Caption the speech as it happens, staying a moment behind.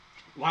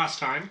Last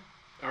time,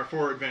 our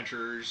four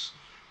adventurers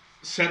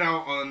set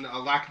out on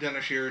Lac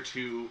Denashir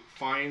to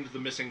find the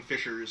missing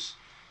fishers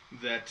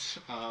that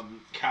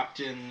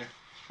Captain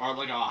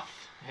Arlagoth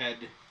had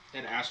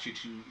asked you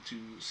to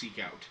seek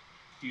out.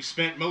 You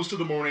spent most of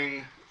the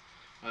morning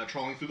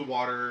trawling through the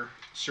water,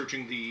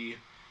 searching the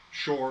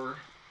shore.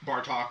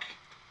 Bartok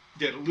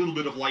did a little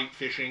bit of light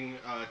fishing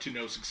to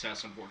no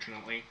success,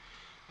 unfortunately,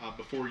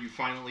 before you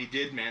finally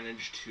did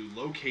manage to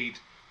locate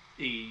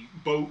a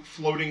boat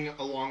floating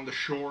along the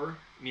shore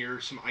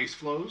near some ice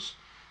floes,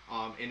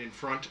 and in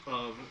front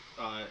of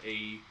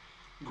a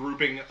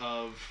grouping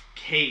of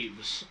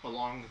caves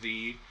along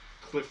the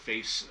cliff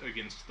face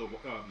against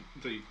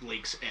the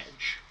lake's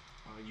edge.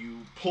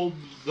 You pulled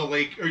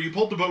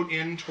the boat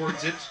in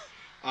towards it,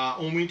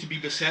 only to be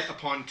beset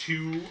upon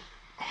two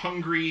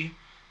hungry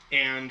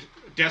and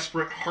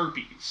desperate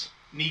harpies.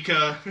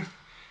 Nika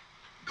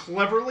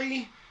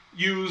cleverly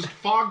used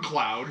fog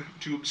cloud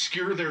to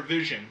obscure their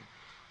vision,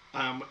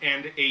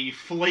 and a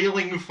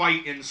flailing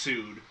fight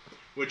ensued,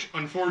 which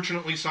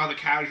unfortunately saw the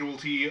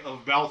casualty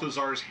of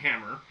Balthazar's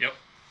hammer. Yep.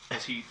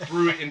 As he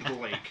threw it into the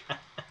lake.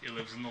 It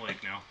lives in the lake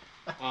now.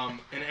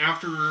 And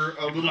after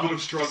a little bit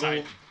of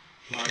struggle,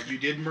 you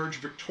did emerge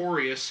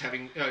victorious,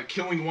 having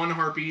killing one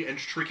harpy and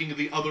tricking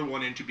the other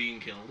one into being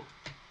killed.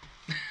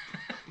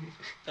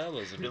 That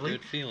wasn't a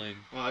good feeling.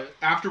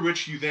 After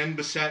which you then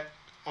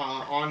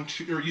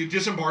you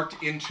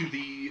disembarked into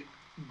the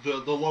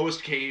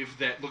lowest cave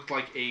that looked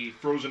like a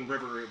frozen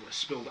river was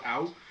spilled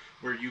out,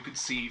 where you could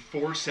see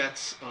 4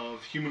 sets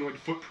of humanoid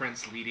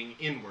footprints leading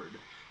inward.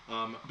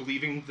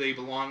 Believing they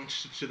belonged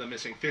to the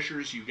missing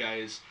fishers, you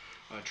guys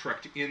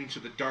trekked into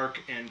the dark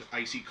and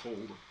icy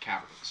cold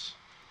caverns.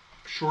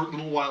 A short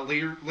little while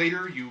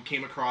later, you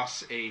came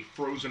across a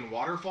frozen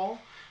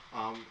waterfall,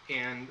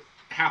 and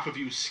half of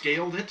you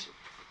scaled it,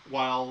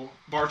 while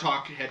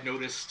Bartok had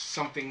noticed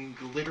something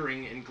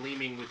glittering and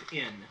gleaming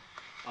within.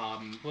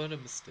 What a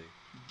mistake.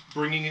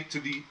 Bringing it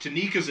to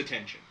Nika's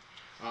attention.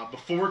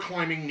 Before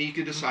climbing,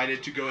 Nika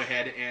decided to go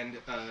ahead and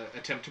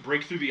attempt to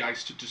break through the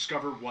ice to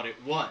discover what it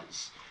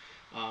was.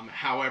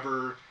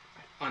 However,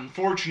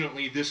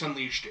 unfortunately, this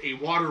unleashed a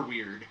water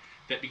weird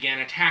that began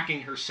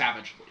attacking her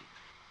savagely.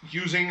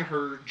 Using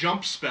her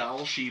jump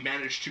spell, she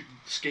managed to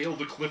scale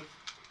the cliff,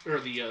 or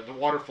the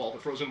waterfall, the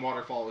frozen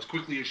waterfall, as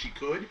quickly as she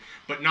could,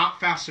 but not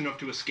fast enough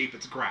to escape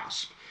its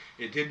grasp.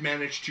 It did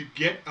manage to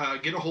get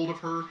a hold of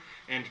her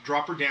and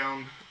drop her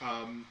down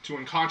to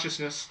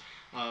unconsciousness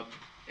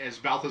as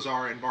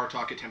Balthazar and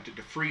Bartok attempted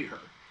to free her.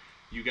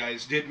 You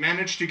guys did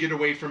manage to get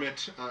away from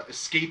it,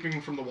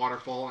 escaping from the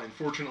waterfall, and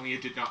fortunately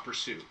it did not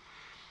pursue.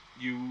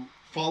 You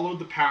followed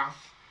the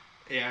path,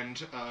 and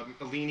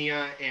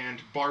Alenia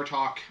and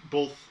Bartok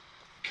both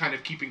kind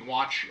of keeping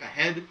watch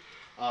ahead,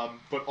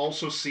 but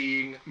also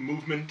seeing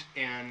movement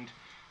and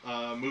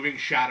moving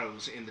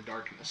shadows in the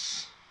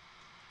darkness.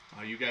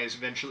 You guys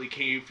eventually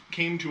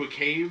came to a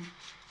cave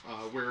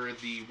where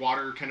the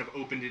water kind of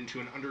opened into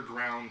an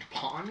underground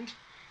pond,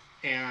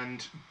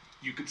 and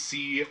you could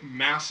see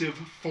massive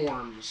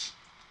forms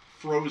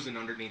frozen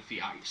underneath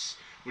the ice,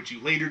 which you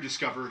later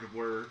discovered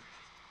were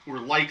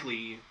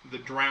likely the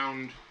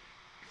drowned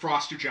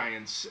frost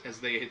giants, as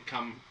they had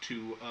come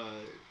to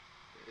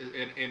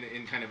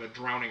in kind of a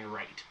drowning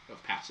rite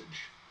of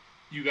passage.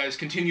 You guys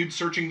continued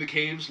searching the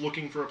caves,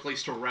 looking for a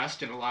place to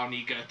rest and allow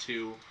Nika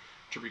to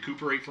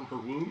recuperate from her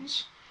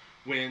wounds,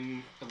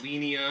 when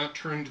Alenia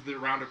turned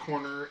around a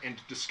corner and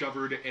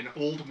discovered an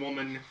old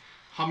woman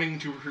humming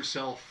to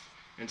herself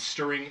and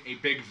stirring a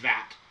big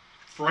vat.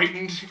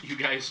 Frightened, you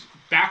guys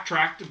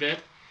backtracked a bit,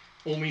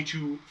 only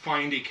to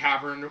find a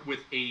cavern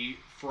with a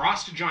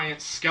frost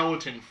giant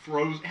skeleton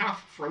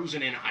half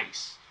frozen in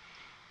ice,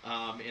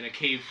 in a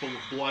cave full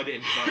of blood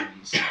and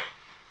bones.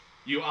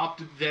 You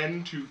opted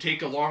then to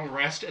take a long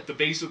rest at the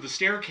base of the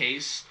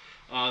staircase,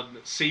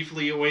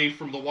 safely away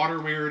from the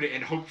water weird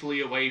and hopefully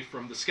away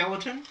from the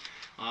skeleton.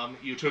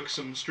 You took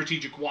some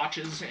strategic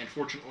watches, and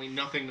fortunately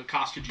nothing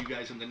accosted you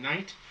guys in the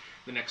night.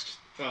 The next,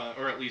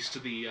 or at least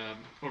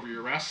over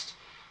your rest.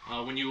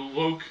 When you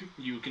awoke,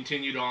 you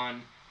continued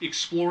on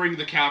exploring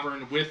the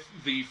cavern with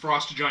the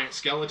frost giant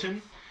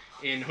skeleton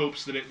in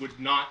hopes that it would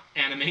not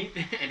animate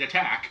and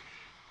attack,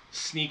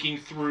 sneaking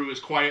through as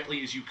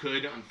quietly as you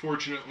could.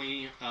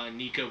 Unfortunately,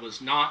 Nika was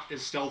not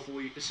as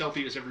stealthy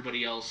as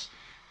everybody else,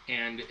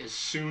 and as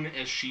soon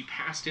as she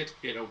passed it,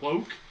 it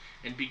awoke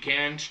and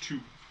began to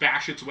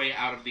bash its way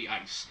out of the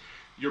ice.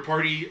 Your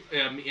party,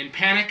 in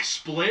panic,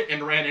 split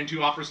and ran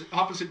into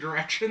opposite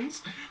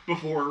directions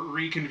before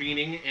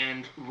reconvening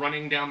and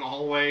running down the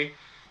hallway,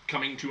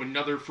 coming to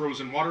another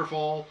frozen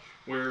waterfall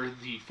where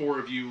the 4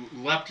 of you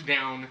leapt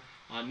down.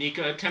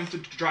 Nika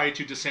attempted to try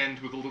to descend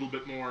with a little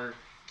bit more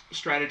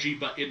strategy,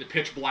 but in the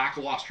pitch black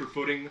lost her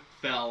footing,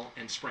 fell,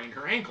 and sprained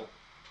her ankle.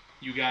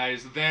 You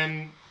guys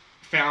then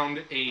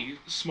found a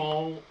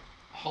small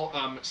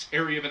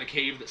area in a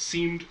cave that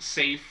seemed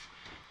safe.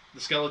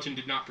 The skeleton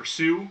did not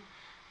pursue,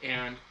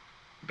 and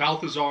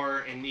Balthazar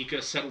and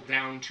Nika settled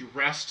down to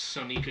rest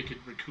so Nika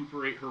could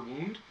recuperate her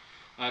wound.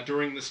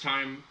 During this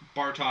time,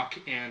 Bartok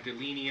and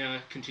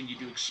Elenia continued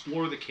to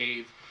explore the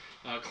cave,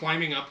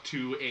 climbing up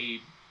to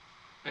a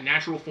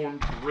natural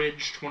formed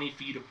bridge 20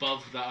 feet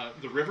above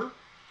the river,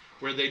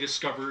 where they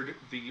discovered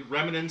the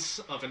remnants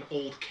of an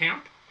old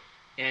camp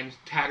and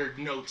tattered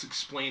notes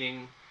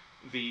explaining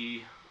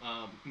the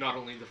not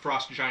only the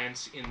frost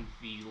giants in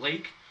the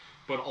lake,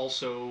 but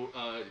also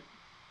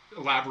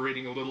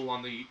elaborating a little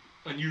on the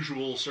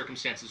unusual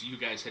circumstances you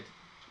guys had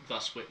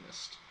thus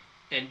witnessed.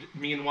 And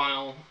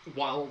meanwhile,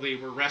 while they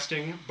were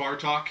resting,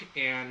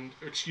 Balthazar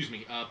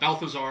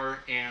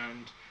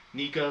and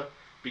Nika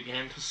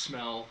began to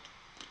smell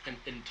an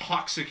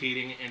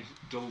intoxicating and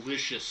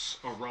delicious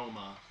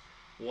aroma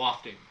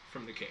wafting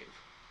from the cave.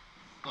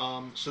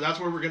 So that's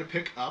where we're going to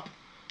pick up.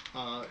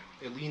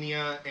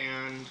 Elenia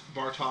and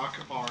Bartok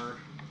are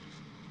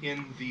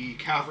in the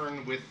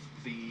cavern with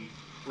the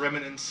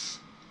remnants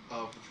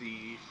of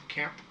the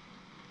camp,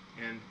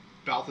 and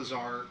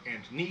Balthazar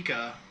and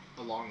Nika,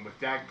 along with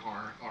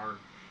Dagmar, are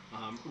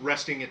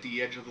resting at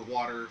the edge of the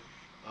water,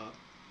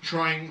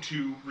 trying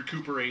to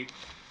recuperate.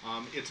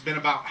 It's been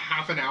about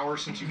half an hour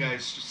since you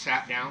guys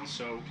sat down,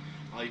 so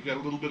you've got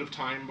a little bit of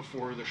time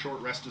before the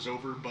short rest is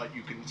over, but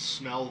you can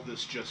smell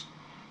this just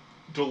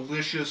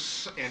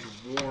delicious and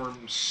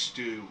warm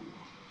stew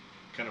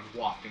kind of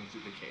wafting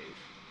through the cave.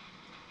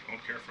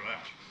 Don't care for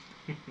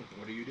that.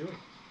 What are you doing?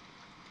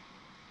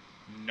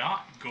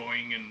 Not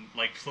going and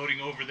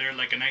floating over there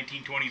like a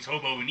 1920s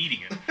hobo and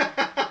eating it.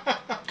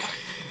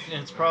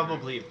 It's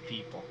probably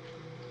people.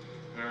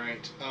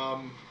 Alright,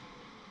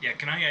 Yeah,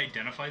 can I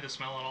identify the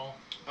smell at all?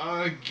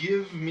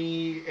 give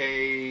me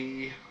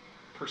a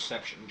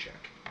perception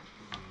check.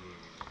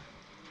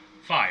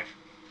 5.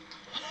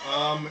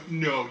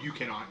 No, you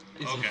cannot.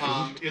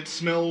 Okay. It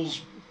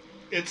smells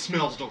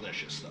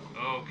delicious,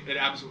 though. Okay. It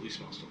absolutely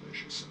smells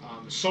delicious.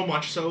 So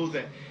much so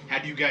that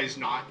had you guys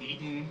not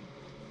eaten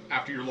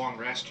after your long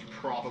rest, you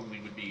probably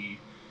would be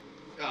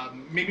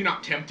maybe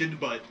not tempted,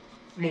 but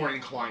more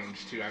inclined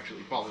to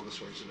actually follow the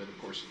source of it. Of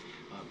course,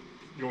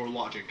 your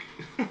logic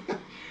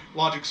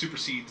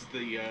supersedes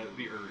the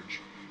urge.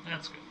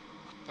 That's good.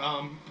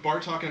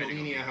 Bartok and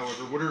Elenia,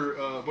 however, what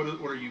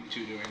are you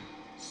two doing?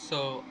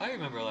 So, I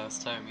remember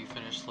last time we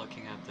finished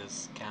looking at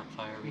this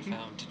campfire we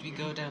found. Did we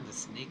go down the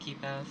sneaky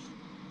path?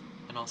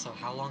 And also,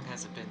 how long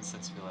has it been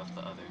since we left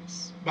the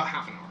others? About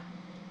half an hour.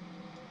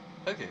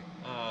 Okay,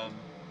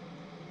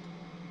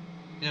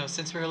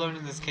 since we're alone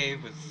in this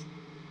cave with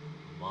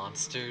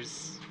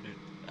monsters,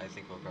 I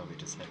think we'll probably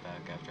just head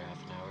back after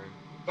half an hour.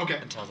 Okay.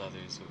 And tell the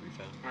others what we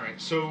found. All right.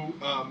 So,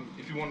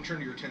 if you want to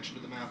turn your attention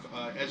to the map,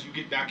 as you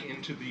get back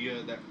into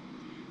the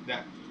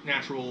that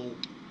natural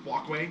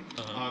walkway,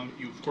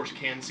 you of course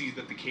can see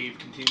that the cave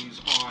continues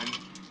on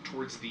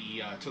towards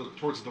the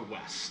towards the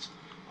west.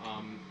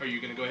 Are you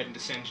going to go ahead and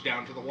descend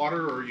down to the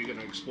water, or are you going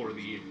to explore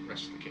the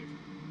rest of the cave?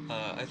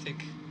 I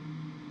think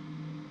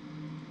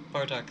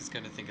Bartok is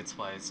going to think it's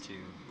wise to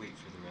wait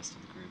for the rest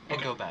of the group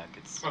and go back.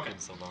 It's been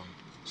so long.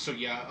 So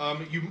yeah,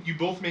 you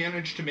both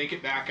managed to make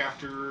it back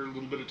after a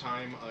little bit of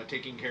time,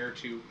 taking care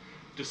to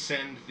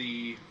descend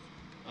the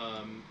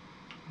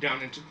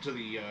down into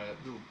the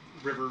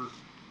river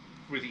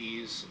with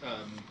ease,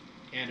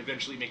 and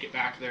eventually make it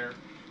back there.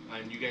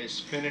 And you guys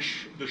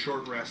finish the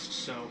short rest.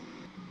 So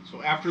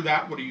after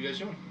that, what are you guys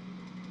doing?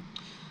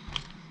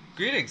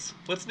 Greetings.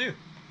 What's new?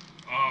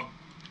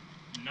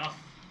 Nothing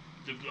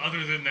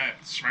other than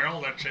that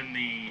smell that's in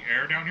the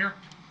air down here.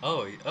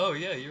 Oh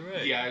yeah, you're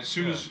right. Yeah, as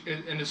soon as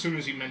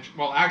you mentioned,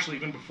 well, actually,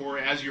 even before,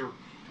 as you're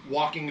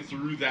walking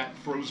through that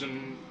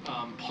frozen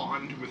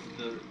pond with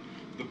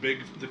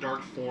the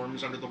dark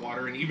forms under the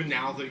water, and even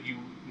now that you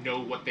know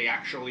what they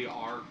actually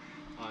are,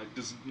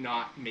 does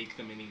not make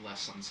them any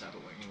less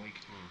unsettling.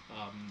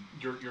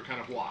 You're kind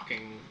of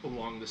walking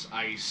along this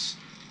ice.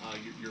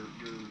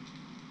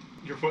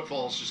 Your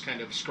footfalls just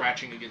kind of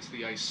scratching against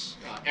the ice,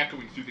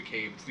 echoing through the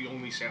cave. It's the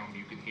only sound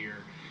you can hear,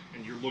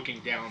 and you're looking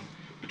down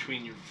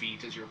between your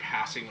feet as you're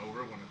passing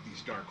over one of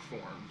these dark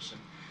forms, and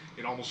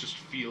it almost just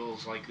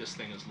feels like this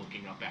thing is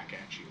looking up back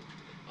at you.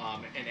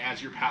 And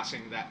as you're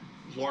passing that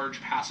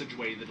large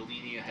passageway that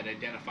Elenia had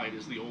identified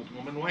as the Old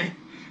Woman Way,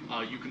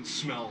 you can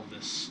smell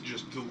this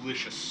just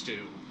delicious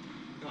stew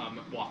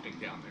wafting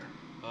down there.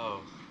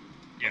 Oh,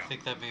 Yeah. I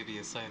think that may be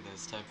a sign that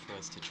it's time for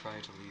us to try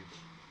to leave.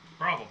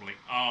 Probably.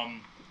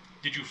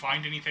 Did you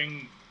find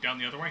anything down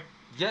the other way?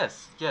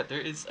 Yes, yeah, there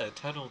is a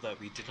tunnel that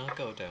we did not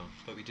go down,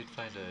 but we did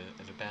find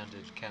an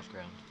abandoned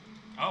campground.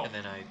 Oh. And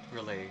then I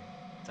relay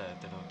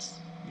the notes.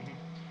 Mm-hmm.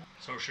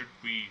 So should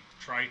we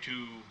try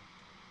to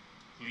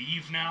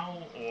leave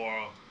now,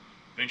 or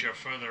venture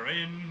further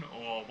in,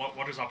 or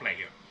what is our play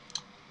here?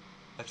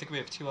 I think we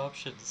have two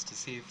options to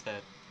see if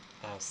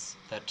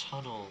that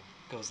tunnel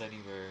goes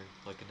anywhere,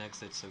 like an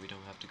exit, so we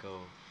don't have to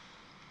go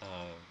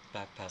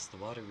back past the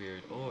water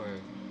weird, or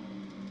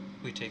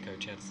we take our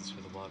chances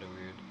for the water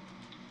weird.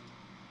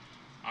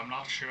 I'm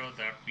not sure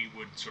that we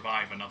would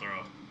survive another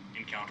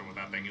encounter with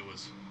that thing. It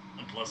was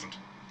unpleasant.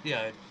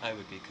 Yeah, I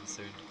would be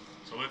concerned.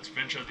 So let's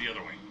venture the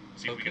other way.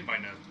 See if we Okay. can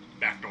find a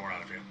back door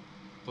out of here.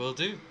 Will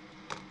do.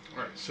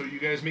 All right, so you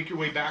guys make your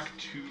way back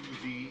to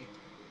the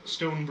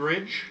stone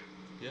bridge.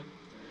 Yep.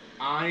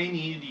 I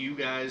need you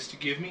guys to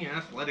give me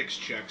athletics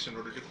checks in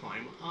order to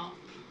climb up.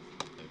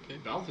 Okay.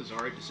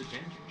 Balthazar at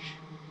disadvantage.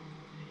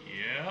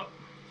 Yep.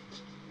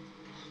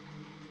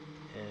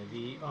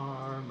 Heavy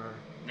armor.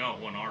 No,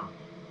 one arm.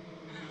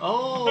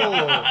 Oh,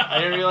 I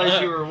didn't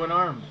realize you were one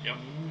armed. Yep.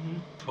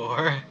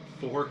 4.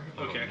 4.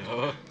 Okay. Oh,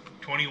 no.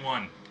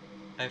 21.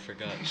 I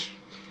forgot.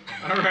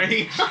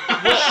 Alrighty.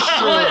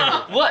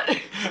 What?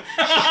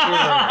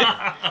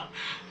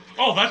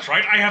 Oh, that's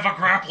right. I have a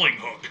grappling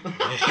hook.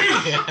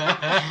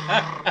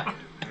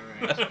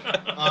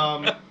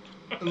 Alright.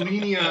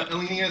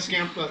 Alenia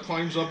Scamp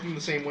climbs up in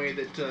the same way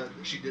that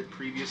she did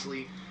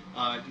previously.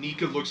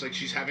 Nika looks like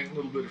she's having a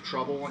little bit of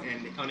trouble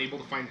and unable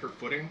to find her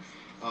footing.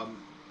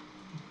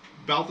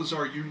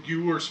 Balthazar,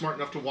 you are smart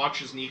enough to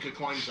watch as Nika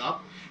climbs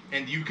up,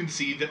 and you can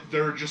see that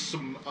there are just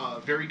some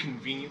very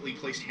conveniently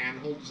placed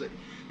handholds that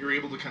you're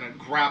able to kind of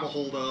grab a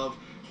hold of,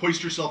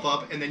 hoist yourself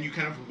up, and then you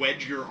kind of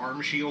wedge your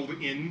arm shield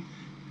in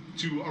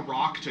to a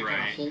rock to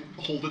kind of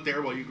hold it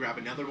there while you grab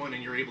another one,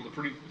 and you're able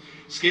to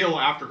scale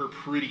after her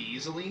pretty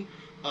easily.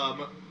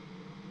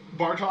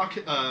 Bartok,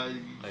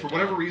 for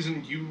whatever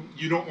reason,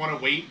 you don't want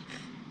to wait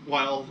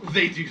while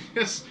they do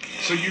this,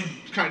 so you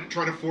kind of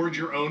try to forge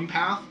your own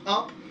path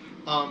up.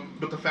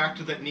 But the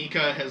fact that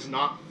Nika has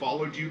not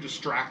followed you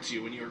distracts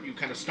you, and you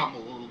kind of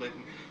stumble a little bit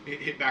and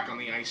hit back on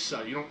the ice.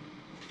 You don't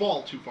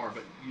fall too far,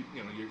 but you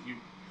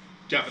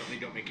definitely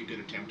don't make a good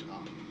attempt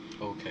up.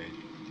 Okay.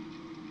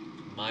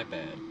 My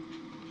bad.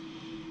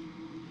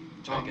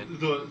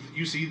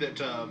 You see that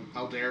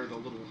Aldair, the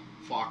little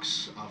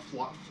fox,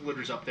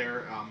 flitters up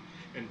there,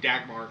 and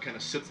Dagmar kind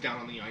of sits down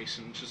on the ice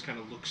and just kind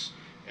of looks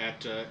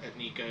at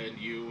Nika and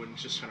you, and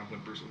just kind of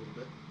whimpers a little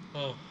bit.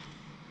 Oh.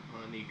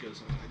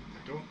 Nika's.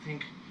 I don't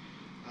think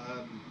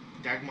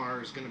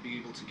Dagmar is going to be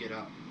able to get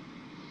up.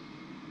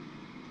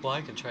 Well,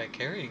 I can try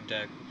carrying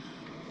Dag.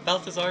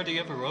 Balthazar, do you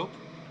have a rope?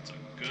 That's a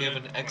good Do you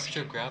have an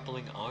extra question.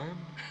 grappling arm?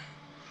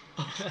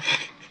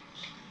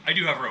 I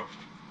do have rope.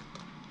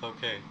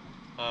 Okay.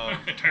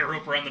 Tie a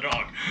rope around the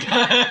dog.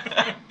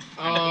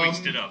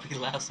 Hoist it up. He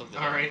laughs over the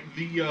All right.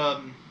 The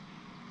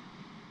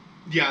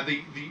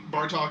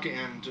Bartok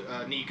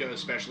and Nika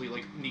especially,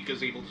 like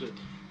Nika's able to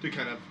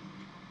kind of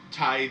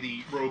tie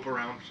the rope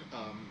around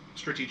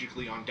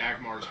strategically on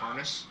Dagmar's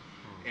harness,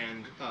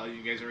 and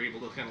you guys are able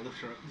to kind of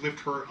lift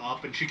her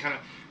up, and she kind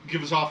of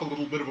gives off a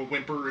little bit of a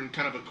whimper and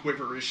kind of a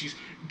quiver as she's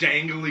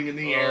dangling in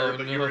the air,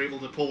 but you're able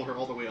to pull her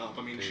all the way up.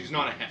 I mean, she's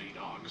not a heavy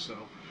dog, so.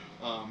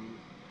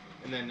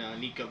 And then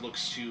Nika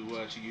looks to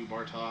you,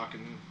 Bartok,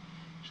 and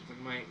she's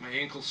like, my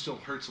ankle still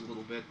hurts a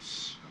little bit.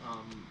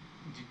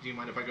 Do you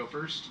mind if I go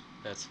first?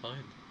 That's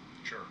fine.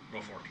 Sure,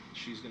 go for it.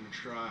 She's gonna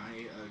try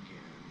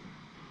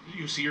again.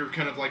 You see her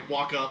kind of like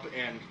walk up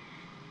and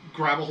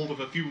grab a hold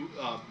of a few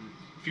of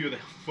the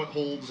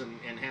footholds and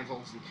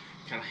handholds and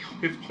kind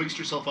of hoist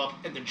herself up,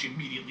 and then she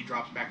immediately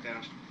drops back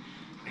down.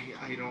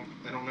 I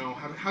don't know.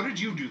 How did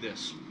you do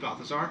this,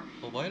 Balthazar?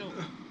 Well, why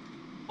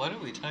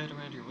don't we tie it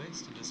around your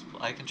waist and just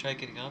I can try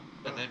getting up,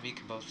 and then we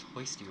can both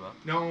hoist you up.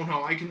 No,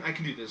 I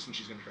can do this, and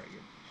she's gonna try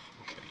again.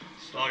 Okay.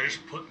 So I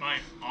just put my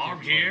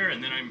arm here,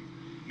 and then I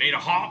made a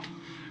hop,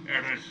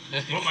 and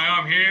I put my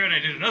arm here, and I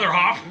did another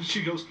hop.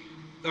 She goes,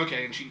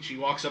 okay, and she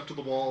walks up to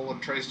the wall and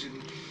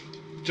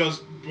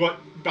does what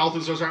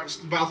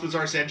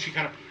Balthazar said. She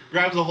kind of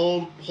grabs a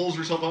hold, holds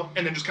herself up,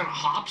 and then just kind of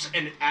hops,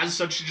 and as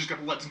such, she just kind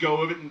of lets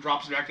go of it and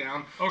drops back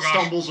down. Oh, gosh.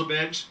 Stumbles a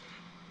bit.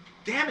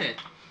 Damn it!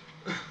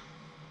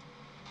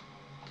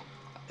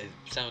 It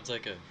sounds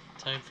like a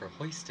time for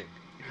hoisting,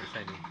 if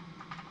any.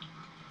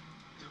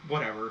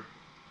 Whatever.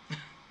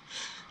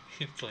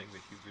 You're playing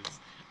with hubris.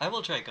 I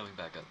will try going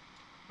back up.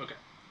 Okay.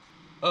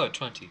 Oh,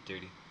 20,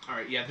 dirty. All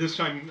right. Yeah. This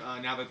time,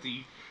 now that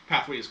the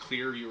pathway is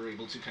clear, you were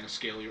able to kind of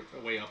scale your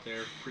way up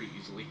there pretty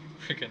easily.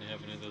 We're gonna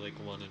have another like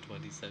 1 in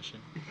 20 session.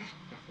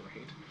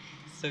 Right.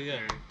 So yeah.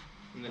 All right.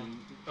 And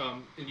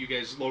then, and you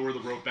guys lower the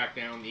rope back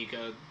down.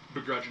 Nika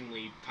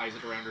begrudgingly ties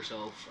it around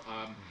herself.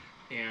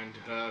 And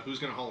who's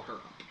gonna haul her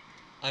up?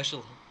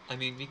 I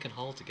mean, we can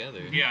haul together.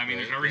 Yeah, I mean,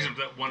 right? there's no reason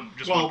Yeah. that one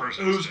Well,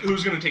 person.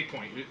 who's gonna take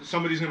point?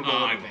 Somebody's gonna roll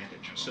I with will.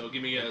 advantage. I will. So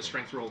give me a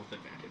strength roll with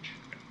advantage.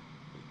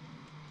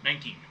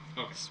 19.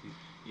 Okay. Sweet.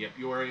 Yep.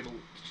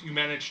 You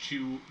managed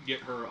to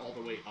get her all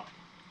the way up.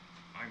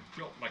 I'm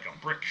built like a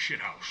brick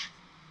shithouse.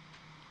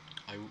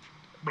 I.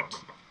 Blah, blah,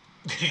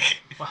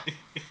 All right.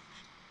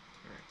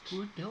 Who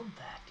would build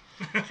that?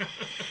 blah.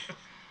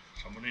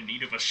 Someone in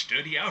need of a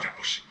sturdy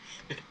outhouse.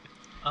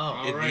 Oh,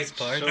 All In right, these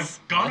parts. so- I've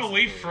gone That's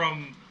away the-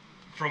 from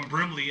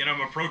Brimley, and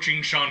I'm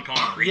approaching Sean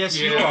Connery yes,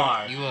 you Yeah.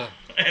 are. You are.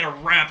 at a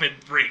rapid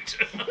rate.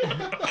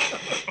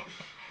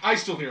 I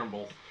still hear them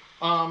both.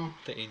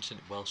 The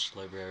ancient Welsh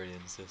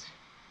librarians.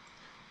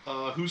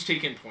 Who's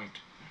taking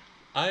point?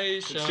 I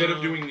shall. Instead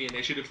of doing the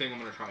initiative thing, I'm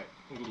gonna try it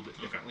a little bit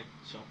differently.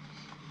 So,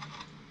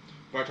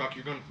 Bartok,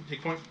 you're gonna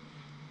take point.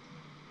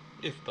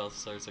 If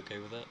Balthazar's okay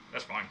with that.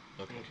 That's fine.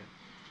 Okay.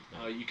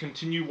 You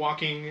continue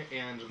walking,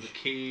 and the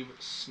cave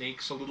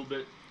snakes a little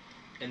bit,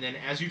 and then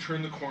as you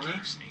turn the corner,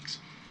 Cave snakes.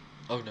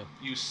 Oh no.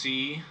 you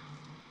see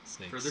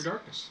Snakes. further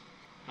darkness.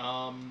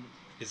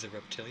 Is it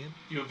reptilian?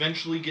 You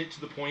eventually get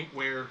to the point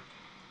where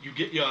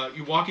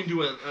you walk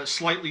into a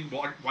slightly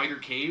wider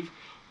cave.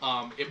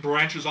 It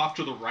branches off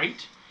to the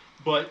right,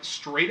 but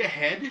straight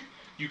ahead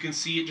you can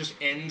see it just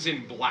ends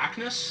in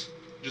blackness,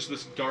 just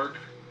this dark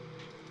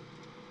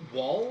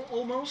wall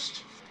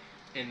almost.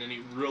 And then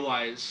you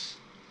realize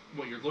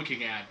what you're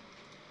looking at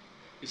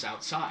is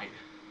outside.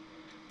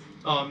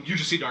 You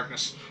just see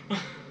darkness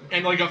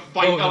and like a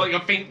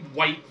faint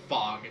white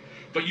fog.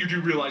 But you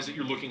do realize that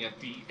you're looking at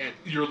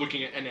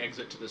an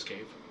exit to this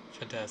cave.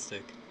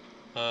 Fantastic.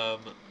 I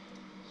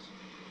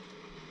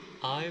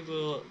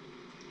will.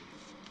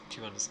 Do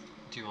you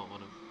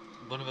want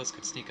one of us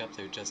could sneak up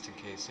there just in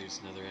case there's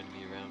another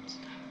enemy around?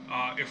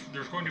 If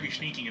there's going to be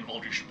sneaking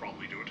involved, you should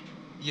probably do it.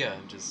 Yeah,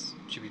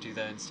 should we do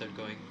that instead of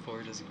going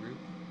forward as a group?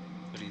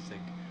 What do you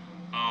think?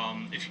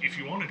 If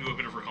you want to do a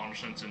bit of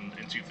reconnaissance and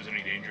see if there's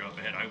any danger up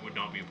ahead, I would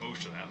not be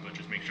opposed to that, but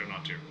just make sure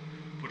not to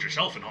put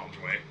yourself in harm's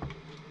way.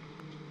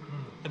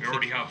 We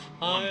already have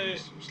one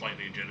who's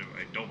slightly injured.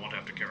 I don't want to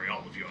have to carry all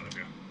of you out of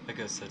here. I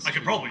guess that's I could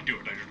true. probably do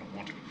it, I just don't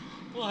want to.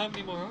 Well, how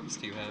many more arms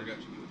do you have? Forgot.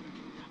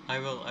 I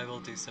will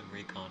do some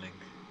reconning,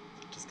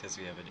 just because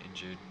we have an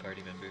injured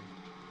party member.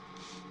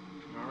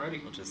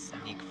 Alrighty. I'll just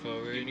sneak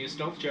forward. Give me a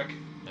stealth check.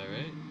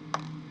 Alright.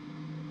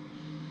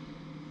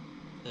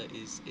 That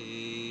is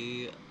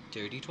a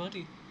dirty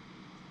 20.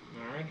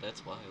 Alright.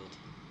 That's wild.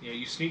 Yeah,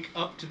 you sneak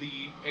up to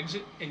the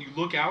exit and you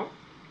look out,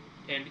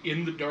 and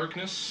in the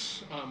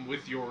darkness,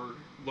 with your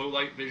low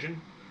light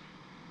vision,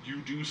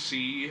 you do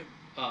see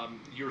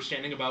you're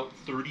standing about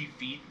 30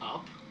 feet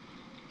up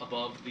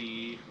above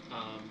the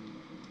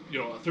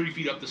 30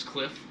 feet up this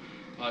cliff.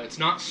 It's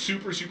not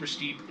super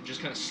steep. It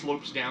just kind of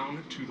slopes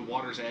down to the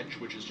water's edge,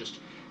 which is just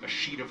a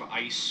sheet of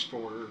ice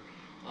for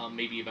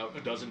maybe about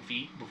a dozen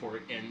feet before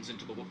it ends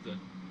into the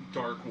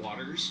dark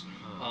waters.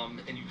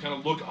 And you kind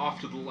of look off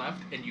to the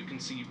left, and you can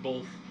see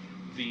both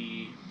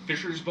the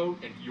fisher's boat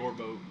and your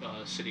boat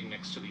sitting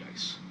next to the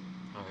ice.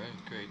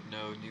 Alright, great.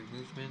 No new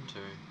movement,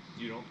 or...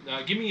 You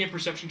don't. Give me a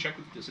perception check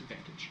with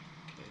disadvantage.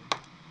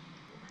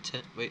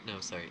 Okay.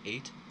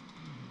 8?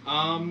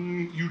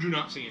 You do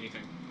not see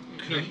anything.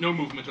 Okay. No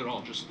movement at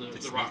all. Just the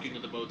It's rocking nothing.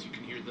 of the boats. You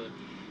can hear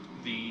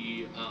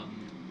the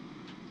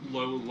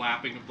low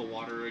lapping of the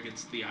water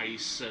against the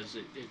ice as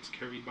it's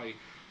carried by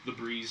the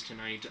breeze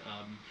tonight.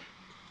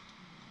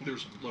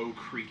 There's low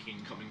creaking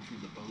coming from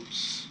the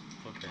boats.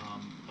 Okay.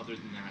 Other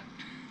than that,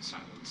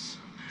 silence.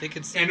 They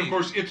can see And me. of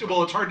course, it's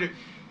hard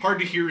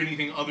to hear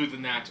anything other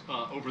than that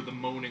over the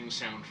moaning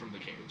sound from the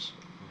caves,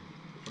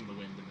 from the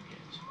wind in the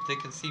caves. They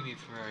can see me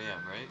from where I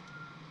am, right?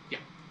 Yeah.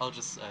 I'll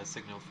just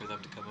signal for them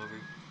to come over.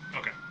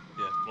 Okay.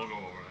 Yeah. We'll go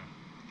over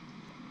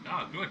then.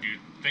 Ah, good. Do you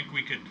think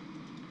we could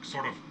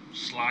sort of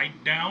slide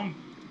down?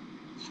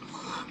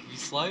 You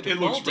slide or It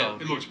fall looks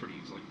down. it looks pretty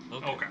easily.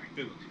 Okay.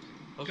 It looks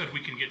easy. Okay. Good.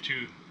 We can get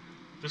to...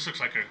 This looks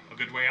like a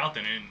good way out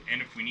then,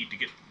 and if we need to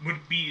get... Would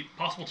it be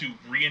possible to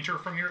re-enter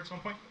from here at some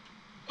point?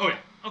 Oh yeah.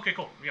 Okay,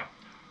 cool. Yeah.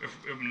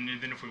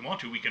 Then if we want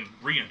to, we can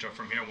re-enter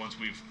from here once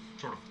we've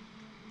sort of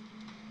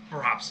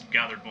perhaps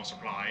gathered more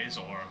supplies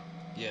or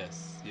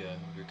Yes, yeah,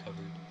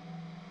 recovered.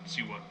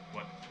 see what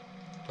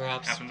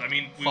Perhaps happens. I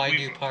mean, find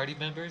we've new party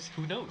members?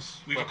 Who knows?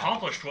 we've what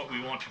accomplished what we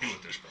want to do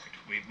at this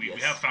point. We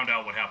Yes. have found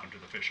out what happened to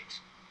the fishes. happens.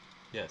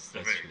 Yes,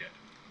 They're that's very true. dead.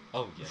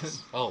 Oh,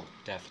 yes. Oh,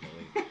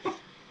 definitely.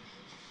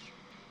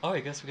 Oh, I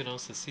guess we can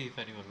also see if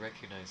anyone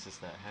recognizes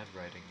that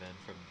handwriting then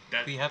from...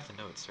 That- We have the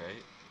notes,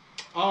 right?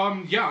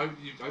 Yeah,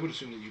 I would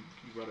assume that you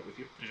brought it with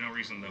you. There's no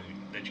reason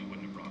that you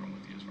wouldn't have brought them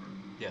with you as far.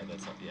 Yeah,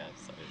 that's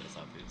that's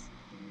obvious.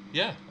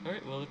 Yeah,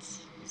 alright, well, let's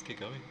get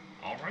going.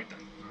 All right then.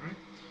 All right.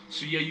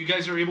 So yeah, you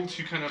guys are able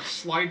to kind of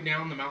slide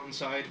down the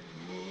mountainside,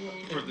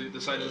 or the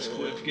side of this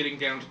cliff, getting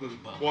down to the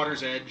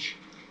water's edge.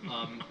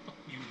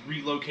 You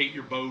relocate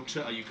your boat.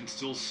 You can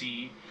still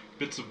see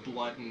bits of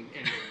blood and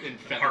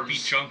feathers. Harpy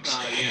chunks.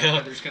 Yeah,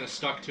 feathers kind of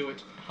stuck to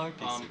it.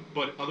 Harpies.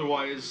 But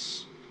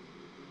otherwise,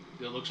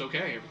 it looks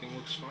okay. Everything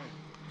looks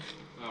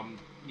fine.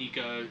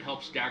 Nika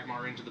helps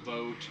Dagmar into the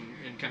boat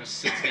and kind of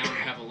sits down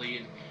heavily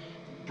and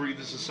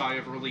breathes a sigh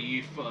of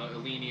relief.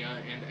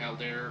 Elenia and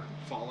Aldair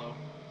follow.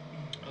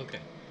 Okay.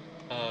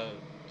 Do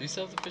you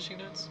still have the fishing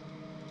nets?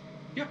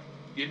 Yeah,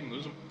 you didn't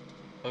lose them.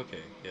 Okay,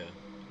 yeah.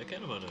 I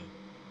kind of want to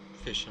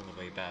fish on the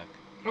way back.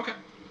 Okay.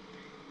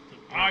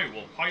 I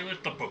will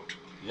pilot the boat.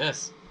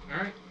 Yes. All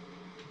right.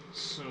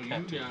 So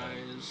Captain you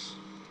guys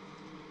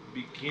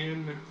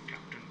begin.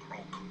 Captain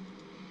Croak.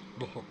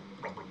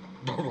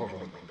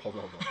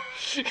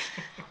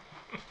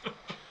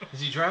 Is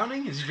he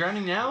drowning? Is he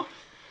drowning now?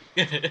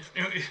 It's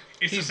the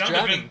He's sound of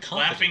drowning him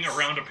confidence. laughing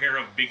around a pair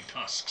of big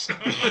tusks.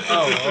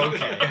 Oh,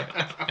 okay.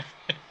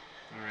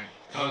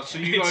 All right. So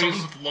you It's guys,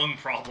 someone with lung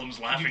problems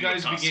laughing you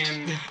guys with tusks.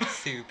 begin.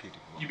 Super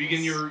You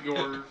begin your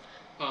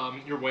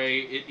way.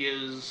 It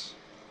is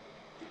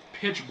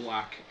pitch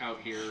black out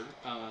here.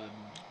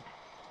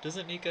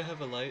 Doesn't Nika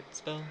have a light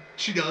spell?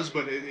 She does,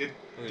 but it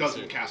Or is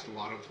doesn't it- cast a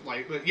lot of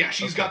light. But yeah,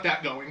 she's Okay. got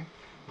that going.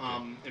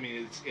 I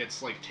mean,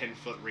 it's like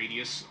 10-foot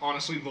radius.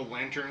 Honestly, the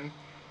lantern,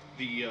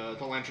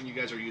 the lantern you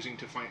guys are using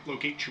to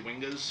locate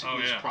Chewinga's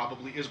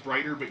is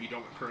brighter, but you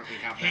don't currently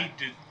have that. Hey,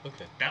 did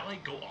Okay. that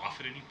light go off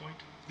at any point?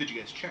 Did you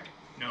guys check?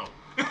 No.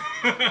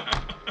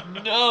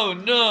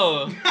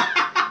 No.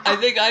 I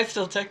think I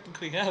still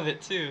technically have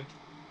it too,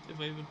 in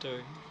my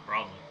inventory.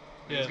 Probably.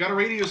 Yeah. It's got a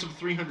radius of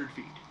 300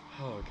 feet.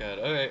 Oh god.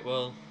 All right.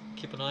 Well,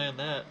 keep an eye on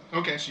that.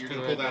 Okay, so you're For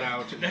gonna the pull right that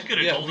one. out. That could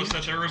have Yeah, told us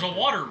that there was a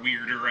water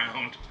weird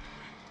around.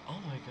 Oh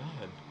my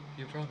god.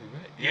 You're probably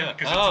right. Yeah,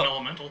 because Oh. it's an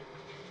elemental.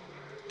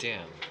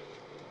 Damn.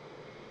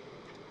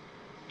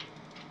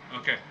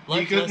 Okay.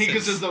 Life Nika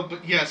lessons. says though,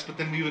 but yes, but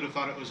then we would have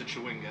thought it was a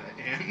Chewinga,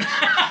 and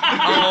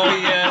Oh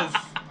yes.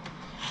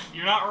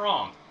 You're not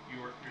wrong.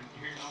 You're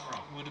not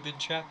wrong. Would have been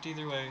trapped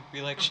either way.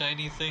 We like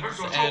shiny things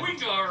There's a and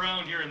window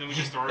around here, and then we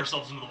just throw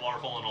ourselves into the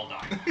waterfall and all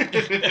die.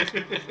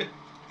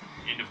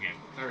 End of game.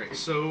 All right.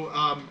 So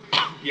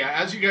yeah,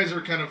 as you guys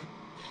are kind of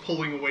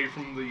pulling away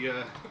from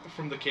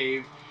the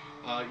cave,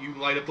 you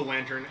light up the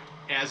lantern.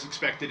 As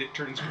expected, it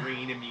turns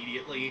green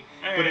immediately.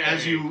 But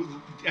as you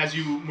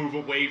move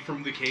away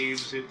from the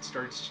caves, it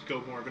starts to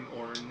go more of an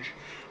orange.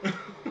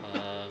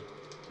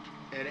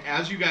 And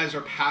as you guys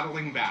are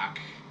paddling back,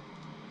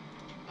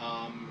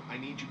 I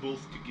need you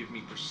both to give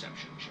me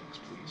perception checks,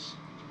 please.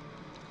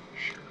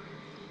 Sure.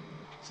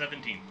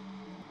 17.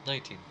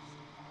 19.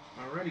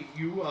 Alrighty,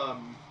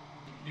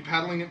 you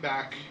paddling it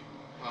back.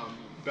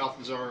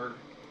 Balthazar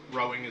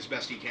rowing as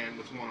best he can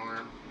with one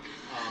arm.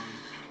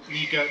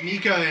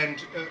 Nika and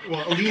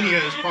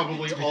Alenia is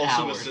probably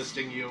also hours.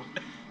 assisting you.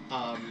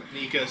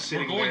 Nika is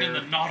sitting We're going there.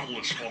 in the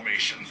Nautilus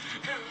formation.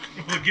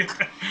 We'll get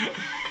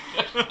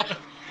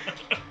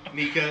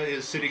Nika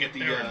is sitting at the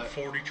there in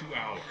 42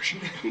 hours.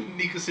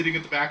 Nika's sitting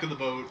at the back of the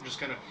boat, just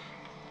kind of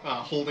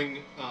holding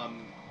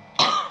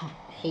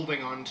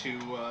on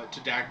to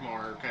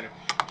Dagmar, kind of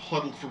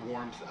huddled for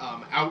warmth.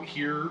 Out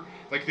here,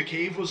 like the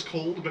cave was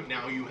cold, but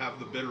now you have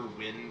the bitter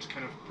wind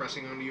kind of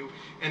pressing onto you,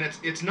 and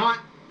it's not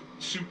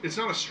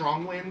a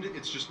strong wind.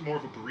 It's just more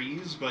of a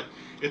breeze, but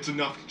it's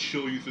enough to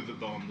chill you through the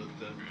bone.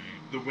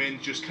 The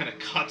wind just kind of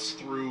cuts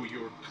through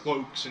your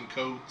cloaks and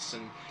coats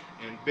and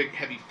big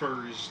heavy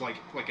furs like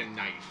a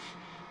knife.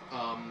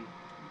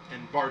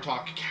 And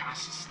Bartok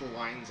casts the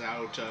lines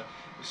out,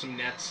 some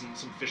nets and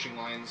some fishing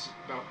lines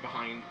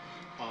behind,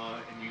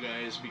 and you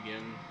guys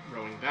begin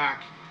rowing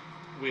back.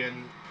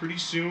 When pretty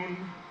soon,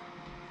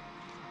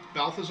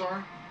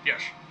 Balthazar,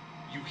 Yes.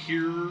 you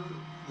hear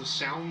the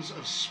sounds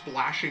of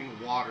splashing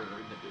water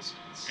in the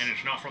distance. And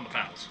it's not from the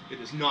paddles. It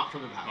is not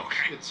from the paddles.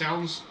 Okay. It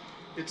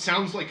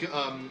sounds like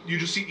you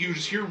just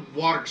hear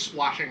water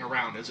splashing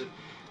around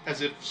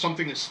as if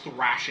something is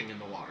thrashing in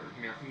the water.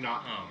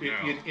 Not Oh,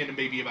 no. in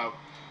maybe about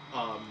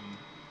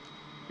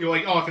you're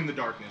like off in the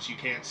darkness. You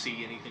can't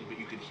see anything, but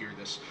you can hear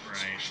this Right.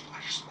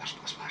 splash, splash,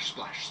 splash, splash,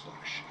 splash,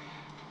 splash.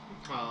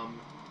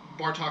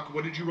 Bartok,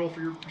 what did you roll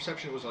for your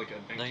perception? It was like a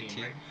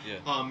 19, right?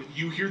 Yeah.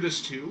 You hear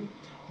this too,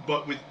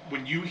 but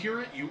when you hear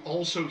it, you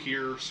also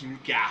hear some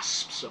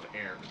gasps of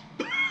air.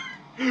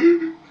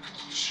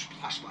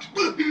 Splash, splash,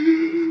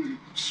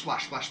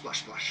 splash, splash, splash,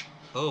 splash.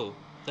 Oh,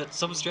 that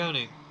someone's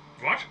drowning.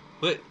 What?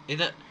 Wait, in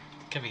that?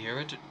 Can we hear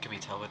it? Can we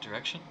tell what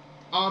direction?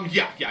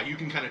 Yeah, you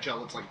can kind of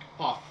tell it's like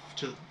off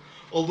to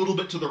a little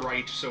bit to the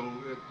right, so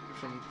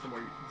from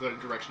where the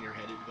direction you're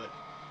headed, but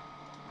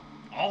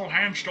All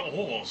hands to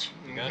oars.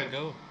 We gotta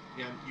go.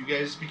 Yeah, you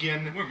guys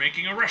begin. We're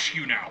making a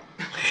rescue now.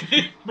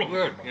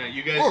 Word. Yeah,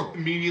 you guys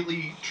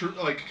immediately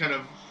kind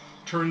of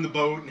turn the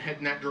boat and head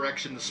in that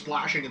direction. The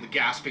splashing and the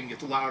gasping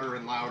gets louder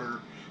and louder.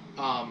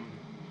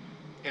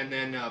 And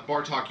then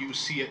Bartok, you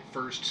see it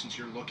first since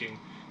you're looking,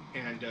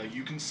 and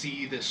you can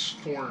see this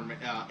form.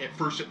 At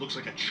first, it looks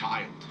like a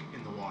child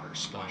in the water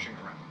splashing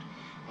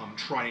around,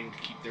 trying to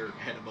keep their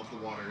head above the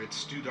water.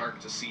 It's too dark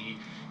to see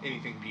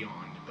anything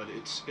beyond, but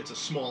it's a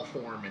small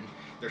form, and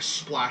they're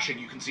splashing.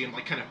 You can see them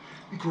like kind of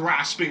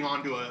grasping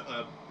onto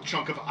a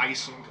chunk of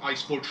ice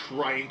floe,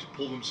 trying to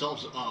pull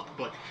themselves up,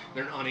 but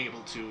they're unable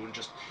to, and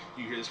just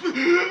you hear this.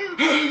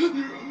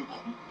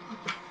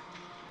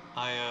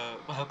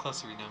 How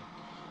close are we now?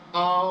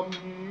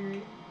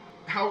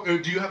 How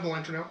do you have the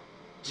lantern out?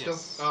 Still?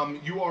 Yes.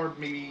 You are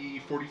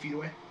maybe 40 feet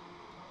away.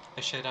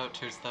 I shout out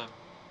towards them.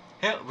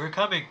 Hey, we're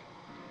coming!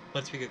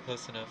 Once we get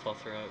close enough, I'll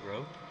throw out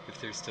rope. If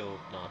they're still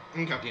not,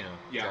 Okay.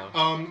 Yeah.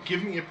 drowned.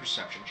 Give me a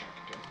perception check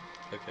again.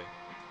 Okay.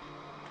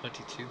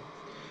 22.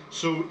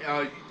 So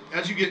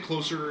as you get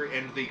closer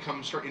and they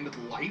start into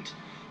the light,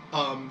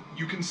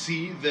 you can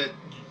see that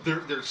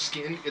their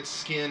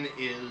skin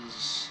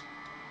is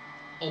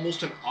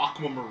almost an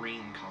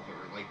aquamarine color,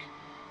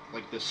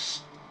 like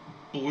this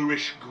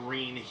bluish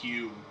green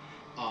hue,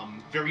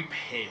 very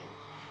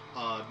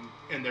pale.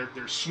 And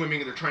they're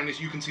swimming. They're trying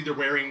to. You can see they're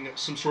wearing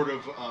some sort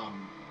of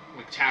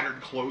like tattered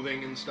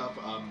clothing and stuff.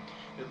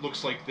 It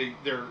looks like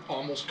they're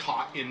almost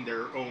caught in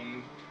their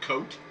own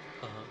coat.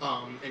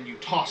 And you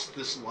toss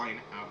this line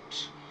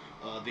out.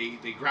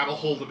 They grab a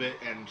hold of it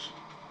and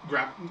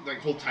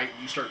hold tight.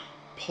 You start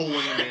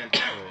pulling them in,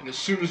 and as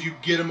soon as you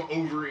get them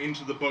over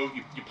into the boat,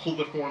 you pull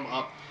the form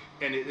up,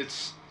 and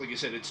it's like I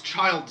said, it's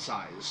child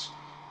size.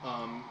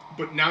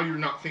 But now you're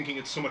not thinking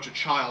it's so much a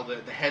child.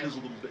 The head is a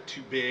little bit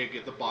too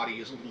big, the body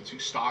is a little too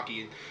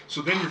stocky.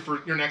 So then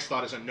your next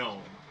thought is a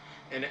gnome.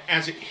 And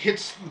as it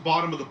hits the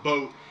bottom of the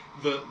boat,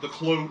 the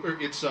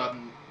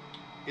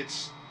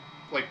its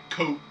like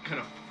coat kind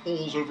of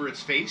folds over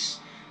its face,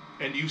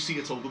 and you see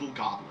it's a little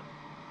goblin.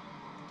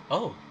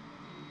 Oh.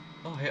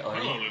 Oh, hey, Hello,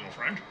 little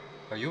friend.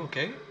 are you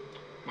okay?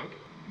 Mike?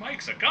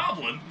 Mike's a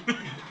goblin.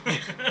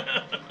 That's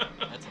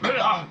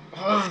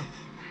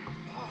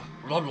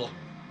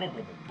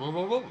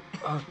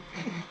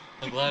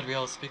I'm glad we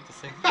all speak the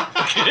same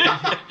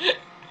thing.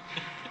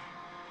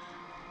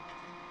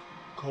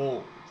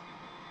 Cold.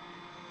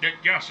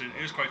 Yes, it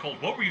is quite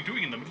cold. What were you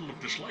doing in the middle of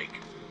this lake?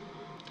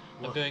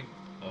 I'm going.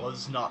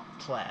 Was not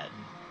plaid.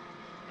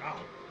 Oh,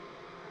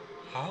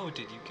 How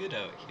did you get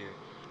out here?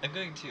 I'm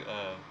going to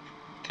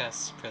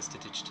cast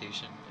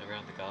prestidigitation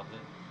around the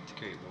goblin to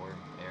create warm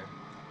air.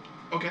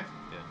 Okay.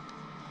 Yeah.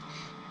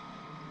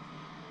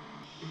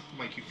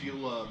 Mike, you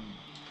feel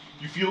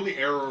the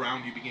air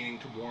around you beginning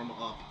to warm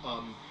up.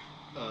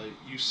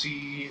 You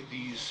see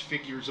these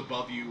figures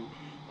above you.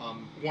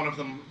 One of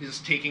them is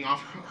taking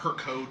off her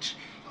coat.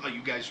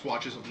 You guys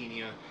watch as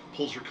Alenia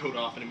pulls her coat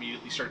off and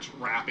immediately starts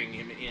wrapping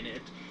him in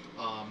it.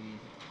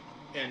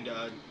 And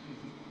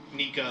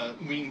Nika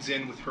leans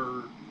in with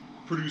her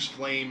produce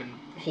flame and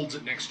holds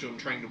it next to him,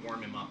 trying to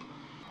warm him up.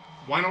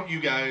 Why don't you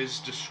guys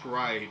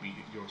describe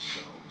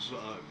yourselves?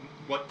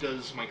 What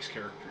does Mike's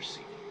character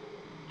see?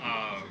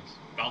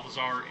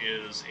 Balthazar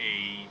is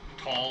a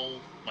tall,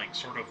 like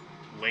sort of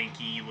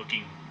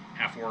lanky-looking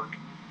half-orc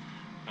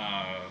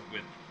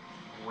with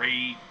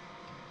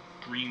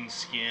gray-green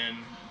skin,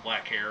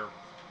 black hair,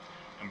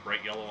 and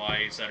bright yellow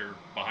eyes that are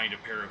behind a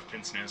pair of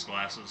pince-nez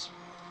glasses.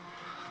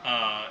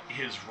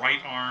 His right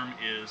arm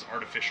is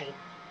artificial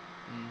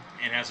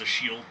and has a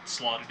shield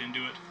slotted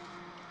into it.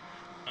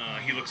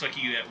 He looks like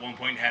he at one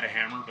point had a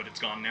hammer, but it's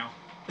gone now.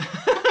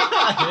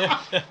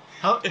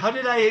 How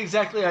did I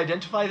exactly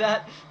identify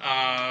that?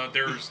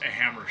 There's a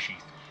hammer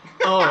sheath.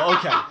 Oh,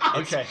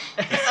 okay.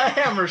 A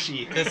hammer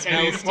sheath.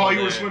 And while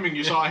you were swimming,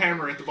 you saw a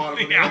hammer at the bottom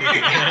of the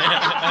lake.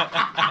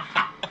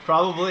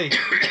 Probably.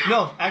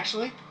 No,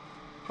 actually,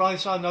 probably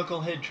saw a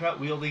knucklehead trout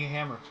wielding a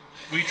hammer.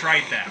 We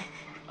tried that.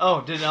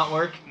 Oh, did it not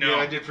work? No. Yeah,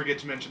 I did forget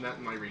to mention that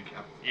in my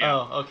recap. Yeah.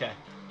 Oh, okay.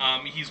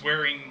 He's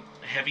wearing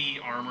heavy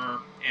armor,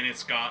 and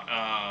it's got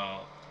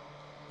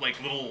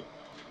like little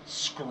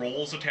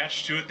scrolls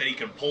attached to it that he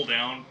can pull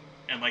down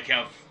and like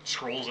have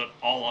scrolls at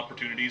all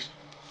opportunities.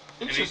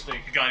 Interesting.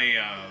 And he's got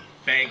a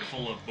bag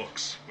full of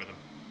books with him.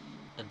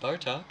 And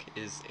Bartok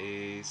is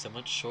a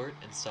somewhat short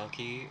and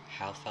stocky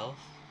half elf.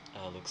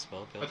 Looks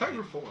well built. I thought you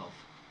were full elf.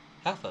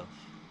 half elf.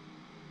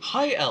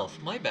 High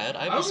elf. My bad.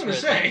 I was going to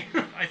misread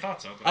say. I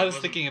thought so. But I it was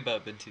wasn't- thinking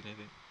about Bintine, I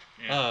think.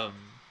 Yeah.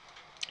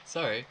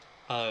 Sorry.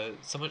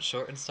 Somewhat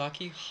short and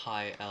stocky,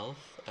 high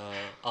elf,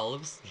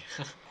 olives,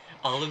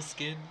 olive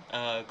skin,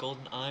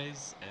 golden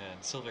eyes,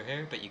 and silver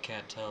hair, but you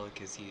can't tell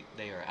because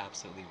they are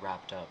absolutely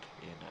wrapped up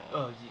in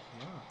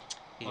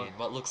Yeah. in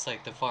what looks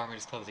like the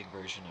farmer's clothing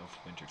version of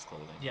winter's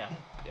clothing. Yeah.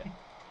 Yeah.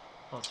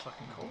 Oh, it's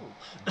fucking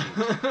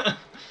cold.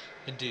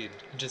 Indeed.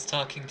 I'm just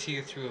talking to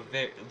you through a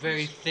very,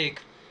 very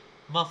thick,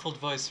 muffled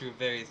voice through a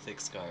very thick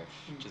scarf,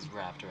 just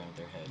wrapped around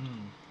their head.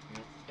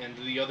 And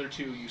the other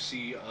two, you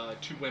see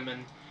two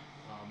women.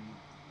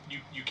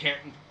 You can't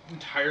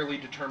entirely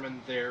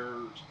determine their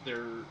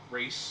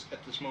race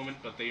at this moment,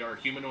 but they are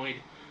humanoid,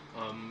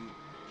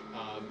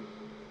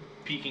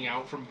 peeking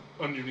out from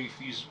underneath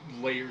these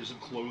layers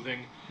of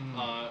clothing.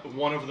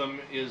 One of them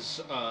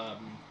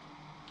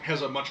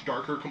has a much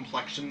darker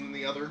complexion than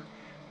the other.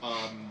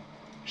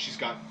 She's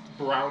got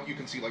brown, you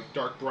can see like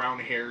dark brown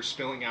hair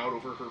spilling out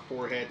over her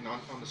forehead and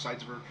on the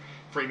sides of her,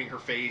 framing her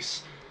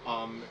face.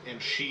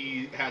 And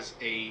she has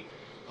a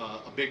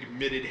big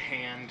mitted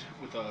hand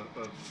with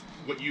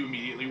what you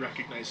immediately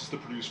recognize as the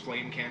produce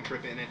flame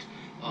cantrip in it.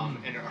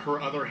 And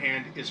her other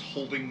hand is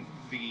holding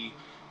the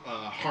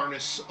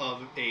harness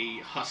of a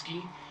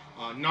husky.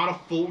 Not a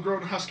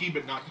full-grown husky,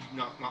 but not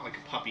like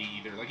a puppy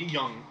either, like a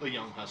young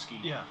husky.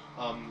 Yeah.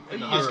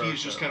 And the husky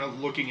is just kind of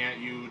looking at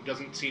you,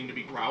 doesn't seem to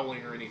be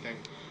growling or anything.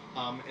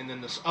 And then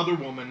this other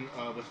woman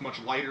with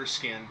much lighter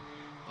skin,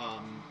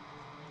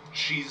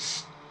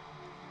 she's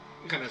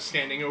kind of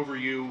standing over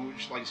you.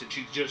 Like I said,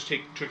 she just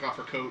took off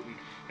her coat and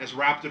has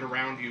wrapped it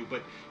around you,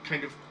 but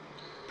kind of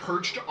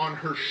perched on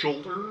her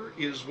shoulder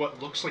is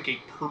what looks like a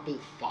purple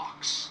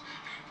fox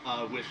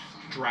with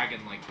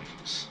dragon-like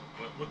wings.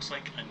 What looks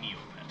like a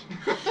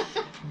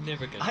Neopet.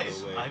 Never gonna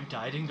go away. I've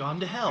died and gone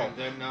to hell. And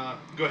then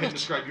go ahead and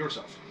describe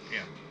yourself.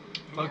 Yeah.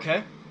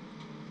 Okay.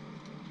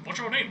 What's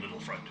your name, little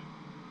friend?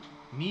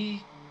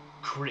 Me,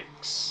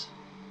 Crix.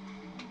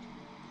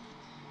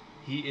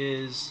 He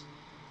is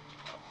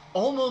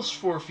almost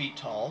 4 feet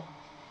tall.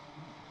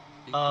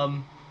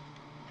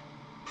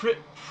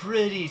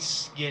 Pretty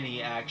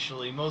skinny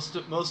actually. Most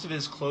of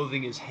his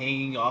clothing is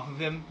hanging off of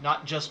him,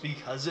 not just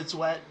because it's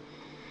wet.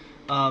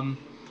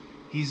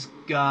 He's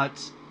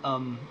got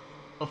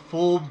a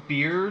full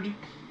beard,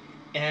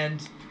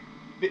 and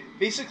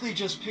basically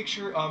just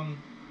picture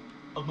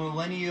a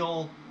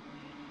millennial,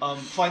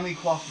 finely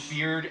coiffed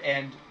beard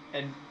and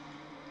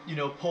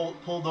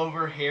pulled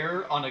over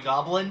hair on a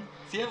goblin.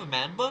 Does he have a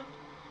man bun?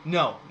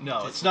 No,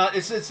 it's not.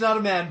 It's not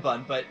a man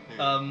bun, but You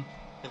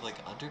have like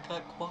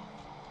undercut coif?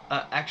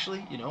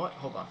 actually, you know what?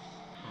 Hold on.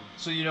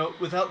 So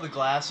without the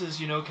glasses,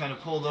 kind of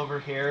pulled over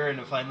hair and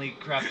a finely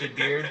crafted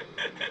beard,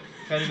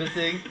 kind of a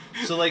thing.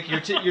 So like your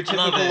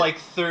typical it. like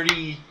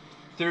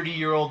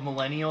 30-year-old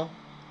millennial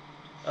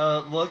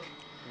look.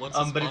 What's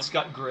his But bun? it's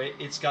got gray.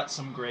 It's got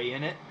some gray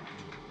in it.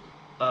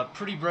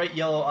 Pretty bright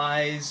yellow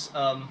eyes.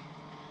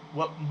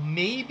 What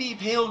may be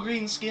pale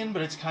green skin,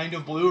 but it's kind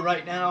of blue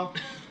right now.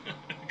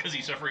 Because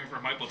he's suffering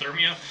from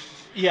hypothermia.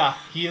 Yeah,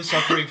 he is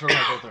suffering from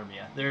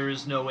hypothermia. There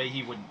is no way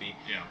he wouldn't be.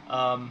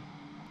 Yeah.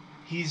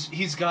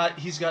 He's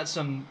got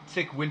some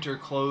thick winter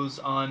clothes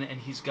on, and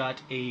he's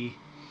got a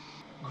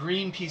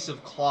green piece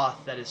of cloth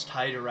that is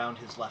tied around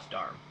his left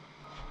arm.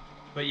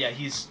 But yeah,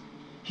 he's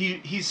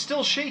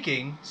still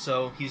shaking,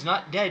 so he's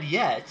not dead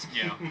yet.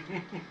 Yeah.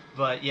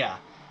 But yeah,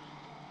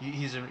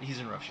 he's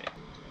in rough shape.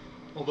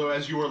 Although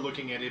as you are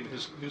looking at him,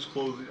 his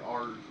clothes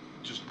are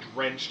just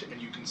drenched, and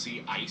you can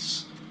see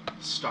ice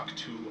stuck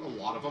to a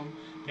lot of them,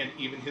 and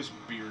even his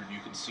beard, you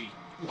can see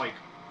like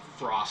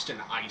frost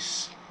and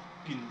ice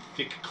in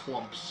thick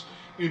clumps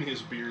in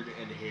his beard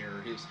and hair.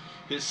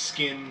 His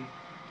skin,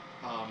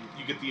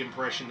 you get the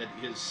impression that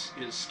his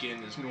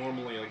skin is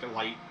normally like a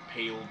light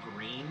pale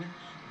green,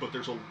 but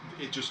there's a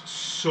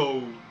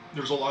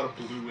lot of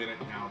blue in it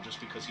now just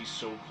because he's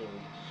so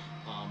cold,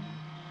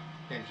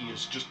 and he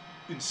is just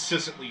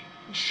incessantly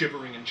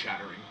shivering and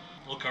chattering.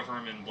 We'll cover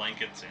him in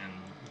blankets and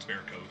bear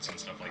coats and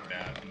stuff like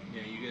that. And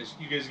Yeah, you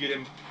guys get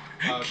him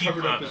Keep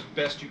covered up on. as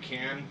best you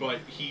can, but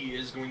he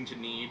is going to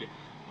need a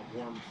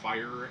warm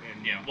fire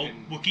and yeah,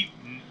 we'll keep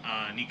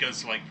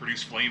Nika's like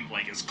produce flame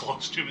like as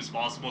close to him as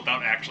possible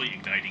without actually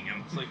igniting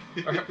him. It's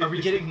like, are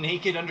we getting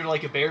naked under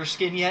like a bear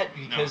skin yet?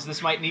 Because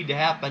this might need to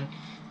happen.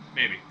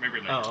 Maybe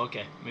later. Oh,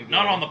 okay. Maybe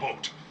Not later. on the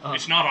boat. Oh.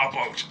 It's not our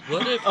boat.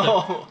 What if the,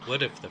 Oh.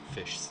 what if the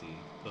fish see?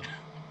 Oh,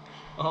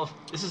 Oh,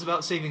 this is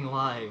about saving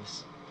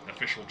lives. The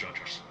fish will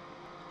judge us.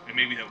 And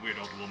maybe that weird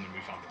old woman we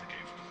found in the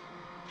cave.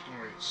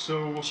 Alright,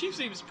 so she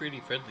seems pretty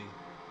friendly,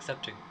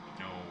 accepting.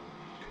 No.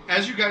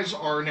 as you guys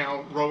are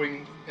now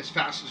rowing as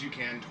fast as you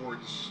can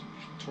towards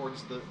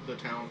the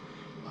town,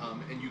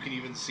 and you can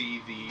even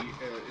see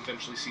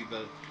eventually see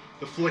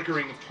the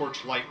flickering of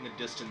torchlight in the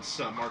distance,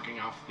 marking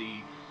off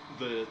the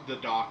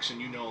docks,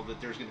 and you know that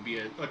there's going to be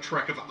a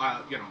trek of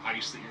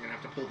ice that you're going to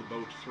have to pull the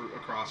boat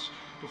across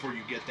before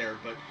you get there.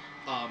 But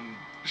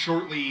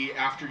shortly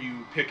after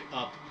you pick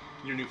up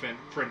your new friend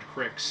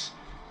Crix,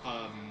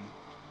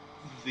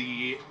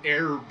 the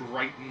air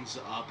brightens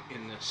up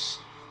in this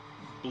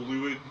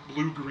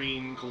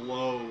blue-green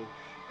glow,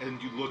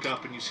 and you look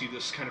up and you see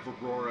this kind of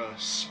aurora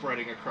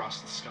spreading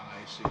across the sky.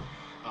 So,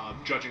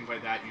 judging by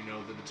that, you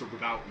know that it's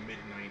about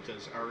midnight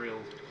as Ariel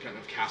kind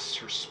of casts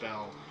her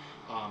spell.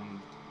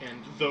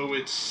 And though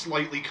it's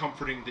slightly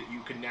comforting that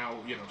you can now,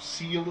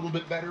 see a little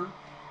bit better,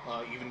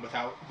 even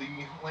without the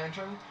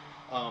lantern,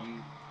 all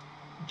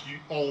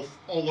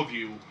of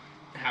you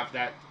have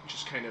that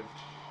just kind of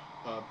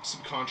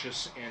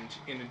subconscious and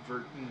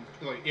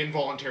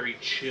involuntary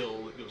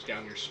chill that goes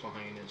down your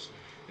spine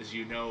as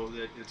you know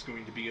that it's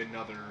going to be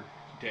another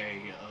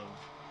day of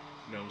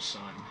no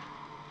sun.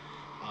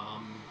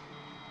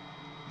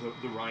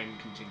 The Rhine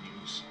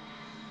continues.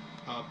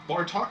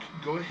 Bartok,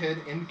 go ahead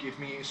and give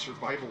me a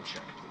survival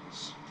check,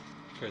 please.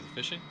 For the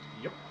fishing?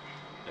 Yep.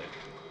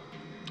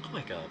 Oh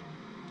my god.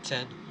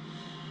 10.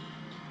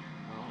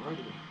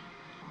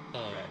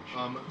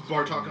 Alrighty.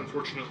 Bartok,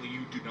 unfortunately,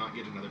 you do not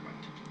get another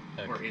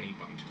bite. Or Okay. any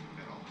bite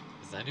at all.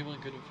 Is anyone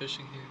good at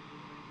fishing here?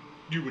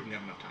 You wouldn't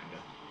have enough time to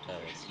Oh,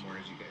 fish that's more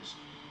as you guys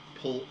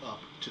pull up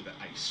to the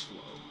ice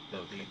floe that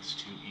Okay. leads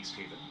to East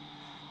Haven.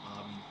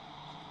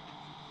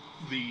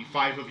 The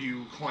five of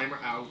you climb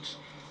out.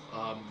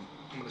 I'm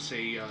going to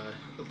say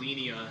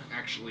Alenia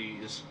actually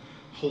is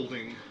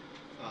holding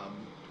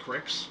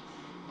Crix,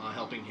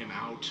 helping him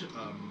out.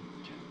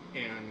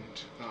 And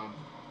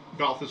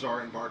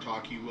Balthazar and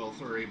Bartok, you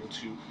both are able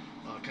to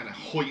kind of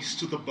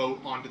hoist the boat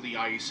onto the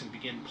ice and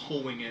begin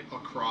pulling it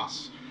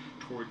across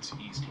towards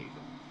East Haven.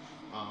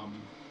 All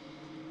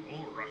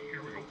right,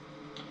 here we go.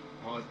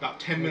 About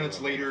 10 minutes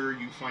later,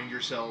 you find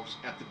yourselves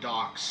at the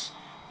docks.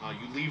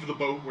 You leave the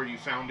boat where you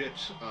found it,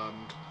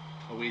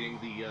 awaiting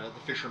the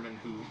fisherman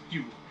who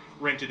you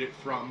rented it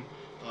from.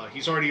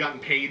 He's already gotten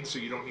paid, so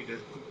you don't need to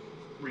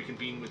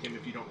reconvene with him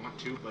if you don't want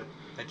to, but...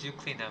 I do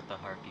clean out the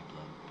harpy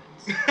blood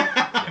bits.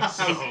 Yes.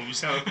 The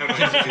hose.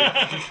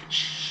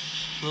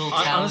 Little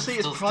talons Honestly,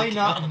 it's still probably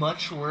sticking not out.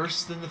 much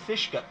worse than the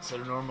fish guts that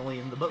are normally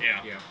in the boat.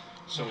 Yeah. Yeah.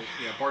 So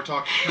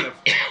Bartok kind of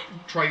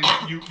tries.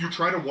 You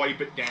try to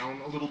wipe it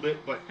down a little bit,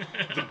 but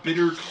the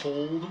bitter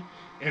cold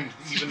and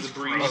even the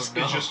breeze Oh,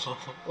 no. is just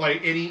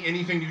like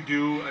anything you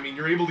do. I mean,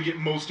 you're able to get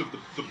most of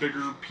the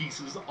bigger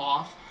pieces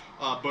off,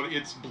 but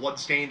it's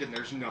bloodstained, and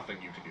there's nothing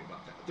you can do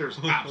about that. There's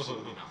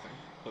absolutely nothing.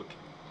 Okay.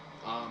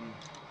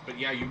 But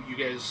yeah, you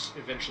guys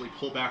eventually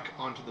pull back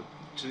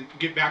to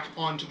get back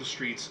onto the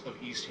streets of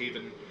East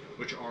Haven,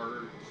 which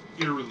are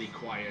eerily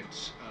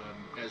quiet,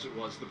 as it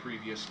was the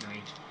previous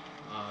night.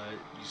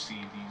 You see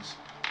these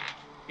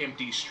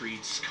empty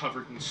streets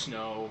covered in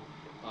snow.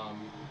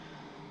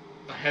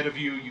 Ahead of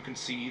you, you can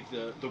see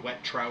the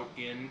Wet Trout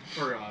Inn,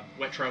 or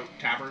Wet Trout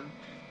Tavern.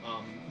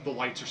 The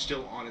lights are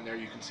still on in there.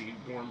 You can see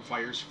warm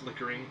fires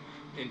flickering,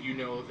 and you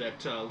know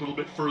that a little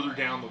bit further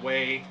down the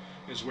way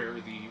is where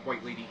the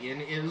White Lady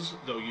Inn is,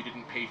 though you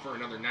didn't pay for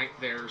another night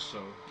there,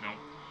 so... No.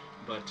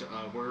 But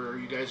where are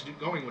you guys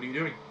going? What are you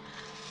doing?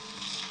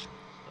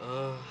 Do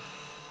I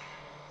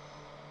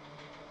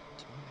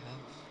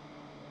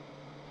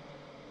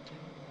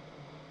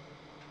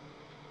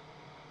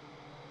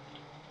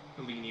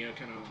have... Alenia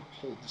kind of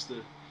holds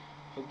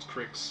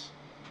Crix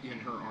in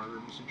her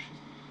arms, and she...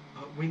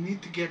 we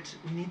need to get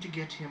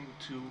him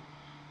to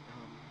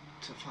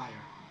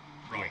fire.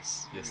 Right.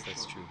 Yes,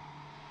 that's Sure. true.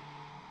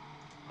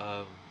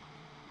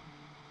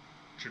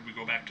 Should we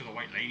go back to the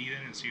White Lady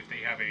then and see if they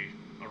have a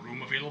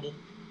room available?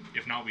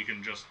 If not, we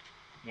can just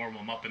warm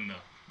them up in the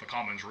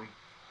commons room.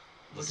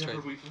 Let's try.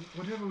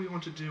 Whatever we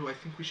want to do, I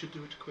think we should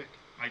do it quick.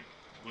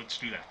 Let's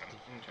do that then.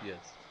 Okay.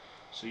 Yes.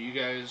 So you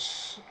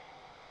guys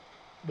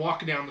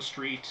walk down the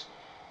street,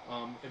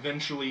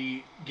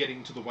 eventually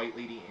getting to the White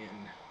Lady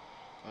Inn.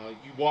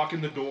 You walk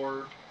in the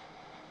door.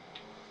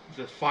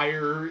 The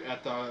fire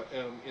at the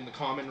in the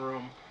common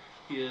room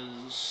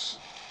is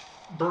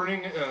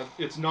burning.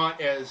 It's not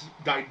as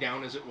died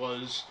down as it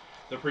was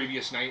the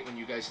previous night when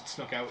you guys had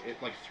snuck out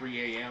at like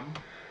 3 a.m.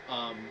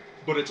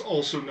 But it's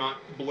also not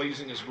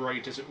blazing as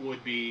bright as it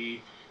would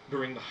be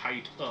during the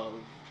height of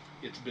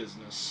its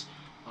business.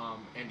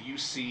 And you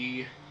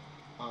see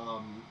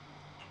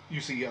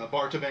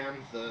Bartaban,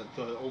 the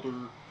older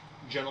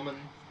gentleman,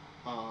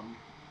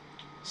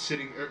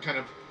 sitting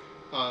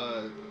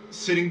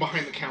sitting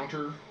behind the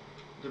counter,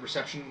 the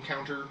reception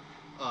counter,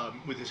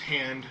 with his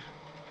hand,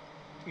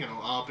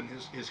 up and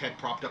his head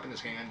propped up in his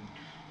hand,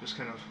 just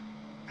kind of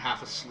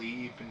half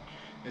asleep. And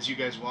as you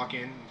guys walk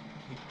in,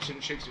 he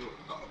shakes you.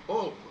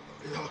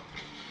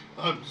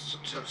 I'm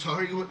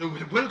sorry.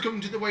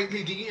 Welcome to the White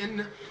Lady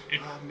Inn.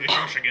 It's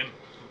Josh again.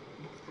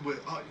 He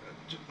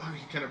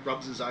kind of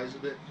rubs his eyes a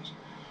bit.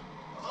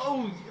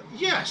 Oh,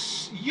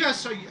 yes,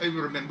 I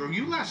remember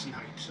you last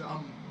night.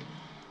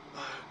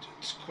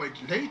 It's quite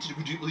late.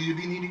 Will you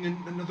be needing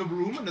another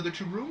room, another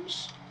 2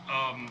 rooms?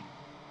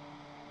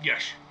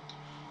 Yes.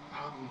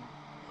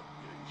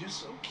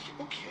 Yes,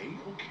 okay.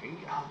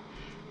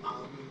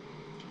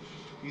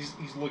 He's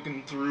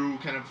looking through,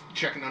 kind of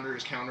checking under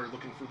his counter,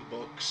 looking for the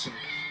books, and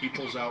he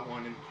pulls out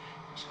one and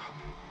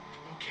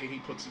okay, he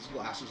puts his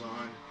glasses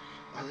on.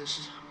 This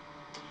is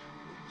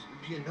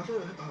be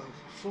another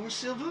 4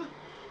 silver.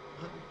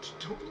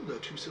 Total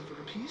 2 silver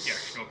apiece.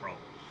 Yes, no problem.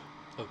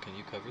 Oh, can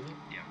you cover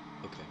them? Yeah.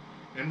 Okay.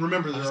 And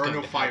remember, I was there are going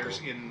no to fires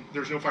haggle.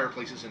 there's no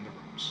fireplaces in the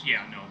rooms.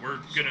 Yeah, no,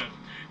 we're gonna...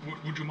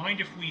 Would you mind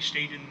if we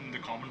stayed in the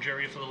commons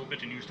area for a little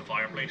bit and used the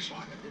fireplace?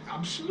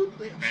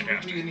 Absolutely.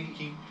 Fantastic. And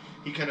he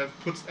kind of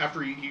puts,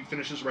 after he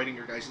finishes writing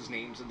your guys'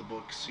 names in the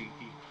books, he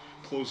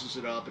closes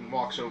it up and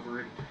walks over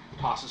and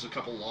tosses a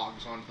couple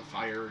logs onto the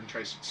fire and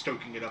tries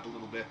stoking it up a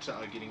little bit,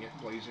 getting it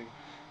blazing.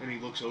 And he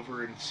looks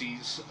over and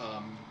sees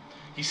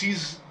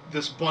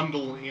this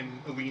bundle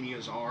in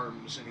Alenia's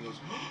arms, and he goes,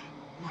 oh,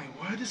 my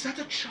word, is that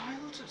a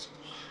child?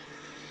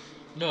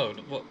 No,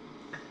 well,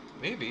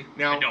 maybe.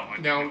 Now,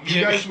 you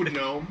Yeah. guys would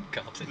know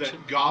Goblin that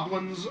children.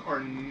 goblins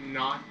are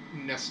not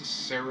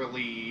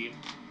necessarily...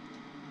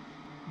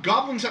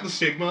 Goblins have the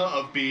stigma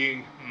of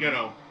being,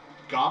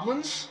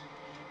 goblins,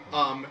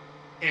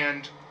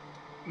 and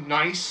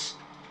nice,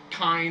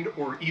 kind,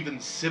 or even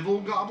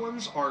civil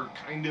goblins are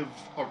kind of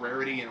a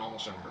rarity and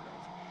almost unheard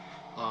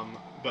of.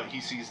 But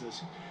he sees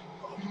this.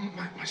 Oh,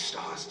 my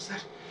stars, is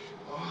that...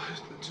 Oh,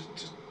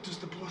 does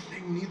the poor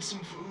thing need some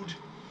food?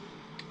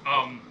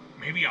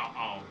 Maybe a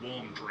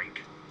warm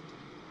drink.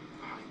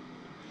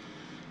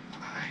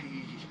 I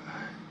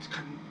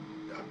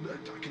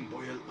can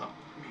boil up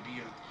maybe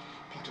a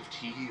pot of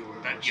tea or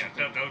That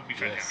something. would be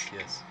fantastic.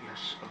 Yes.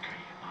 Yes, okay.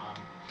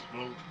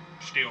 We'll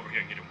stay over here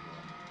and get him warm.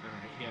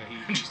 Alright, yeah,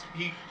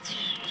 he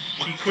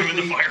Put him in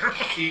quickly the fire.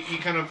 he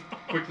kind of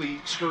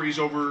quickly scurries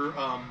over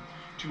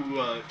to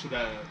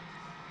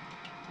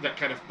that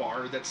kind of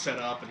bar that's set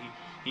up, and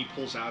he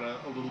pulls out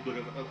a little bit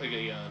of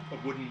a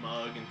wooden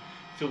mug and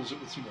fills it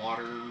with some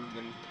water, and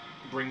then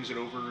brings it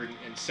over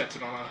and sets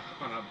it on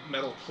a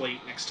metal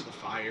plate next to the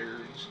fire.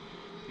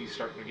 He's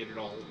starting to get it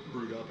all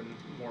brewed up and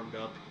warmed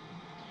up.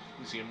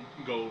 You see him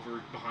go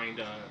over behind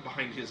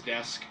his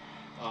desk.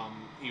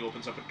 He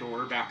opens up a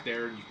door back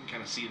there, and you can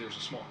kind of see there's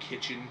a small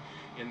kitchen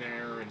in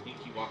there, and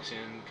he walks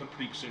in,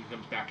 pretty soon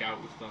comes back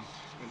out with a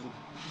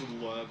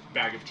little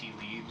bag of tea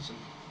leaves and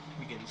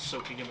begins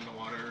soaking them in the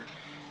water.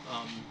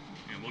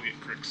 And we'll get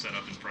Crick set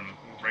up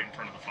right in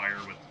front of the fire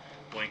with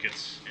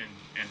blankets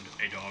and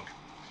a dog.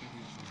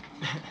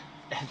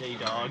 And a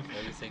dog.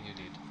 Everything you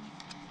need.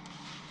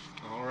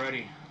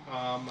 Alrighty.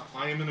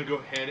 I am going to go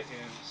ahead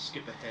and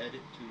skip ahead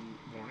to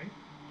morning.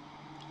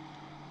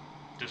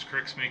 Does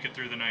Crix make it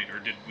through the night, or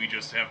did we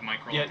just have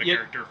Mike roll Yeah, up the yeah,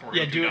 character for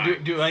yeah. him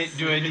to die?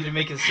 Do I need to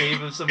make a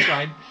save of some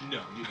kind?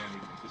 No, you don't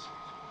need this.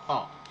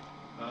 Oh,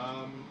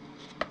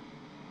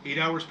 8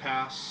 hours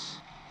pass.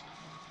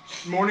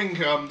 Morning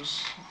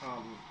comes.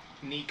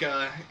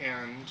 Nika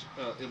and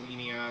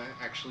Elenia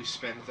actually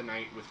spend the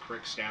night with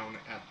Crix down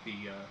at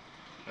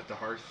the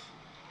hearth.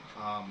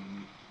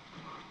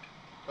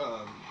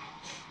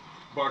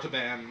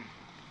 Bartaban,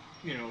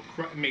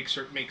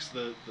 makes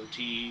the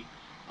tea.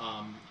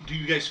 Do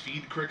you guys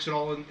feed Crix at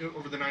all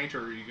over the night,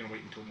 or are you gonna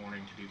wait until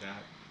morning to do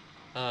that?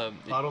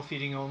 bottle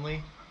feeding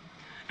only.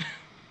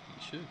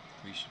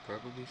 We should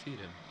probably feed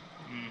him.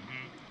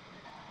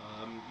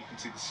 Mm-hmm. You can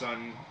see the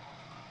sun,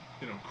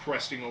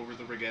 cresting over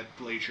the Riget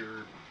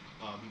Glacier,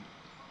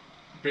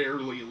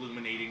 barely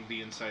illuminating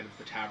the inside of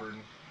the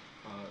tavern.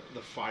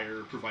 The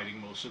fire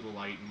providing most of the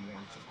light and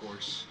warmth, of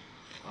course.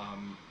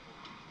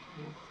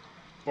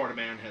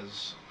 Bartaman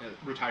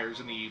retires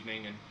in the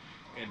evening,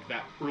 and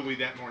early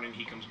that morning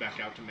he comes back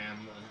out to man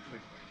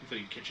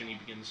the kitchen. He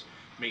begins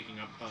making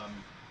up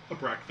a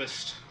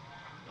breakfast,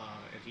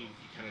 and he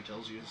kind of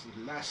tells you, "It's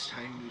the last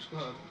time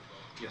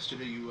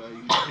yesterday you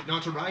did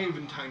not arrive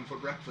in time for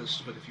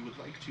breakfast, but if you would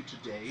like to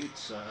today,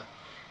 it's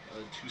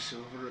 2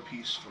 silver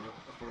apiece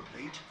for a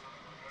plate."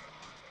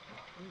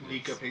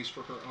 Nika pays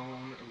for her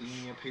own.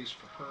 Elenia pays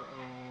for her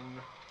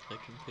own. I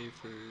can pay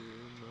for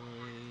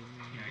mine.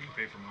 Yeah, I can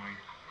pay for mine.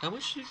 How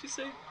much did you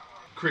say?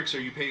 Crix,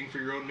 are you paying for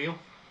your own meal?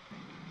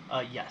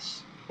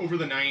 Yes. Over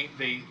the night,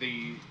 they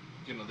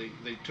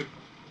took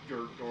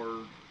your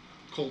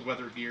cold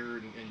weather gear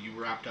and you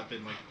wrapped up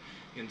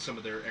in some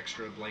of their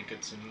extra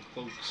blankets and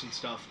cloaks and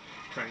stuff,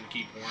 trying to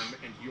keep warm,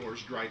 and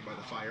yours dried by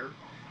the fire.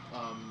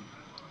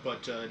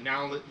 But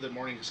now that the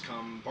morning has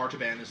come,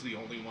 Bartaban is the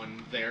only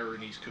one there,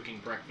 and he's cooking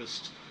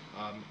breakfast.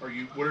 What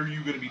are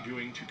you going to be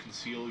doing to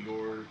conceal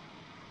your?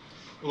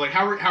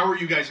 How are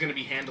you guys going to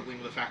be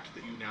handling the fact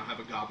that you now have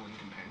a goblin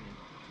companion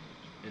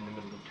in the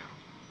middle of town?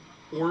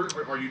 Or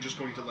are you just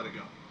going to let it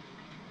go?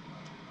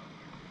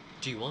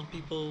 Do you want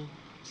people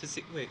to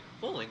see? Wait,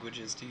 what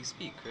languages do you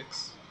speak,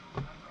 Crix?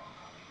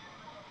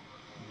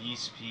 We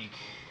speak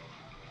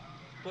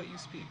What you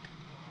speak?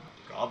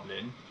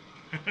 goblin.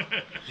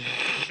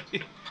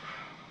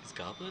 Is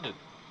goblin a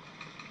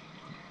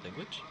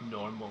language?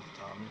 Normal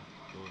tongue.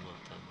 Normal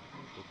tongue.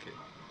 Okay.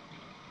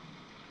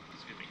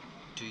 Excuse me.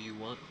 Do you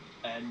want?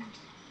 And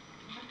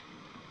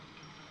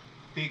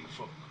big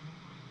folk.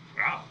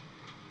 Wow.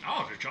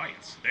 Oh, they're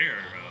giants.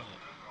 They're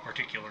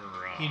particular.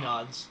 He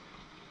nods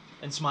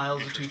and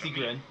smiles a toothy Interesting.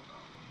 grin.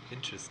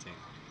 Interesting.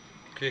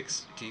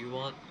 Crix, do you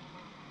want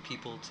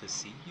people to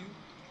see you?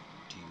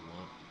 Do you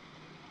want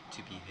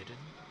to be hidden?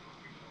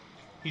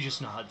 He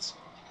just nods.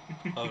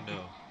 Oh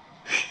no.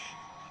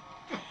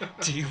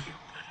 Do you?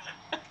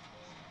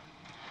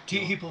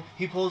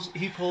 He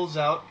pulls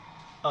out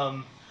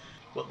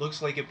what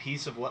looks like a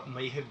piece of what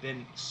may have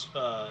been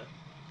a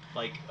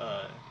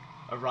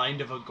rind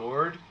of a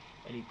gourd,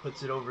 and he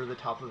puts it over the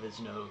top of his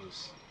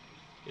nose.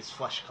 It's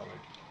flesh colored,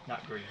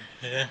 not green.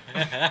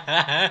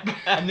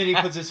 And then he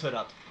puts his hood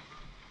up.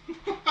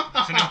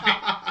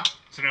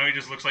 So now he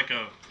just looks like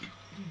a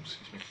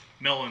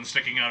melon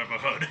sticking out of a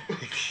hood.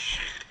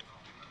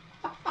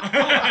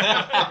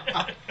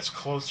 It's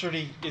closer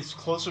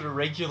to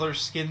regular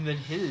skin than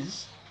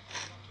his.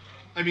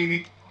 I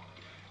mean,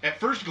 at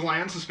first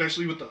glance,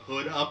 especially with the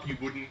hood up, you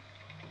wouldn't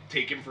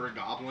take him for a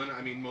goblin.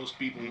 I mean, most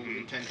people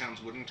in 10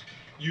 towns wouldn't.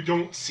 You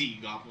don't see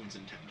goblins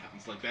in 10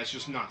 towns. That's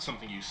just not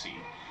something you see.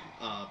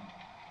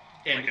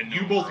 And Like a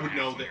you gnome both or a would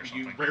know halfling that or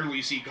you something.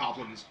 rarely see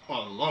goblins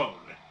alone.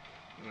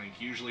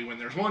 Usually when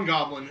there's one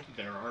goblin,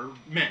 there are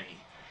many.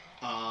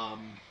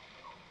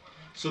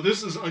 So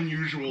this is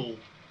unusual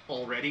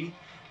already.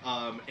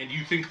 And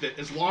you think that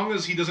as long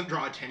as he doesn't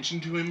draw attention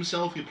to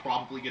himself, he'll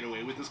probably get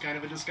away with this kind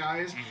of a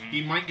disguise. Mhm.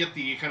 He might get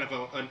the kind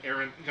of an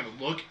errant kind of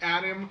look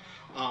at him,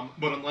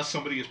 but unless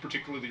somebody is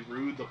particularly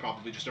rude, they'll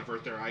probably just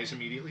avert their eyes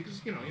immediately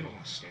because you don't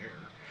want to stare.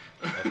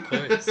 Of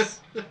course. It's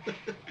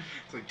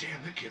like,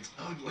 damn, that kid's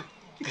ugly.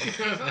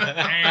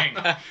 Dang.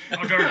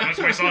 Oh, darn, that's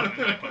my son.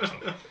 And I punch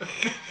them.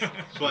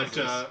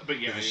 But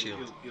yeah, With a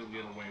shield. you'll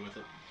get away with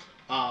it.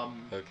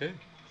 Okay.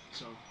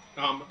 So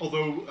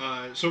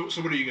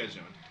what are you guys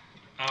doing?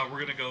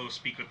 We're gonna go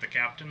speak with the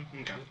captain.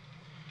 Okay.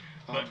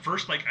 But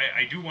first,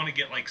 I do want to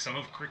get some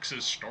of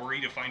Crix's story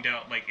to find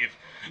out if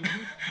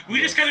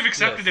we just kind of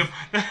accepted Yes. him.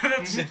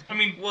 That's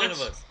One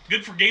that's of us.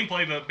 good for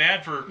gameplay, but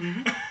bad for.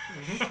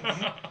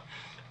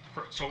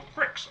 So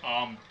Crix,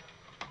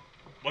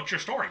 what's your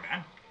story,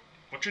 man?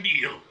 What's your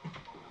deal?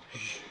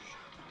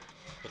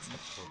 What's that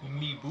for?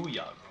 Me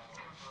booyah.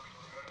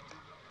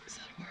 Is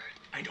that a word?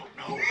 I don't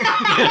know.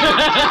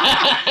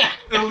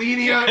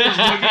 Elenia is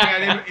looking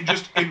at him and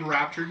just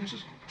enraptured and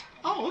says,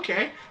 "Oh,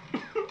 okay."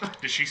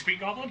 Does she speak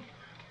Goblin?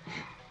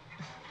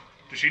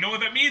 Does she know what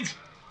that means?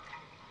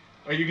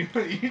 Are you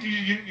gonna?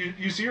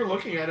 You see her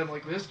looking at him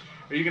like this?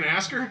 Are you gonna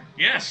ask her?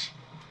 Yes.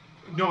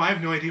 No, I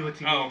have no idea what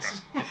he Oh,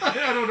 means.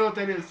 I don't know what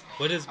that is.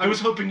 What is? I was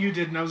hoping you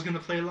did, and I was gonna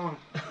play along.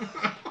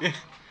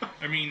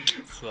 I mean,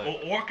 It's like-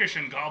 Orcish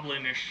and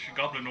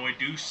Goblinoid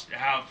do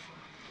have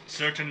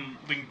certain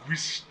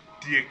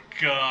linguistic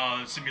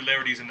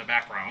similarities in the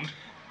background.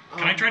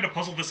 Can I try to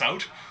puzzle this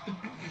out?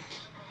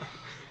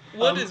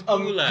 What is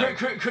Bulag?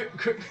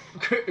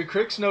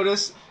 Crix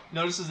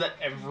notices that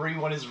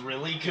everyone is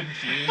really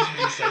confused when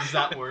he says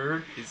that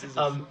word. This is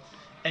a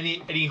And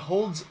he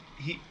holds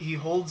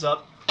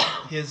up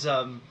his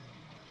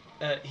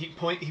he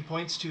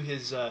points to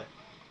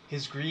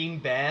his green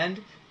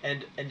band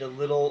and a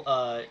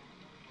little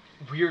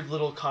weird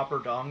little copper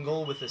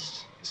dongle with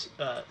this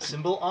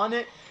symbol on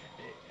it,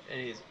 and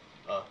he's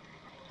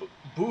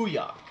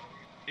booyah.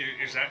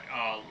 Is that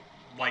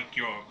like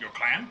your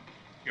clan,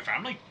 your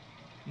family,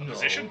 No.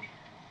 position?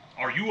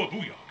 Are you a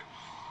Booyog?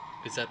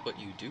 Is that what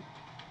you do?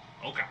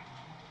 Okay.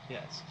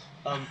 Yes.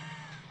 Have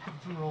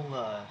them roll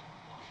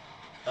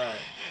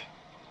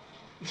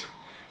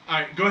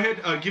Alright, go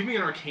ahead. Give me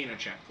an Arcana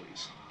check,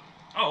 please.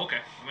 Oh, okay.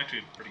 I'm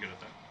actually pretty good at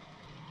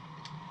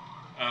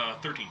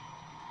that. 13.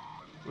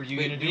 Were you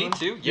Wait, gonna do me one?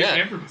 too? Yeah,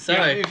 Yeah. every-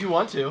 Sorry. If you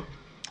want to.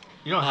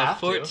 You don't have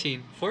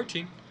 14.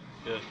 14.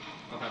 Yeah.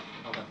 I'll have.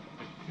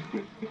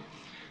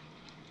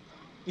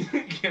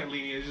 Yeah,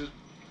 Lenia is just.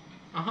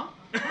 Uh-huh.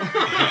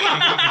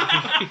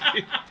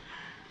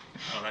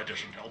 Oh, that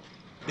doesn't help.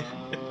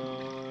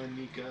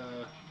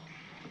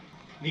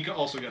 Nika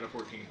also got a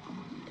 14.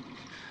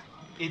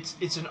 to.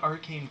 It's an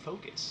arcane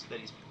focus that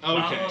he's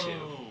Okay.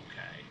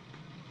 Okay.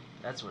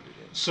 That's what it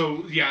is.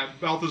 So yeah,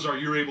 Balthazar,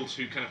 you're able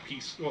to kind of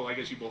piece. Well, I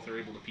guess you both are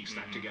able to piece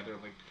that Mhm. together.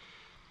 Like,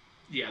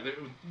 yeah,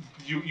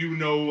 you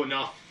know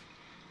enough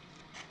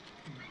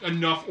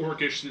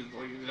Orcish that,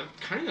 like,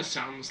 that kind of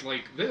sounds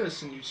like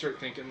this, and you start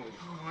thinking like,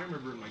 oh, I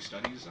remember in my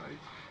studies,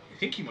 I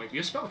think he might be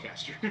a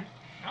spellcaster.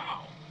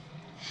 Oh.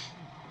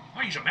 Oh,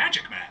 he's a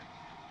magic man.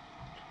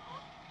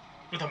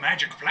 With a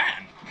magic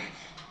plan.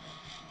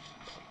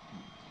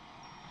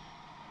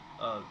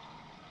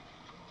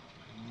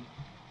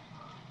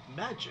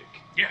 Magic.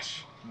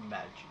 Yes.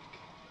 Magic.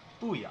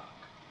 Booyah.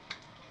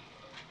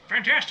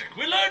 Fantastic.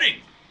 We're learning.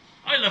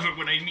 I love it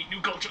when I meet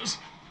new cultures.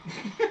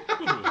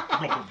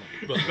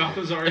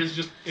 Balthazar is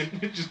just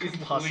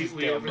lost his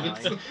completely damn over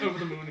mind. over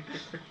the moon.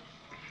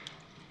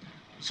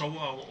 So,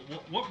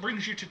 what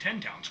brings you to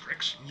 10 Towns,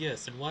 Crix?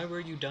 Yes, and why were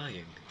you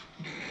dying?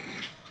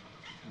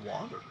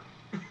 Water.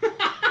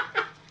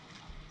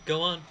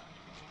 Go on.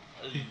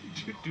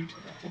 Do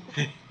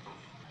tell.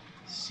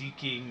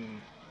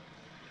 Seeking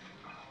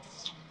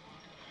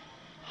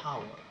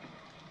power.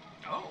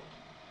 Oh.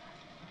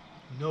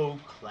 No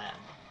clan.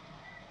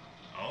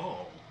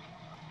 Oh.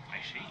 I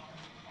see.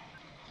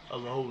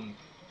 Alone.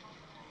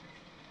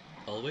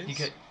 Always? He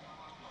could.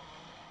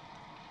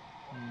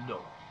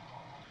 No.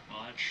 Well,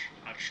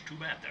 that's too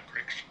bad there,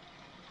 Crix.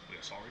 We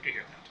are sorry to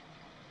hear that.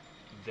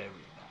 Very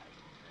bad.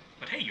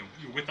 But hey, you're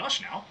with us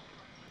now.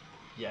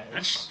 Yes.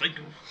 That's something.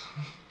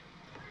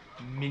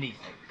 Many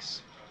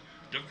things.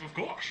 Of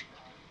course.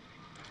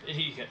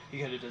 He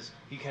kind of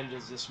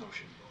does this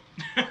motion,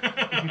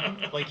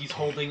 like he's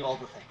holding all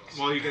the things.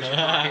 While you guys are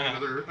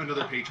talking,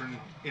 another patron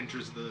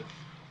enters the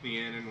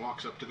inn and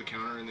walks up to the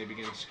counter, and they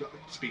begin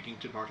speaking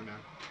to Bartiman.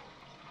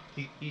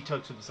 He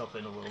tucks himself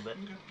in a little bit.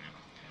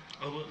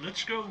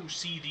 Let's go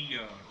see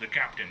the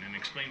captain and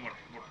explain what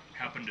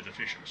happened to the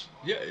fishers.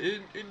 Yeah,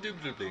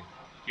 indubitably.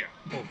 Yeah,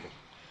 Oh,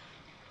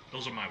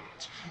 those are my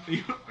words.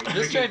 I'm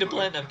just trying to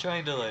blend. I'm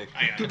trying to like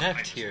I connect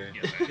understand.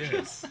 here.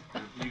 Yes,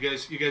 I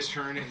Yes. You guys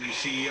turn and you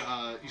see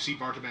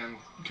Bartiman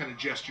kind of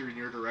gesture in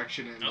your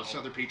direction, and this Uh-oh.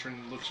 other patron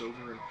looks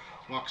over and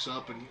walks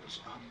up and goes,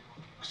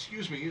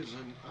 excuse me, is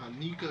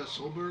Nika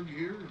Solberg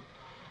here?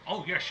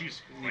 Oh yeah,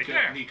 she's right Nika,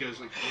 there. Nika's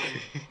like,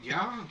 oh,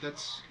 yeah,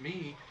 that's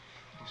me.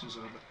 He says,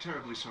 I'm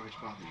terribly sorry to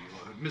bother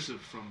you. A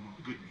missive from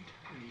Goodmead.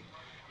 And he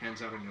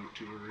hands out a note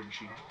to her, and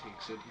she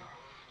takes it. And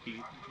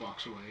he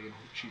walks away, and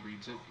she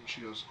reads it, and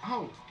she goes,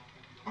 oh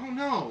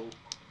no.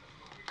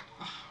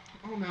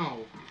 Oh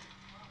no.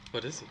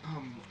 What is it?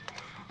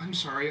 I'm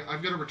sorry.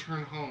 I've got to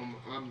return home.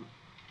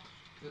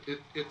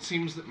 It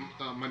seems that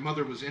my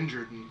mother was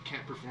injured and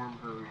can't perform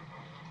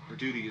her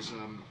duties.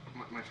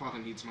 My father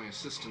needs my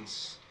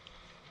assistance.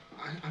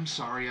 I'm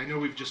sorry. I know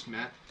we've just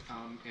met,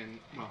 and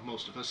well,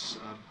 most of us.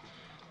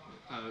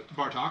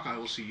 Bartok, I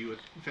will see you at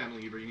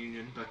family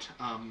reunion, but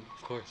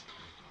Of course.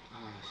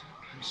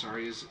 I'm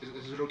sorry. Is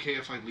it okay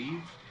if I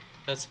leave?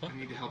 That's I fine.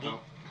 need to help Will,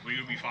 out. will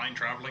you be fine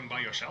traveling by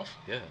yourself?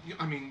 Yeah.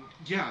 I mean,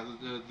 yeah,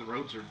 the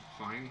roads are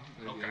fine.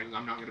 Okay.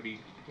 I'm not going to be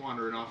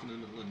wandering off in the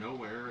middle of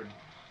nowhere. And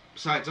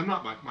besides, I'm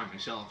not by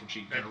myself. And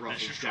she kind of That's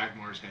ruffles just true.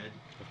 Dagmar's head.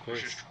 Of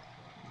Which course. is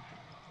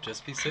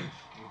Just be safe.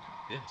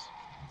 Yes.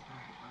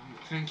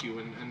 Thank you.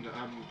 And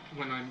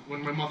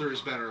when my mother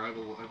is better, I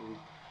will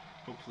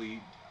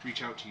hopefully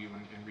reach out to you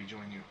and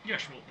rejoin you.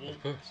 yes, we'll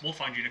Of course. we'll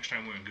find you next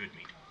time we're in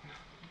Goodmead.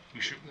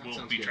 That We'll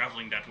sounds be good.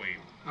 traveling that way.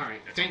 All right.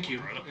 That's Thank all, you.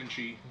 brother. And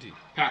she Indeed.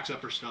 packs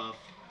up her stuff,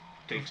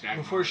 takes Dagmar.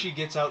 Before she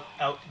gets out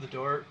the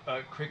door,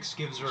 Crix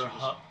gives her a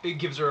hug. It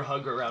gives her a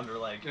hug around her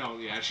leg. Oh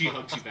yeah, she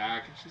hugs you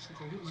back. She's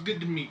like, it was good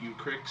to meet you,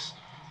 Crix.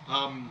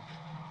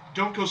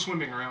 Don't go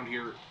swimming around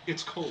here.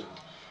 It's cold.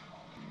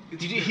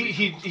 It's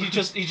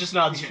He just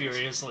nods Yes,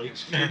 furiously.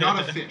 yes. You're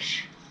not a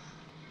fish.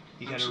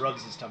 He kind of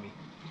rubs his tummy.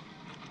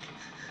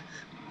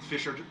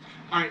 Fish are.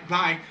 All right,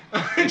 bye.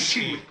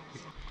 She.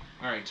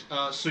 All right.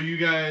 So you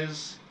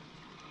guys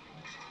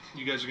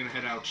are gonna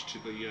head out to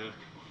the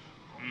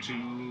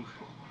to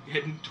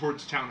heading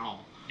towards town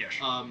hall. Yes.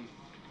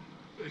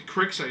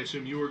 Crix, I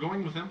assume you were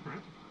going with them, right?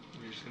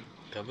 You're just gonna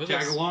Come with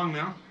tag us. along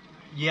now.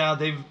 Yeah,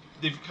 they've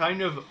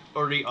kind of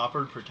already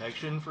offered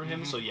protection for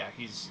him, so yeah,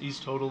 he's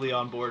totally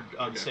on board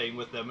on Okay. staying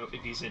with them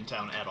if he's in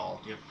town at all.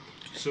 Yep.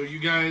 So you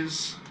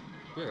guys.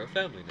 We're a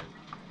family now.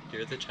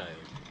 You're the child.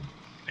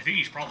 I think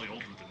he's probably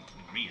older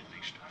than me, at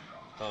least.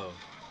 Oh.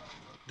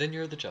 Then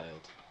you're the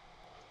child.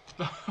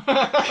 All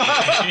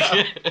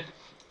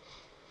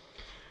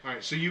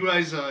right. So you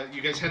guys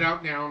head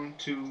out down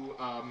to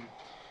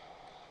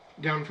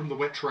down from the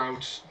Wet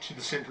Trout to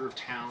the center of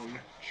town,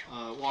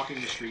 walking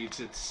the streets.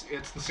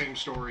 It's the same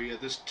story.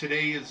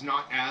 Today is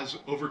not as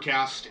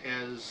overcast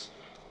as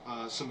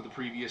some of the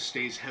previous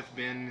days have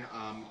been.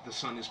 The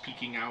sun is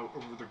peeking out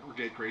over the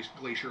Dead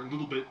Glacier a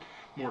little bit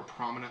more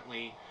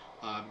prominently,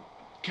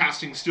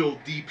 casting still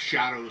deep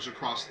shadows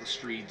across the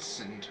streets,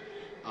 and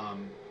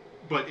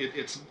but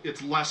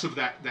it's less of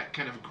that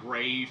kind of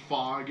gray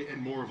fog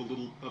and more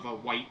of a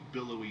white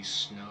billowy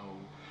snow.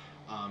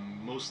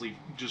 Mostly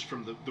just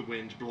from the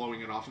wind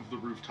blowing it off of the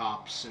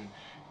rooftops and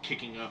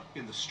kicking up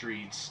in the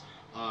streets.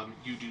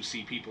 You do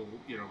see people,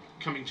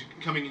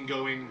 coming and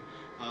going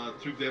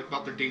through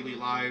about their daily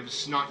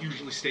lives, not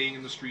usually staying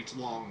in the streets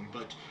long,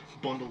 but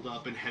bundled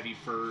up in heavy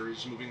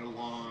furs, moving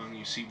along.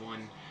 You see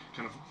one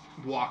kind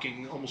of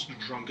walking almost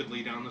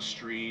drunkenly down the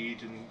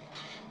street, and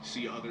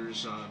see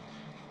others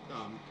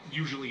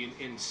usually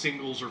in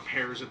singles or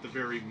pairs at the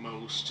very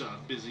most,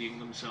 busying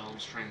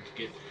themselves trying to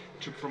get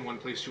from one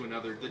place to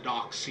another. The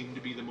docks seem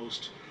to be the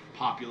most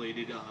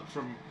populated.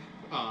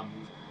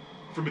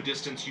 From a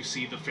distance, you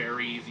see the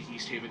ferry, the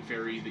East Haven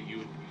ferry that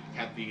you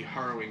had the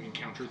harrowing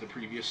encounter the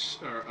previous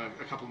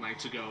a couple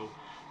nights ago,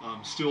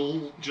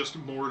 still just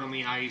moored on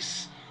the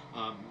ice,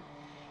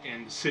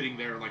 and sitting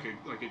there like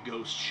a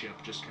ghost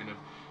ship, just kind of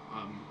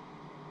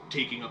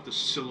taking up the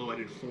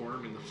silhouetted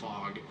form in the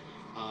fog.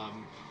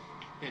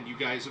 And you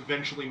guys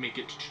eventually make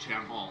it to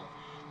town hall.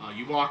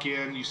 You walk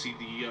in, you see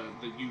the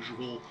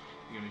usual.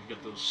 You've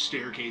got those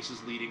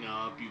staircases leading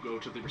up. You go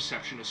to the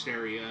receptionist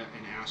area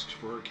and ask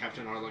for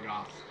Captain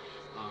Arlagoth,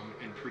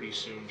 and pretty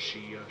soon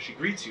she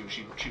greets you.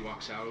 She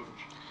walks out.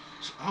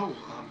 Says, I'm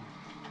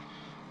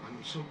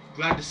so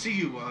glad to see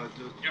you.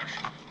 Yes.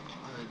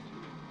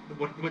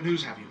 What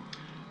news have you?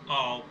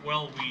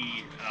 Well,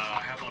 we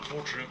have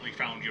unfortunately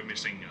found your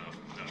missing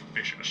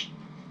fishes.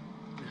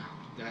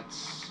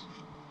 That's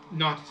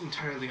not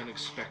entirely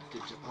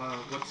unexpected.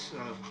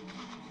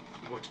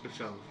 What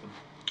befell them?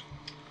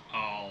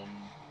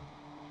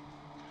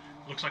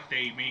 Looks like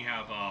they may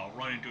have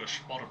run into a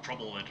spot of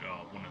trouble at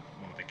one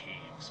of the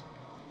caves.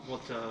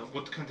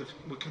 What kind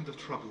of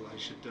trouble? I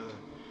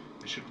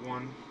should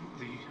warn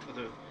the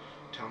other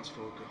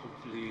townsfolk.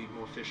 Hopefully,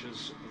 more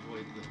fishers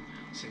avoid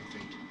the same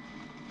fate.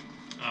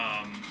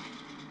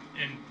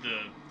 And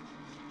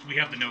we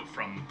have the note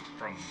from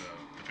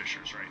the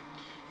fishers, right?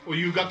 Well,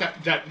 you got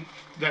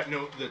that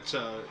note that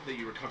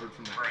you recovered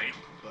from that Right. camp,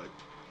 but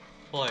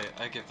Well,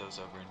 I give those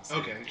over and say,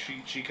 okay.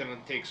 She kind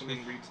of takes them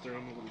and reads through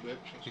them a little bit.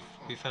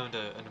 We found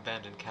an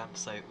abandoned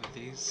campsite with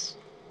these.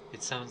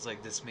 It sounds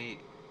like this may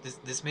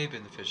have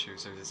been the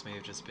fishers, or this may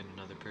have just been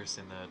another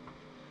person that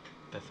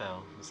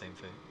befell the same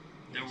fate.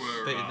 There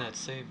were But in that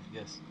same,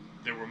 yes.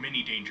 there were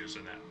many dangers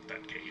in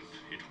that cave.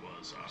 It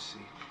was I see.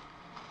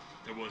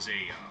 there was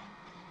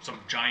some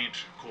giant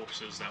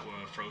corpses that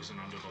were frozen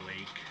under the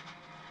lake.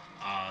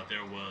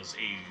 There was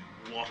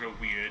a water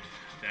weird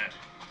that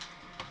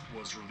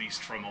was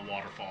released from a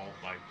waterfall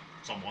by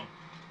someone.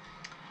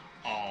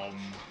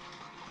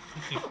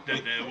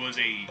 There was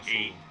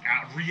a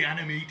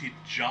reanimated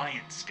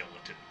giant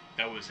skeleton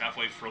that was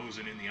halfway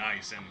frozen in the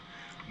ice and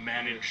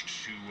managed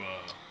to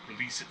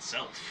release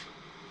itself.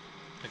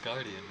 A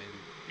guardian,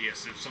 maybe.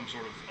 Yes, it's some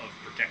sort of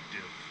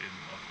protective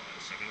of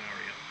a certain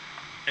area.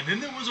 And then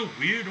there was a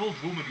weird old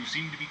woman who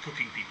seemed to be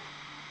cooking people.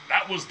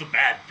 That was the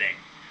bad thing.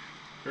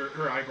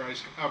 Her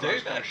eyebrows Very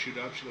kind bad. of shoot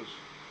up. She goes,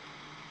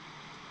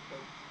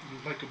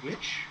 like a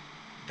witch?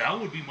 That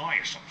would be my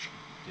assumption.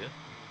 Yeah.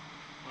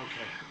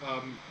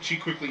 Okay. She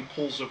quickly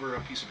pulls over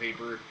a piece of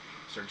paper,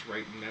 starts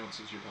writing notes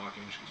as you're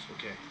talking. She goes,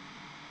 okay.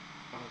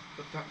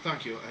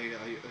 Thank you.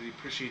 I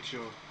appreciate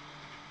your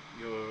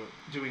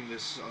doing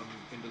this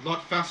in a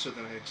lot faster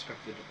than I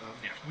expected.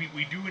 Yeah,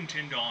 we do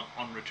intend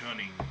on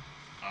returning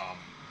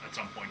at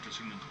some point as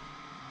soon as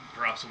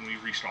perhaps when we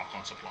restock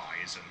on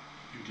supplies. And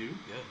You do?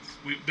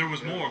 Yes. there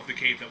was Yeah. more of the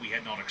cave that we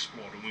had not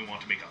explored, and we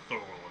want to make a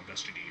thorough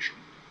investigation.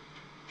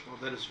 Well,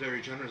 that is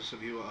very generous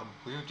of you.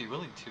 We would be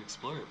willing to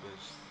explore it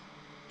with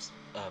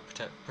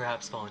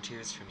perhaps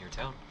volunteers from your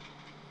town.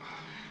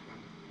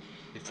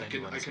 If I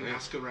anyone's can around.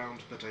 ask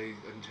around, but I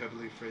am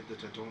terribly afraid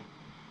that I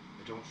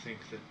don't think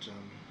that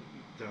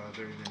there are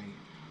very many.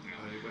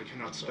 I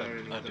cannot spare any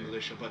of the Under-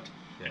 militia, but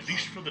Yes. At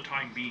least for the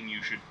time being,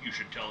 you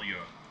should tell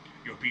your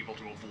your people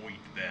to avoid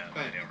that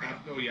area.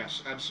 Oh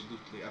yes,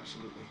 absolutely.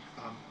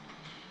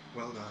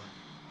 Well,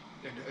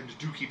 and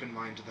do keep in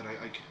mind that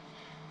I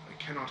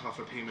cannot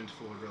offer payment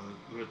for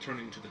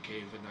returning to the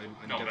cave, and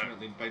I'm No,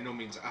 definitely by no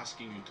means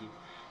asking you to.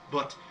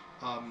 But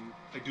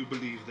I do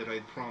believe that I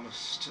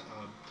promised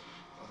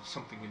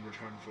something in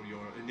return for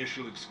your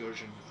initial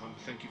excursion.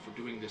 Thank you for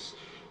doing this.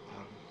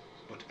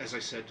 But as I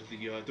said,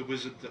 the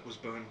wizard that was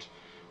burned,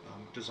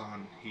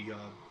 Dazan, we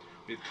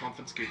had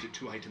confiscated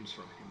 2 items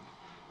from him.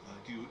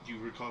 Do you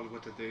recall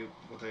what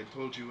I had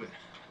told you?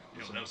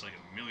 No, that was like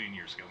a million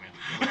years ago,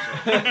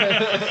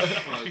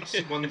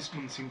 man. One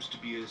seems to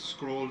be a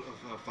scroll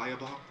of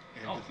fireball,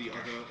 and the gosh.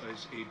 other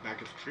is a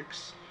bag of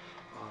tricks.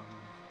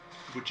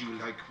 Would you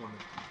like one of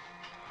them?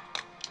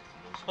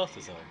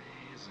 Balthazar.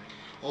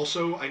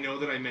 Also, I know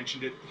that I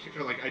mentioned it,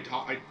 like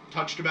I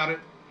touched about it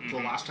the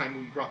Mhm. last time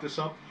we brought this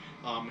up.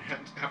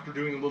 After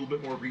doing a little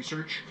bit more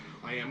research,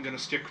 I am going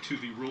to stick to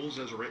the rules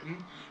as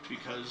written,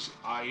 because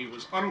I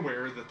was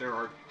unaware that there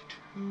are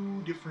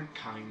 2 different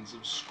kinds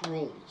of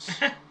scrolls.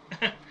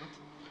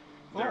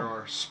 There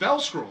are spell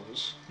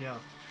scrolls, Yeah.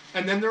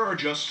 and then there are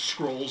just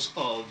scrolls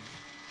of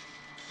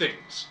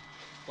things.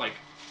 Like,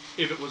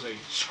 if it was a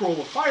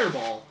scroll of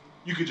fireball,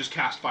 you could just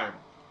cast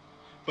fireball.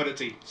 But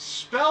it's a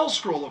spell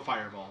scroll of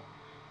fireball.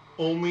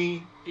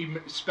 Only a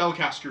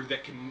spellcaster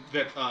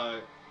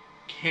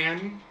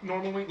can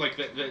normally, like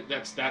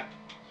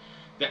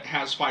that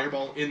has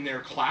fireball in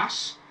their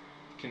class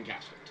can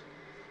cast it.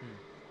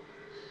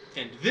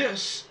 And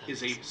this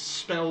is a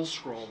spell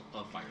scroll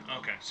of fireball.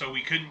 Okay, so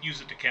we couldn't use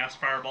it to cast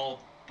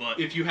fireball, but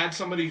If you had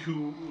somebody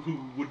who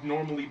would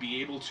normally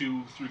be able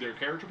to through their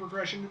character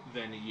progression,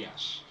 then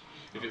yes.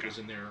 If it Okay. was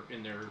in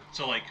their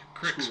so like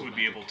Crix School of would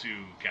be magic. able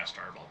to cast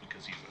fireball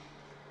because he's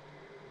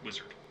a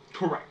wizard.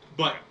 correct,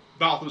 but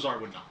Balthazar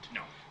would not.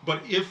 No.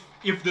 But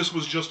if this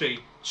was just a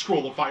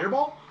scroll of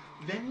fireball,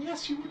 then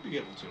yes, you would be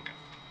able to. Okay.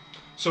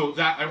 So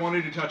that I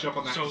wanted to touch up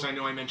on that So- because I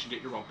know I mentioned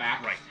it. You're all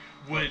back. Right.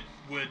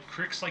 Would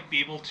Crix like be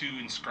able to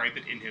inscribe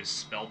it in his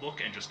spell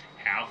book and just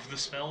have the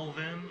spell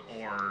then,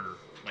 or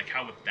like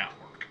how would that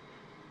work?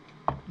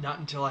 Not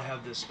until I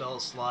have the spell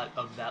slot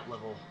of that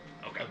level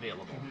Okay.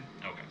 available.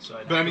 Okay. So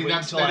I'd But I have to mean wait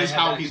that until I is have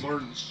how he access-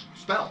 learns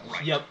spells.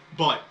 Right. Yep.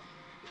 But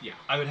yeah.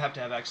 I would have to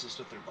have access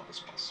to 3rd level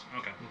spells.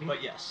 Okay.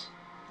 But yes,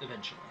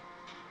 eventually.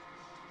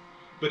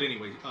 But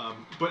anyway,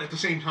 but at the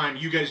same time,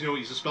 you guys know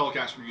he's a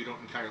spellcaster. You don't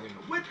entirely know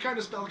which kind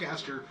of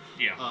spellcaster.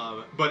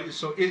 Yeah. But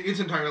so it's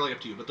entirely up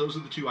to you. But those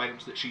are the 2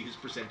 items that she has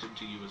presented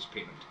to you as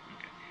payment.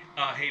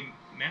 Hey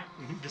Matt,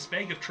 Mhm. this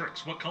bag of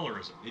tricks, what color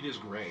is it? It is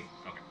gray.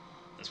 Okay.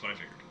 That's what I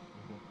figured.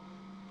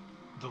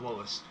 The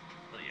lowest.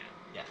 But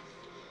yeah. Yeah.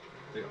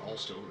 They're all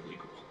still really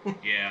cool.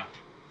 Yeah.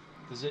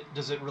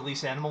 Does it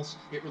release animals?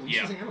 It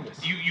releases Yeah.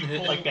 animals. You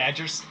pull Like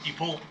badgers? you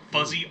pull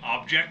fuzzy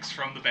objects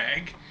from the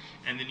bag,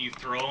 and then you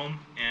throw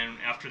them, and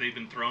after they've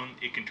been thrown,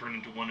 it can turn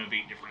into one of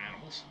 8 different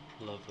animals.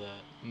 Love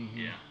that. Mm-hmm.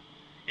 Yeah,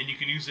 and you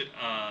can use it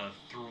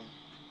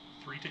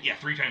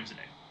three times a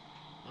day.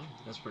 Oh,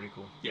 That's pretty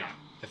cool. Yeah.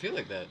 I feel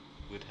like that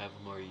would have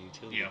more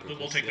utility. Yeah, but we'll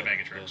purpose, take the yeah,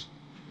 bag of tricks.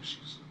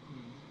 She's,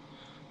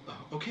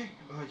 okay.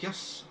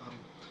 Yes.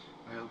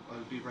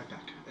 I'll be right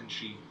back. And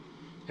she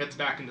heads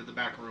back into the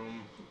back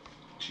room.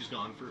 She's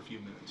gone for a few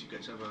minutes. You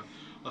guys have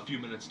a few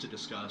minutes to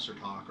discuss or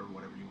talk or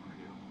whatever you want to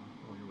do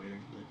while you're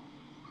waiting.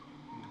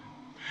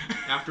 But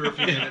after a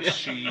few minutes,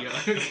 she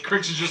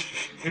Crix is just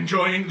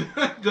enjoying.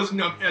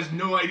 Has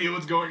no idea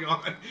what's going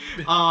on.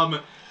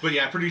 But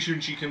yeah, pretty soon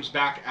she comes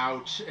back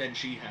out and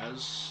she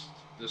has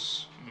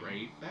this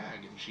gray bag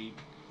and she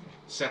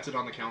sets it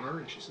on the counter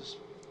and she says,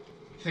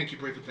 "Thank you,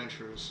 brave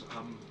adventurers.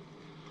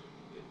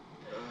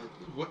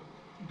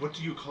 What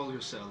do you call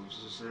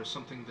yourselves? Is there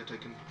something that I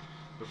can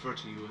refer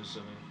to you as?"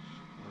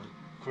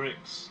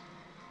 Crix.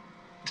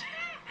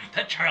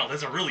 That child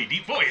has a really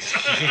deep voice.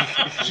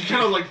 She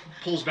kind of like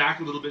pulls back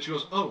a little bit. She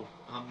goes, "Oh,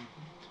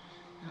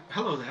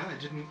 hello there.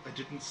 I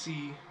didn't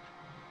see."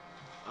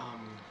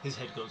 His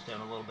head goes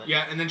down a little bit.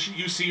 Yeah, and then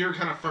you see her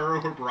kind of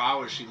furrow her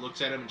brow as she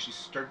looks at him, and she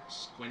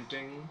starts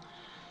squinting.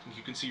 And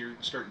you can see her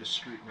starting to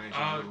scrutinize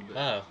him a little bit.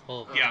 Ah,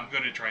 well, Yeah, I'm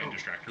gonna try and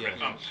distract her.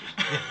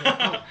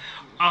 Yeah.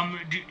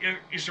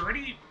 Is there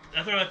any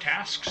other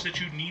tasks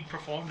that you need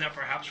performed that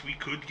perhaps we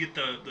could get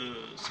the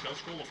spell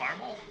scroll of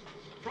fireball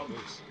from?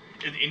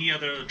 Any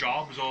other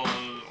jobs or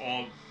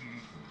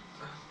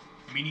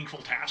meaningful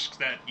tasks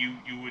that you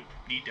would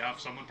need to have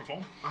someone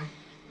perform?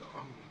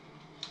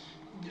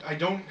 I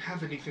don't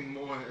have anything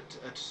more at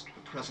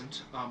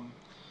present.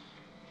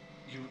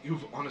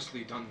 You've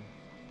honestly done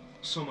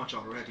so much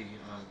already,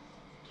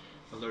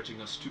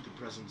 alerting us to the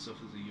presence of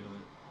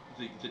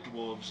the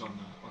dwarves on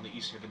the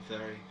East Haven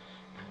Ferry,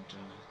 and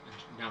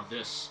now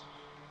this.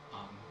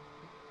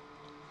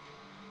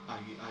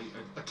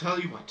 I tell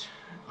you what.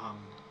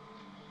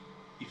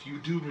 If you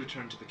do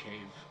return to the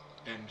cave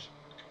and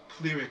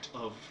clear it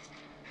of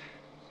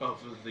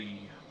the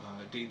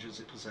dangers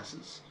it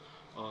possesses,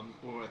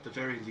 or at the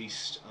very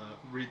least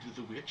rid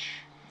the witch,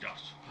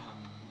 Yes.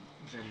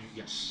 then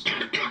yes,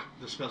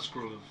 the spell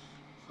scroll of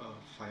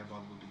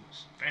fireball will be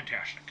used.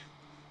 Fantastic.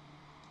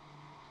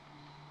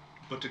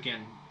 But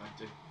again,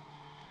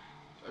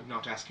 I'm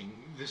not asking.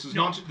 This is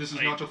No,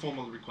 not a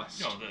formal request.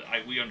 No,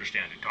 we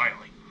understand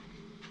entirely.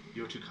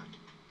 You're too kind.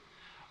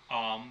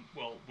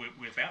 Well,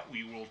 with that,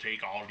 we will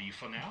take our leave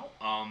for now.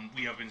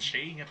 We have been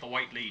staying at the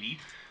White Lady.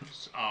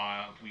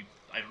 I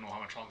don't know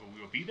how much longer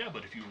we will be there,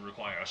 but if you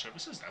require our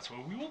services, that's where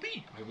we will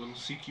be. I will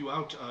seek you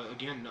out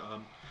again.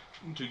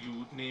 Do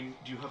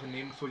you have a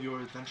name for your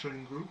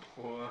adventuring group,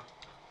 or?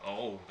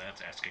 Oh,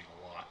 that's asking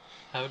a lot.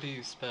 How do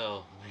you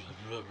spell?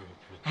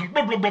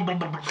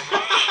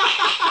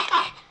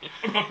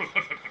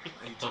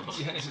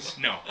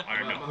 No,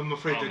 I'm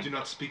afraid I do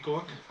not speak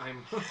Orc.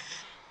 I'm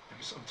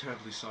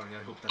terribly sorry.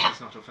 I hope that is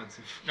not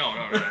offensive. No,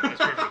 that's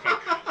perfectly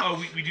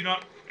fine. We do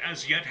not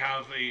as yet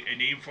have a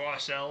name for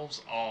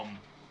ourselves.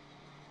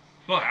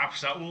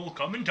 Perhaps that will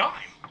come in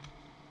time.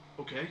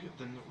 Okay,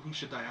 then who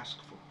should I ask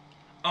for?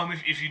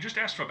 If you just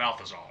ask for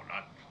Balthazar,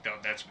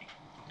 that's me.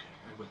 Okay,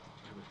 I will.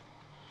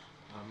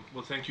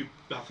 Well, thank you,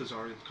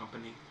 Balthazar and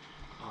company.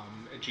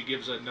 And she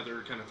gives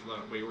another kind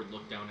of wayward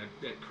look down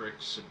at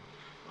Crix, and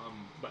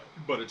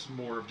but it's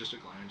more of just a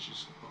glance.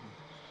 She's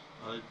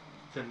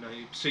then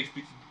safe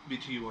be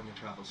to you on your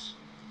travels.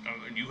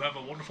 And you have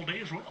a wonderful day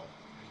as well.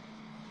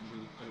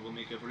 I will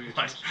make every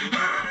attempt to.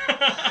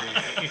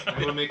 I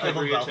will make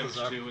every attempt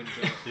to, and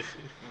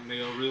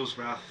may Aurel's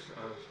wrath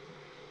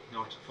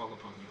not fall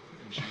upon you.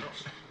 And she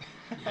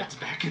heads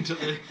back into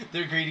the.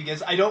 Their greeting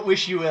is, "I don't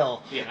wish you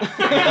ill." Yeah.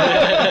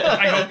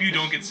 I hope you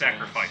don't get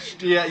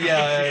sacrificed.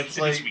 Yeah. It's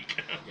this like week.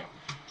 Yeah.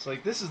 it's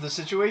like this is the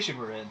situation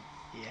we're in.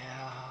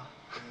 Yeah.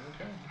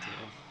 Okay.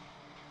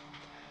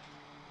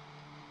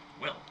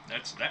 Well,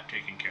 that's that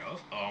taken care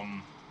of.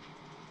 I'm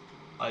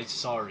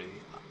sorry.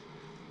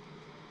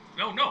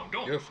 No,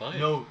 don't. You're fine.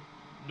 No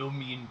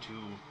mean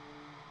to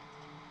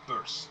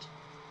burst.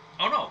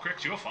 Oh no,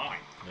 Crix, you're fine.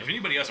 If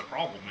anybody has a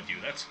problem with you,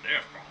 that's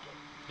their problem.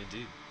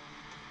 Indeed.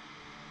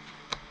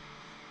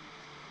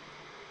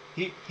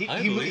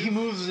 He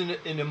moves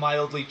in a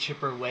mildly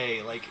chipper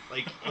way, like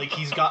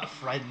he's got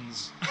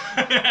friends.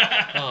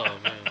 Oh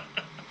man.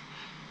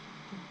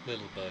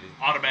 Little buddy.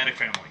 Automatic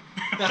family.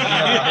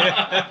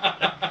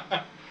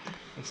 Yeah.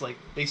 It's like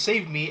they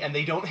saved me and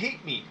they don't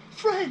hate me.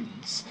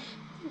 Friends.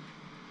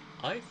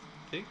 I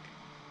think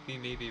we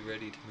may be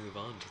ready to move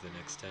on to the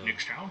next town.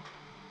 Next town?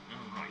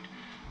 All right.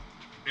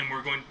 And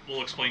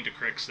we'll explain to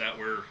Crix that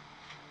we're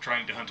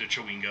trying to hunt a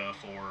Chewinga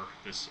for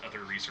this other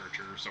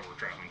researcher, so we're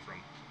traveling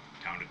from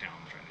town to town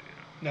trying to do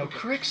that. Now,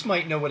 Crix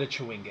might know what a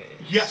Chewinga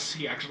is. Yes,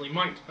 he actually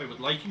might. I would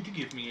like you to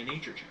give me a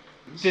nature check.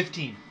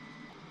 15.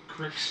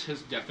 Crix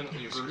has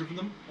definitely heard of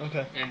them,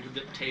 Okay. and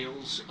the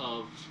tales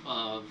of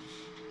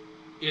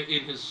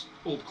in his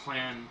old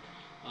clan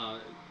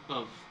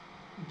of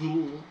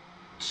little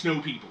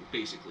snow people,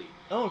 basically,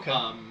 Oh, okay.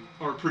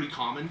 are pretty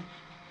common.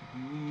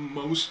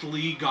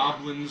 Mostly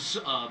goblins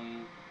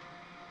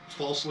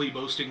falsely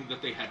boasting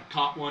that they had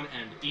caught one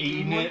and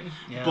eaten one,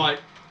 Yeah.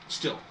 but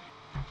still.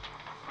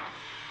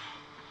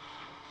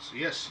 So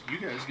yes, you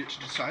guys get to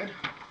decide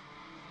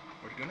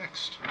where to go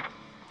next.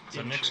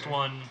 The next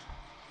one,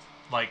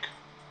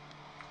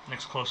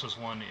 next closest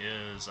one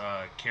is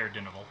Caer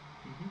Dineval.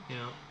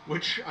 Yeah.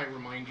 Which, I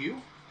remind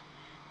you,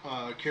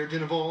 Caer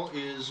Dineval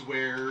is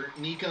where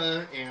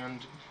Nika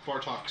and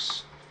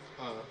Bartok's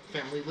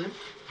family live,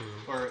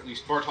 or at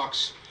least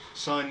Bartok's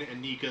son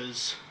and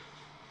Nika's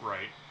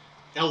Right.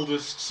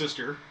 eldest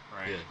sister.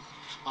 Right.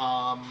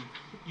 Yeah.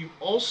 You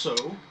also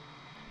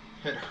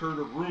had heard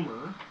a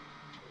rumor.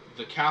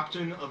 The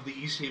captain of the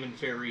East Haven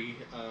ferry,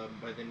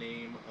 by the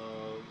name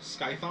of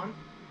Skython,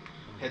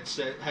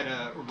 had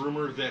a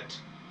rumor that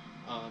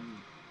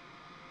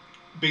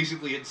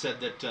basically it said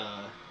that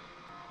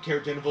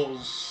Caer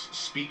Dineval's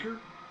speaker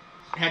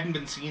hadn't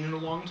been seen in a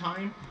long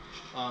time.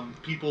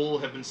 People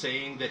have been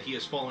saying that he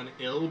has fallen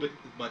ill,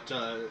 but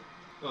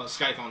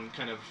Skython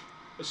kind of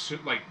was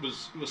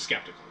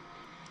skeptical.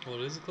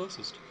 What is the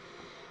closest?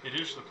 It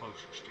is the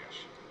closest, yes.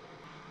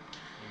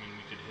 I mean,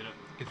 we could hit up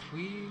If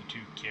we 2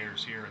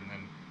 Caers here and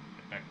then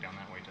head back down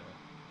that way to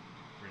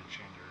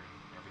Rinchander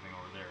and everything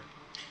over there.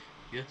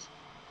 yes.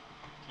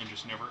 And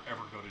just never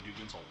ever go to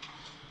Dugan's Hole.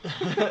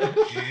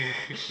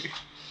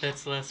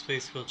 That's the last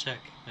place we'll check.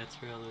 That's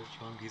where all the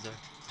Chwangis are.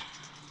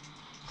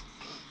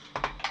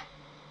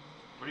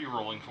 What are you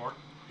rolling for?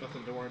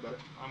 Nothing, don't worry about it.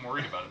 I'm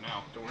worried about it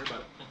now. Don't worry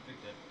about it.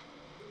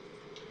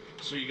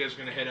 So you guys are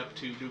gonna head up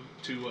to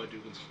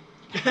Dugan's.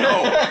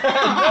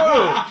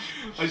 Oh!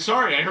 I'm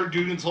sorry, I heard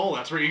Dugan's Hole.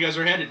 That's where you guys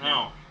are headed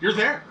now. No. You're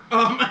there.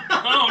 Oh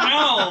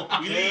no!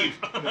 We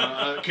leave.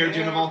 Caer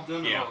Dineval?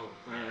 Yeah.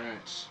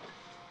 Alright.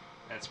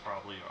 That's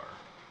probably our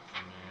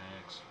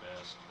next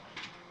best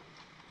thing.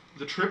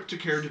 The trip to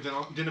Caer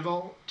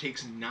Dineval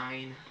takes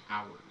 9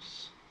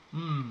 hours.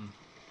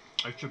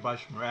 I should buy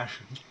some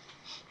rations.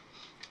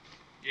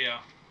 Yeah.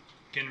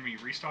 Can we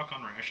restock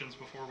on rations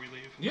before we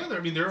leave? Yeah,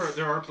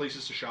 there are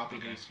places to shop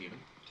in East Haven.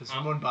 Can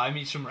someone buy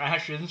me some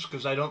rations?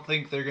 Because I don't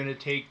think they're gonna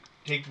take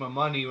my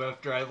money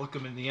after I look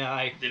them in the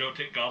eye. They don't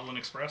take Goblin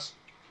Express?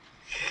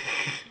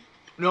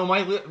 No,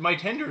 my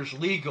tender's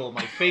legal.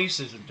 My face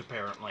isn't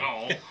apparently.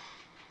 Oh.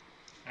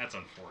 That's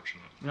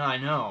unfortunate. No, I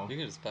know. We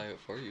can just buy it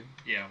for you.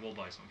 Yeah, we'll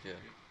buy some for Yeah.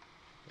 you.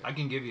 I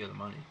can give you the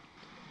money.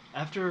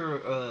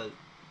 After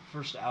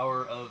first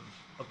hour of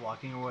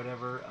walking or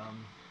whatever,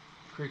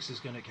 Crix is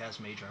gonna cast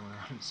Mage Armor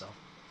on himself.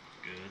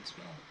 Good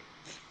spell.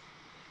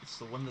 It's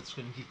the one that's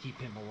going to keep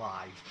him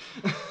alive.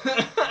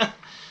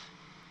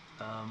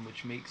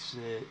 Which makes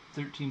it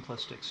 13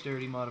 plus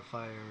Dexterity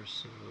modifier,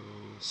 so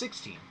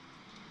 16.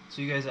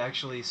 So you guys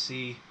actually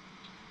see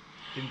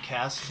him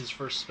cast his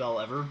first spell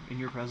ever in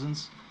your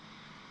presence.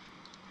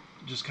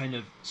 Just kind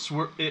of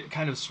it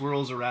kind of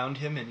swirls around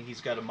him, and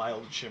he's got a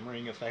mild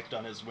shimmering effect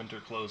on his winter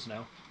clothes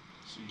now.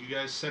 So you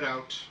guys set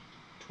out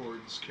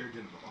towards Caer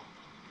Dineval.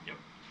 Yep.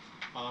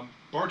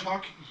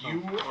 Bartok,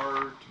 you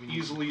are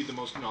easily the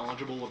most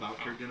knowledgeable about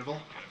Caer Dineval.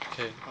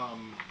 Okay.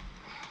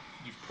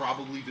 You've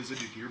probably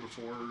visited here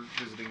before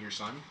visiting your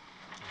son.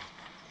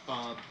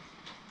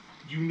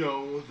 You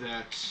know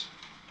that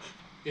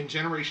in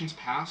generations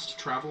past,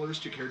 travelers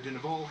to Caer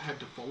Dineval had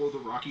to follow the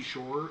rocky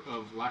shore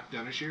of Lac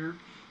Danashir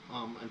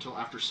until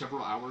after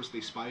several hours they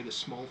spied a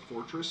small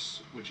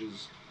fortress, which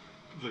is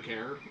the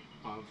Caer,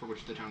 for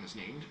which the town is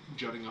named,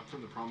 jutting up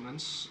from the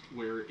prominence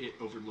where it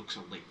overlooks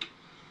a lake.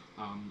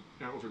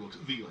 Overlooks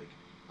the lake.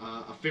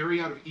 A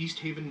ferry out of East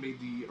Haven made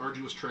the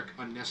arduous trek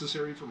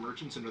unnecessary for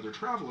merchants and other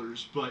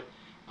travelers, but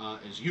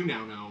as you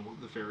now know,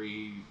 the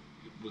ferry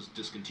was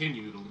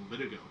discontinued a little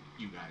bit ago.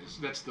 You guys,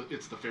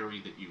 it's the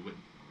ferry that you would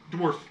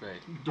dwarf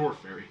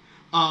ferry.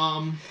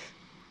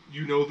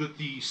 You know that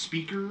the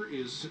speaker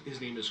his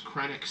name is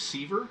Kranich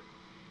Seaver.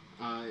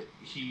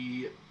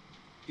 He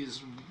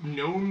is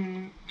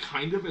known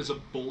kind of as a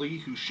bully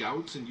who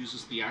shouts and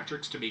uses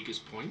theatrics to make his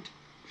point.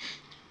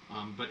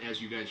 But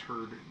as you guys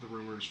heard the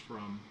rumors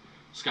from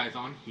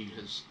Skython, he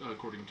has,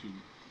 according to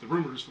the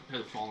rumors,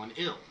 has fallen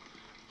ill.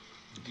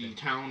 Okay. The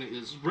town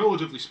is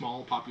relatively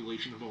small,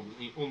 population of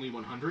only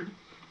 100,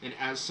 and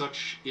as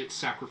such, it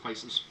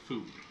sacrifices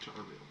food to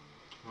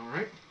Arbil.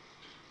 Alright?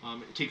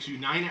 It takes you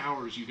 9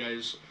 hours, you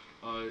guys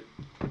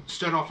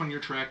start off on your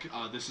trek.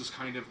 This is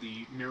kind of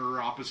the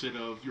mirror opposite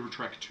of your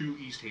trek to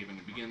East Haven.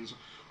 It begins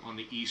on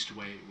the East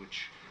Way,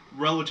 which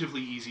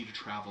relatively easy to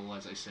travel,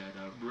 as I said.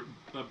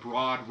 A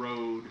broad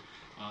road.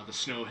 The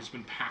snow has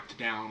been packed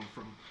down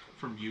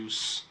from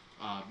use,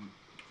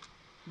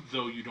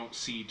 though you don't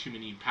see too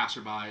many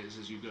passerbys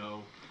as you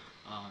go.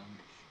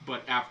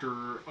 But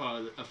after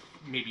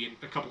maybe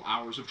a couple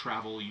hours of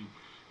travel, you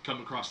come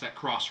across that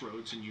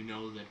crossroads, and you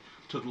know that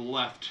to the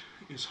left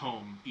is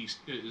home,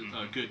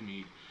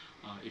 Goodmead.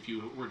 If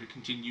you were to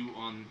continue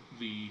on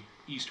the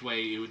East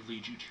Way, it would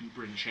lead you to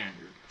Bryn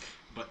Shander.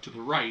 But to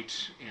the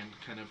right, and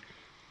kind of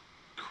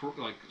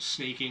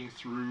snaking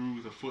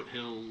through the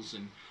foothills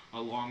and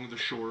along the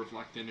shore of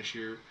Lac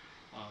Dinashir,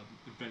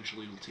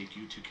 eventually it'll take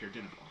you to Caer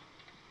Dineval.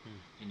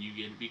 And you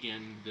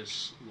begin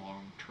this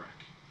long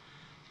trek.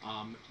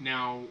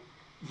 Now,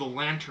 the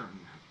lantern,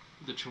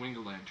 the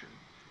Chewinga lantern,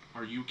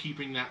 are you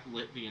keeping that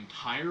lit the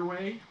entire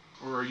way,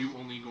 or are you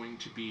only going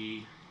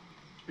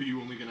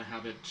to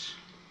have it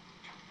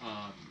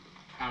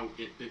out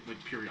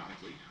like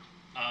periodically?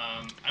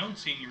 I don't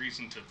see any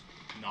reason to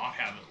not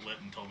have it lit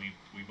until we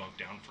bunk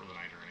down for the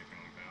night or anything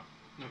like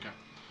that. Okay.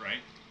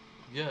 Right?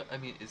 Yeah, I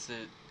mean,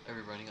 are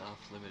we running off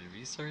limited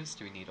resource?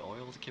 Do we need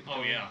oil to keep it Oh,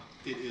 going? yeah.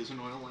 It is an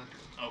oil lantern.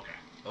 Okay.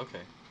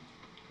 Okay.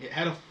 It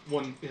had a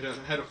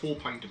full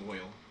pint of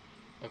oil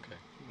Okay.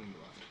 when you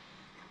left.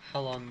 How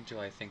long do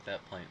I think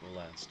that pint will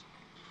last?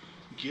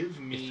 Give If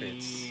me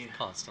it's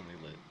constantly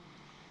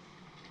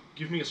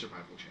lit. a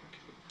survival check.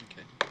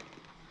 Okay.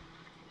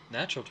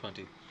 Natural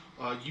 20.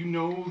 You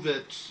know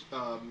that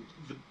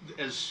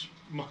as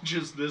much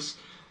as this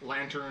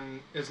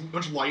lantern, as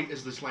much light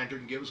as this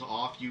lantern gives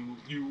off,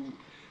 you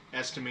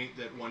estimate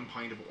that 1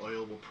 pint of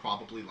oil will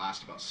probably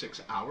last about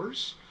 6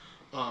 hours.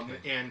 Okay.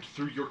 And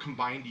through your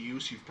combined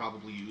use, you've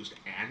probably used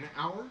an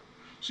hour.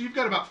 So you've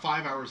got about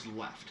 5 hours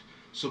left.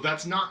 So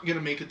that's not going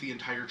to make it the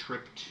entire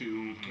trip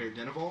to Caer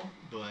Dineval,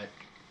 but...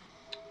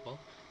 Well,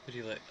 what do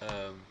you like?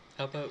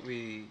 How about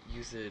we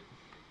use it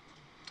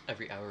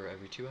every hour,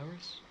 every 2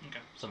 hours? Okay.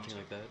 Something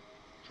like that?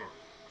 Sure.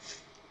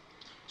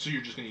 So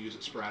you're just going to use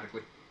it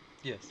sporadically?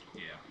 Yes.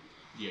 Yeah.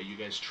 Yeah, you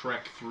guys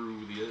trek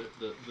through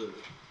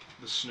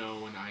the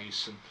snow and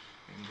ice and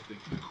the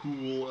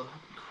cool,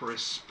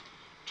 crisp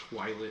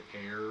twilight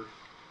air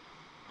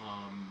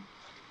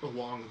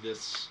along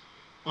this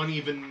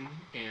uneven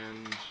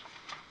and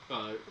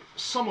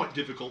somewhat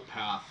difficult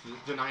path.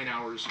 The 9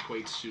 hours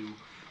equates to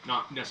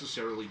not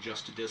necessarily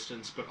just a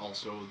distance, but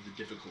also the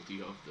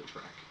difficulty of the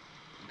trek.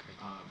 Okay.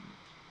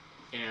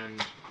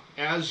 And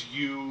as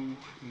you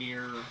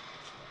near,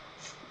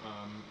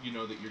 you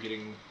know that you're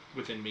getting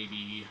within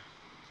maybe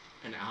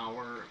an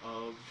hour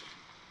of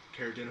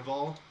Caer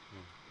Dineval,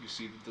 you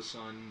see that the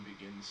sun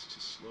begins to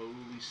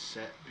slowly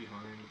set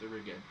behind the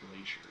Riged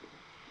Glacier.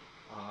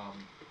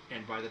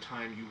 And by the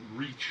time you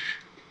reach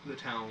the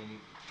town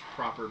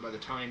proper, by the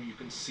time you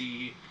can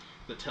see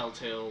the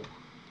telltale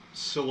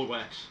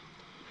silhouette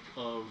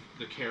of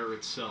the Caer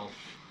itself,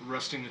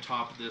 resting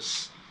atop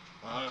this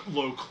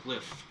low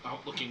cliff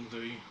outlooking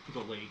the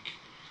lake,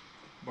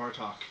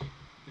 Bartok,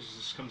 as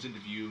this comes into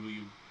view,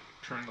 you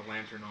turn the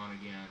lantern on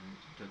again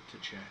to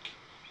check,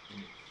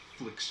 and it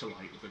flicks to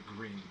light with a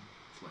green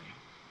flame.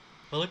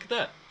 Well, look at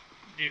that.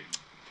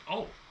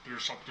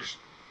 There's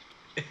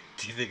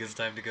Do you think it's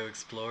time to go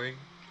exploring?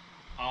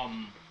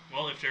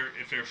 well, if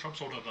there's some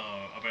sort of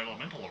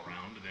elemental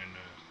around, then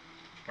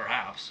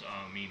perhaps.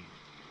 I mean,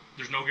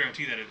 there's no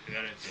guarantee that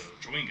it's a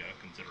Chwinga,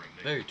 considering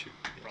they Very true.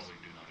 Yes. probably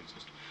do not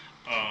exist.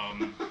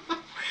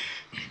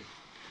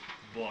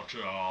 But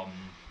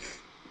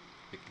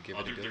We can give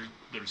it a go.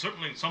 there's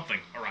certainly something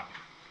around.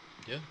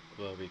 Yeah.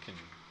 Well, we can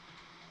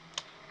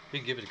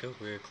give it a go.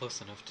 We're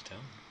close enough to town.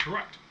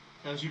 Correct.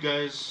 As you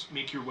guys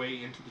make your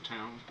way into the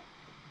town,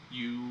 are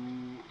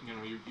you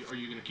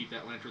going to keep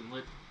that lantern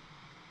lit?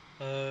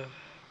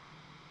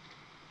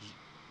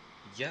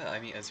 Yeah. I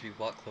mean, as we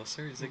walk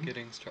closer, is it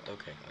getting strong?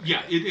 Okay. All right,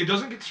 Yeah, it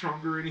doesn't get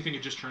stronger or anything.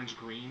 It just turns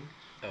green.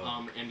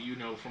 Oh. And you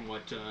know from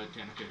what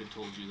Danica had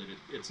told you that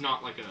it's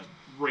not like a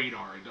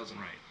radar. It doesn't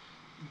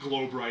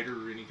glow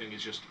brighter or anything.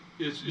 It's just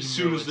as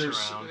soon as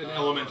there's an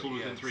elemental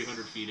within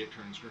 300 feet, it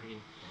turns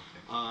green.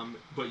 Okay.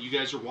 But you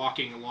guys are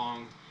walking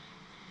along,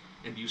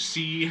 and you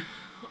see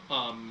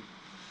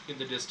in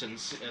the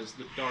distance, as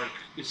the dark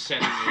is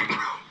setting in,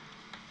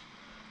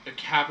 a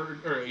cavern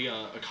or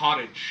a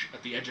cottage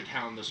at the edge of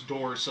town. This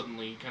door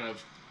suddenly kind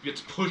of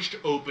gets pushed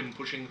open,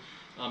 pushing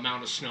a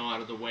mound of snow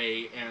out of the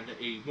way, and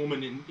a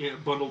woman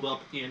bundled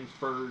up in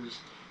furs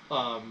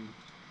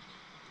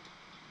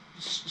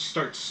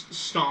starts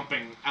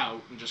stomping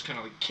out and just kind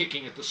of like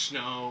kicking at the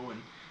snow,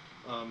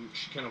 and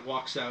she kind of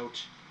walks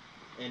out,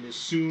 and as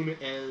soon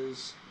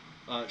as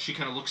she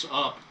kind of looks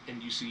up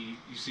and you see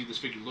this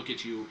figure look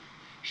at you,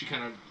 she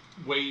kind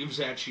of waves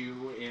at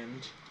you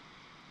and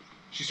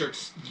she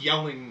starts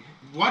yelling,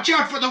 "Watch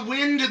out for the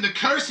wind and the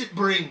curse it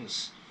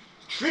brings!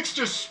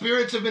 Trickster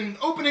spirits have been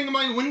opening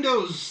my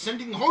windows,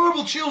 sending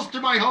horrible chills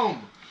through my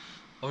home."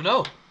 Oh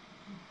no!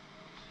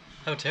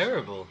 How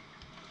terrible!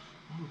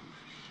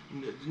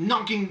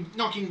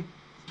 Knocking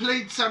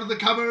plates out of the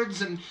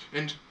cupboards and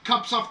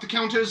cups off the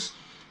counters.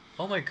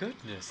 Oh my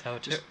goodness! How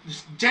terrible!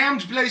 This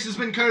damned place has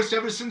been cursed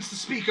ever since the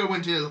speaker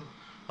went ill.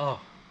 Oh,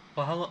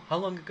 well, how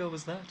long ago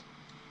was that?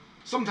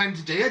 Sometime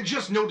today, I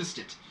just noticed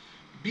it.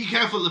 Be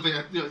careful of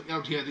it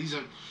out here. These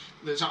are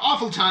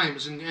awful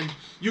times, and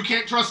you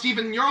can't trust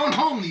even your own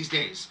home these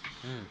days.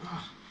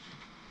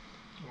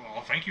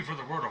 Well, thank you for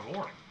the word of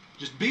warning.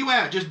 Just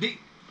beware.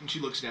 And she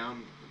looks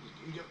down.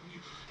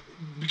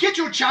 Get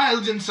your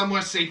child in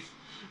somewhere safe.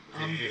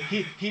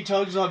 He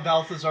tugs on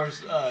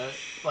Balthazar's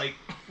like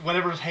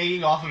whatever's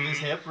hanging off of his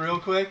hip real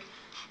quick,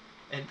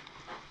 and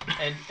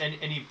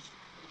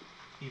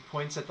he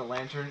points at the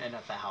lantern and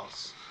at the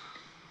house.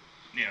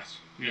 Yes.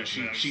 Yeah, Yes,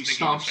 she I was thinking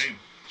the stomps. same.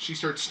 She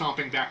starts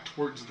stomping back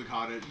towards the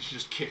cottage. She's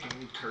just kicking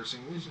and cursing.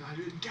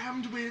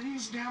 Damned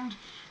winds,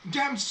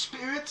 damned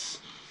spirits,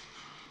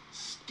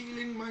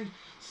 stealing my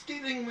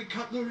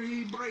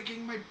cutlery,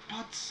 breaking my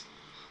pots.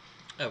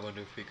 I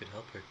wonder if we could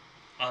help her.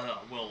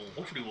 Well,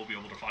 hopefully we'll be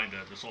able to find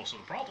the source of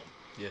the problem.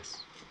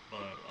 Yes. But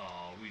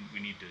we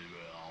need to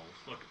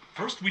look.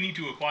 First, we need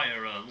to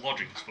acquire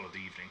lodgings for the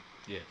evening.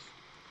 Yes.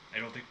 I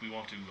don't think we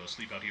want to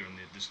sleep out here in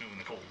the snow and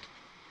the cold.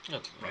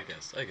 Okay, Right.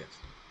 I guess.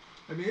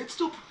 I mean, it's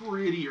still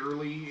pretty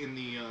early in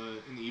the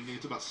evening.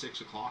 It's about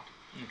 6 o'clock,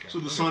 Okay. so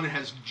the sun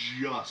has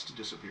just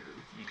disappeared.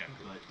 Okay.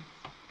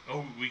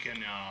 But We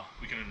can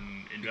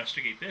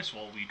investigate this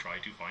while we try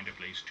to find a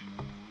place to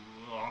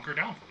hunker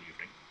down for the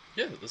evening.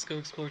 Yeah, let's go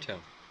explore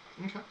town.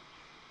 okay.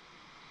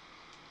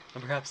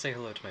 And perhaps say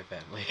hello to my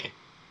family.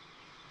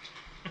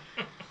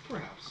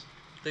 Perhaps.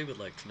 They would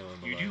like to know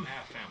I'm You alive. do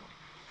have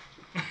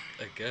family.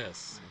 I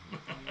guess.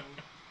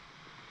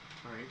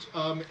 All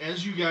right.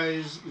 As you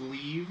guys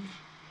leave,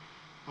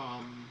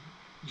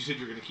 you said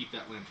you're going to keep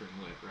that lantern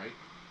lit,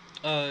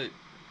 right?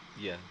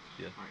 Yeah.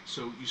 All right.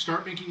 So you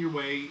start making your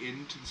way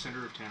into the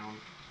center of town,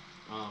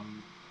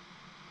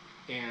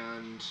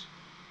 and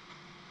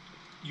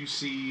you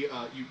see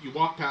you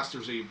walk past.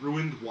 There's a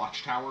ruined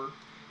watchtower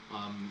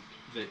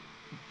that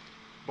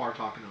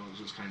Bartok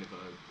knows is kind of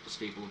a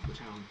staple of the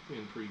town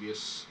in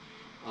previous.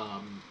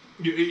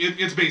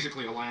 It's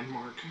basically a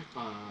landmark.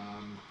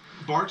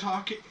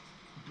 Bartok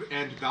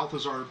and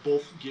Balthazar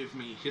both give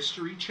me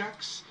history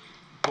checks.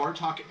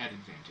 Bartok at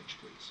advantage,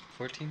 please.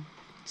 14?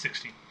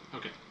 16.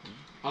 Okay.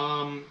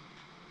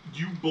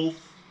 You both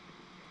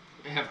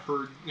have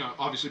heard,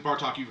 obviously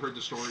Bartok, you've heard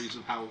the stories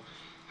of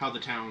how the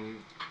town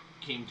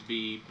came to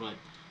be, but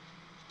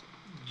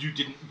you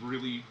didn't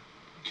really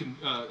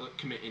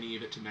commit any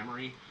of it to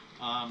memory.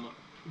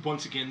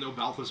 Once again, though,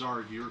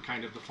 Balthazar, you're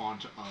kind of the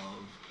font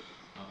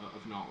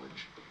of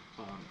knowledge.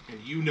 And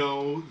you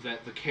know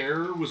that the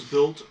Care was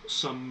built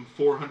some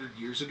 400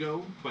 years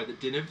ago by the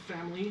Diniv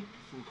family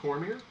from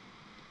Cormyr.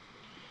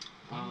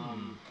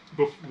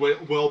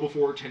 Well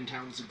before 10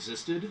 towns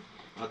existed.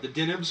 The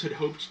Dinivs had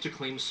hoped to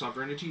claim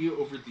sovereignty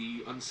over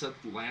the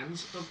unsettled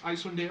lands of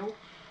Icewind Dale.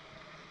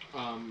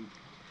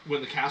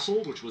 When the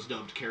castle, which was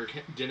dubbed Caer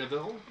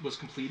Dinevel, was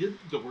completed,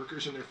 the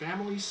workers and their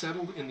families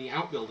settled in the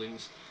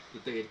outbuildings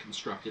that they had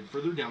constructed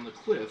further down the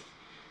cliff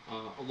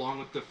along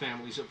with the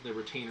families of the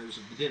retainers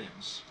of the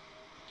Dinevs.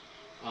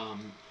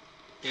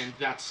 And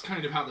that's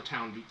kind of how the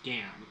town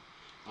began.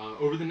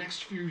 Over the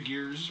next few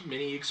years,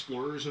 many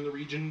explorers in the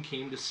region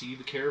came to see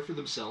the Care for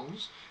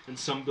themselves, and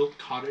some built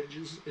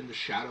cottages in the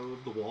shadow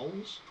of the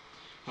walls.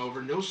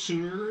 However, no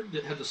sooner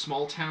had the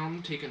small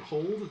town taken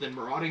hold than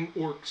marauding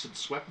orcs had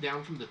swept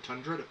down from the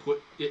tundra to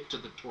put it to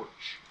the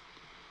torch.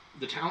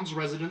 The town's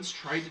residents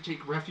tried to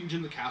take refuge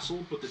in the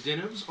castle, but the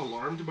Dinevs,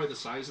 alarmed by the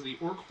size of the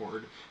orc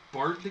horde,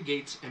 barred the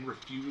gates and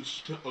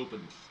refused to open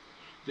them.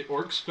 The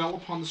orcs fell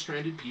upon the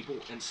stranded people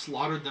and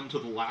slaughtered them to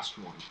the last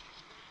one.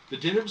 The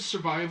Dinevs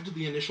survived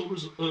the initial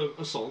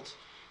assault,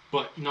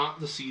 but not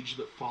the siege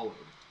that followed.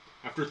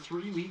 After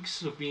 3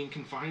 weeks of being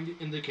confined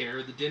in the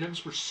Care, the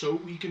Dinevs were so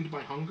weakened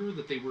by hunger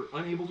that they were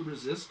unable to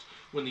resist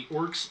when the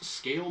orcs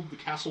scaled the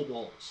castle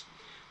walls.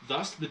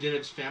 Thus, the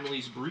Dinevs'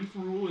 family's brief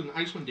rule in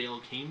Icewind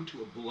Dale came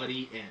to a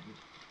bloody end.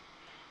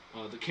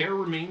 The Care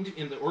remained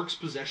in the orcs'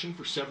 possession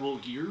for several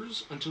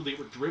years, until they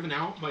were driven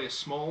out by a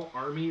small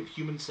army of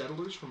human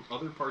settlers from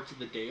other parts of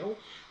the Dale,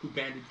 who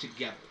banded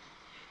together.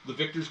 The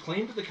victors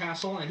claimed the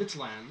castle and its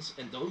lands,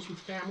 and those with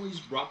families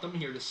brought them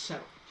here to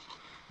settle.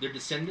 Their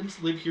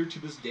descendants live here to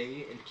this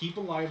day and keep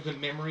alive the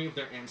memory of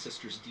their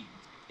ancestors' deeds.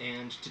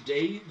 And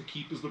today, the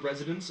keep is the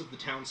residence of the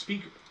town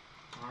speaker.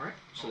 Alright,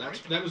 so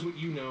that is what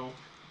you know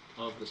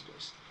of this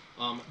place.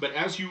 But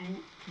as you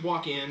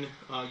walk in,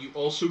 you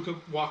also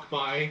walk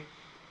by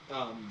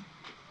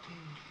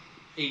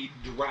a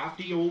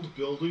drafty old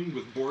building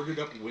with boarded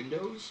up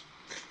windows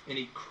and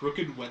a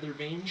crooked weather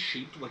vane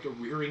shaped like a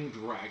rearing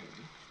dragon.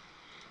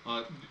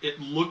 It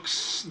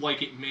looks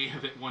like it may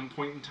have at one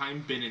point in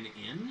time been an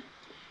inn,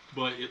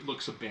 but it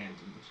looks abandoned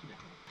now.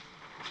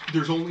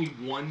 There's only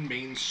one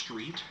main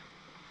street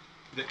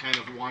that kind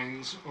of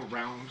winds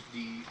around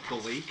the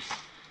lake,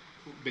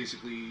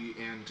 basically,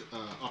 and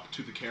up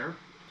to the Care.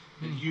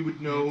 And you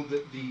would know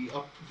that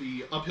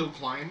the uphill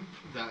climb,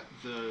 that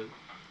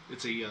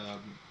it's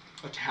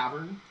a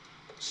tavern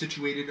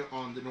situated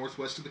on the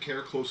northwest of the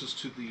Care, closest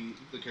to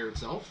the Care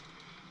itself,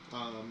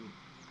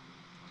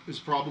 is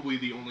probably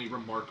the only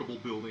remarkable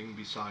building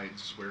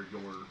besides where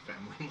your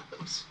family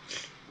lives.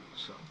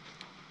 So,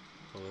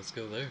 Well, let's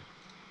go there.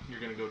 you're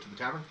gonna go to the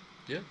tavern?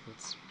 Yeah,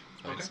 let's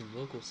find Okay. some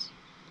locals.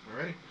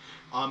 Alrighty.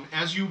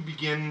 As you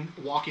begin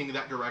walking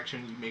that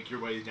direction, you make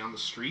your way down the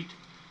street.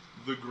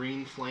 The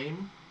green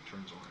flame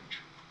turns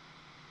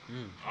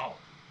orange. Oh,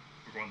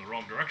 we're going the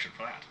wrong direction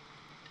for that.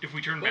 If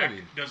we turn Well, back,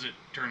 we- does it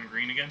turn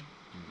green again?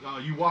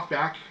 You walk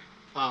back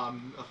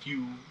a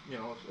few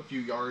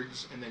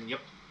yards, and then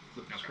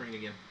flip the Okay. screen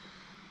again.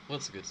 Well,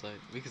 that's a good sight.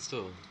 We could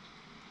still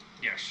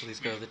Yes. at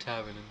least go to the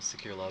tavern and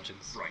secure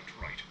lodgings. Right.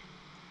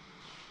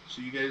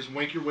 So you guys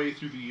make your way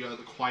through the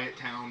quiet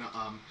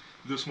town.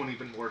 This one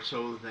even more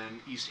so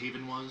than East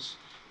Haven was.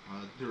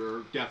 There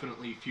are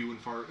definitely few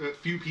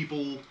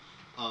people,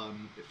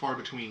 far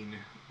between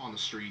on the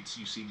streets.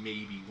 You see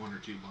maybe one or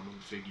two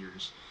bundled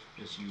figures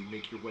as you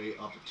make your way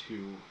up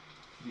to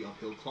the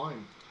uphill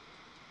climb.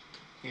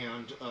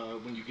 And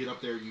when you get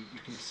up there, you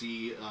can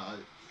see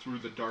through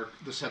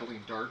the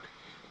settling dark,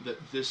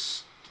 that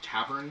this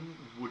tavern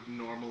would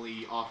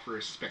normally offer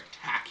a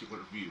spectacular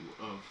view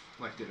of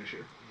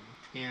Lackdinishire.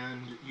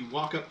 And you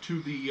walk up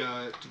to the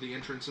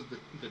entrance of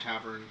the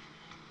tavern,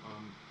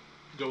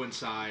 go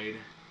inside.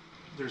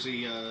 There's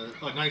a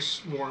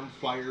nice warm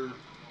fire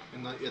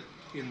in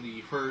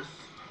the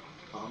hearth.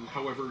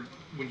 However,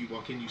 when you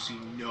walk in, you see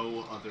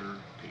no other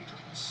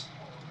patrons.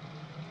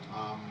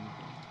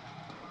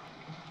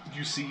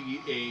 You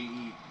see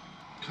a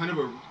kind of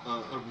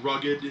a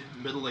rugged,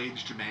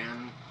 middle-aged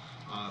man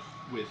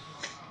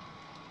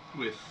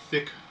with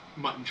thick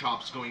mutton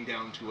chops going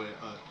down to a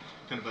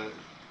kind of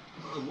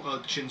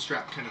a chin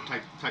strap kind of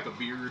type of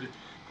beard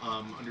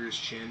under his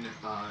chin.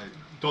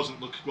 Doesn't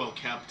look well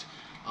kept,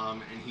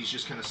 and he's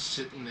just kind of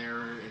sitting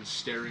there and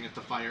staring at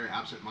the fire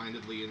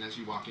absent-mindedly. And as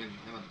you walk in, he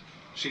kind of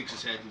shakes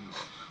his head and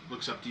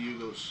looks up to you,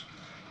 goes,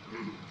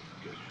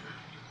 "Good.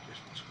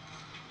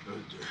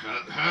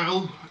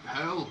 Hal,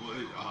 Hello.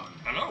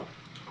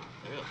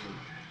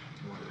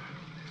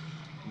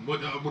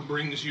 what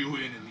brings you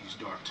in these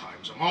dark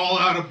times? I'm all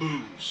out of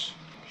booze.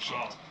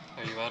 Oh,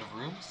 Are you out of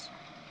rooms?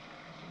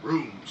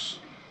 Rooms.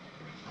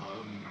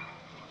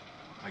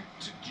 I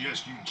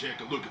suggest you take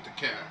a look at the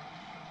Care.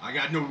 I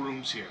got no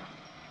rooms here.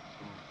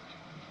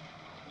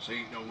 This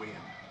ain't no inn.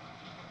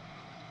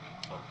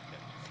 Oh,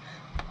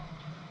 yeah.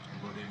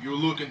 But if you're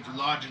looking for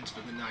lodgings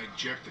for the night,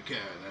 check the Care.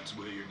 That's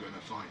where you're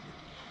gonna find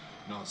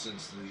it. Not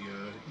since the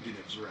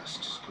Dinev's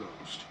Rest is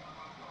closed.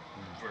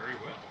 very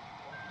well.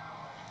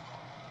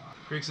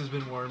 Griggs has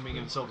been warming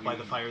himself by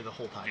the fire the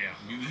whole time. Yeah.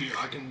 You here?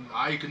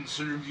 I can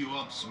serve you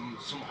up some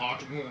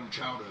hot warm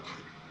chowder.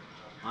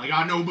 I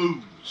got no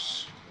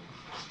booze.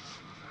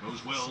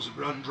 Those wells have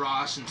run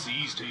dry since the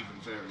East Haven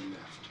ferry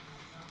left.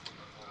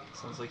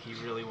 Sounds like he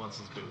really wants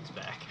his boots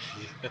back.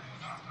 I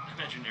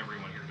imagine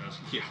everyone here does.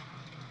 Yeah,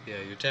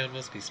 Yeah, your town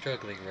must be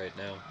struggling right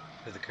now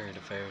with the current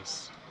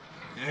affairs.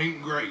 it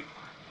ain't great.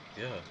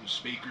 Yeah. The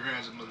speaker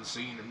hasn't been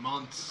seen in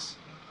months.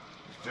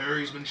 The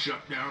ferry's been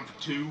shut down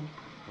for 2.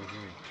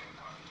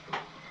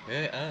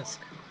 May I ask,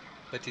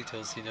 what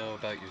details do you know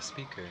about your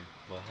speaker?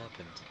 What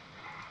happened?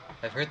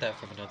 I've heard that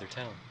from another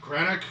town.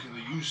 Cranach,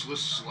 the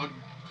useless slug,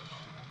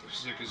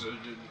 sick as a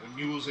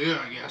mule's ear,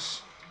 I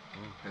guess.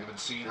 Haven't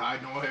seen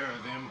hide nor hair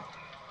of him.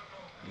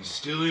 He's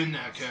still in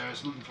that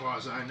castle, as far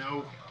as I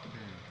know.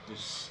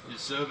 His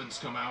servants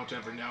come out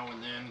every now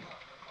and then.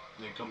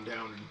 They come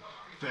down and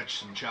fetch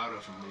some chowder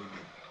from me.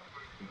 But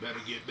they better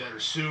get better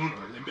soon,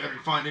 or they better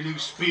find a new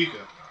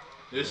speaker.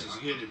 This is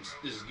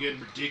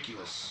getting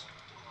ridiculous.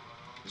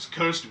 This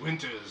cursed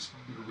winter is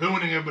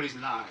ruining everybody's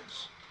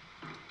lives.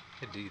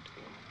 Indeed.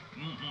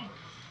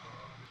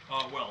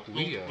 Well,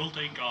 we'll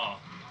take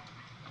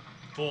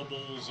 4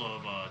 bowls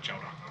of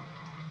chowder.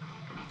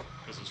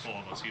 Because there's 4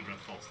 of us, even if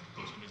the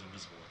person is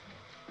invisible.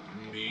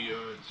 It'll be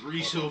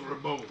 3 silver a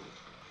bowl.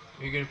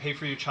 Are you gonna pay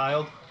for your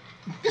child?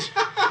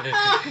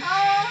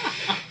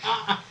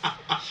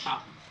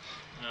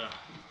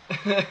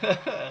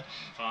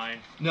 Fine.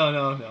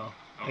 No.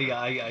 Okay.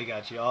 I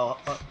got you.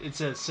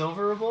 It's a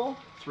silver bowl?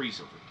 3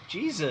 silver.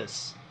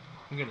 Jesus.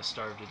 I'm gonna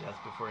starve to death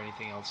before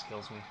anything else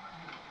kills me.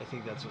 I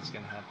think that's what's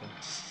gonna happen.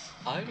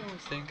 I don't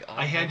think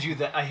I hand you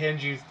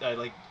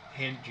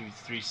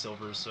 3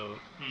 silvers so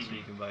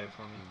you can buy it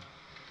for me.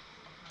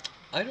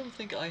 I don't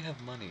think I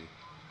have money.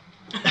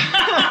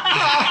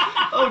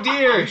 Oh I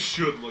dear!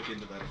 should look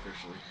into that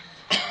officially.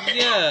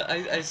 Yeah,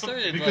 I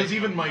started Because like,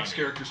 even Mike's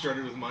character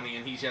started with money,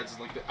 and he has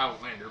like the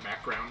Outlander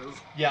background.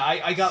 Yeah,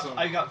 I got So-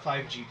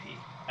 5 GP.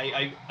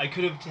 I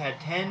could have had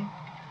 10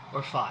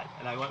 or 5,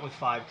 and I went with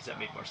 5 because that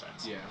made more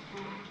sense. Yeah.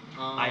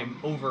 I'm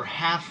over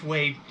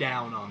halfway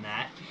down on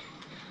that,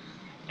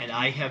 and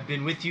I have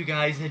been with you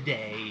guys a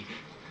day.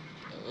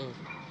 It's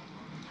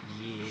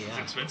Yeah.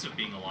 expensive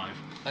being alive.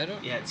 I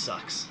don't. Yeah, it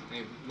sucks.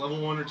 Hey, level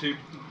 1 or 2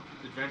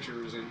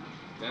 adventurers, and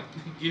that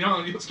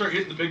you'll start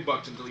hitting the big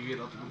bucks until you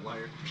get up to the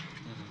flyer.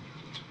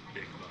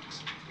 Big bucks.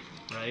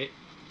 Right?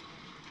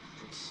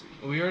 Let's see.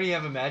 We already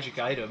have a magic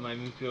item. I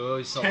mean, we could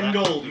always sell 10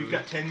 that. gold. You've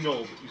got 10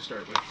 gold that you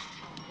start with.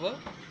 What?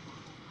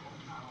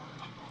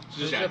 So just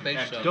Where's add, that base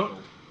add shop? 10 Don't-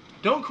 gold.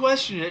 Don't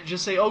question it.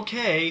 Just say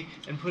okay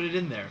and put it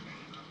in there.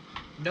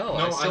 No,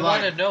 No, I still I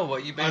want to lied. know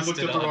what you I based looked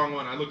it at on. the wrong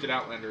one. I looked at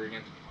Outlander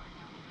again.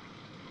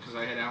 Because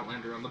I had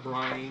Outlander on the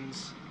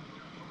Brines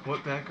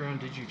What background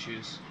did you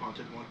choose?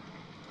 haunted one.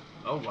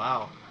 Oh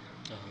wow.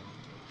 Uh-huh.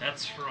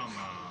 That's from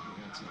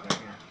Yeah, it's not down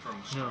here.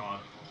 from Strahd.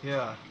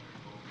 Yeah.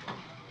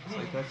 It's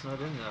like that's not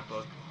in that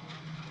book.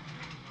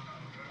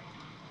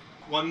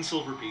 1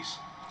 silver piece.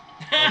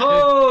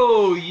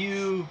 Oh,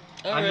 you!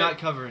 I'm Alright. not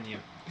covering you.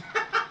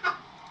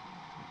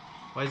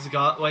 Why is the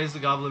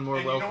goblin more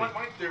And wealthy? you know what,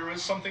 Mike? There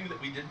was something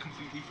that we did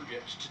completely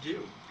forget to do.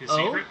 His Oh?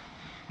 secret?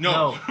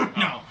 No.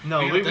 No.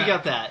 no. We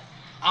got that.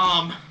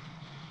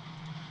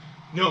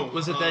 No.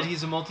 Was it that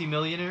he's a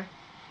multi-millionaire?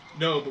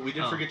 No, but we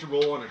did Oh. forget to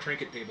roll on a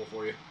trinket table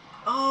for you.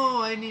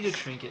 Oh, I need a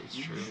trinket. It's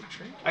true.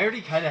 I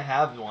already kind of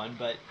have one,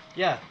 but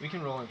yeah, we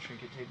can roll on a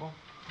trinket table.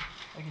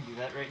 I can do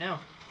that right now.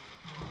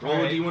 Roll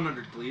Alright. a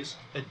D100, please.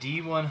 A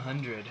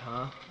D100,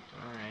 huh?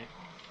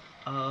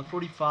 Alright.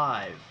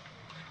 45.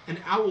 An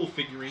owl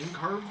figurine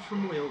carved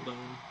from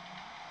whalebone.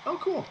 Oh,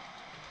 cool.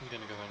 I'm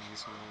gonna go ahead and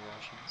use one of my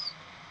rations.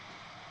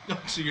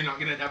 So you're not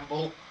gonna have a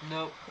bowl?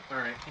 Nope.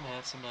 Alright. Gonna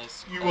have some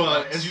nice. You,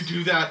 nuts. as you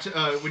do that,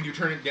 when you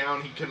turn it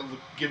down, he kind of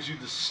gives you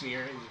the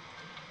sneer.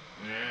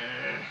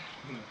 And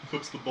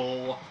puts the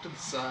bowl off to the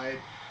side.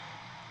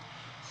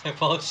 I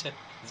apologize.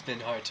 It's been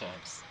hard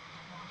times.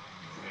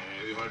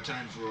 Hard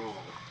time for all.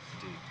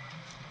 Indeed.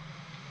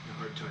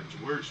 Hard times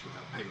worse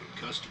without paying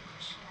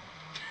customers.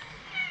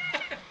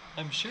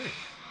 I'm sure.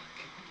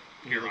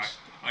 Here,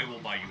 I will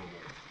buy you a bowl.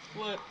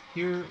 What?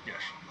 Here.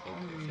 Yes.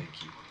 Okay,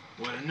 thank you.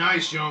 What a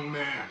nice young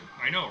man.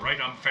 I know, right?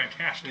 I'm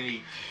fantastic.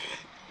 And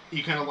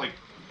he kind of like,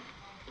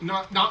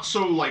 not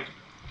so like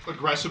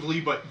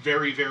aggressively, but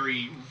very,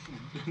 very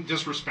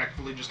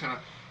disrespectfully, just kind of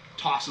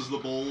tosses the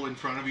bowl in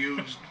front of you.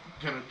 Just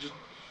kind of just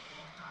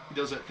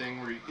does that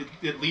thing where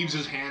it leaves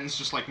his hands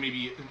just like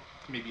maybe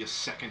a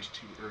second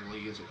too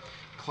early as it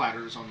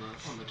clatters on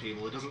the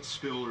table. It doesn't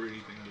spill or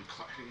anything. It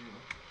clatters,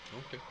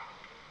 Okay.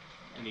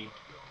 and he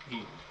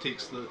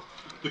takes the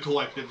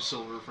collective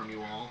silver from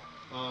you all.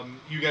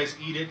 You guys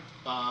eat it.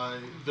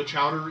 The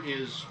chowder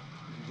is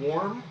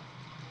warm.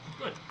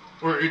 Good.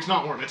 Or it's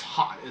not warm. It's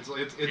hot. It's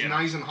Yeah.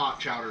 nice and hot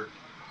chowder.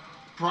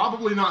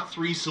 Probably not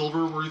 3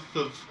 silver worth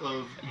of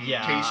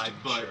Yeah, taste, I'm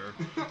but sure.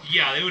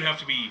 Yeah, they would have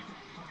to be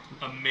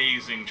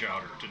amazing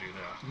chowder to do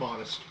that.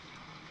 modest.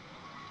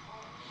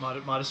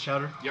 Modest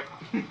chowder. Yep.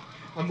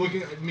 I'm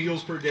looking at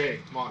meals per day.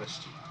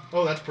 Modest.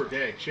 Oh, that's per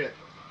day. Shit.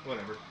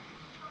 Whatever.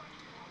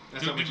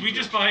 That's how Did much we you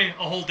just get. buy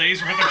a whole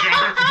day's worth of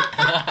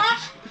chowder?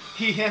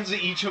 He hands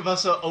each of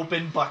us an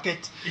open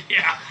bucket.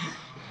 Yeah.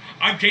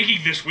 I'm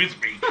taking this with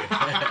me.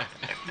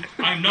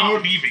 I'm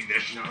not leaving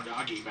this. No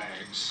doggy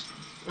bags.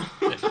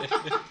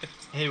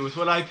 Hey, with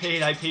what I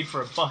paid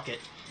for a bucket.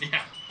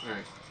 Yeah. All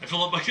right. I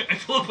fill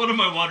up one of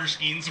my water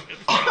skeins with.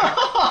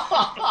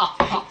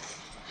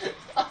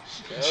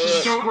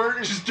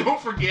 Just don't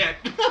forget.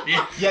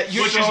 Yeah. Yeah,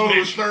 you're Which is so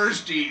Mitch.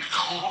 thirsty.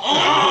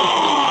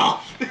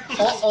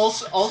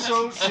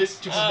 Also,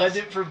 to prevent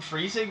it from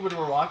freezing when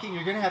we're walking,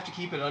 you're gonna have to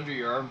keep it under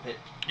your armpit,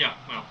 Yeah,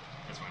 well,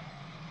 that's fine.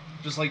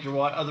 just like your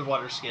other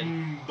water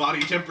skin.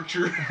 Body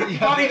temperature. Yeah.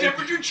 Body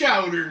temperature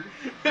chowder.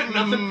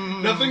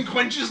 Nothing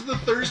quenches the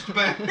thirst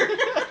better.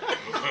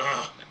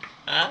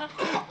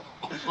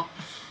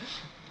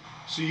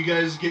 So you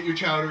guys get your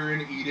chowder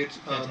and eat it.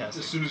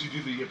 Fantastic. As soon as you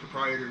do, the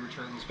proprietor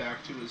returns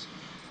back to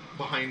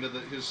behind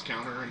his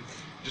counter and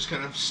just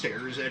kind of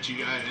stares at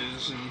you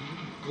guys and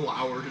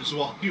glowers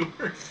while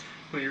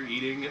you're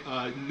eating.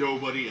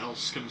 Nobody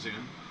else comes in.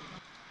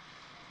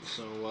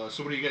 So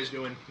what are you guys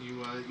doing?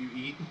 You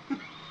eat?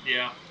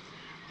 Yeah.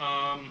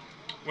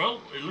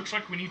 Well, it looks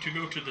like we need to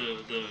go to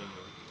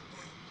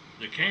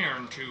the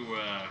cairn to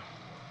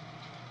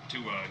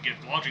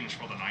get lodgings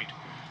for the night.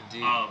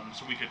 Indeed.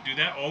 So we could do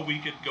that, or we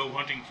could go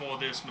hunting for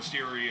this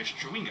mysterious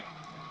chewinga.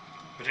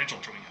 Potential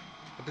chewinga.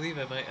 I believe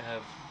I might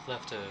have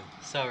left a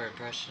sour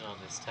impression on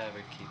this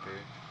tavern keeper.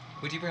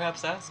 Would you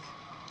perhaps ask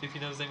if he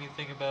knows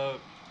anything about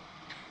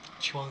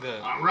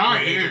Chwanga? I'm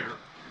right here.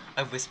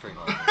 I'm whispering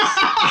on this.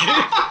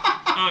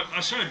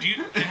 Sir,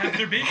 have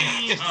there been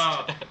any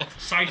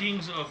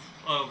sightings of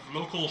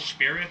local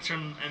spirits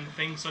and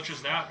things such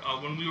as that?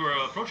 When we were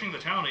approaching the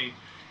town,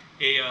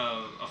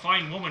 a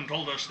fine woman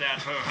told us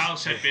that her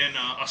house had been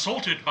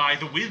assaulted by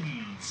the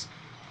winds.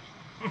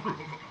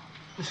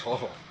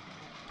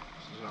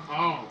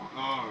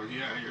 Oh,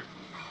 yeah,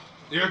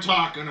 you're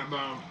talking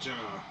about,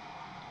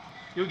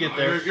 You'll get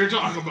there. You're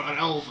talking about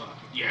Elva.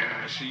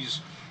 Yeah,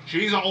 she's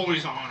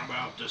always on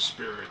about the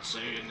spirits,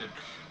 saying that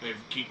they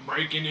keep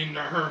breaking into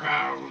her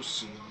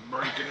house and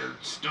breaking her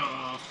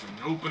stuff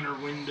and open her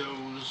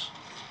windows.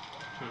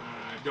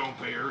 Don't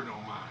pay her no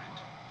mind.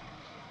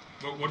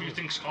 But what do you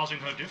think's causing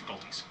her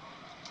difficulties?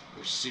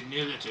 Her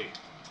senility.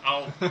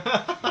 Oh,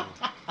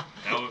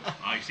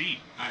 I see.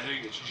 I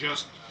think it's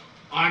just,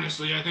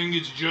 honestly,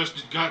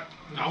 it got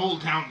the whole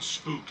town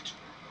spooked.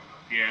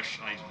 Yes,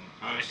 I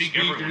think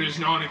Speaker everyone is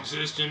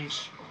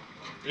non-existent.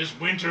 This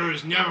winter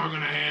is never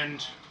gonna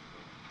end.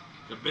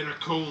 The bitter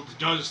cold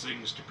does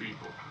things to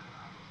people.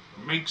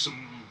 Makes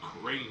them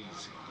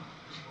crazy.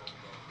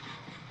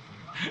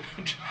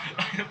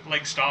 I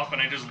stop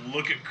and I just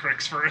look at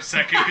Crix for a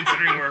second,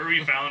 considering where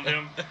we found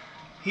him.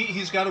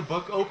 He's got a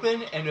book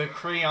open and a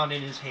crayon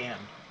in his hand.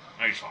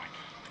 Oh, he's fine.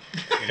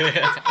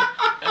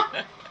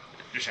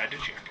 Just had to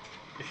check.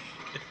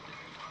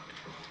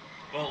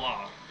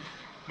 Well,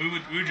 we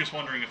were just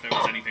wondering if there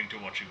was anything to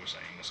what you were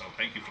saying, so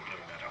thank you for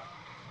clearing that up.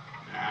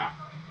 Yeah.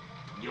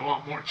 You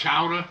want more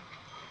chowder?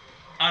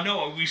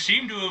 No, we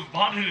seem to have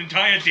bought an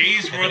entire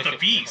day's worth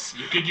apiece.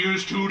 You could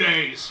use 2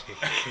 days.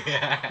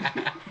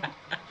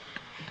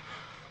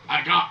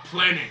 I got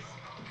plenty.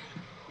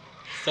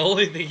 It's the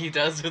only thing he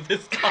does with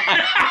his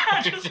time.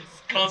 Just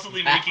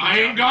constantly making I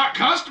ain't chowder. got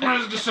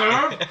customers to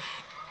serve.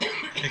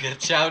 I got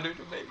chowder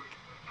to make.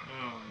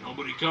 Oh,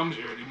 Nobody comes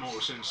here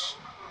anymore since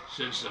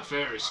the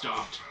ferry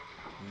stopped.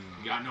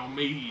 You got no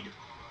mead.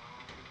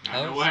 Not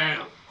no How's-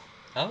 ale.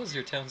 How is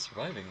your town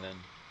surviving then?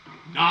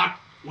 Not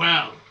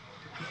well.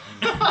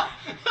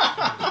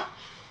 that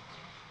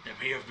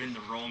may have been the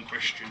wrong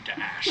question to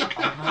ask.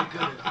 I'm not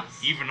good at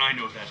this. Even I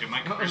know that, and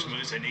my charisma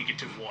is a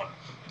 -1.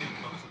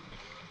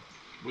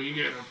 We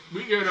get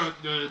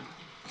the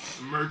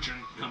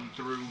merchant come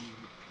through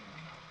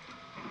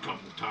a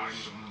couple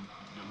times a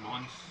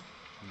month.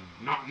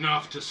 Not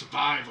enough to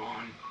survive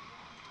on.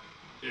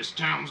 This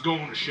town's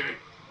going to shit.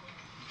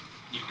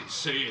 You can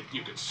see it.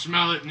 You can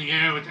smell it in the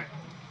air with that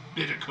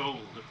bitter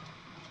cold.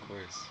 Of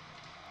course.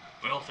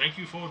 Well, thank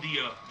you for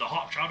the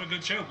hot chowder,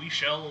 good sir. We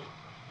shall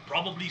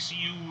probably see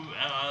you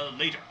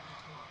later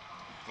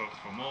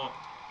for more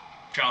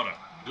chowder.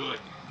 Good.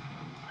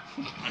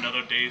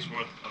 Another day's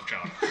worth of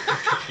chowder.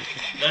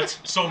 That's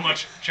so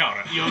much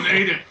chowder. You'll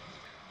need it.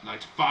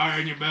 Like fire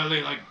in your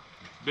belly, like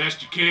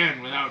best you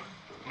can without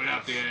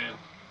the ale.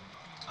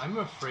 I'm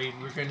afraid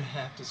we're gonna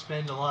have to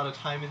spend a lot of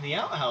time in the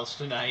outhouse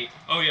tonight.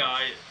 Oh yeah,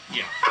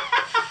 yeah.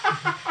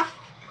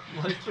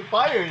 What's the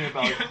fire in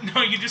about?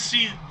 No, you just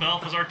see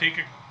Balthazar take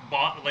a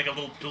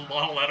little pill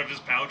bottle out of his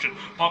pouch and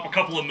pop a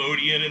couple of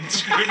Modi in and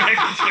screw it back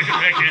and stick it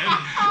back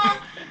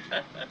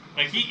in.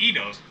 Like he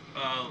knows.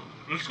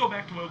 Let's go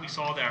back to where we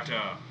saw that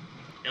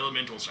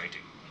elemental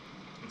sighting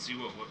and see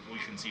what we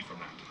can see from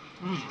that.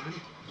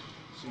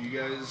 So you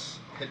guys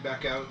head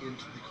back out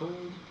into the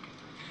cold.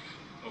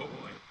 Oh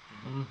boy.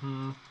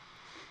 Mm-hmm.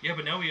 Yeah,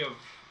 but now we have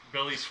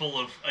bellies full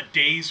of a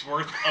day's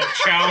worth of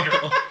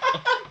chowder.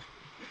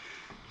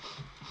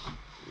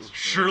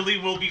 Surely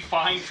we'll be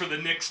fine for the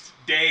next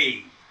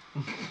day.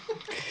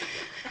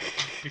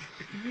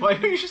 Why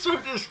are you so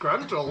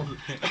disgruntled?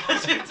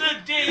 Because it's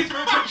a day's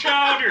worth of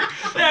chowder.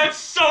 That's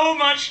so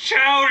much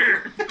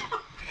chowder.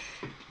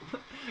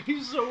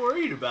 He's so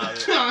worried about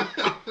it.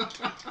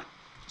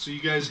 So you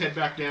guys head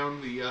back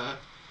down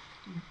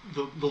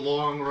the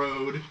long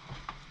road.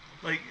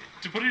 Like,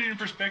 to put it in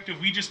perspective,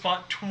 we just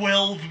bought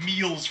 12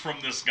 meals from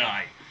this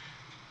guy.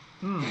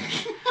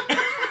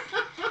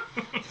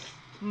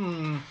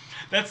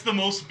 That's the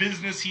most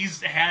business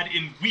he's had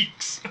in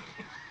weeks.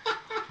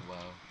 Wow.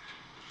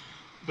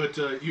 But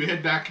you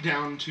head back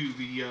down to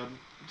the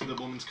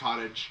woman's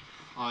cottage.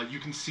 You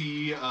can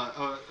see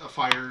a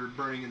fire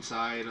burning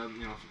inside, a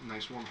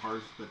nice warm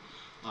hearth. But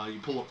you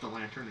pull up the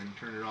lantern and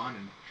turn it on,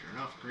 and sure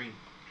enough, green.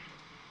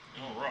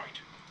 All right.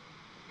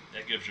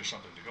 That gives you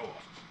something to go off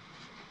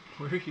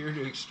of. We're here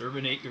to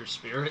exterminate your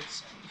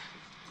spirits.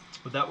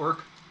 Would that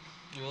work?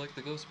 You're like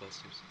the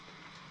Ghostbusters.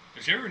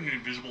 Is there an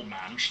invisible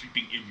man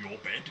sleeping in your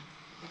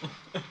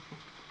bed?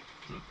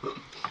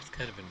 It's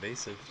kind of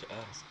invasive to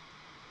ask.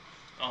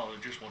 Oh,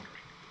 just wondering.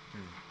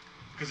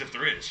 Because if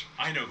there is,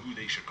 I know who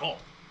they should call.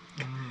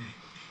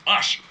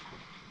 Us.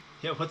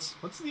 Yeah. What's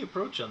the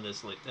approach on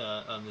this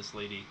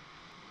lady?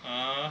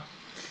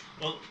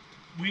 Well,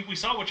 we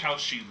saw which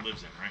house she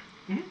lives in,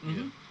 right? Mm-hmm.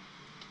 Yeah.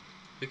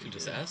 We can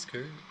just ask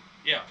her.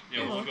 Yeah,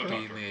 we'll go If talk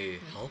we to her. may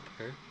help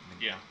her.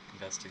 Yeah.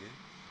 Investigate.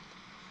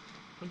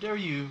 How dare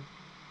you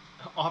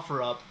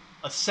offer up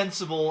a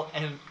sensible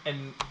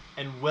and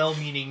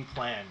well-meaning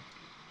plan?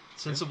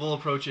 Sensible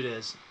approach it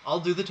is. I'll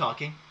do the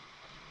talking.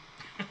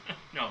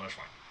 No, that's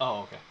fine.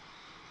 Oh, okay.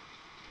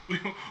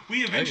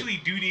 We eventually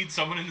do need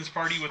someone in this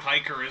party with high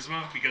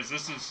charisma, because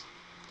this is...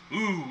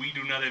 Ooh, we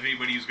do not have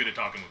anybody who's good at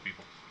talking with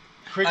people.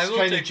 I Crick's will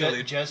kind of take the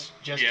lead.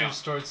 gestures Yeah.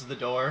 towards the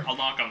door. I'll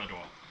knock on the door.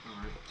 All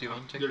right. Do you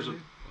want to take There's the a-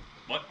 lead?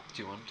 What?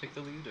 Do you want to take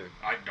the lead, or?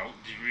 I don't...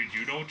 Do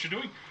you know what you're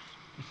doing?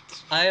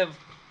 I have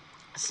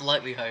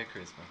slightly higher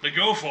charisma. Then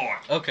go for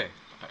it. Okay.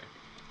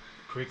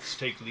 Cricks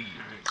take lead.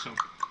 All right,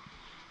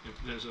 so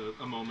there's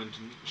a moment,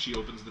 and she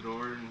opens the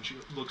door, and she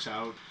looks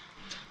out.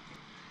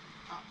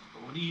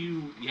 What do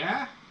you...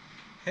 Yeah?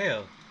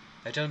 Hail.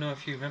 I don't know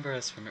if you remember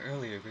us from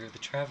earlier. We were the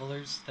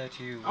travelers that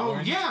you Oh,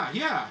 warned. yeah.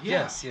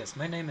 Yes.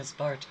 My name is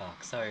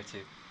Bartok. Sorry to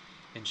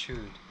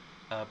intrude.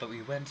 But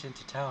we went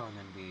into town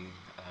and we,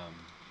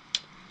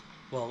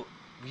 well,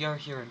 we are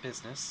here in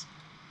business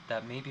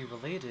that may be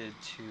related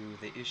to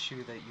the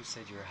issue that you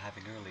said you were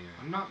having earlier.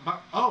 I'm not...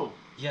 Oh!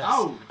 Yes.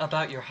 Oh!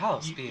 About your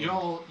house being...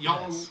 Y'all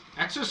Yes.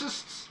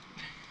 exorcists?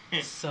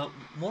 So,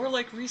 more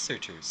like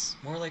researchers.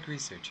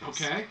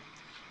 Okay.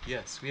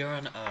 Yes, we are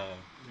on,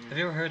 have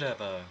you ever heard of,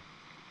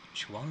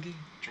 Chwangi?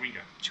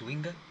 Chewinga.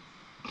 Chewinga?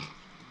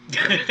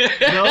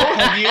 No,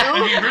 have you?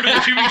 Have you heard of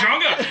the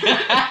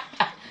chimichanga?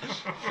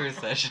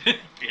 First session.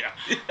 Yeah.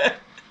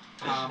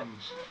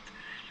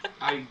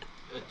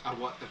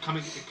 What?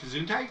 Coming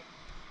Kazuntai?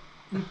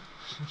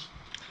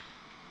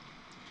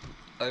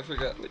 I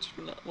forgot which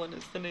one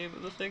is the name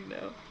of the thing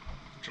now.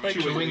 Chewinga.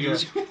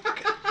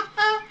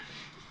 Chewinga.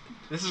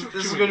 This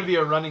is going to be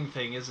a running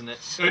thing, isn't it?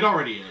 It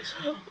already is.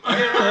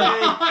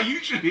 You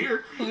should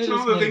hear Why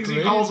some of does the my things he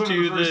brain calls them in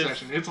do the first this?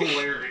 session. It's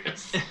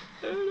hilarious. I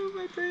don't know if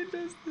my brain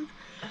does this.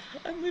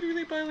 I'm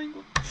literally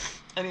bilingual.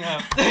 Anyhow,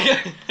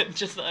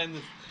 just I'm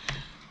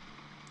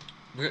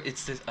this.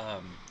 It's this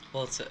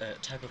well, it's a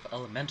type of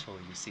elemental.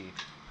 You see,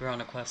 we're on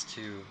a quest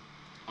to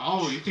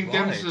Oh, you think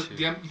Why them's to?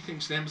 you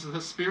think them's the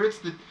spirits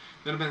that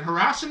have been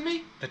harassing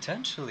me?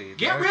 potentially. Get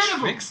they are rid of 'em!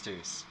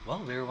 tricksters.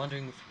 Well, we were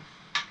wondering, if,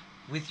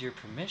 with your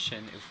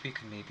permission, if we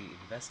could maybe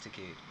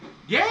investigate.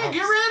 Yeah, house.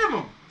 get rid of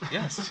them.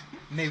 Yes.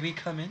 May we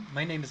come in?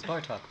 My name is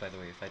Bartok, by the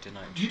way. If I did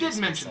not. You did introduce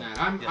mention myself.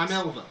 that. I'm Yes.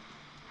 Elva.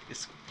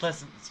 It's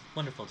pleasant. It's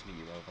wonderful to meet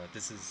you, Elva.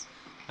 This is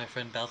my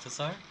friend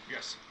Balthazar.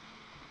 Yes.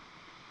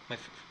 Oh my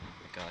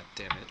god,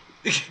 damn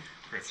it.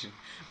 Crix.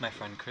 My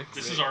friend Crix.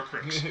 This is our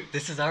Crix.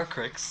 This is our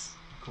Crix.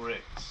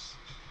 Cricks.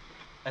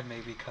 And may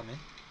we come in?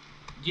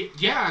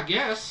 Yeah, I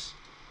guess.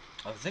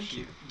 Oh, thank She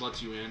you.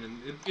 lets you in, and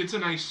it's a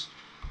nice,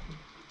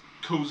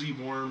 cozy,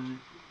 warm,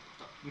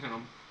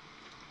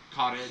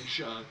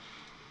 cottage.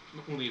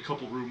 Only a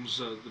couple rooms.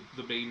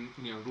 The main,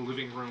 the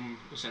living room,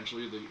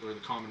 essentially, or the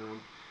common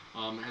room,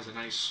 has a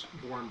nice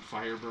warm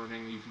fire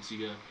burning. You can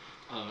see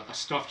a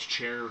stuffed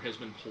chair has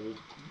been pulled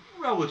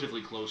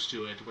relatively close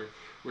to it,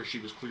 where she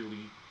was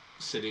clearly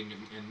sitting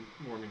and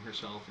warming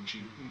herself. And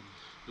she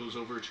goes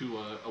over to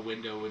a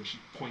window and she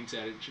points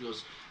at it. And she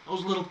goes,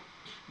 "Those little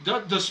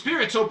the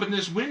spirits opened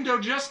this window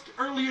just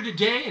earlier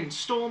today and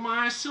stole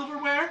my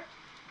silverware,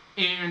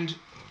 and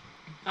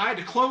I had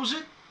to close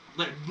it.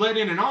 Let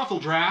in an awful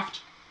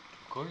draft.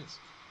 Of course.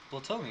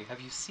 Well, tell me,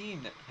 have you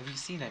seen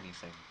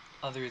anything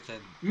other than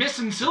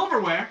Missing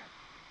silverware?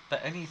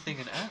 but anything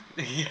in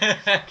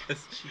yeah?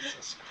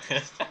 Jesus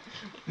Christ.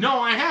 No,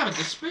 I haven't.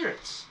 The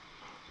spirits.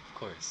 Of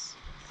course.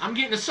 I'm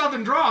getting a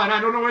southern draw and I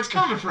don't know where it's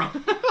coming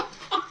from."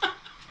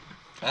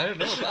 I don't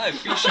know, but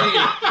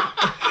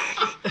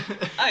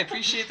I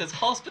appreciate this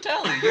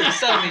hospitality you're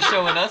suddenly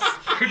showing us.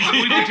 Could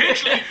we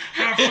potentially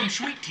have some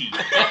sweet tea?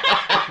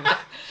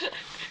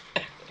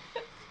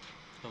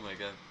 Oh my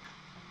god.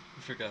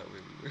 I forgot where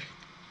we were.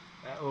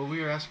 Well,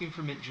 we were asking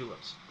for mint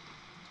juleps.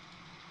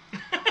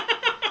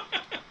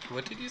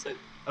 What did you say?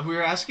 We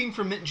were asking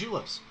for mint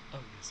juleps. Oh,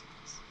 yes,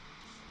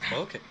 yes.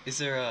 Okay. Is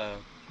there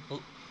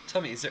well,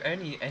 tell me, is there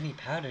any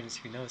patterns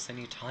you notice,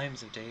 any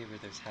times of day where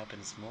this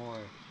happens more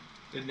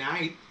At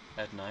night,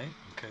 at night?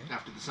 Okay.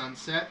 after the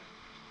sunset,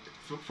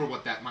 for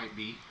what that might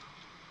be.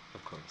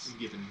 Of course.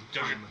 given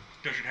Does it time.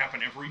 does it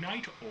happen every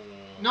night or?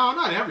 No,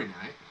 not every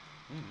night.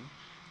 Mm.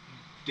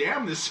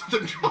 Damn this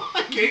Southern drawl!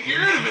 I can't get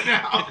rid of it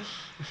now.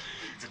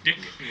 It's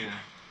addictive.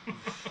 Yeah.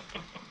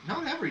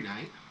 Not every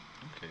night.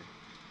 Okay.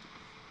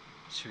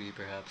 Should we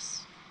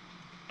perhaps...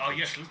 Oh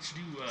yes, let's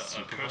do a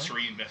Supervise?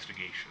 cursory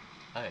investigation.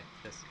 Aye,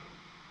 yes.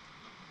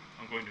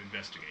 I'm going to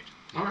investigate.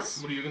 All right.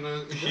 Yes. What are you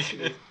gonna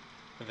investigate?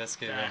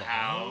 Investigate The around the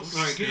house. house.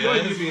 All right. Go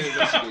ahead and give me an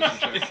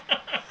investigation check.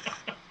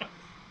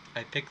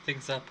 I pick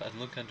things up and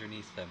look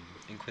underneath them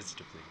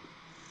inquisitively.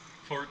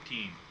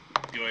 14.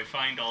 Do I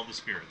find all the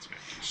spirits, man?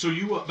 So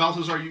you,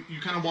 Balthazar,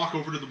 you kind of walk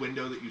over to the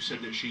window that you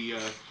said that she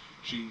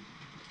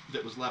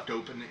that was left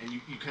open, and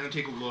you kind of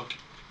take a look,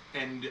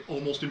 and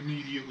almost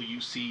immediately you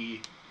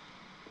see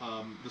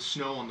the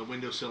snow on the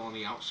windowsill on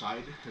the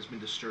outside has been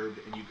disturbed,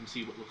 and you can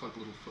see what look like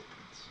little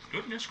footprints.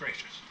 Goodness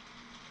gracious.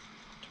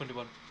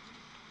 21.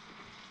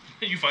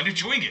 You find it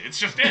chewing it. It's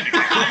just standing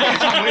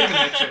It's there. waving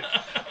at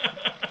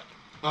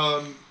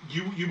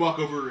you. You walk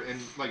over, and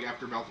like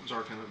after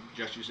Balthazar kind of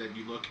gestures that,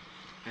 you look,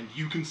 and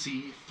you can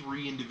see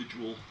 3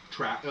 individual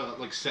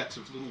like sets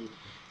of little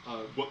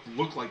what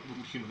look like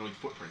little humanoid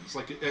footprints.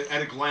 Like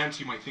at a glance,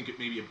 you might think it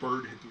maybe a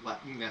bird had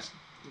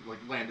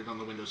landed on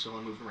the windowsill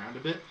and moved around a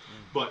bit,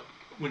 but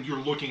when you're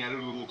looking at it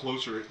a little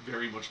closer, it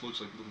very much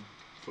looks like little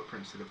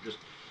footprints that have just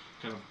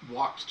kind of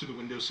walked to the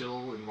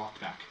windowsill and walked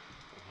back.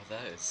 Well,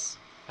 that is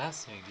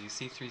fascinating. Do you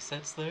see 3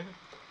 sets there?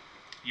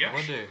 Yes. I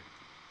wonder...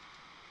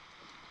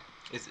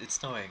 It's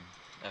snowing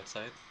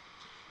outside,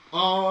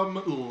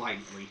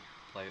 Lightly.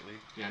 lightly.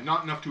 Yeah,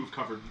 not enough to have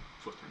covered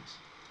footprints.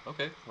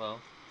 Okay, well,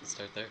 let's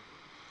start there.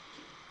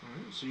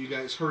 Alright, so you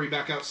guys hurry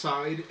back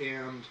outside,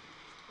 and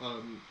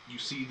you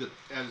see that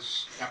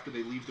after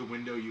they leave the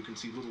window, you can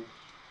see little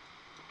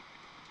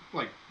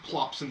like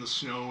plops in the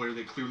snow where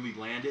they clearly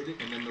landed,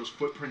 and then those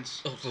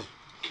footprints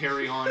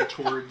carry on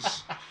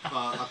towards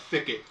a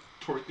thicket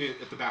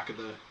at the back of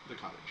the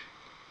cottage.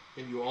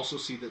 And you also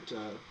see that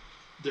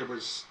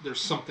there's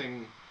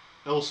something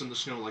else in the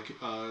snow, like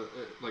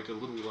a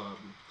little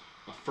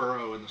a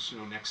furrow in the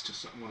snow next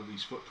to one of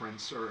these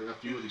footprints, or a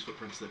few of these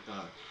footprints that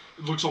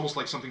it looks almost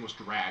like something was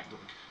dragged,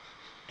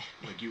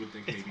 like you would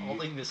think It's maybe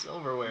holding the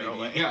silverware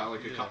away. maybe yeah,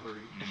 like a Yeah. cutlery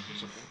or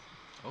something.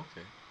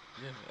 Okay.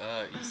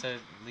 Yeah. You said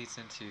it leads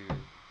into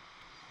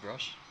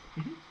brush.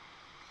 Mhm.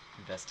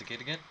 Investigate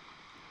again.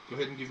 Go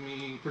ahead and give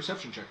me a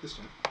perception check this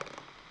time.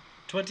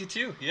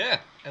 22.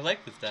 Yeah, I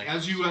like this die.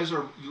 As you guys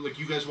are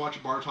you guys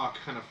watch Bartok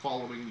kind of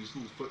following these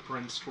little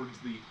footprints towards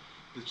these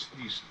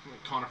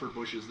conifer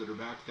bushes that are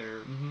back there.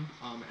 Mm-hmm.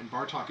 And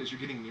Bartok, as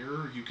you're getting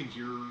nearer, you can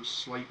hear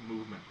slight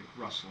movement, like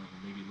rustling,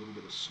 and maybe a little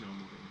bit of snow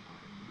moving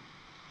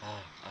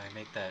behind I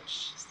make that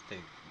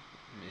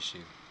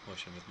issue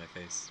motion with my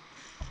face.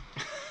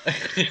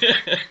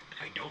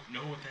 I don't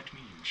know what that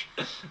means.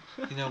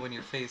 You know when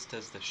your face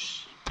does the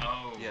shh.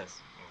 Oh.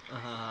 Yes.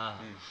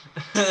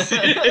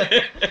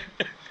 Okay.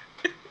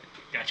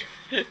 Gotcha.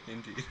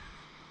 Indeed.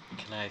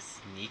 Can I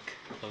sneak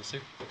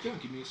closer? Yeah,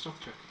 give me a stealth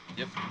check.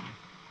 Yep.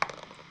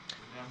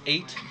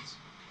 8.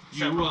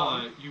 You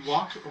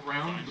walk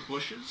around the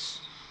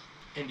bushes,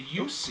 and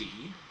you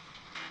see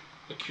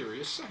a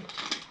curious sight.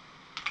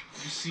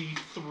 You see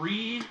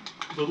 3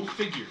 little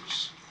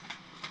figures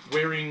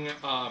wearing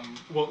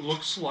what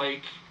looks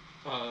like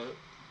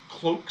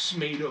cloaks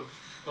made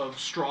of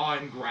straw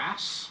and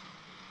grass,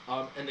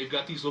 and they've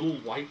got these little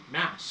white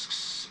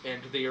masks,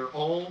 and they are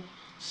all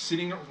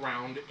sitting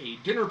around a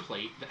dinner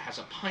plate that has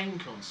a pine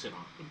cone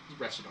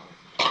rested on it.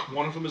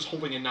 One of them is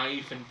holding a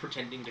knife and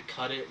pretending to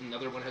cut it, and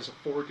another one has a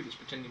fork and is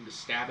pretending to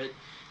stab it,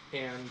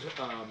 and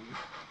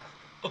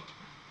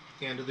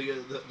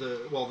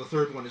the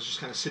third one is just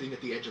kind of sitting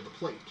at the edge of the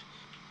plate.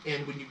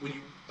 And when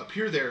you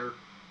appear there,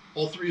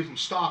 all 3 of them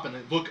stop and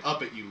they look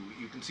up at you.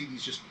 You can see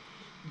these just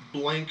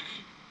blank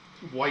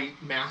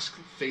white masked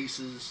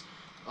faces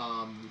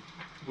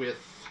with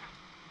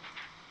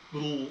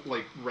little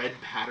like red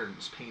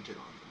patterns painted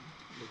on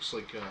them. Looks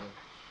like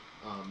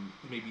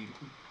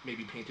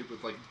maybe painted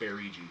with like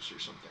berry juice or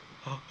something.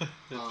 Oh, that's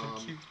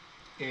so cute.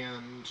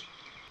 And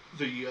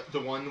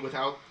the one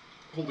without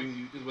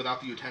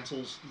the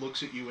utensils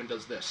looks at you and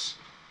does this.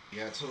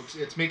 Yeah, so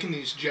it's making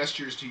these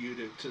gestures to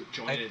you to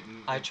join it.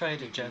 And I try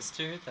to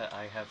gesture that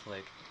I have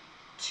like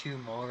 2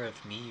 more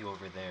of me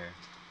over there.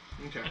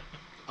 Okay.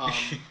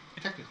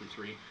 Technically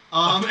 3.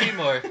 3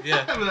 more,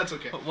 yeah. But that's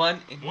okay. But one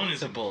One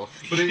is invisible.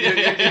 But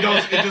it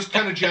just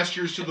kind of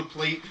gestures to the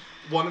plate.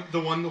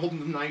 The one holding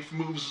the knife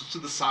moves to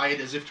the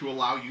side as if to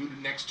allow you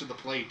next to the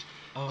plate.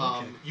 Oh,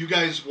 okay. You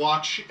guys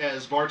watch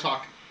as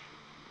Bartok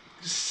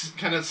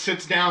kind of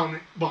sits down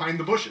behind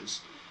the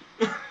bushes.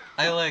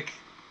 I like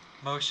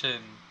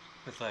motion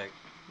with like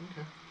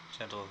Okay.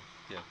 gentle,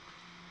 yeah.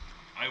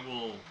 I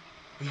will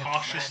We have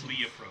cautiously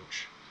friends.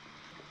 approach.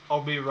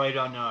 I'll be right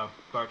on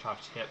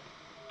Bartok's hip.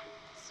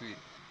 Sweet.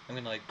 I'm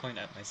gonna like point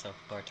at myself,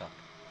 Bartok.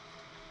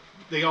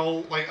 they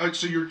all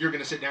so you're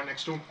gonna sit down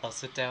next to him. I'll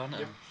sit down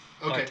Yep.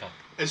 and Okay. Bartok.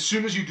 As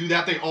soon as you do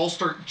that, they all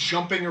start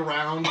jumping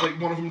around. Like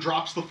one of them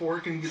drops the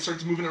fork and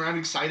starts moving around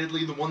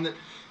excitedly. The one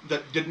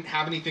that didn't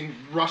have anything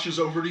rushes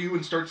over to you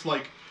and starts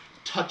like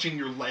touching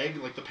your leg,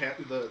 like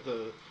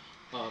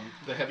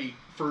the heavy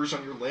furs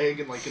on your leg,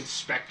 and like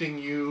inspecting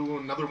you.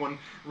 Another one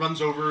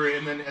runs over,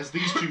 and then as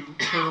these two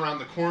turn around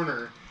the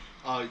corner,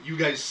 you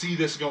guys see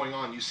this going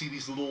on. You see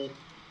these little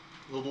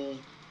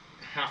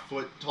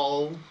half-foot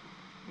tall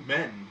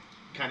men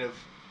kind of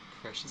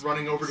Precious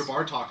running over to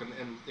moments. Bartok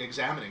and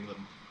examining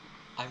them.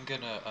 I'm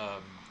gonna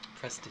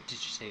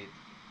prestidigitate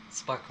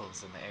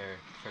sparkles in the air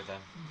for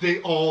them.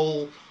 They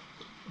all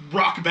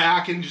rock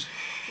back and just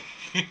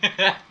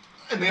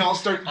and they all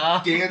start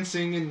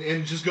dancing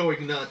and just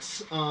going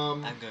nuts.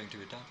 I'm going to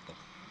adopt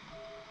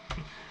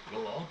them.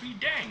 Well, I'll be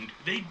danged.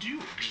 They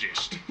do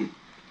exist. um,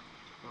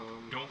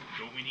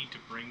 Don't we need to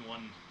bring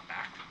one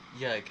back?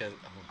 Yeah, I guess.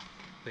 Oh,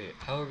 wait,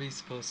 how are we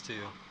supposed to?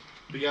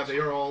 but yeah,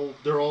 they're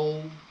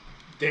all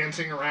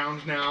dancing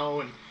around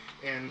now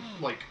and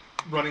like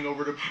running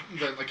over to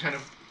like kind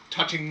of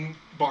touching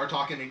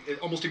Bartok and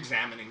almost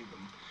examining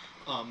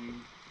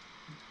them.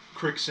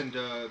 Crix and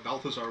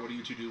Balthazar, what do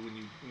you two do when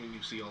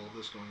you see all of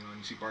this going on?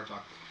 You see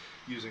Bartok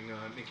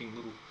making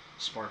little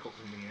sparkles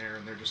in the air,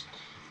 and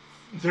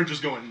they're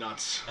just going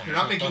nuts. They're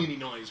not making any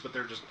noise, but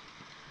they're just.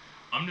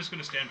 I'm just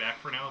gonna stand back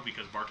for now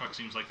because Bartok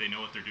seems like they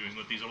know what they're doing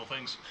with these little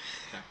things.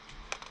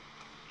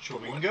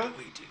 But what Chewinga? do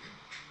we do?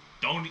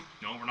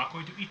 No, we're not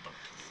going to eat them.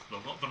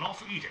 They're not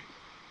for eating.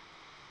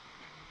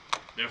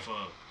 They're for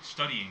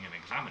studying and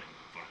examining.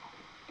 For now.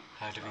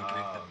 How do we bring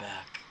them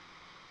back?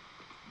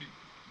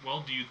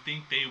 Well, do you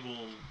think they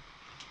will?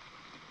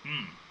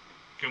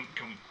 Can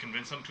we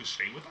convince them to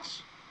stay with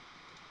us?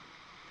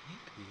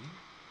 Maybe.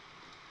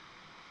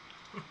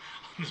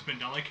 I'm just been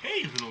down like,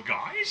 hey, little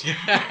guys.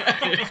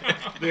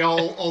 They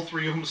all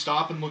three of them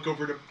stop and look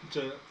over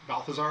to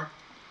Balthazar,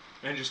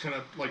 and just kind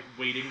of like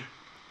waiting.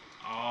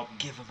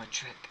 Give them a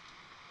trick.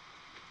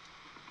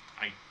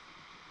 I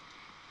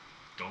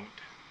don't.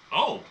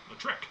 Oh, a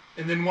trick.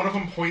 And then one of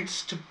them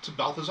points to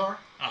Balthazar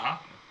Uh huh.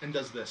 and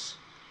does this.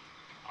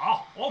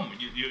 Oh,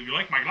 you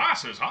like my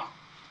glasses, huh?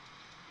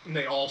 And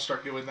they all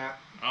start doing that.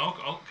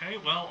 Oh, okay.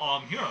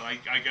 Well, here,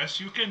 I guess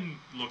you can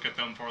look at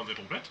them for a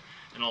little bit,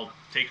 and I'll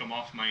take them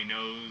off my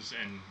nose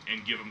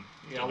and give them.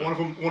 Yeah, one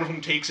of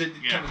them takes it,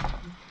 Yeah. kind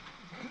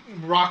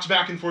of rocks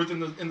back and forth in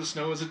the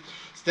snow as it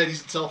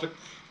steadies itself. It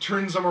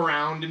turns them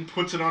around and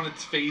puts it on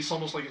its face,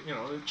 almost like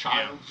a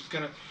child, just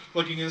kind of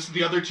looking at this.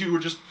 The other two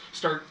would just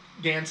start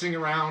dancing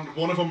around.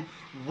 One of them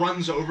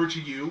runs over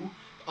to you,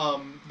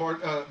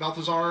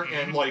 Balthazar,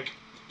 and like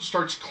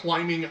starts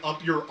climbing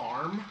up your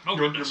arm, Oh,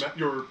 goodness.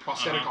 your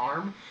prosthetic Uh-huh.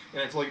 arm,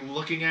 and it's like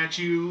looking at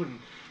you and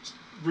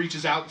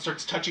reaches out and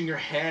starts touching your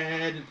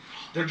head, and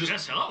they're just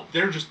Yes, hello.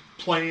 they're just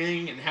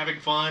playing and having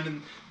fun,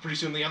 and pretty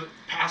soon the other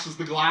passes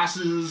the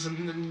glasses,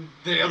 and then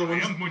the other I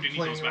one's am going to need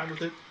playing those around back.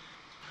 with it.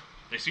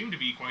 They seem to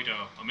be quite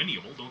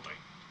amenable, don't they?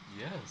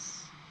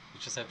 Yes.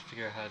 We just have to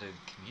figure out how to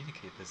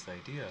communicate this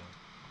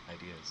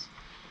ideas.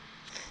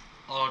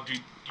 Do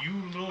you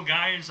little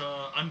guys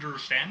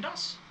understand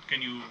us? Do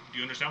you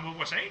understand what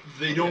we're saying?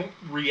 They don't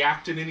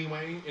react in any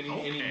way, any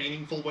Okay.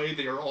 meaningful way.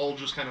 They are all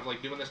just kind of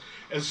like doing this.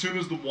 As soon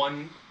as the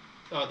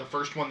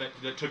first one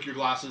that took your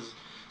glasses,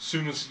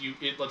 soon as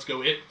it lets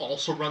go, it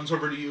also runs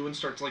over to you and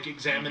starts like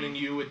examining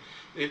you, and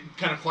it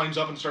kind of climbs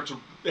up and starts.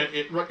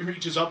 It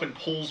reaches up and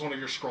pulls one of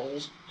your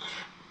scrolls,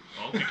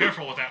 Oh, be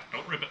careful with that.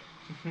 Don't rip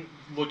it.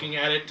 looking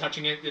at it,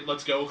 touching it. It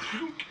lets go,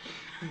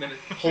 and then it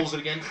pulls it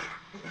again.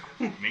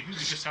 Maybe we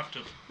just have to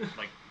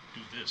like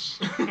do this.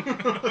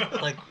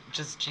 Like,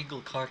 just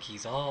jingle car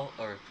keys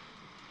or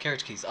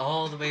carriage keys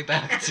all the way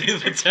back to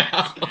the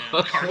town.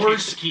 Yeah,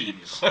 Horse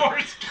keys.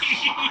 Horse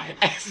key.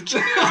 Excuse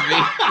me.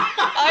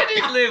 I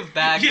didn't live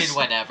back Yes. in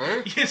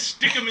whenever. You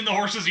stick them in the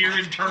horse's ear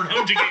and turn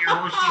him to get your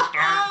horse to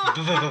start.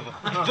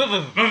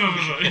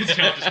 It's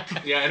not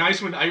just- Yeah, in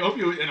Icewind, I hope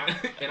you in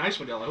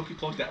Icewind Dale. I hope you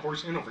plug that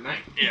horse in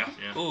overnight. yeah.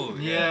 Oh,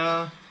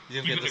 Yeah.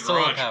 You Keep get it the in the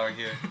solar garage. power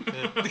here.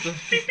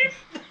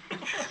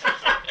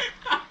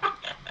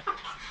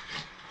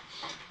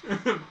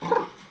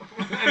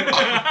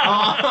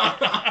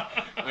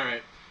 All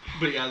right,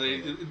 but yeah,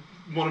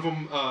 one of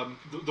them,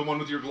 the one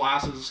with your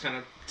glasses, kind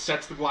of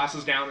sets the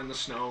glasses down in the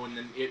snow, and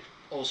then it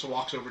also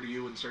walks over to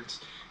you and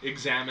starts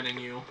examining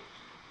you.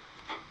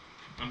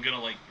 I'm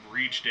gonna like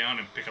reach down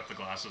and pick up the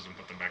glasses and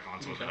put them back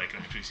on so that Okay. I can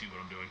actually see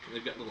what I'm doing.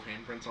 They've got little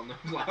handprints on the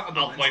glasses.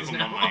 I'll wipe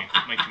them on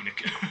my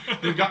tunic.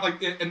 They've got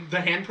like, and the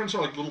handprints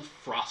are like little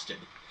frosted,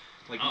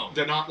 like Oh.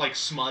 they're not like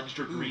smudged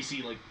or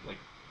greasy like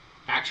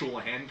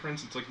actual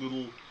handprints. It's like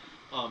little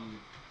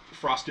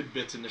frosted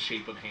bits in the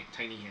shape of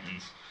tiny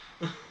hands.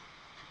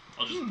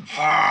 I'll just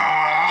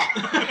Ah!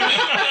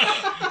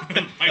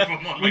 wipe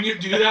them on When my you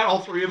do that, all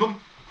three of them,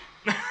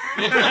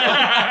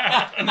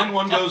 and then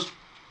one goes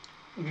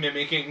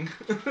mimicking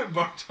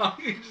Bartok,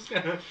 just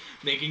kind of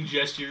making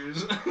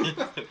gestures.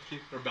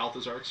 Or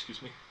Balthazar,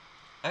 excuse me.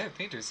 I have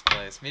painter's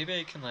supplies. Maybe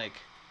I can, like,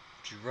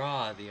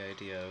 draw the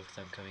idea of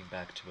them coming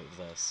back to with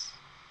us.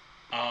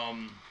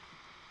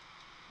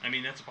 I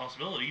mean, that's a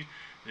possibility.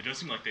 It does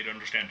seem like they'd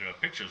understand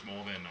pictures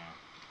more than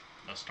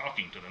us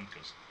talking to them,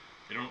 because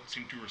they don't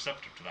seem too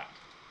receptive to that.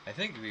 I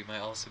think we might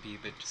also be a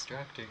bit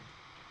distracting.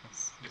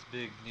 That's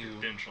big new.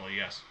 Potentially,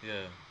 yes.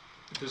 Yeah.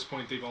 At this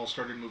point, they've all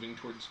started moving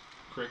towards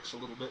Crix a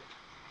little bit.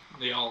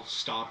 They all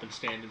stop and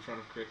stand in front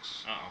of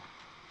Crix. Uh-oh.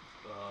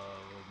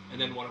 And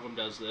then one of them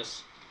does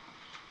this.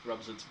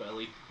 Rubs its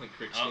belly, like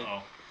Crix did.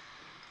 Uh-oh.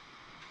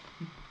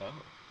 Oh.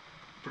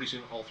 Pretty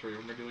soon, all three of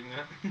them are doing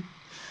that.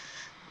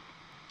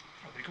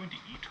 Are they going to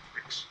eat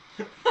Crix?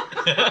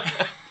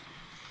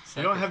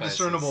 They don't have Sacrifices.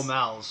 discernible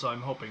mouths, so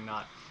I'm hoping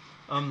not.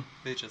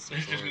 They just It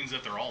just absorb. means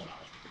that they're all mouth.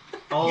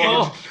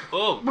 Oh,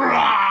 Oh!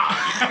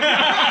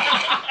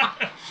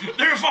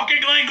 They're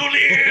fucking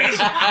Langoliers!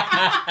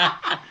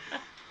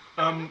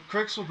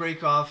 Crix will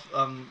break off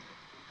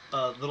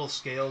little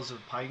scales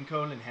of pine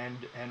cone and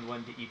hand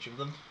one to each of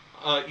them.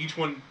 Each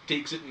one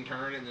takes it in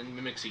turn and then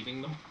mimics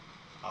eating them.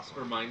 Or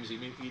Awesome. mimes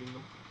eating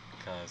them.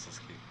 God, this is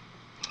cute.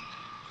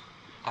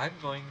 I'm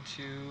going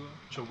to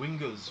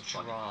Chewingo's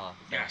fun. draw them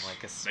Yes, like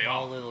a they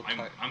small are. little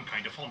I'm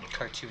kind of fond of them.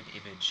 cartoon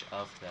image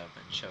of them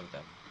and show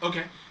them.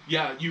 Okay.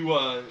 Yeah, you,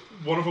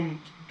 one of them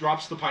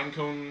drops the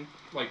pinecone,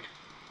 like,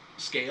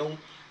 scale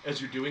as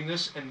you're doing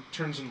this and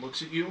turns and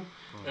looks at you.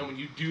 And when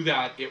you do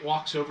that, it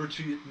walks over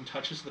to you and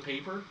touches the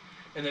paper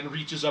and then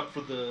reaches up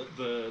for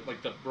the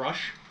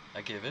brush.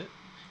 I give it.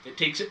 It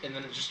takes it and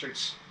then it just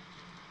starts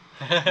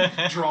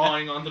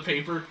drawing on the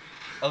paper.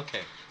 Okay.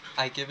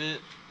 I give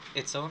it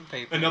its own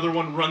paper. Another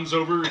one runs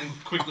over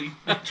and quickly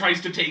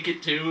tries to take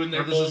it too, and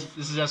they're This both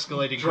is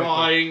escalating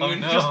quickly. drawing Oh,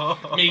 and no.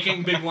 just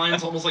making big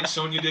lines, almost like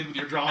Sonia did with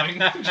your drawing.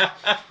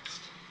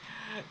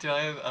 Do I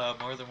have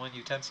more than one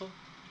utensil?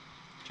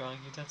 Drawing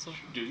utensil?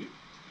 Do you?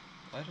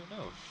 I don't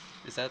know.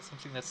 Is that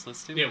something that's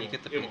listed It when you won't,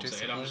 get the it won't painter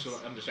say it. I'm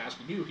supplies? just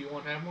asking you if you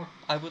want to have more.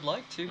 I would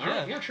like to, All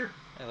right, yeah, sure.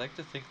 I like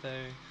to think that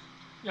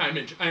Yeah,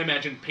 I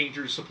imagine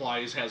Painter's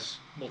Supplies has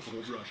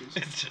multiple brushes.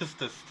 it's just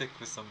a stick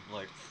with some,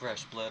 like,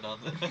 fresh blood on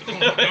the...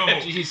 Oh, no.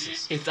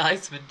 Jesus. It's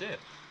Iceman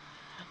dip.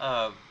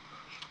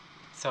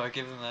 So I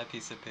give them that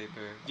piece of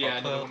paper. Yeah, I'll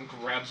another put-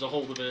 one grabs a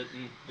hold of it,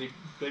 and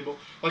they both,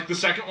 like, the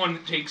second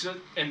one takes it,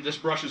 and this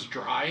brush is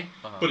dry,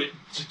 Uh-huh. but it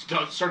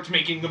starts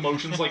making the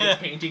motions like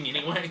it's painting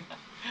anyway.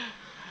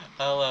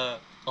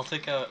 I'll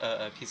take out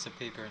a piece of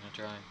paper and a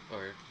drawing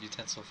or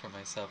utensil for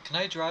myself. Can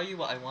I draw you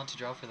what I want to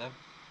draw for them?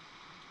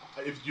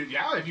 If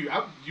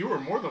you are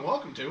more than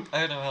welcome to. I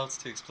don't know how else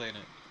to explain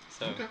it.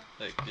 So, Okay.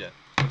 like, yeah.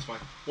 That's fine.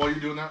 While you're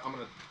doing that, I'm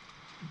gonna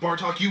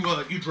Bartok.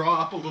 You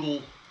draw up a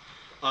little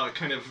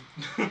kind of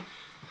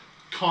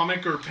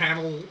comic or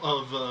panel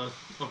of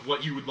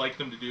what you would like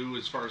them to do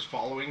as far as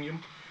following you,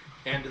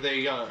 and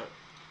they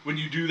when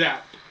you do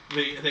that,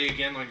 they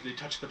again they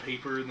touch the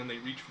paper and then they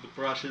reach for the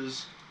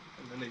brushes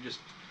and then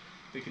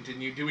they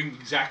continue doing the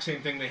exact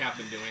same thing they have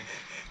been doing.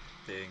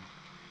 Dang.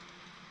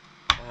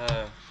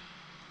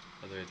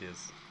 Other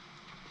ideas?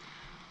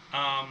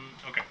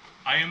 Okay.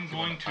 I am You going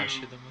wanna to...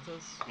 usher them with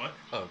us? What?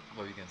 Oh,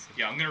 what were you gonna say?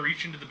 Yeah, I'm going to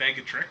reach into the bag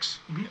of tricks,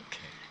 Okay.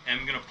 and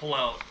I'm going to pull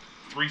out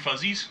 3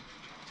 fuzzies,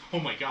 Oh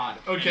my god.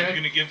 and I'm Okay.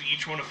 going to give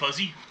each one a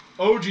fuzzy,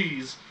 Oh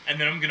geez. and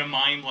then I'm going to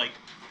mind, like,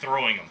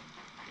 throwing them.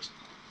 Just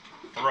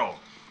throw.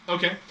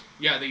 Okay.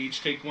 Yeah, they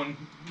each take one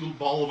little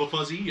ball of a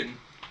fuzzy and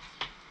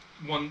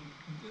one.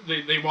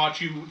 They watch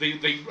you.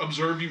 They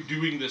observe you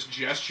doing this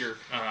gesture,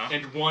 Uh-huh.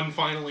 and one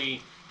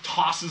finally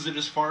tosses it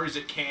as far as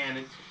it can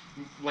and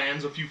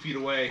lands a few feet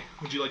away.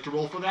 Would you like to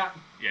roll for that?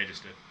 Yeah, I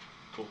just did.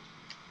 Cool.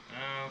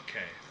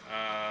 Okay.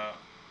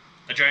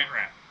 A giant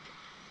rat.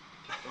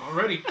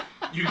 Alrighty.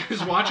 You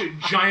guys watch a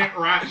giant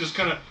rat just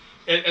kind of,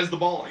 as the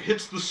ball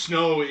hits the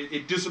snow,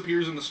 it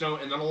disappears in the snow,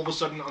 and then all of a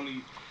sudden on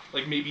the,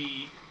 like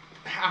maybe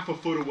half a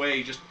foot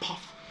away, just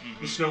puff,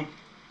 the snow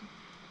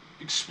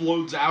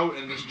explodes out,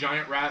 and this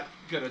giant rat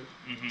kind of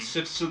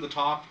sits to the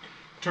top,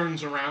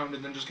 turns around,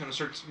 and then just kind of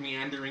starts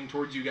meandering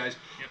towards you guys.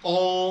 Yep.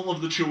 All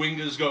of the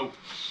Chewingas go.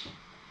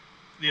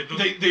 Yeah,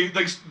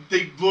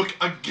 They look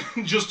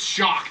again, just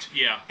shocked,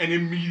 yeah. and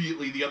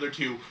immediately the other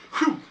two,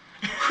 whew,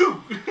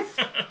 whew.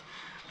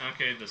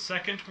 Okay, the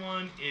second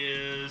one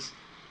is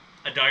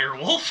a dire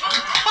wolf,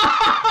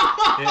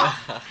 Yeah.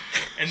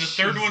 and the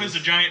third one is a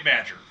giant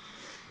badger.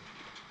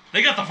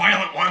 They got the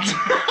violent ones.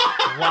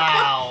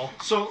 Wow.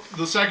 So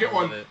the second I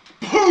love one, it.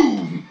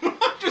 boom!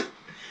 Just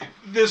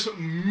this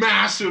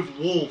massive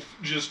wolf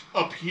just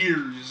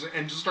appears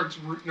and just starts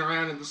rooting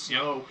around in the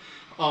snow.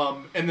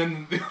 And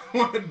then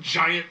one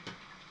giant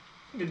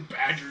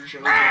badger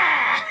shows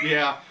up.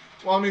 Yeah.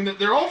 Well, I mean,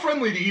 they're all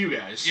friendly to you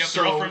guys. Yep,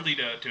 so they're all friendly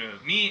to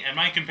me and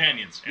my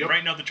companions. And Yep.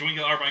 right now the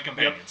Chewinga are my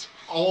companions.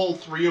 all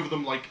 3 of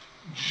them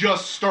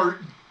just start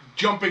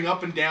jumping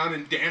up and down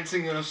and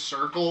dancing in a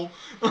circle.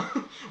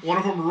 One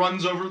of them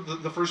runs over,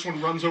 the first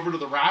one runs over to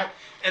the rat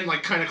and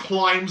kind of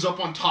climbs up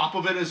on top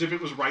of it as if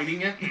it was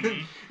riding it.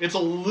 It's a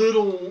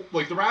little,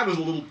 the rat is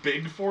a little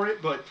big for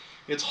it, but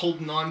it's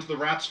holding on to the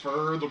rat's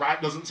fur. The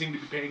rat doesn't seem to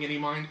be paying any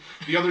mind.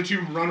 The other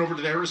 2 run over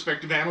to their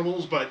respective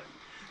animals, but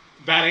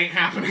that ain't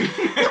happening.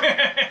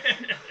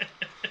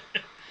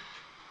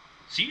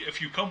 See,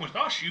 if you come with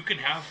us, you can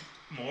have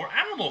more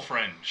animal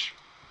friends.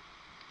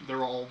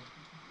 They're all.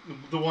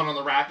 The one on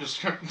the rat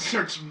just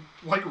starts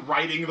like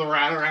riding the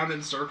rat around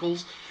in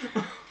circles.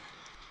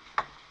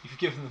 You've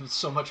given them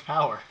so much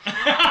power. They're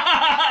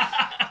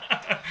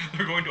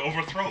going to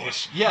overthrow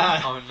us.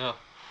 Yeah, Oh no.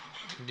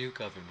 New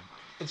government.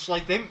 it's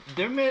like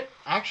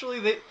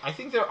I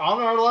think they're on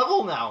our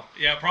level now.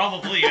 Yeah,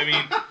 probably. I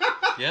mean,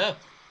 Yeah.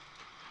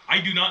 I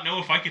do not know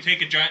if I could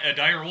take a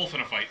dire wolf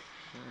in a fight.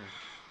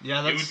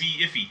 Yeah, It would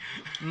be iffy.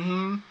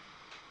 Mm-hmm.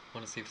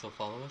 Want to see if they'll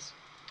follow us?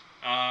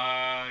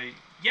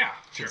 Yeah,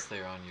 sure. Since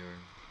they're on your...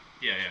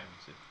 Yeah.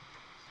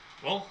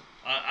 Well,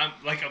 I'm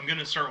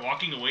gonna start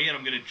walking away, and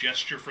I'm gonna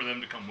gesture for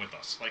them to come with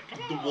us. Like, come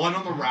The on. one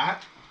on the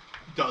rat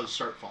does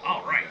start following.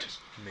 All right. you guys.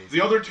 Amazing.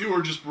 The other two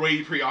are just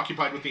way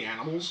preoccupied with the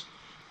animals.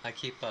 I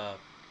keep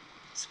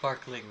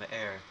sparkling the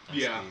air. As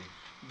Yeah. we-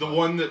 The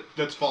one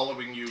that's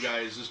following you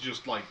guys is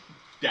just like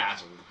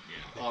dazzled.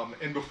 Yeah.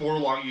 And before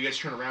long, you guys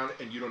turn around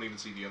and you don't even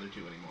see the other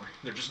two anymore.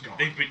 They're just gone.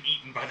 They've been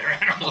eaten by their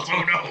animals.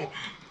 Oh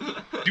no.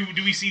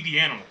 Do we see the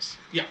animals?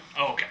 Yeah.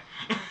 Oh, okay.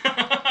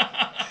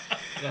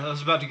 Yeah, that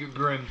was about to get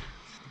grim.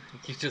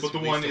 You just But the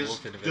released one a is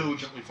wolf in a village.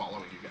 diligently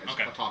following you guys.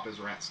 Okay. Atop is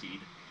Rat Steed.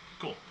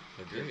 Cool.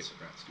 Oh, great. Yes,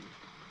 Rat Steed.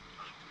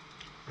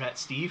 Rat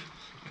Steve.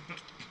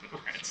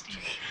 Rat Steve.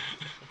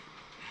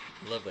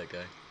 Love that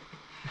guy.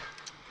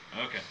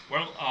 Okay.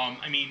 Well,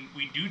 I mean,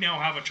 we do now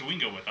have a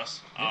Chewinga with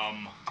us.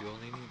 You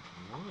only need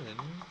one.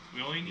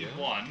 We only need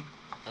Yeah. one.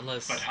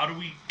 Unless... But how do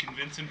we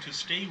convince him to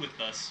stay with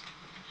us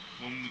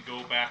when we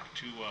go back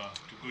to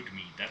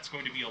Goodmead? That's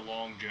going to be a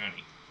long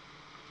journey.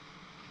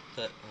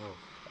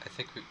 I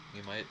think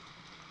you might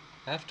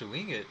have to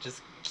wing it.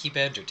 Just keep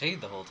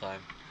entertained the whole time.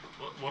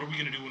 What are we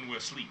going to do when we're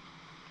asleep?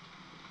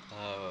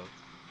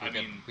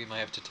 We might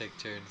have to take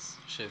turns,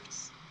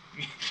 shifts.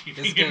 You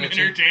This is think him gonna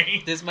turn-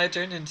 entertained? This might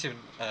turn into...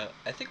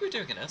 I think we're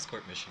doing an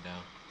escort mission now.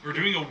 We're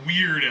doing a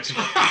weird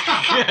escort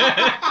mission.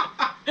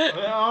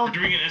 Well, We're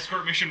doing an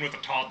escort mission with a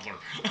toddler.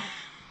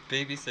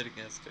 Babysitting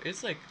escort.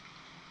 It's like...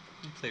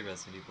 You play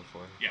Resident Evil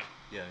 4. Yeah.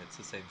 Yeah, it's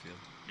the same feel.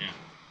 Yeah.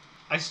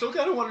 I still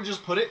kind of want to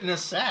just put it in a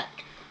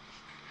sack.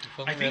 If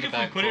only I think had a if we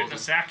back put it in a folder.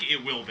 sack,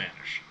 it will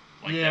vanish.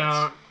 Like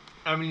Yeah,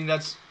 I mean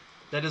that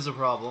is a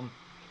problem.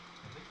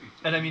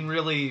 And I mean,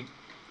 really,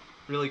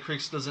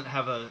 Crix doesn't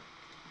have a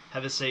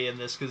say in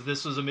this because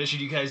this was a mission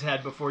you guys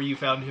had before you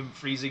found him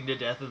freezing to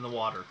death in the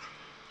water.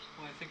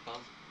 Well, I think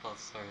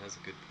Balthasar has a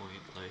good point.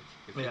 Like,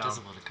 if he Yeah.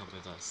 doesn't want to come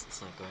with us,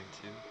 it's not going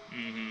to.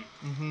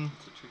 Mm-hmm. Mm-hmm.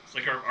 It's a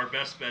trick. Like our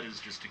best bet is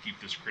just to keep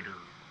this critter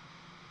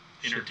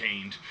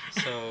entertained.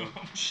 So,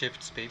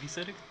 shifts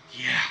babysitting?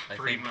 Yeah, I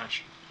pretty think-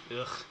 much.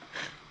 Ugh.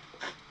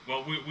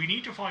 Well, we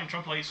need to find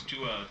some place to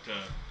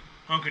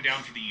hunker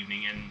down for the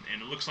evening,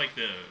 and it looks like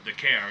the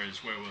care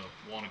is where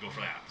we'll want to go for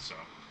that. So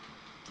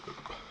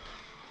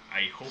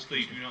I hope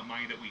they do not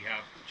mind that we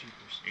have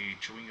a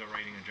Chewinga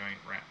riding a giant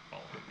rat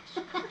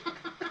following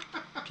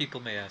us.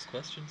 People may ask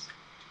questions.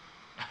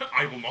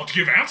 I will not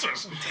give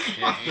answers.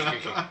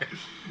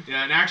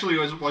 Yeah, and actually,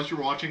 as you're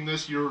watching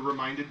this, you're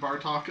reminded,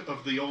 Bartok,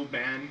 of the old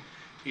man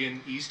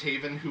in East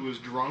Haven who was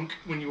drunk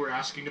when you were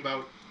asking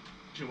about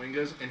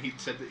Chewingas, and he'd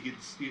said that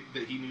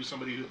he knew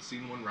somebody who had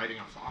seen one riding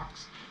a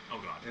fox, Oh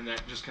God. and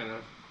that just kind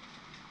of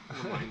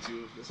reminds you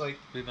of It's this. like,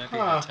 We might be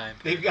in a time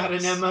they've got an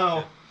paradox.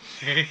 MO.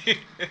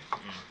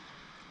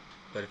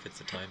 What if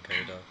it's a time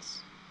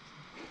paradox?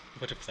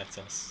 What if that's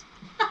us?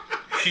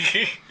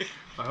 I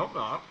hope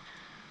not.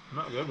 I'm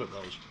not good with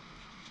those.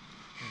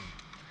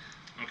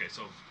 Okay,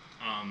 so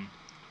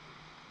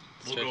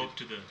we'll Start go it. up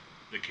to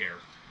the care.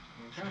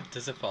 Okay.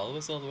 Does it follow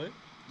us all the way?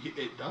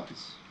 It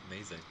does.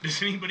 Amazing.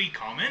 Does anybody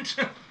comment?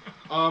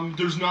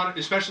 There's not,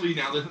 especially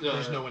now that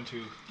There's no one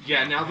to.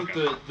 Yeah, now that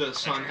Okay. the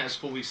sun right. has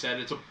fully set,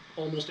 it's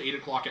almost 8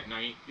 o'clock at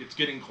night. It's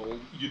getting cold.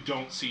 You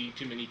don't see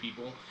too many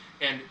people,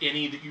 and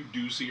any that you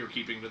do see are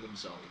keeping to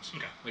themselves.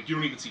 Okay. Like, you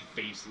don't even see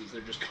faces.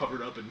 They're just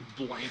covered up in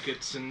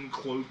blankets and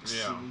cloaks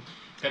Yeah. and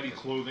heavy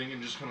clothing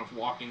and just kind of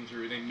walking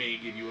through. They may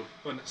give you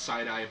a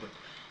side eye, but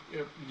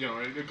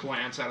a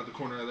glance out of the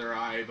corner of their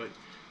eye, but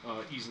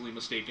easily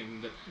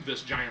mistaken that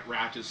this giant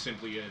rat is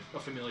simply a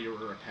familiar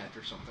or a pet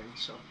or something.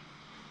 So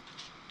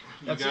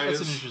That's an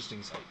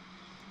interesting sight.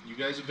 you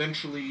guys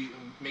eventually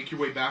make your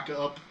way back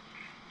up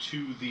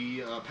to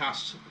the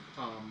past.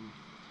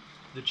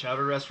 The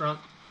chowder restaurant.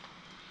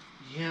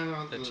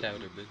 Yeah, The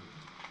chowder bin.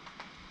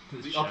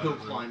 the uphill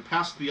chowder climb,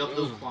 past the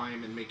uphill Ugh.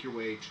 climb, and make your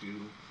way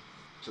to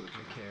the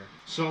camp. Care.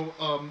 So,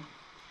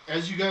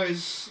 as you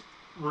guys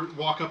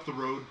walk up the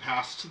road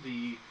past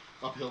the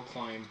uphill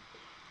climb,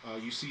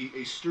 you see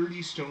a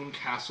sturdy stone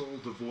castle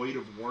devoid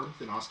of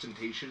warmth and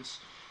ostentation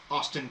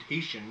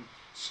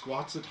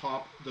squats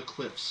atop the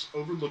cliffs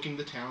overlooking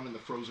the town and the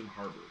frozen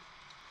harbor.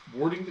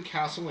 Warding the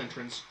castle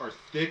entrance are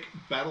thick,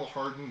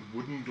 battle-hardened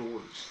wooden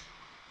doors.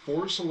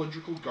 4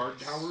 cylindrical guard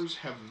towers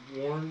have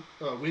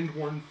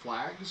wind-worn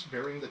flags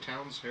bearing the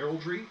town's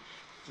heraldry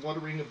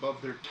fluttering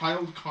above their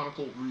tiled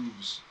conical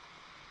roofs.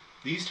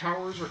 These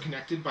towers are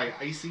connected by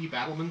icy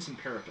battlements and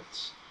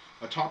parapets.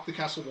 Atop the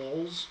castle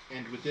walls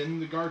and within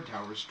the guard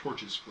towers,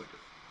 torches flicker.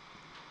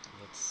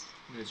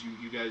 As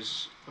you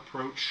guys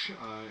approach,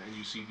 and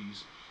you see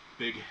these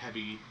big,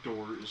 heavy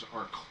doors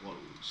are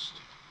closed.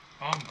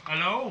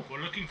 Hello?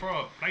 We're looking for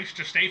a place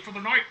to stay for the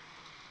night.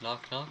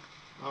 Knock, knock.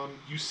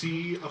 You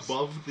see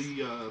above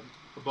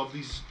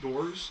these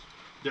doors,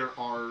 there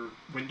are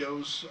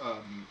windows, a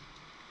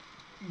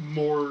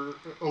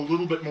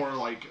little bit more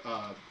like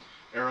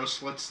arrow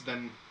slits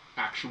than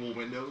actual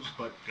windows,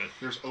 but Good.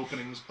 there's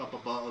openings up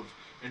above,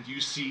 and you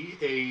see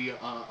a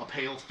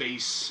pale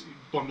face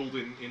bundled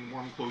in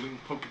warm clothing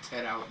poke its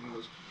head out and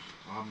goes,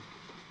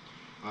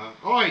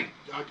 "Oi,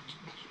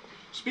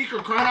 Speaker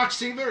Crannock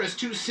Seaver is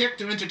too sick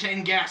to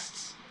entertain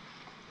guests."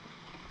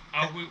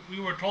 We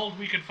were told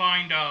we could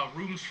find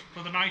rooms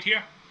for the night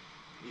here.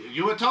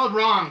 You were told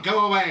wrong.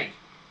 Go away.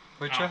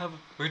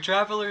 We're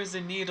travelers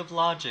in need of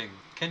lodging.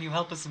 Can you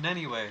help us in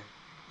any way?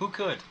 Who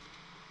could?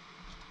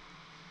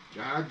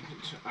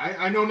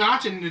 I know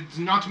not, and it's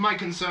not my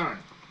concern.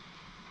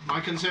 My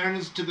concern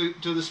is to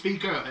the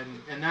speaker,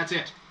 and that's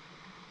it.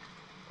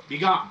 Be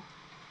gone.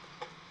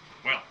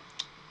 Well,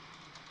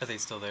 Are they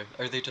still there?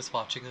 Are they just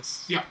watching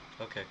us? Yeah.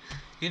 Okay.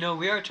 You know,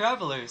 we are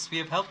travelers. We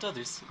have helped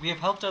others. We have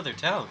helped other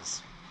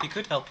towns. We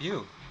could help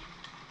you.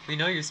 We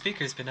know your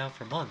speaker's been out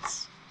for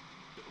months.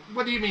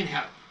 What do you mean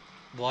help?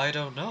 Well, I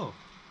don't know.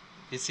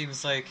 It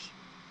seems like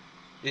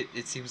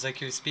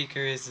your speaker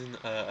is in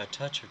a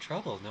touch of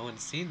trouble. No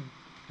one's seen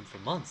him for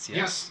months.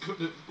 Yes.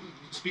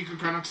 Speaker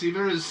Crannock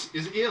Seaver is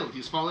ill.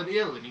 He's fallen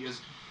ill, and he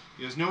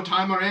has no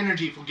time or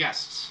energy for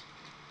guests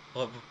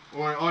Well,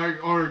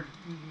 or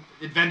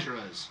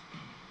adventurers.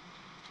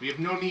 We have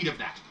no need of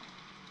that.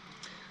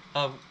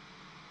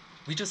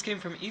 we just came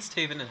from East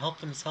Haven and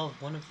helped them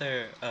solve one of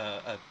their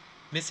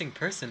missing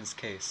persons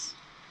case.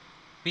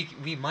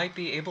 We might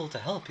be able to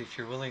help if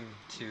you're willing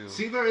to.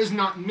 Seaver is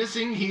not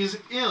missing. He is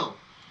ill.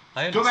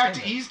 I Go back understand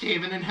to that. East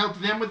Haven and help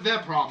them with their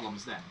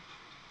problems then.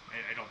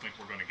 I don't think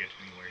we're going to get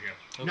anywhere here.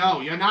 Okay.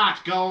 No, you're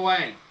not. Go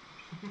away.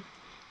 Do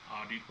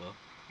you, Well.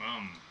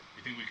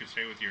 you think we could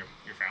stay with your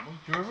family?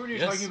 Do you remember when you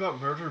were Yes. talking about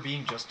murder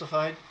being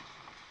justified?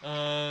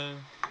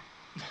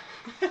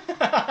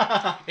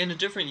 In a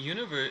different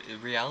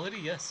reality,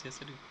 yes,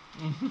 I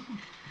do.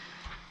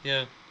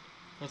 Yeah,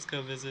 let's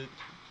go visit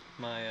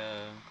my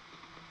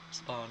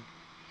spawn.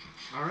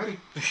 Alrighty.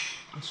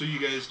 So you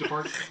guys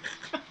depart.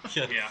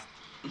 Yes. Yeah.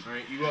 All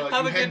right, Have you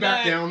a head good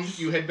back night. down.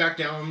 You head back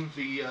down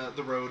the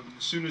road.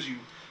 As soon as you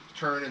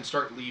turn and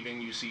start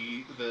leaving, you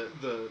see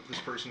this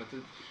person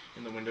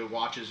in the window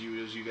watches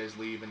you as you guys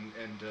leave, and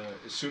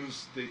as soon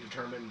as they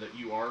determine that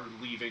you are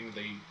leaving,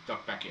 they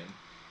duck back in.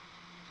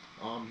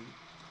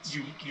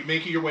 You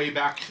make your way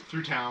back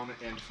through town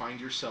and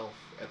find yourself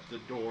at the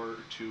door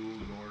to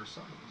your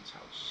son's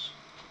house.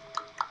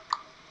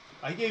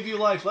 I gave you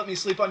life. Let me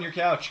sleep on your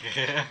couch.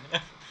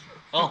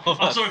 All of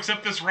us. Also,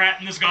 accept this rat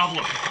and this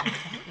goblin.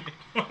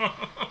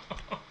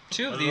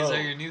 Two of these Hello.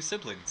 are your new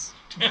siblings.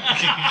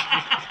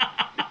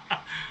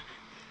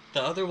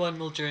 The other one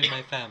will join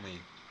my family.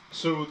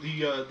 So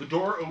the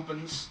door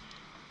opens,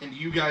 and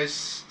you guys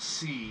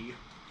see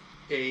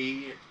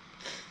a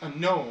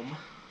gnome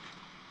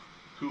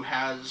who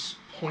has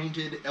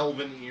pointed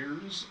elven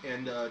ears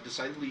and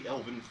decidedly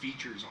elven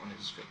features on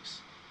his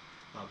face.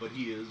 But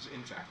he is,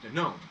 in fact, a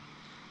gnome.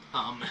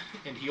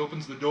 And he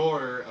opens the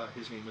door.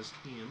 His name is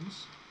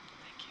Eames.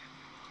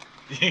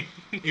 Thank you.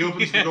 He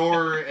opens the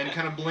door and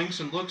kind of blinks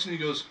and looks, and he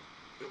goes,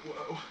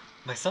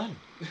 My son.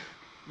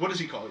 "What does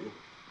he call you?"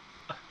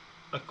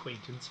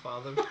 Acquaintance,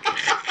 father.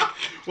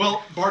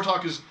 Well,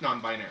 Bartok is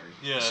non-binary.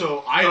 Yeah.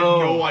 So I have Oh.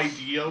 no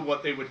idea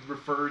what they would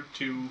refer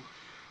to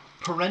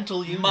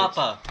Parental unit.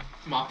 Mappa.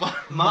 Mappa.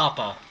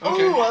 Mappa.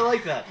 Okay. Oh, I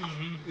like that.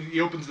 He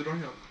opens the door.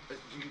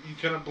 He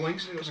kind of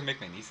blinks and he I'm goes, gonna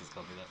make my nieces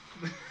call me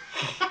that.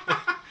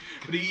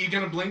 but he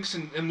kind of blinks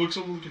and looks a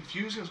little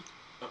confused. He goes,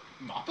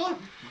 "Mappa?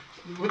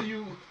 What do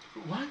you?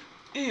 What?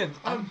 Ian,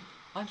 Um,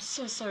 I'm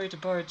so sorry to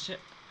barge in.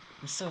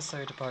 I'm so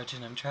sorry to barge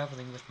in. I'm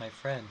traveling with my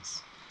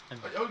friends.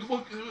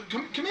 Well,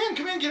 come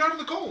in, get out of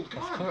the cold.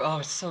 Come Of on." course. Oh,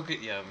 it's so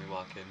good. Yeah, we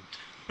walk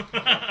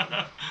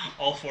in.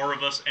 All four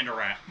of us and a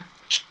rat.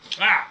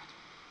 Ah!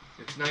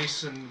 It's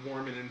nice and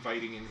warm and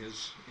inviting in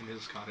his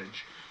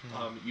cottage.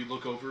 You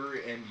look over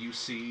and you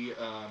see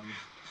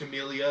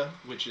Amelia,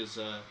 which is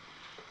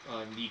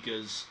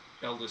Nika's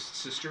eldest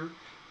sister,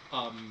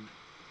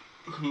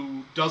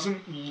 who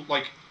doesn't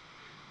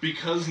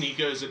because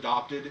Nika is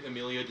adopted.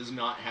 Amelia does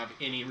not have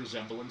any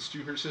resemblance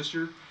to her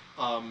sister.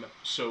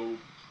 So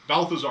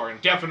Balthazar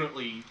and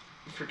definitely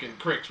freaking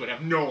Crix would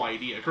have no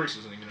idea. Crix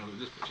doesn't even know who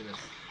this bitch is.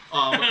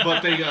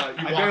 But they you I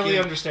walk barely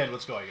in. understand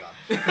what's going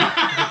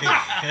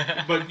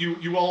on. But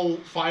you all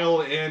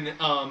file in,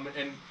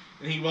 and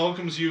he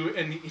welcomes you,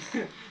 and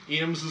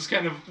Eames is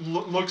kind of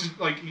looks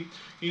like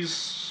he's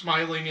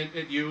smiling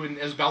at you, and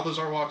as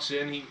Balthazar walks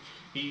in,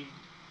 he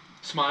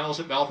smiles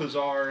at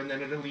Balthazar, and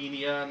then at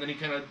Alenia, and then he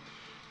kind of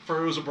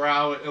furrows a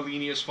brow at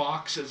Alenia's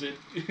fox as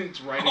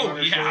it's riding on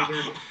her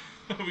shoulder.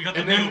 We got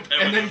the And then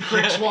middle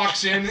Crix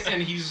walks in,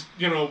 and he's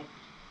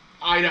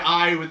eye to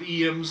eye with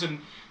Eames, and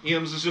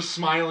Eames is just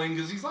smiling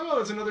because he's like, "Oh,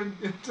 it's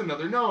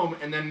another gnome."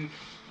 And then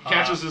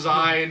catches his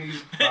eye, and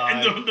he's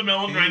And the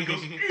melon rind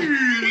goes. and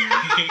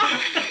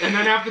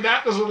then after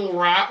that, this little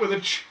rat with a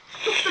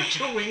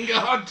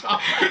chewinga on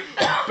top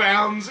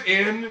bounds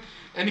in,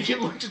 and he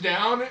looks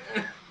down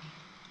and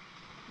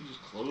he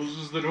just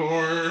closes the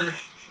door.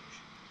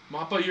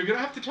 Mappa, you're gonna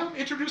have to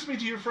introduce me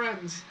to your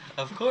friends.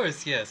 Of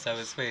course, yes, I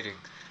was waiting.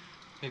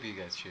 Maybe you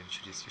guys should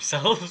introduce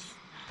yourselves.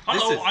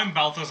 Hello, This is- I'm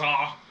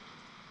Balthazar.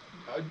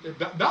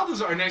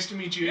 Balthazar, nice to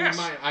meet you. Yes.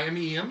 I am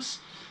Eames.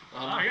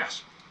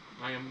 Yes.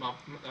 I am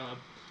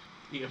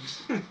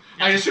Eames.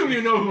 I assume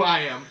you know who I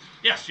am.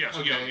 Yes,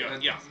 Okay,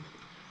 yeah.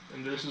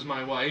 And this is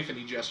my wife, and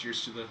he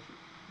gestures to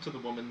the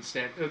woman in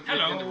the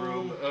Hello.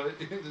 room.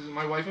 This is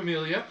my wife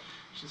Amelia.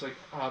 She's like,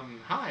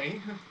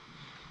 hi.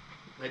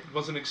 I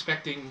wasn't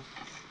expecting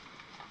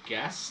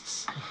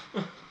guests.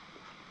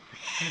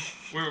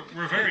 We're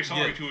very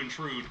sorry Yeah. to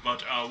intrude,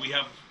 but we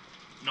have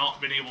not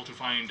been able to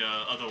find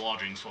other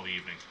lodgings for the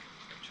evening.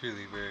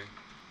 Truly,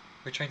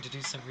 we're trying to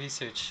do some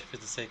research for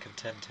the sake of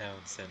 10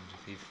 towns, and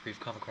we've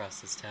come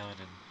across this town,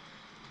 and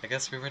I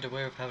guess we weren't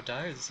aware of how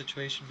dire the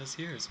situation was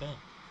here as well.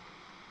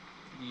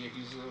 Yeah,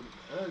 he's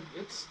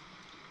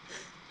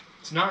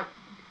it's not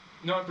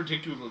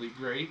particularly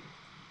great.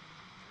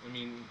 I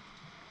mean,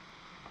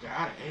 they're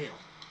out of ale.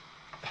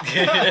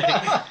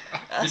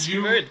 That's Did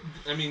you? good.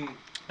 I mean,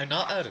 I'm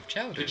not out of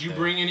chowder. did you though.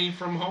 bring any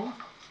from home?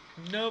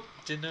 Nope,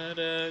 did not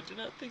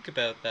think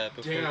about that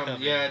before Damn.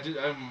 coming. Yeah. Did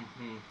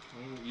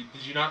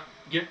you not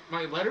get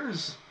my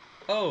letters?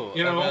 Oh,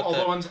 You know, about all the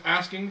that. ones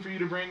asking for you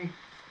to bring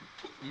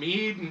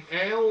mead and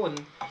ale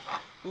and.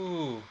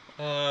 Ooh,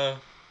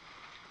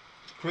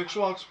 Crix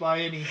walks by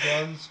and he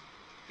hands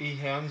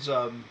Eames?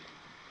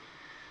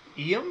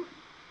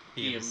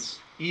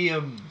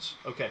 Eames.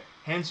 Okay.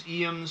 Hands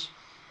Eames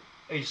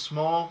a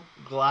small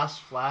glass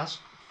flask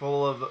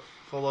full of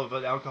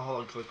an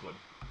alcoholic liquid.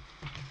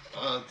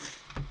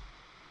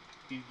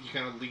 He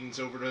kind of leans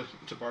over to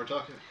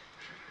Bartok.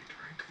 Should I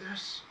drink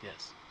this?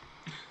 Yes.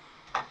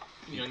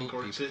 He People-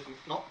 uncorks it.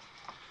 No.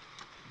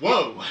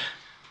 Whoa!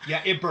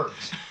 Yeah, it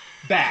burns.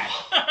 Bad.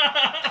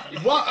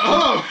 What?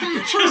 Oh!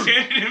 Just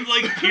handed him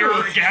like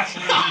pure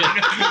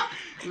gasoline.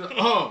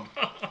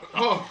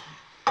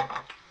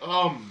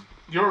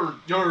 Your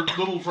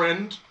little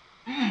friend.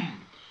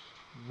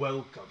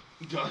 Welcome.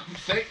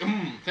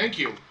 Thank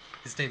you.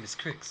 His name is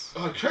Crix.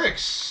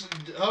 Crix.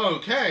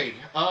 Okay.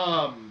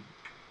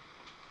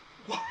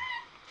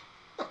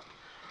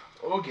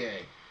 Okay.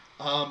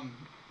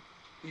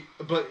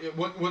 But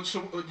what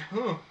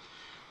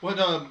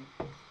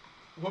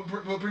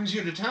brings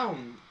you to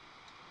town?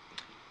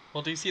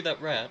 Well, do you see that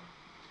rat?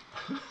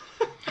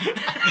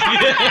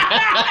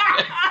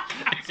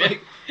 It's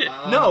like,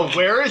 no,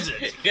 where is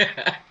it?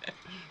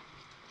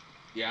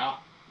 Yeah.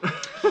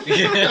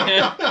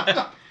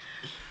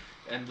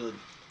 And the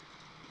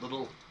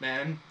little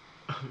man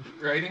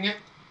writing it.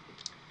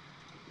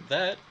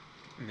 That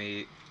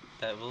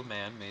little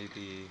man may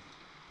be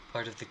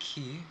part of the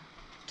key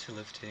to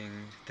lifting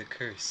the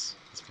curse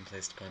that's been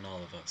placed upon all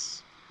of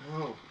us.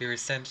 Oh, We were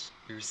sent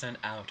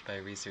out by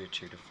a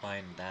researcher to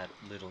find that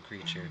little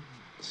creature.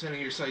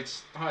 setting your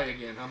sights high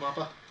again, huh,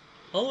 Mappa?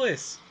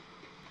 Always.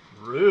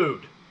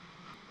 Rude.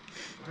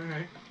 All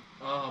right.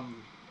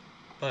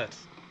 But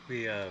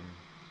we have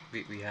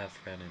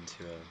run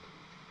into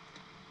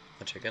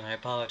a trick, and I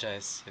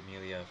apologize,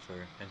 Amelia, for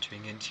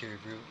entering into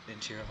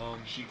your home.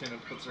 She kind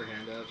of puts her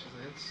hand out.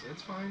 She's like,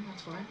 it's fine.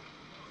 It's fine.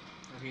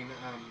 I mean,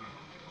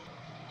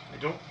 I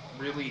don't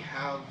really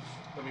have.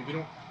 I mean, we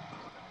don't.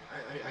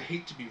 I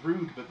hate to be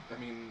rude, but I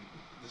mean,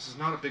 this is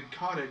not a big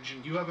cottage,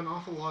 and you have an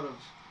awful lot of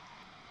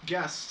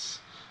guests.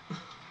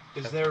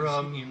 Is there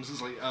Eames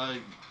is like,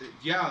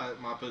 yeah,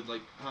 Mappa.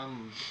 Like,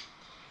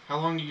 how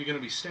long are you gonna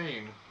be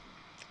staying?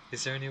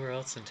 Is there anywhere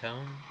else in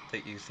town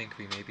that you think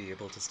we may be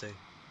able to stay?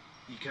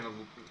 You kind of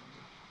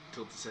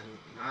tilt his head.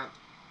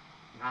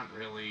 Not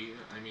really.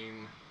 I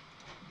mean,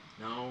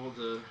 no.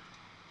 The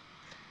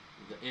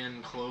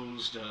inn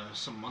closed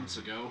some months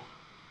ago.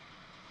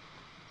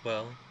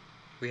 Well,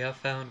 we have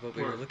found what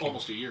we were Or looking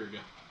almost a year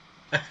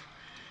ago.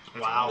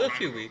 Wow. A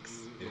few weeks.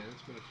 Yeah,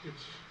 it's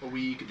been a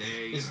week, a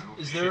day. is you know.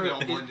 is They there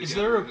all blend is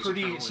together there a as kinda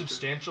pretty winter.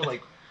 substantial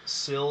like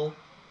sill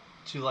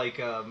to like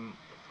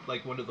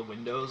one of the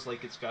windows,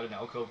 like it's got an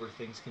alcove where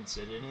things can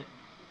sit in it?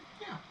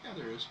 Yeah,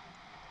 there is.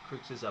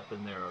 Crix is up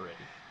in there already.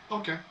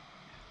 Okay.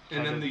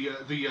 And Kind then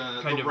of- the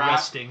Kind of rat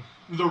resting.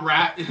 the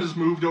rat has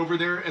moved over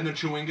there, and the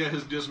chewinga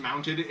has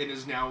dismounted and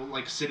is now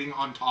like sitting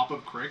on top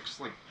of Crix,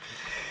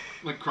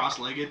 like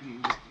cross-legged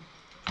and just,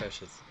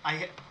 Precious.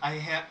 I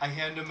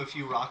hand him a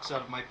few rocks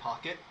out of my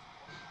pocket.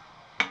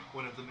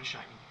 One of them is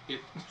shiny. it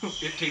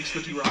takes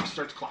the two rocks,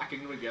 starts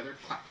clacking together,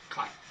 clack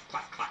clack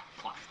clack clack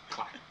clack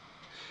clack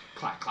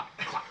clack clack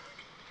clack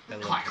I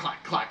love clack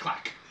clack clack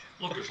clack.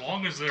 Look, as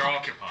long as they're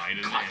occupied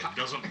and it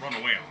doesn't run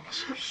away on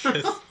us.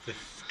 this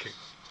is good.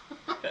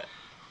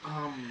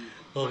 Well,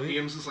 But we-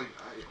 Eames is like,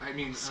 I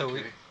mean, So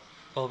okay.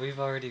 Well, we've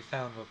already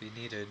found what we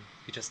needed.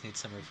 We just need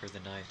somewhere for the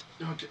night.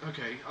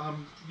 Okay.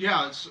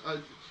 Yeah. It's.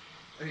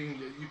 I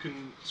mean, you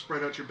can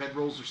spread out your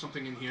bedrolls or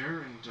something in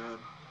here, and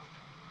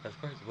Of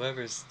course,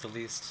 whoever's the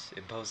least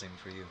imposing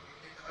for you.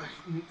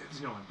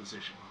 It's no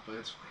imposition, but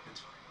it's fine. It's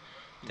fine.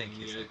 Thank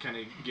you, sir. It kind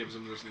of gives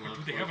him this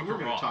look. They like, have a we're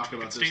going garage. to talk We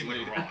about can this stay in the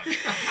later. garage.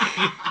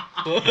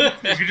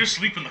 You can just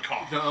sleep in the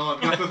car. No,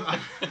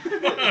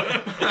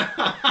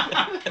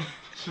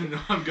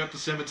 I've got the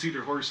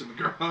 7-seater horse in the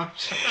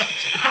garage.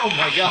 Oh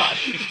my god.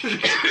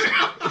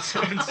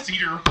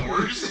 7-seater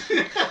horse.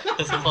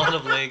 There's a lot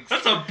of legs.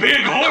 That's a big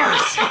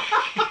horse.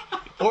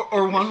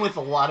 Or one with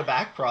a lot of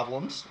back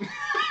problems.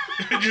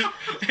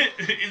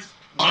 It's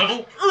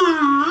level.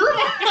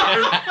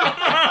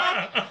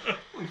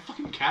 Like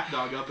fucking cat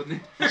dog up in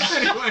there.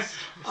 Anyway,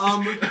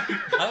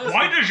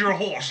 Why does your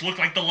horse look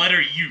like the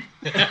letter U?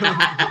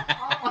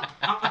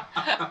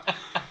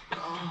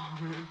 oh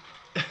man.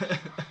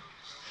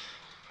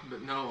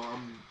 But no,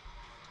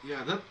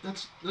 yeah,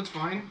 that's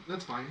fine.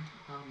 That's fine.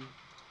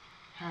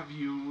 Have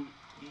you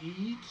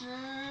eaten?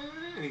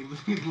 And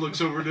he looks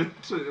over to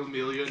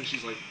Amelia, and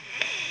she's like,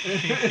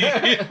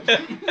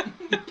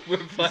 We're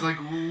he's fine. like,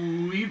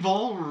 we've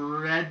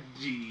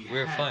already.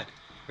 We're had-" fine.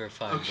 We're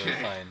fine. Okay.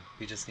 We're fine.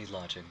 We just need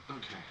lodging.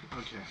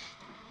 Okay.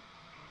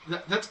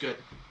 That's good.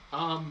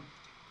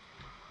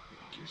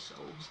 Make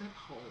yourselves at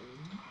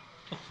home.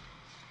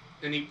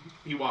 And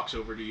he walks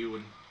over to you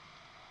and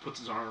puts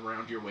his arm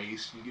around your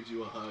waist and gives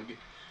you a hug.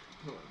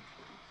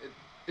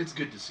 It's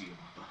good to see you,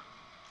 Papa.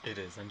 It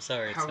is. I'm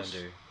sorry it's under these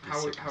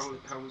circumstances.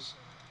 How's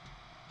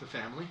the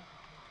family?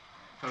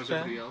 How's Fam-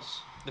 everybody else?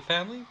 The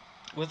family?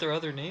 With their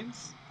other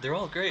names? They're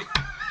all great.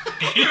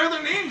 What are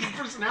their names and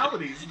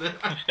personalities that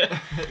I'm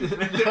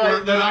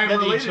that you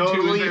related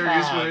totally to in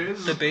various have.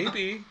 ways? The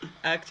baby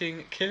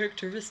acting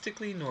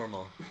characteristically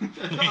normal.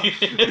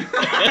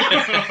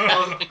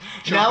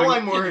 Now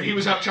I'm worried. He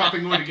was out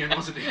chopping wood again,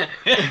 wasn't he?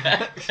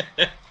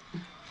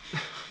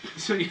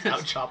 So yes.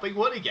 Out chopping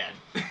wood again.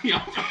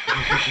 Yeah.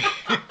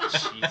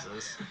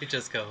 Jesus. We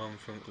just got home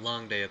from a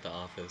long day at the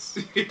office.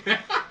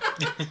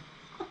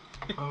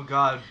 Oh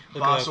god.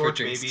 We'll go Boss out for orc,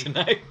 drinks baby.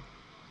 tonight.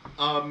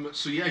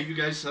 So yeah, you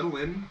guys settle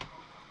in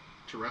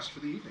to rest for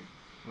the evening.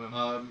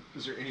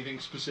 Is there anything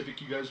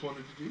specific you guys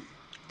wanted to do?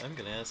 I'm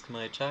gonna ask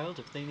my child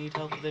if they need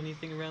help with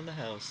anything around the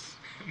house.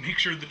 Make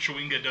sure the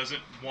chewinga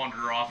doesn't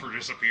wander off or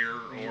disappear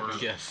or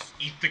Yes.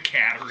 eat the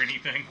cat or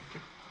anything.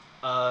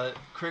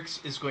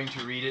 Crix is going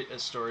to read it a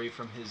story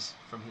from his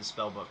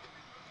spell book.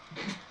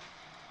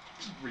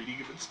 Reading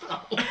of its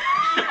spell.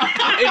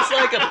 It's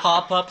like a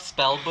pop-up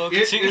spell book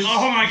It too. is-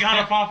 Oh my god,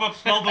 a pop-up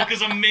spellbook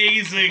is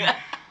amazing. A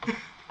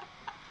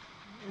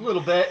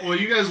little bit. Well,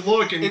 you guys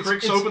look, and It's- Crix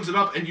it's- opens it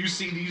up, and you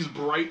see these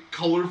bright,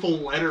 colorful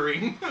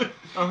lettering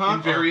Uh-huh.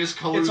 in various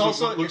colors. It's of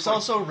also what looks it's like-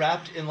 also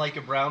wrapped in like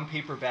a brown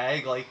paper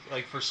bag, like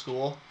for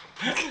school.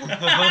 It's on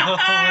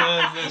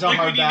Like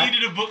when you hardback.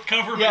 needed a book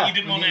cover, Yeah, but you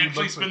didn't when want to you need a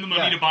actually book spend the for-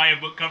 money yeah. to buy a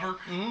book cover.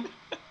 Mm-hmm.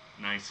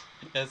 Nice.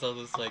 It has all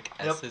those like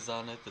Yep. S's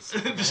on it. The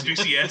The Superman.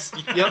 Stussy S.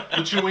 Yep. The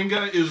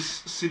chewinga is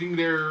sitting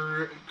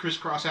there,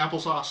 crisscross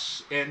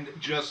applesauce, and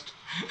just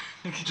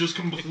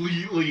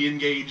completely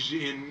engaged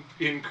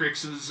in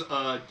Crix's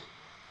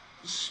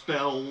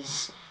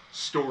spells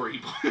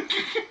storybook.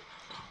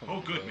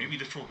 Oh, good. Maybe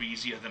this will be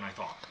easier than I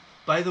thought.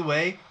 By the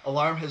way,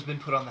 alarm has been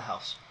put on the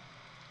house.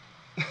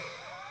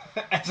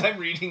 As I'm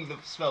reading the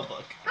spell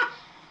book.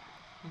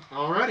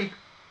 Alrighty.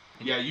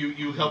 Yeah,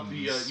 you help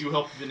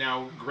the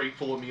now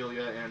grateful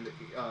Amelia and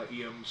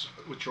Eames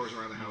with chores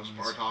around the house.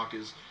 Bartok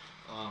is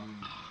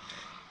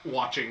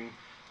watching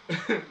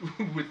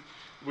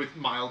with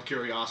mild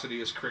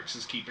curiosity as Crix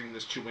is keeping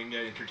this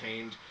chewinga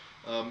entertained.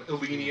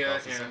 Elenia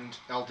and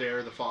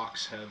Aldair the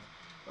fox have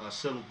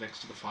settled next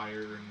to the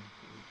fire and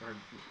are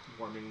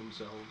warming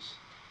themselves.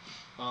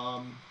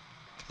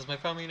 Does my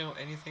family know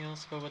anything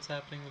else about what's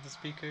happening with the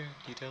speaker,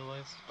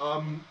 detail-wise?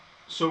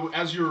 So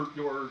as you're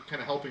kind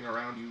of helping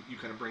around, you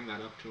kind of bring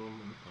that up to him,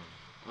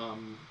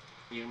 and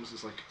Eames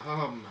is like,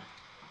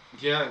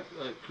 yeah,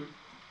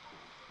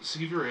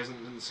 Seaver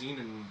hasn't been seen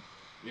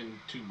in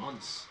 2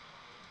 months.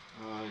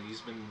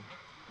 He's been,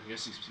 I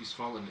guess he's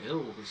fallen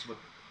ill.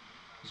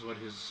 Is what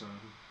his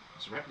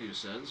retinue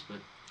says, but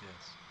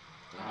Yes.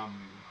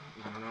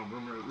 I don't know.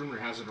 Rumor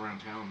has it around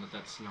town that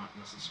that's not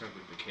necessarily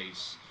the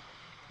case.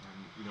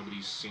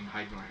 Nobody's seen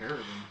hide nor hair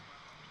of him.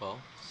 Well,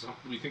 So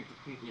we think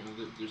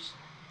that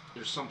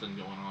there's something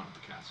going on at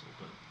the castle,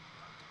 but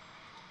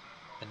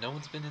and no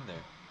one's been in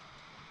there.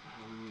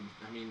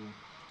 I mean,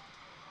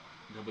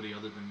 nobody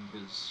other than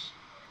his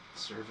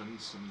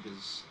servants and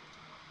his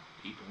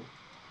people.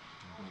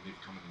 I mean,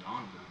 they've come and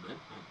gone a little bit,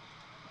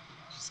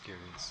 but Just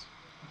curious.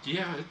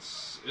 yeah,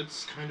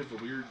 it's kind of a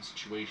weird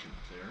situation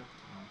up there.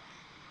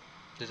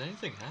 Did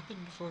anything happen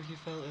before he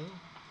fell ill?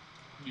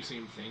 You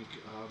seem to think,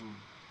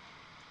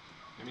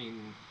 I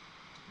mean,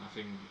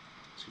 nothing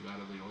too out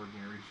of the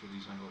ordinary for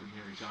these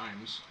unordinary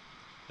times.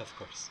 Of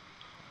course.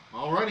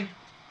 Alrighty,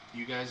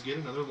 you guys get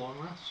another long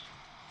rest.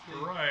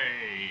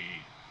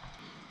 Right.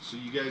 So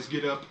you guys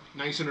get up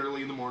nice and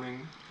early in the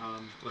morning.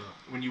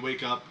 When you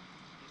wake up,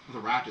 the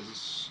rat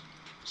is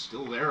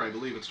still there, I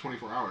believe. It's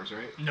 24 hours,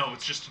 right? No,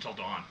 it's just until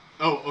dawn.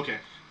 Oh, okay.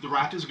 The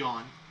rat is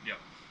gone. Yep.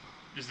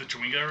 Is the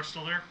chewinga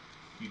still there?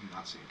 You do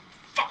not see it.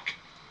 Fuck.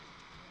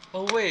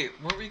 Oh wait,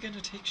 weren't we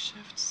gonna take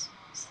shifts?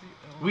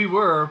 We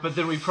were, but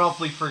then we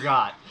promptly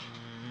forgot.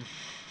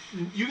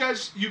 You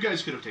guys could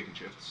have taken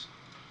shifts.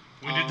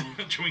 When did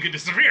the Chewinga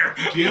disappear?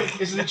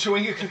 Is the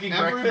Chewinga cooking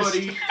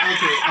Everybody, breakfast?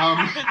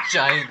 okay.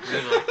 Giant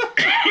griddle.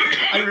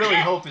 I really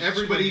hope it's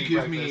Everybody, Chewinga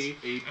give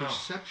breakfast. me a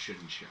perception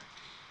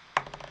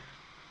check.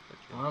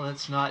 Well,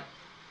 that's not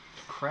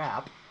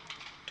crap.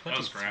 That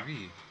was crap.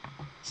 23.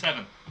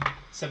 7.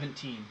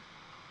 17.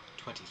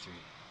 23.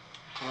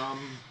 Um,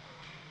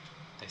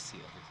 I see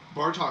everything.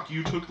 Bartok,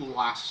 you took the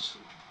last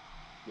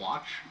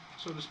watch,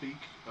 so to speak,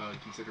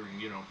 considering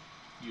you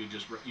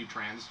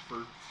trans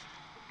for.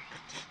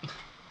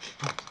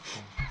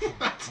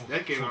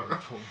 That came out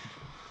right.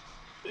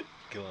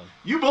 Go on.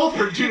 You both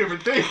heard two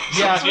different things.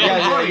 Yeah.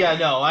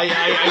 No, I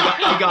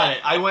got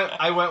it.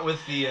 I went with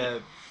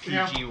the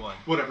PG one.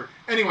 Whatever.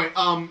 Anyway,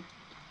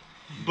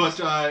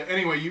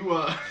 anyway, you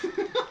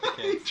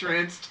Okay.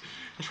 tranced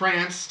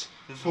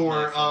This is for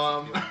my sense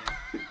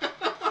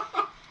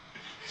of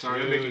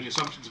Sorry, I'm Dude. making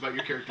assumptions about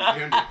your character's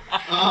gender.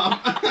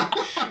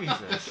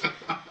 Jesus.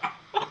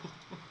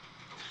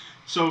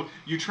 So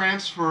you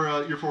trance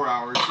for your 4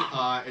 hours,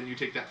 and you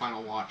take that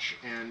final watch,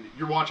 and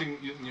you're watching.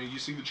 You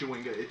see the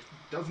Chewinga. It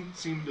doesn't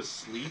seem to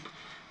sleep.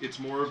 It's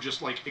more of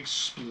just like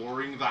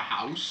exploring the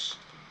house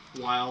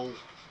while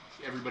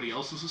everybody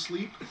else is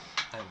asleep.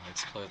 I will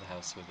explore the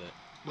house with it.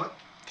 What?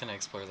 Can I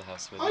explore the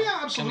house with Oh it? yeah,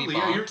 absolutely.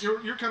 Can we Yeah,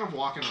 bond? you're kind of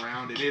walking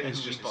around, and it is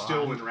Can we just bond?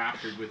 still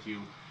enraptured with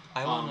you.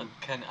 I wanna.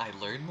 Can I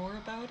learn more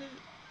about it?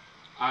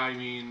 I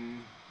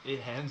mean, It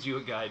hands you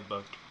a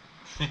guidebook.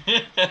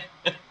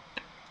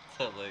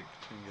 So like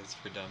fingers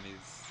for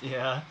dummies.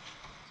 Yeah.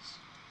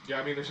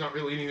 yeah, I mean, there's not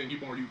really anything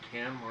more you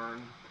can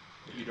learn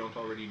that you don't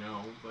already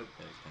know, but.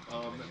 Yeah, I can't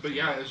think of But anything.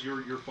 yeah, as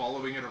you're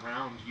following it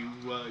around, you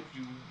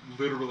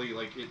literally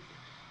like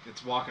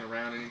it's walking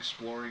around and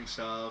exploring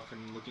stuff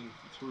and looking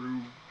through.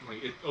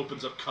 Like it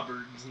opens up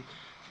cupboards and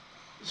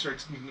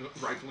starts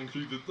rifling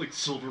through the like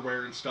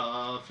silverware and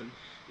stuff, and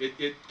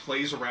it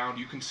plays around.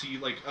 You can see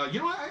like you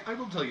know what? I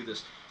will tell you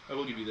this. I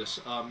will give you this.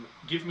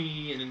 Give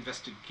me an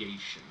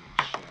investigation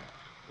check,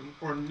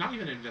 or not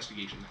even an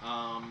investigation.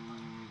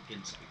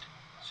 Insight.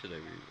 Should I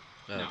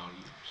read? No.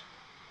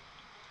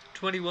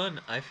 21.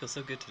 I feel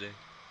so good today.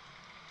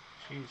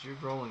 Jeez, you're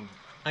rolling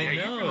I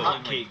Yeah, know. you're rolling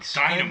like Hotcakes.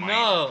 dynamite. I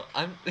know.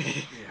 I'm.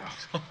 Yeah.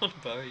 I want to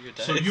borrow your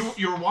dice. So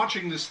you're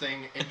watching this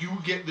thing, and you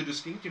get the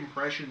distinct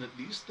impression that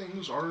these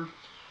things are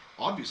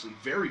obviously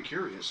very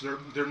curious.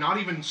 They're not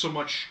even so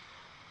much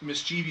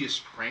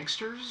mischievous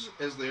pranksters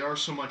as they are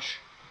so much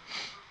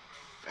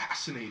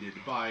fascinated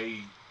by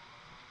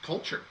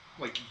culture,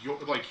 like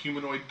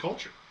humanoid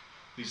culture.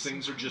 These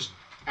things are just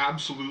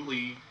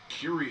absolutely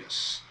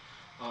curious.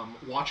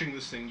 Watching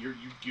this thing,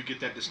 you get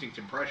that distinct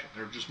impression.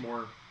 They're just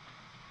more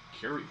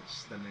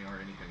curious than they are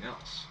anything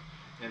else.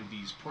 And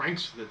these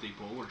pranks that they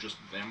pull are just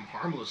them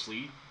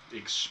harmlessly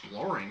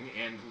exploring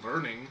and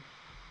learning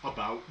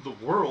about the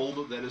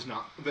world that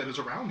is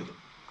around them.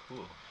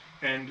 Cool.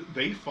 And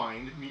they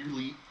find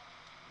nearly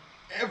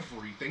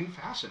everything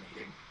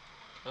fascinating.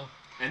 Oh.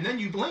 And then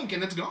you blink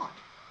and it's gone.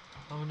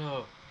 Oh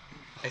no.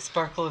 I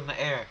sparkle in the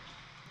air.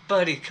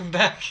 Buddy, come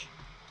back.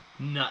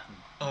 nothing.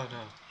 Oh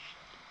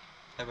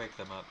no. I wake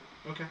them up.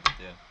 Okay.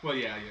 Yeah. Well,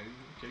 yeah.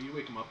 Okay, you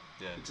wake them up.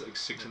 Yeah. It's like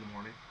 6 in the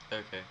morning.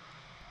 Okay.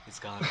 It's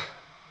gone.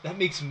 That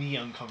makes me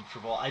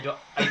uncomfortable. I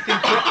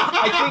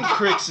think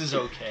Crix is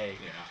okay.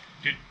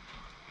 Yeah.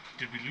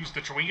 Did we lose the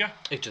Chewinga?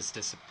 It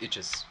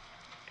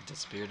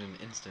disappeared in an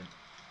instant.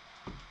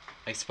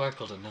 I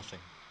sparkled in nothing.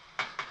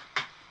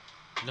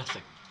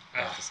 Nothing.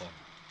 Half a second.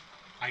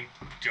 I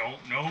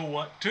don't know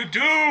what to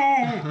do.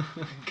 I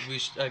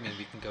mean,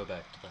 we can go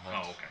back to the hut.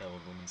 Oh, okay. The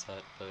old woman's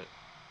hut, but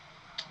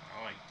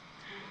All right.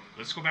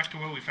 Let's go back to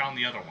where we found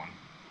the other one.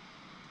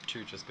 should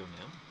we just go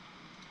now?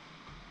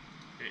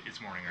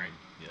 It's morning, right?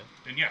 Yeah.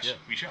 Then yes, Yeah.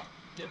 we shall.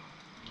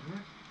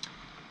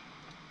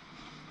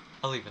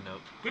 I'll leave a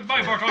note.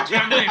 Goodbye, Bartok's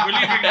family. We're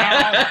leaving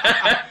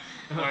now.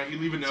 Alright, you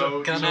leave a So,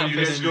 note. gun So up you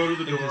guys in- go to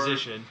the In door.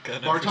 position. Gun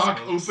up for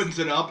Bartok smokes. opens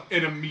it up,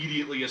 and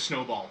immediately a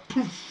snowball,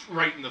 poof,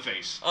 right in the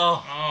face.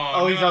 Oh.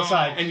 Oh, he's no.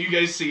 outside. And you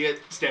guys see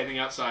it standing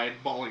outside,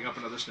 balling up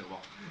another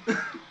snowball.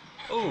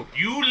 Oh.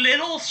 You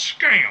little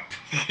scamp.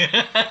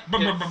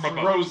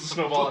 Throws the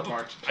snowball at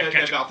Bart. I At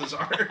catch it.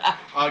 Balthazar.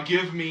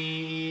 Give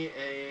me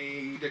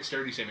a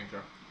dexterity saving throw.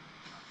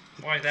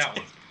 Why that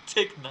one?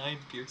 Take 9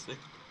 piercing.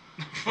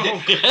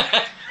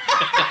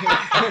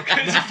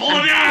 It's full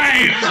of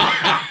knives.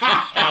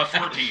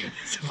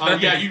 14.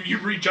 Yeah, you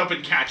reach up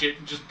and catch it,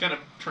 and just kind of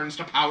turns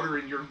to powder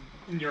in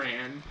your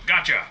hand.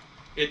 Gotcha.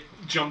 It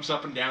jumps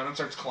up and down and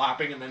starts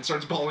clapping, and then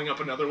starts balling up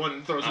another one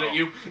and throws it at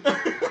you.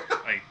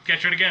 I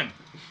catch it again.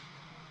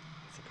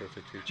 It's a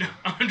perfect creature.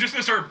 I'm just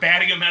gonna start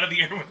batting him out of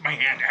the air with my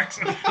hand axe.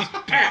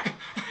 Bap!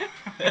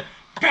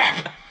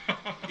 Bap!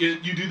 You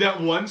do that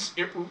once,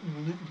 it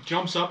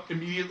jumps up,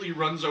 immediately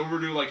runs over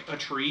to like a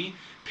tree,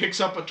 picks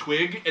up a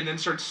twig, and then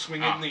starts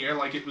swinging in the air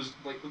like it was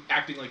like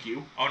acting like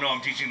you. Oh no,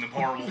 I'm teaching them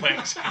horrible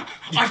things.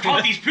 I've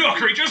taught these pure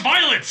creatures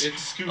violence! It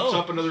scoops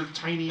up another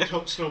tiny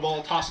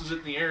snowball, tosses it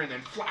in the air, and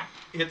then flap,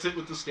 hits it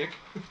with the stick.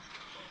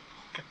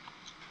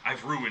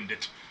 I've ruined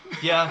it.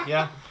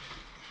 Yeah.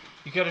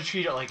 You gotta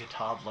treat it like a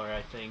toddler,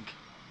 I think.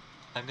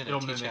 I'm gonna It'll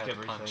teach mimic how to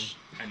everything. punch.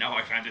 And now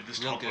I've handed this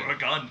Real toddler good. a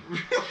gun.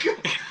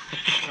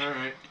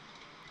 Alright.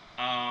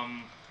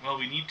 Well,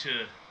 we need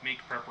to make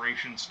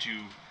preparations to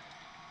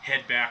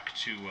head back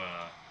to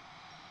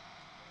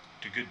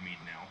Goodmead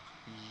now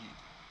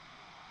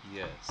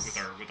Yes. with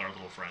our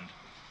little friend.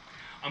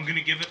 I'm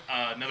gonna give it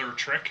another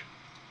trick.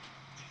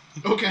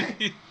 Okay.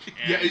 And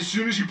Yeah, as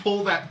soon as you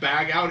pull that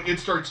bag out, it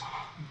starts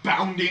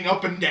bounding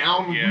up and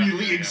down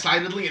really yeah.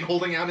 excitedly and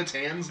holding out its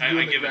hands. I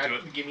doing the give it to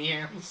it. the gimme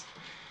hands.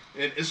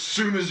 And as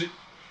soon as it,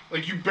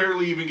 like, you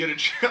barely even get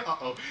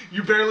a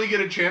you barely get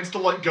a chance to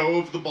let go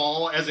of the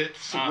ball as it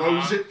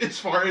throws it as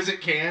far as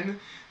it can,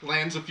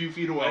 lands a few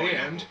feet away,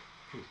 and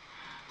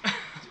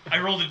I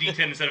rolled a D10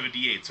 instead of a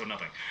D8, so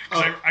nothing.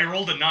 Because I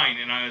rolled a 9,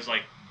 and I was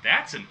like,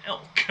 that's an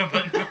elk.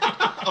 But no.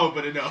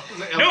 but no.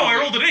 No, I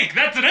rolled an 8.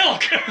 That's an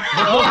elk.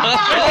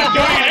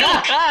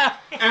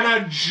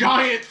 And a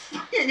giant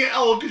fucking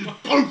elk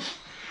just poof.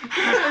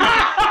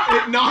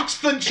 It knocks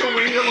the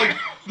chewing, like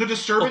the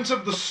disturbance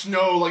of the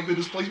snow, like the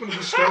displacement of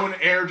the snow and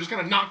air, just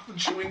kind of knocks the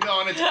chewing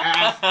on its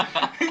ass.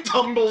 It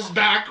tumbles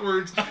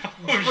backwards,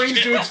 springs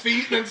shit. to its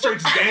feet, and then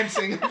starts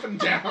dancing up and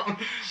down.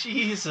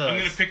 Jesus. I'm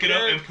gonna pick it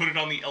up and put it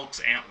on the elk's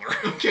antler.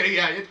 Okay,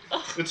 yeah,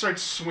 it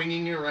starts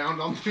swinging around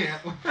on the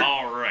antler.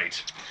 All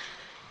right.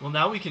 Well,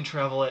 now we can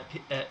travel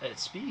at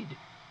speed.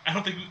 I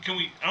don't think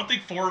I don't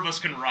think 4 of us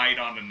can ride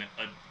on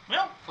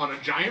well, On a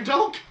giant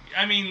elk?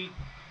 I mean,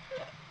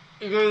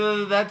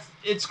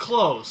 It's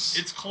close.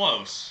 it's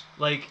close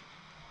like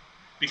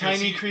because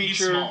tiny he's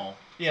creature. small,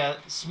 Yeah,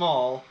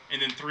 small.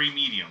 and then 3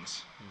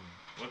 mediums.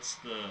 What's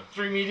the?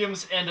 3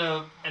 mediums and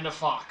a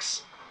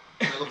fox.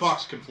 Now, the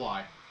fox can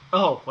fly.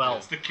 Oh well,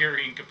 That's the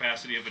carrying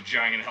capacity of a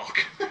giant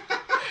elk.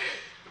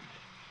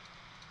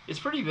 it's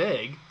pretty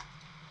big.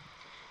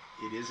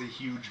 It is a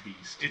huge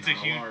beast. It's not a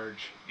huge-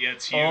 large. Yeah,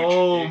 it's huge.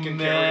 Oh It can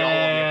carry all of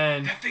you.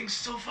 man. That thing's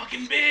so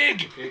fucking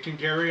big. It can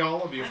carry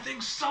all of you. That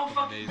thing's so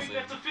fucking big. Amazing.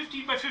 That's a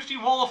 15 by 50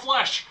 wall of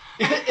flesh.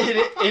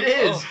 it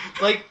is.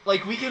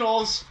 Like we can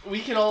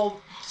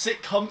all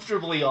sit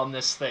comfortably on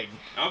this thing.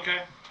 Okay.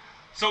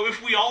 So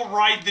if we all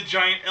ride the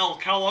giant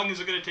elk, how long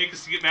is it going to take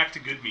us to get back to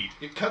Goodmead?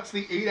 It cuts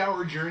the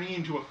 8-hour journey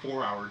into a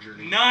 4-hour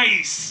journey.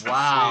 Nice.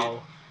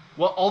 Wow.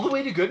 Well, all the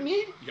way to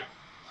Goodmead? Yeah.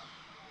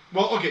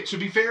 Well, okay. To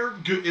be fair,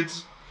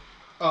 it's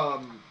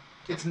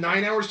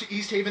 9 hours to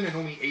East Haven and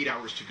only 8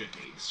 hours to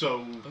Goodmead.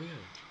 So Oh yeah.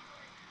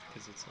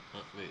 Because it's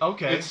wait.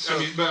 Okay. it's. So,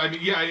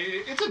 Yeah,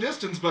 it's a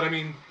distance, but I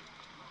mean,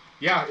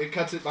 yeah, it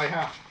cuts it by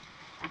half.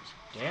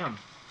 damn.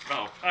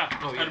 Oh, Oh,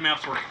 how yeah. do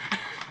maps work?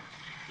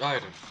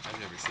 I've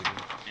never seen it.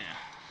 Yeah.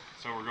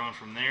 So we're going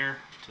from there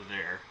to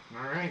there.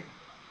 All right.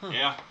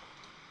 Yeah.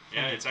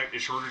 Yeah, it's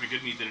shorter to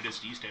Goodmead than it is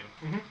to East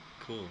Haven.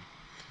 Cool.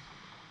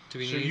 Do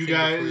we So need you anything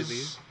before we guys-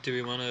 leave? Do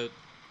we want to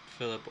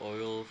fill up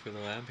oil for the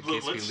lamp in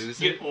case Let's we lose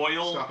get it?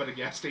 oil. Stop at a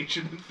gas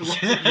station and fill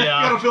up. Yeah.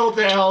 You gotta fill up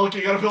the elk.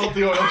 You gotta fill up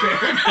the oil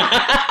can.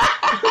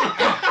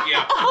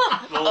 Yeah.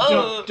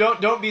 Well,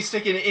 Don't be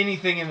sticking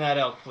anything in that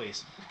elk,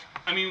 please.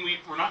 I mean,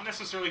 we're not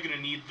necessarily going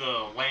to need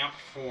the lamp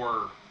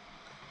for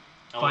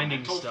Finding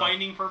elemental stuff.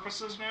 finding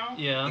purposes now.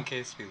 Yeah. In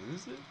case we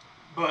lose it?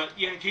 But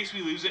yeah, in case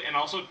we lose it, and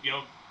also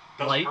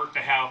doesn't Light. hurt to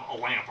have a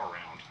lamp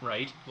around.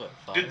 Right. What,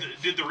 5?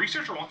 Did the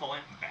researcher want the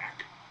lamp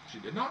back? She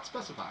did not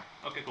specify.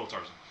 Okay, cool, it's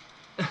ours.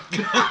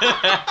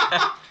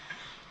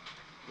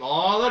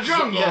 Oh, the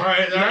jungle yeah,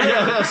 right there.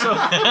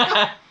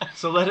 yeah,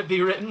 so let it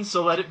be written,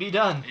 so let it be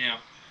done. Yeah.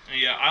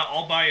 Yeah,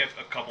 I'll buy a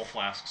couple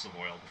flasks of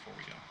oil before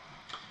we go.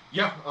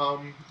 Yeah,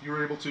 you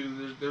were able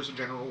to. There's a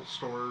general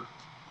store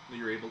that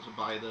you're able to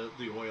buy the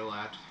oil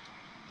at.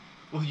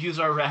 We'll use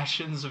our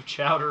rations of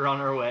chowder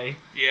on our way.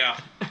 Yeah.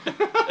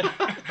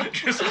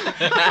 Just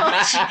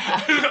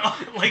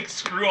like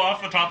screw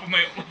off the top of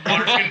my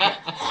water skin.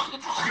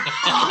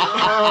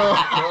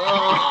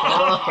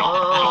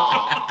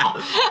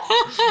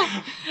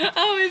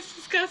 Oh, it's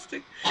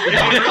disgusting.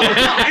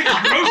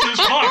 It's gross as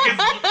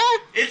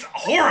fuck. It's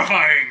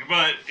horrifying,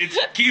 but it's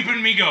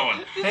keeping me going.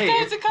 This Hey,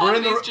 guy's we're economy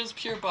in the- is just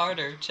pure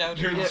barter.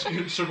 Chowder.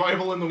 Your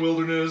survival in the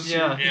wilderness.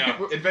 Yeah. Yeah.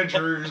 your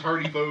adventurers,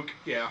 hardy folk.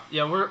 Yeah.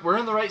 Yeah, we're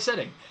in the right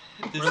setting.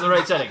 This We're in the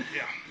right setting.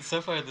 Yeah.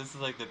 So far, this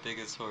is like the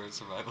biggest horror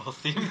survival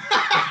theme.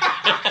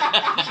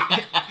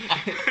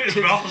 His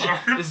Balthazar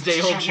It's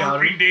day-old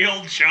chowder. slurping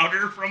day-old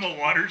chowder from a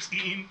water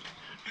skiing.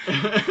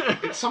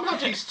 It somehow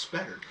tastes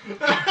better.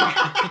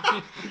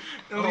 At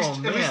least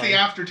man. the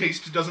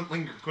aftertaste doesn't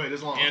linger quite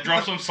as long. Yeah,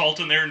 drop some salt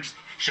in there and just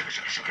sugar.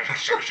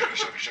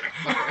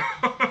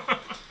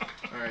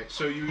 All right,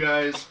 so you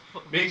guys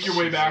make your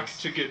way back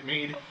to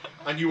Goodmead,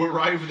 and you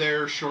arrive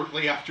there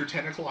shortly after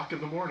 10 o'clock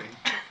in the morning.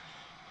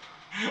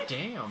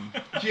 Damn.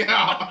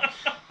 Yeah.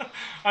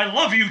 I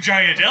love you,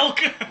 giant elk.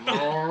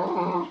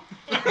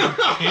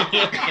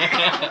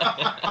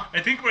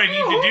 I think what I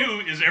need to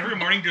do is every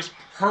morning just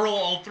hurl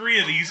all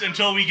 3 of these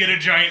until we get a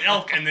giant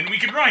elk, and then we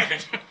can ride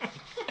it.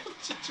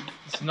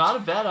 It's not a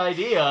bad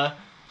idea.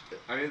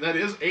 I mean, that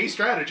is a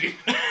strategy.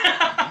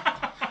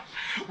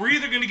 We're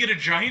either going to get a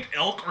giant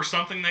elk or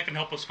something that can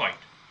help us fight.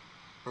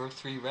 Or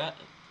 3 rat.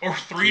 Or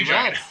 3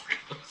 giant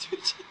rats.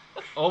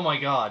 elk. Oh my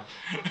god.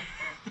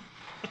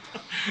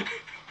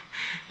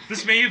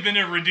 This may have been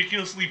a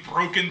ridiculously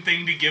broken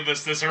thing to give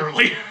us this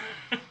early.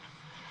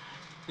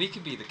 We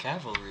could be the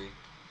cavalry.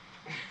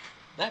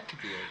 That could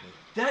be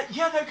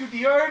our That could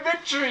be our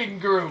adventuring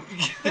group.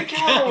 The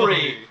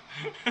cavalry.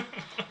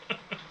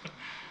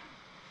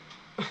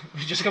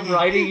 We just come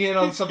riding in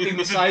on something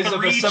the size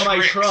of a 3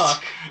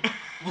 semi-truck.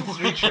 tricks.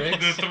 3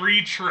 tricks. The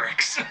 3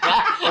 tricks.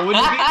 Oh,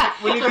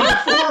 wouldn't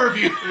it be 4 of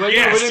you?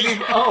 Yes. Would it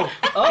be,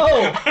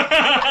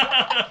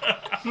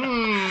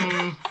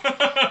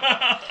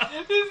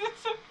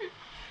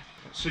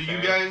 So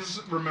you guys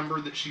remember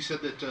that she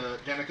said that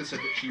Danica said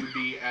that she would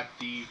be at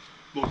the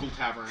local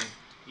tavern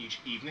each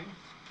evening.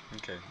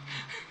 Okay.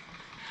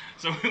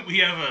 So we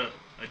have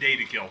a day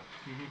to kill.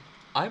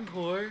 I'm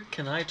poor.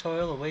 Can I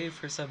toil away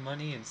for some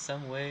money in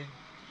some way?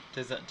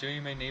 Do any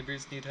of my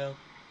neighbors need help?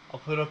 I'll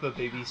put up a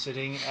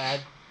babysitting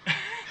ad.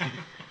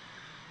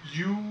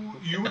 You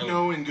would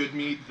know in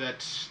Goodmead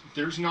that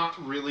there's not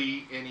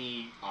really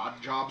any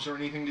odd jobs or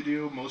anything to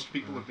do. Most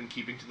people have been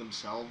keeping to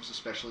themselves,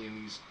 especially in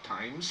these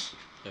times.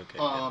 Okay,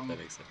 yeah, that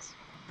makes sense.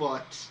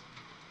 But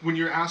when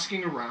you're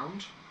asking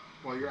around,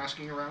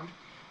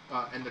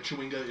 and the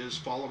Chewinga is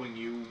following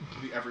you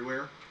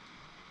everywhere,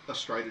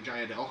 astride a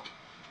giant elk,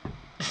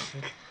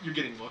 you're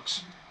getting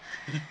looks.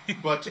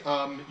 But you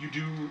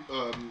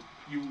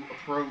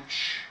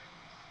approach.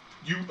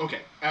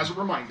 Okay, as a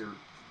reminder,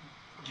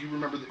 you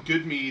remember that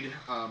Goodmead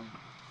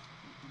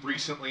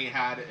recently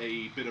had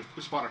a bit of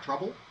a spot of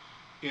trouble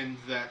in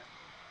that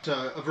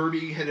a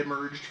Verby had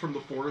emerged from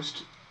the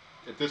forest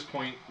at this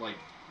point, like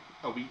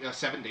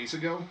 7 days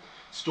ago,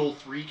 stole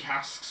 3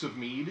 casks of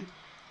mead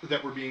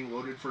that were being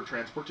loaded for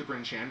transport to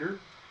Bryn Shander.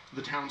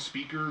 The town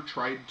speaker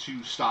tried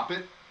to stop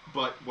it,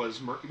 but was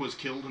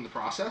killed in the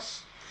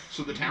process.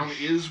 So the town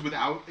is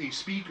without a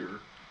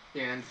speaker,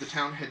 and the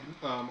town had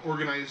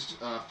organized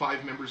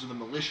 5 members of the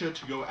militia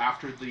to go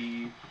after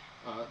the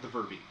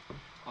Verby.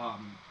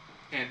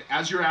 And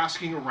as you're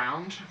asking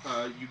around,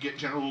 you get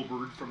general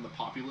word from the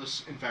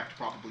populace, in fact,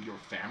 probably your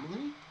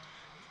family,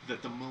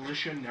 that the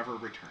militia never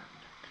returned.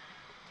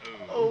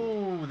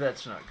 Oh,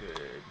 that's not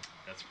good.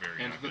 That's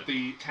very And not that good.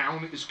 the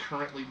town is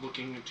currently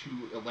looking to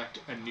elect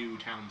a new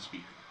town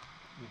speaker.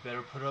 We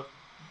better put up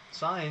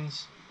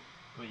signs.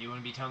 What, you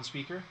want to be town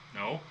speaker?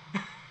 No.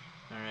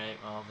 Alright,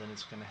 well, then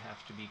it's going to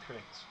have to be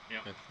Cricks.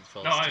 Yep. If it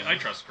falls No, to I you.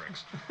 trust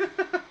Cricks.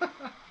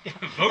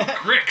 Vote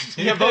Cricks.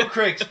 Yeah, vote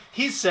Cricks.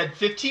 He's said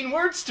 15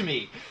 words to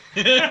me.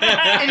 It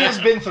has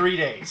been 3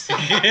 days.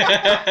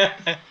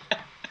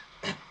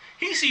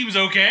 He seems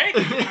okay.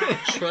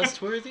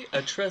 Trustworthy?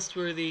 A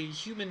trustworthy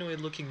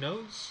humanoid-looking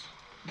nose?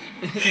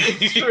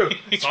 It's true.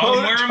 Saw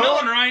him wear a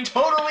melon rind.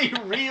 Totally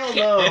real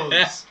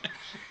nose.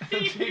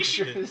 The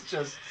picture is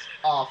just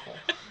awful.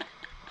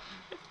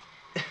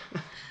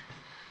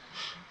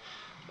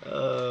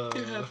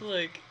 You have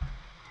like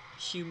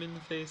human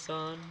face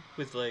on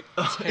with like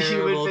human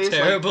terrible, face,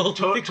 terrible.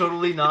 like,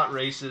 totally not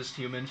racist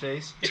human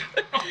face.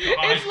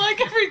 It's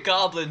like every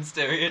goblin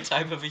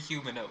stereotype of a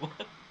human at once.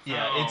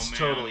 Yeah, Oh, it's man.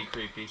 totally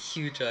creepy.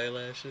 Huge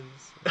eyelashes.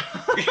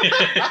 He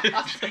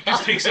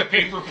just takes a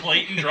paper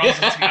plate and draws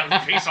its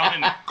face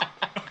on it.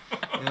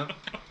 Yep.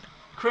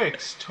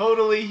 Cricks,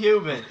 totally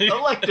human.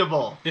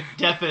 Electable.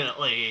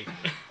 Definitely.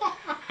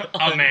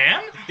 A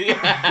man?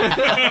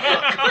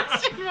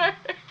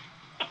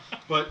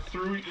 But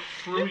through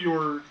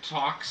your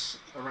talks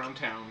around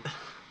town,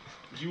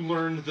 you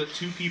learned that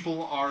 2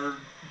 people are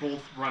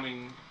both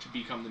running to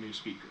become the new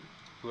speaker.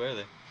 Who are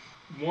they?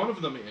 One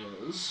of them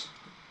is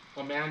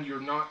a man you're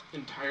not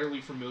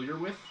entirely familiar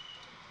with,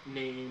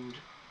 named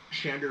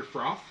Shander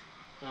Froth.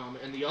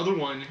 And the other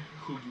one,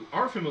 who you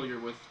are familiar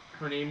with,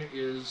 her name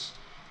is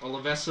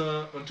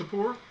Olivessa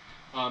Untapur,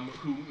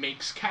 who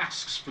makes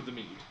casks for the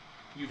mead.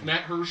 You've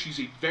met her. She's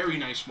a very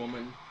nice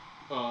woman.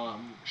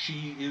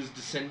 She is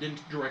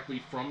descendant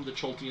directly from the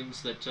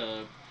Choltians that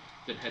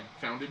had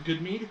founded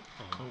Goodmead.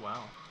 Oh,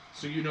 wow.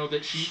 So you know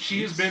that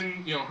she has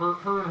been,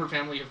 her and her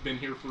family have been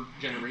here for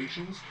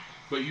generations.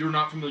 But you're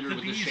not familiar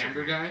with this bees are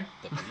Shander here. guy.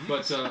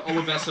 But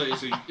Olivessa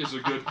is a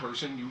good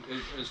person.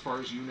 As far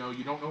as you know,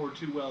 you don't know her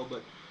too well,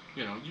 but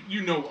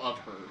you know of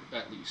her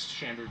at least.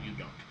 Shander, you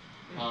don't.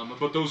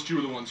 But those 2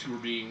 are the ones who were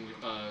being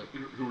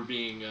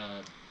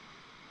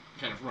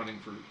kind of running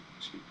for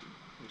speaker,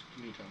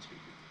 new town speaker.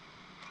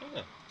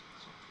 Oh.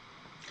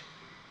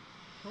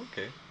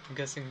 Okay. I'm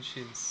guessing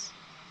she's.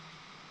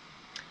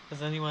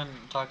 Has anyone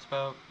talked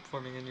about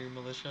forming a new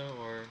militia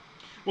or?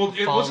 Well,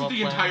 it Follow-up wasn't the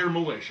plan? entire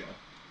militia.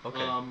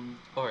 Okay.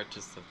 Or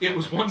just the. It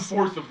was members.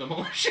 1/4 of the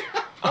militia.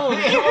 Oh,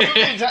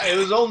 it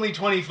was only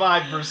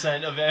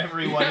 25% of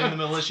everyone in the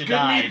militia Good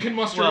meat died. can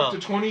muster Well- up to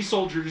 20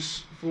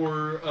 soldiers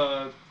for,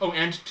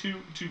 and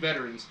two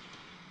veterans.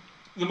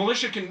 The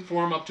militia can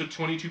form up to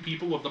 22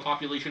 people of the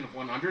population of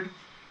 100.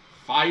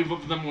 5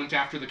 of them went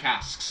after the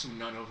casks, and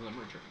none of them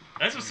returned.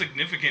 That's a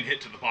significant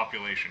hit to the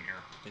population here.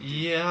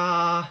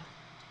 Yeah,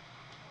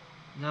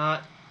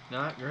 not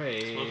Suppose we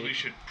great.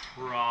 should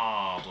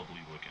probably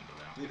look into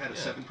that. They've had a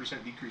Yeah.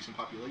 7% decrease in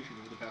population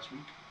over the past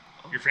week.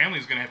 Your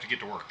family's gonna have to get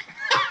to work.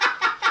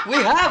 We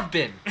have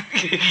been.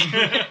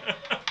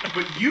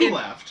 But you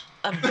left.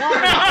 I'm back.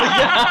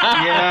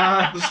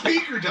 Yeah. The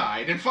speaker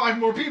died, and 5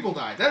 more people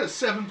died. That is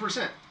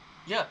 7%.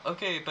 Yeah.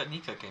 Okay, but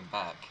Nika came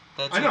back.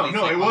 That's I know, at least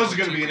no, like it was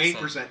going to be an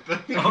 1.2%. 8%,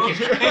 but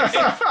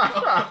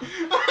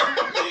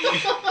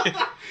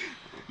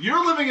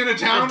you're living in a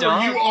town The where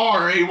dog? you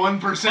are a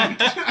 1%.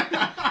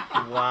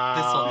 Wow.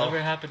 This will never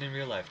happen in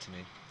real life to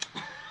me.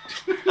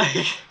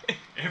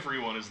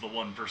 Everyone is the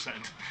 1%.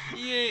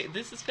 Yay!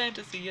 This is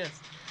fantasy.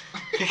 Yes.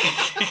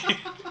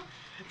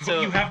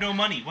 But you have no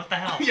money. What the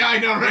hell? Yeah, I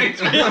know, right?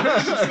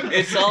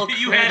 It's all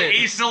credit. You had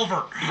a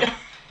silver.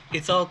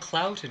 It's all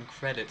clout and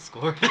credit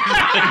score.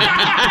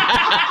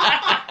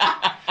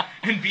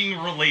 And being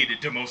related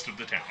to most of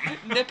the town.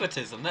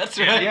 Nepotism. That's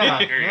Yeah, right. Yeah,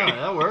 There you yeah, go.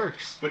 that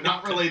works. But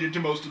not related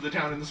to most of the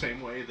town in the same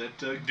way that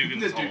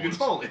Dugan's Hall is.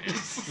 Hall Yeah.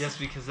 is. Yes,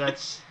 because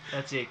that's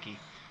icky.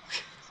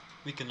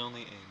 We can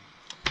only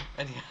aim.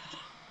 Anyhow,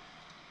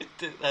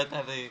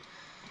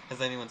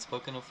 has anyone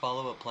spoken of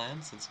follow-up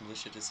plans since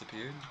militia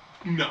disappeared?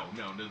 No.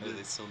 Are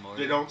they still more?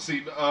 They don't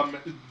see.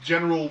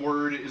 General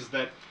word is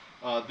that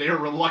they are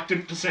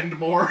reluctant to send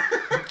more,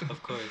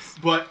 Of course.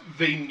 but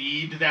they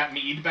need that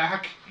mead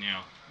back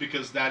Yeah.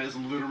 because that is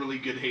literally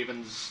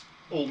Goodhaven's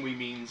only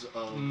means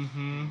of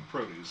Mm-hmm.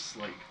 produce.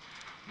 Like,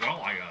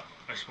 Well, I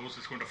suppose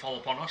it's going to fall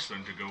upon us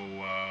then to go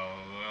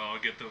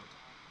get the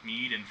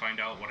mead and find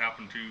out what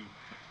happened to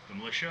the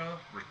militia,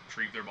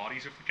 retrieve their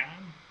bodies if we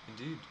can.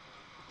 Indeed.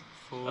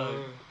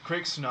 For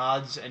Crix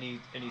nods and he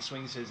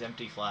swings his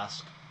empty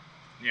flask.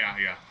 Yeah.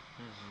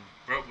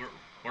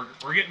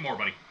 We're getting more,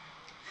 buddy.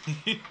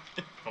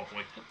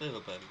 Hopefully. little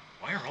buddy.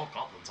 Why are all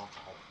goblins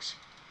alcoholics?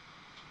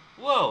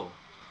 Whoa!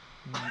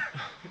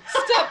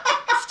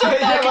 Step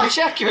back Yeah, and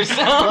check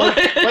yourself.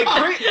 like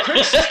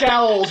Crix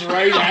scowls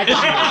right at you.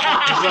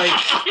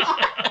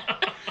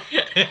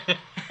 He's like,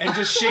 and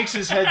just shakes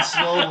his head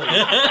slowly.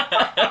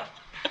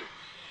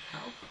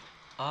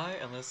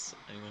 Unless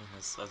anyone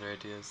has other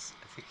ideas,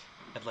 I think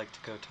I'd like to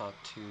go talk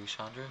to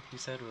Chandra. You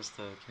said was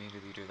the community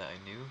leader that I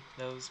knew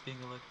that was being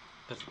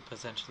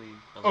potentially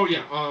elected. oh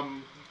yeah,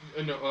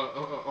 no,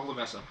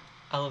 Olivessa.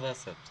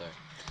 Alavesa, sorry.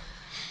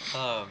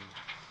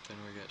 Then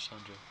we got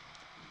Chandra.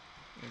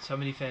 And how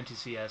many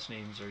fantasy ass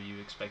names are you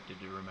expected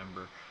to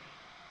remember?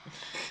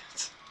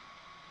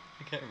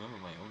 I can't remember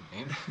my own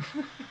name.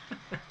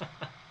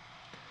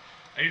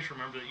 I just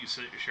remember that you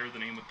shared the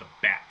name with the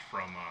bat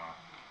from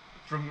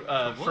From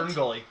what? Fern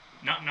Gully.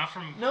 not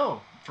from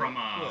No, from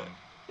What?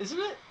 isn't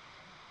it?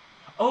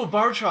 Oh,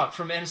 Bartrock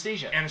from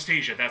Anastasia.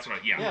 Anastasia. That's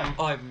what. Yeah.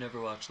 Oh, I've never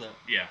watched that.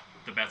 Yeah.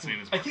 The bat's name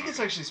is. I think Bartok. it's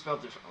actually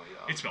spelled differently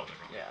though. It's spelled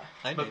differently.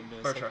 Yeah. I But named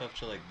myself Bartok.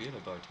 after like Bela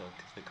Bartok,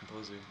 the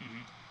composer.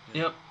 Mhm.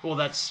 Yeah. Yep. Well,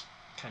 that's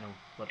kind of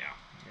what. Yeah.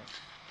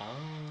 Oh.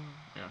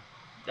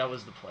 That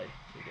was the play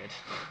we did.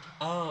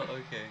 Oh,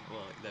 okay.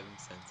 Well, that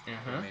makes sense.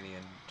 Uh-huh.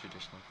 Romanian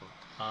traditional folk.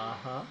 Uh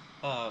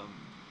huh.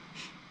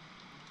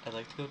 I'd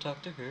like to go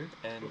talk to her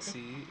and Okay.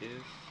 see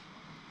if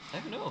I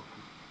don't know.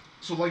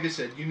 So, like I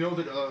said, you know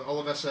that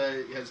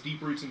Olivessa has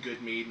deep roots in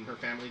Goodmead, and her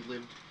family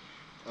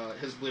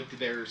has lived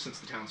there since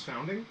the town's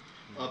founding.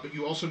 But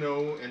you also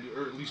know,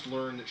 or at least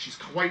learn, that she's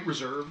quite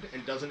reserved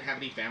and doesn't have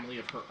any family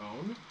of her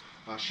own.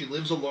 She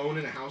lives alone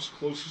in a house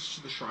closest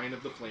to the Shrine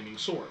of the Flaming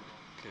Sword,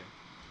 Okay.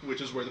 which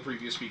is where the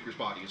previous speaker's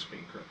body is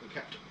being currently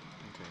kept.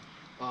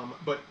 Okay.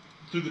 But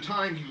through the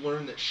time, you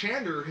learn that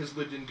Shander has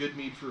lived in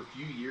Goodmead for a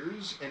few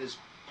years and is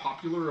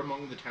popular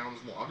among the town's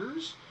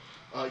loggers.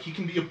 He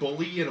can be a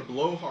bully and a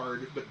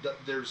blowhard, but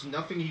there's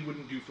nothing he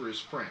wouldn't do for his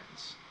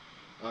friends.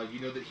 You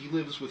know that he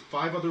lives with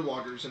 5 other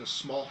loggers in a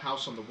small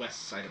house on the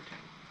west side of town.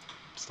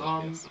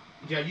 So, yes.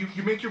 Yeah,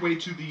 you make your way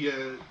to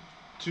the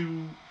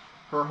to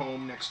her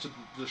home next to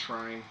the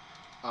shrine.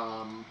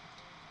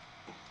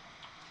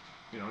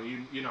 You know,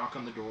 you knock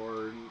on the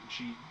door and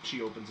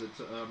she opens it.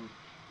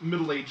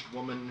 Middle-aged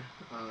woman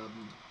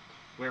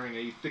wearing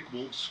a thick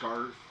wool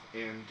scarf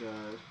and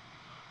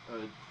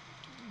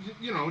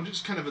you know,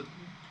 just kind of a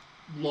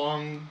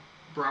long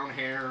brown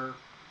hair,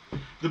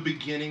 the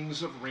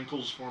beginnings of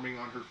wrinkles forming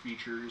on her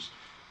features,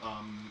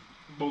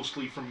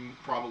 mostly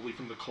probably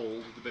from the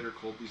cold, the bitter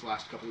cold these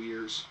last couple of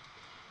years.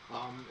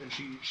 And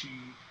she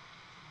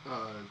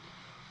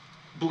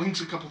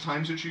blinks a couple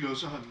times and she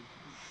goes, "Can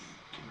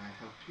I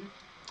help you?"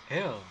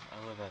 Hail,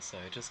 Alavesa.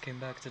 I just came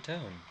back to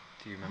town.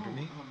 Do you remember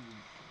me?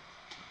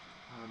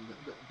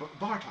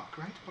 Bartok,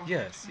 right? Bartok,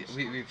 Yes,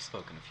 we've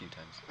spoken a few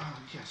times.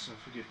 Yes,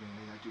 forgive me,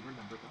 I do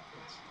remember that.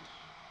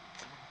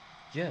 Yes.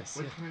 Yes,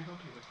 What yeah. can I help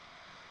you with?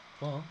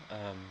 Well,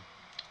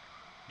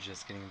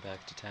 just getting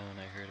back to town,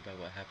 I heard about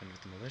what happened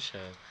with the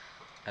militia,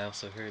 I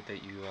also heard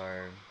that you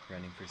are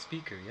running for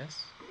speaker,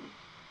 yes?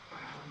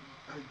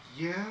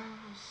 Yes.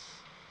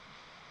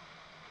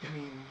 I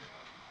mean,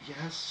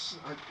 yes.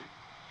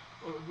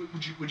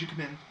 Would you come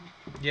in?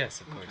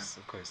 Yes, of Okay. course,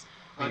 of course.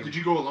 Did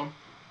you go alone?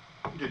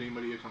 Did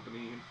anybody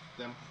accompany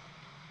them?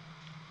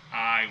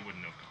 I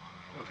wouldn't have gone.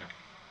 I don't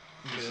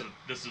Okay. think.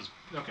 This is.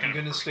 Okay. kind I'm of a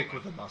gonna personal stick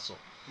with thing. the muscle.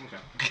 Okay.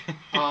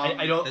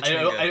 That's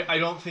very good. I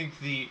don't think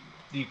the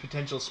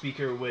potential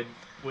speaker would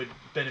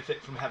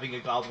benefit from having a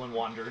goblin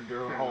wander into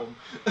her Fair home.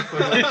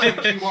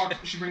 But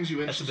she brings you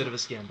in. That's a she's bit like, of a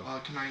scandal.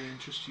 Can I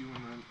interest you in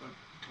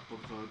a cup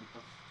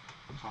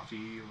of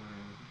coffee or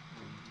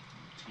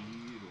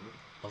tea or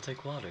I'll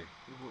take water.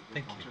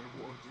 Thank you.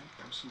 water?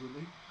 Yeah,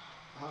 absolutely.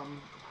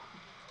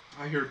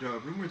 I heard a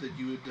rumor that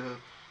you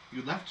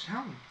had left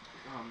town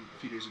a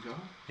few days ago.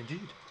 Indeed.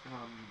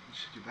 You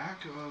said you're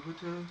back.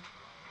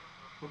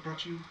 What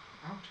brought you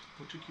out?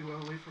 What took you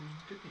away from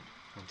Goodmead?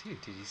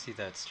 Indeed. Did you see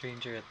that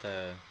stranger at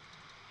the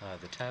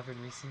tavern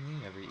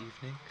recently, every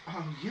evening?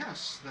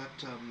 Yes, that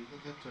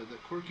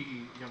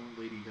quirky young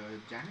lady,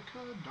 Donica?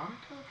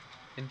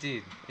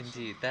 Indeed,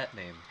 that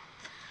name.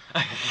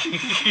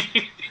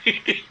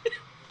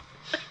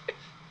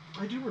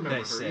 I do remember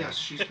Nice her. save. Yes,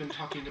 she's been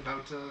talking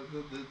about the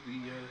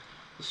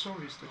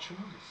stories that she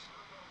knows.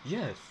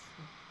 Yes.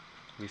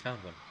 We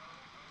found one.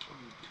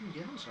 Come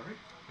again? I'm sorry.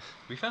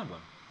 We found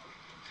one.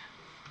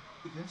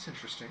 That's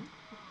interesting.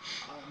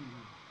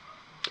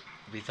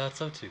 We thought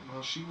so too.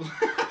 Well, she will.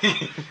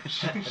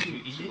 Have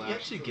you eaten it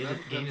yet to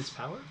gain its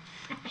power?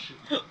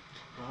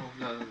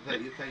 Well,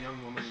 that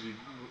young woman would be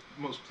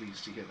most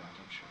pleased to hear that,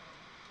 I'm sure.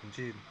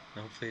 Indeed.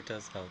 Hopefully it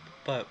does help.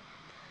 But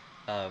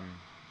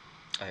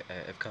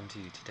I've come to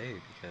you today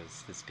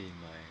because this being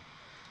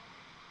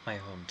my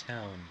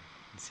hometown,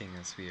 and seeing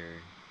as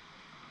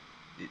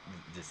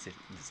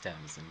this town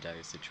is in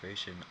dire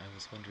situation, I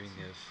was wondering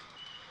if,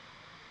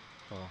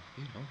 well,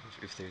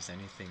 if there's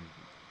anything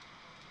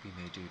we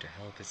may do to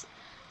help.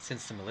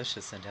 Since the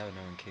militia sent out,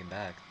 no one came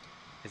back.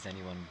 Has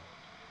anyone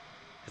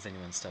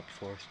stepped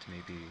forth to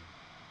maybe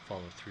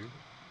follow through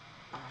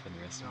from the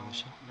rest of the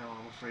militia? No,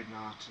 I'm afraid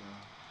not.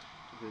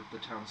 The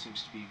town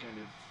seems to be kind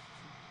of,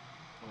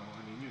 well,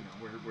 I mean,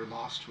 we're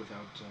lost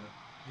without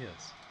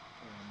Yes.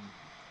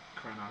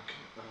 Cranach.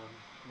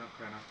 Not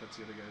Cranach, that's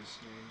the other guy's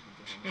name. What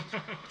the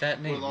hell is it?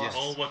 That name, lost.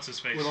 yes. Oh, what's his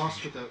face? We're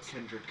lost without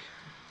Kendrick.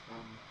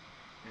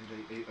 And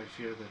I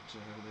fear that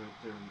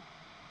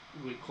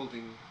they're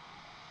holding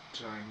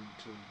time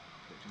to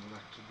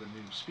elect the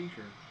new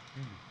speaker.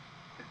 Hmm.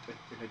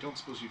 And I don't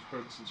suppose you've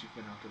heard since you've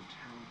been out of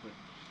town, but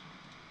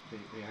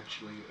they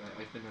actually,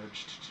 I've been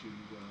urged to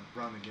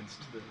run against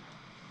the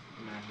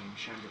man named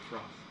Chandra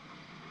Froth.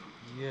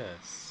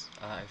 Yes.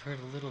 I've heard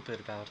a little bit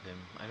about him.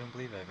 I don't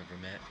believe I've ever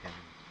met him.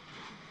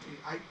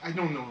 I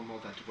don't know him all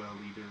that well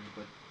either,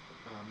 but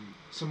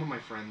some of my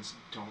friends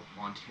don't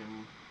want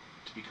him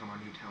to become our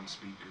new town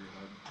speaker.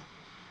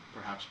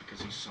 Perhaps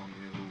because he's so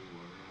new,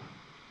 or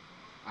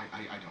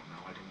I don't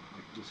know. I don't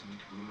like listening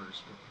to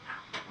rumors, but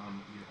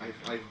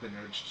I've been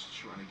urged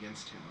to run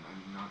against him, and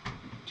I'm not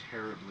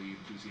terribly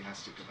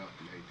enthusiastic about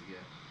the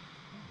idea.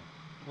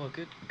 Well,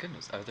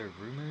 goodness. Are there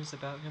rumors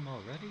about him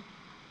already?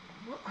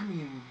 Well, I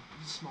mean,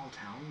 small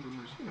town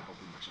rumors. You know how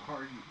rumors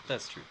are.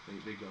 That's true.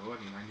 They go. I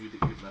mean, I knew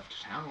that you'd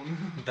left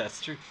town.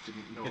 That's true.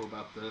 Didn't know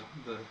about the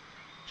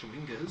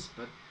Chewingas,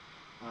 but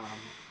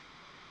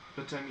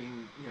I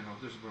mean,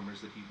 there's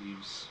rumors that he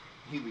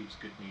leaves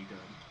Goodmead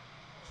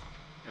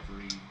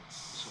every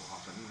so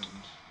often,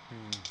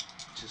 and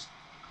just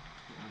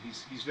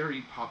he's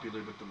very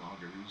popular with the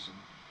loggers, and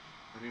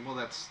I mean, well,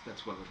 that's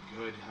well and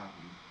good. I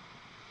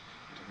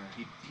don't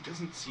know. He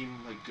doesn't seem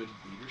like good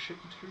leadership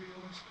material,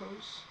 I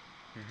suppose.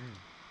 Mm-hmm.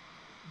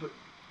 But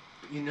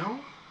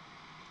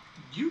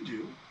you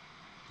do.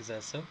 Is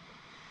that so?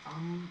 I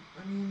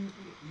mean,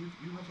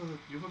 you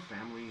have a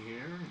family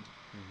here, and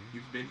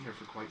you've been here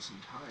for quite some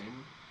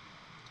time.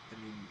 I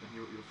mean, and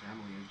your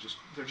family is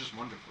they're just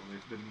wonderful.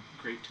 They've been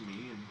great to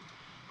me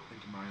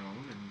and to my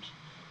own, and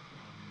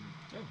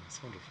Oh,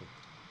 that's wonderful.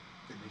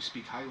 and they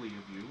speak highly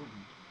of you.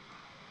 And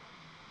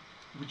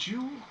would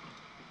you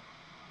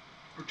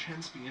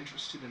perchance be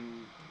interested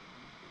in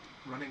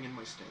running in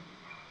my stead?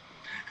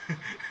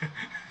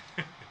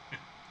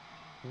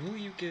 Will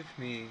you give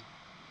me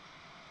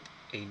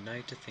a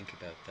night to think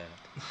about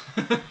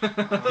that?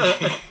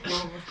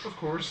 Well, of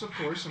course.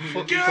 I mean,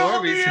 For- Get for a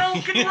on the reason.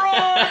 elk and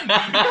run!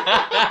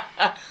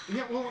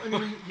 yeah. Well, I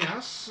mean,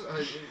 yes.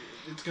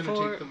 It's going to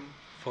For- take them.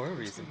 For a It's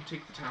reason. going to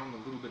take the town a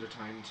little bit of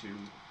time to.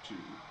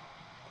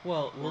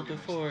 Well,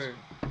 organize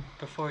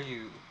before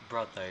you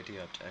brought the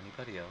idea up to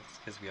anybody else,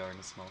 because we are in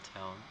a small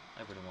town,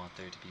 I wouldn't want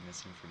there to be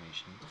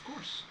misinformation. Of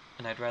course.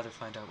 And I'd rather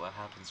find out what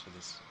happens with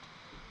this,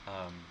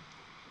 or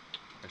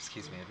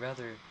excuse me, I'd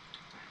rather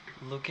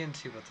look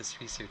into what this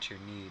researcher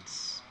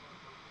needs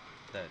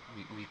that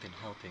we've been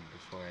helping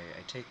before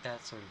I take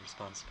that sort of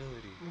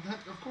responsibility. Well,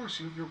 that of course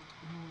you have your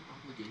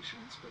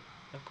obligations, but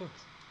Of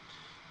course.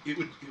 it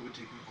would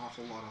take an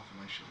awful lot off of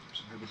my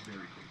shoulders, and I would very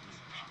greatly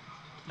appreciate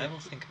it. I will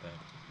think about it.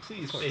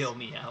 Please Of course. bail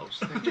me out.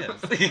 Thank you. Yes.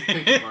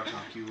 Thank you,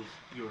 Bartok.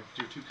 You're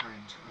too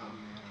kind.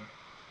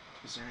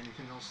 Is there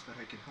anything else that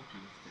I can help you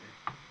with today?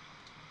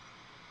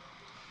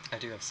 I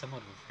do have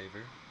somewhat of a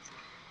favor.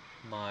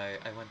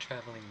 I went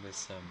traveling with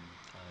some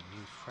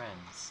new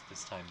friends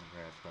this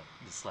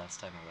this last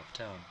time I left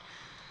town.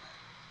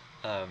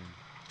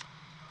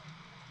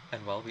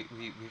 And well,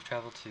 we've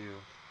traveled to.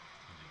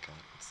 Oh my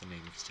God, what's the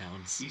name of the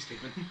towns? East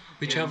Haven.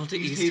 We traveled to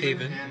East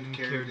Haven and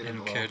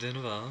and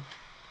Caer-Dineval.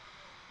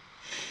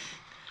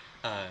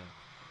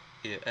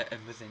 Yeah,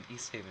 and within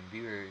East Haven,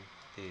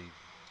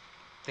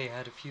 they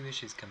had a few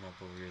issues come up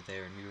while we were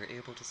there, and we were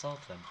able to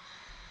solve them.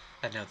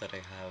 And now that I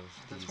have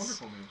That's these,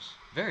 wonderful news.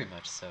 very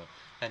much so.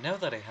 And now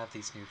that I have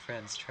these new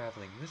friends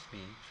traveling with me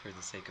for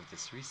the sake of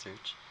this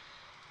research,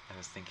 I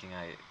was thinking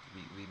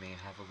we may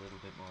have a little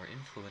bit more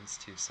influence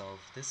to solve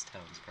this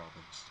town's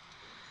problems.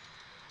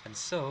 And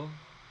so,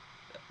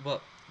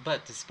 well,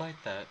 but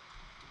despite that,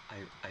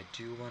 I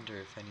do wonder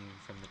if any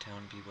from the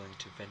town be willing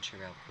to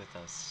venture out with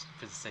us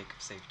for the sake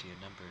of safety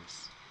and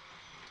numbers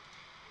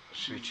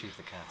to retrieve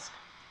the cask.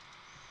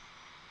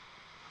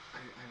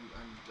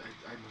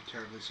 I'm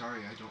terribly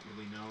sorry. I don't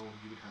really know.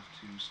 You would have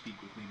to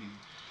speak with maybe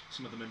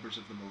some of the members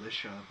of the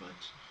militia, but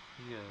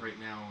Yeah. right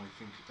now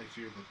I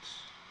fear that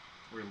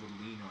we're a little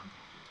lean on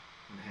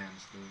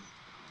hands.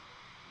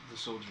 The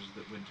soldiers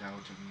that went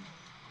out and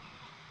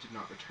did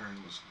not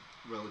return was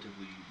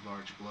relatively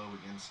large blow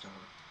against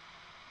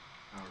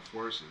our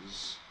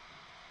forces.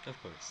 Of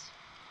course.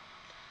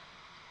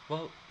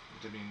 Well,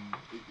 I mean,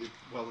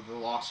 well, the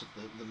loss of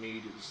the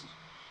maid is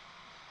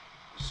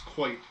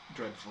quite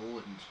dreadful,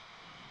 and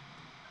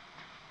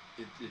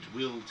it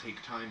will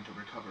take time to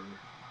recover.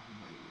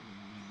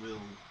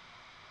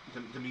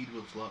 The mead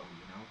will flow,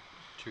 you know.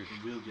 true.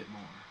 We will get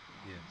more.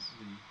 Yes.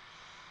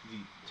 The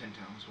 10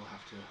 towns will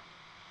have to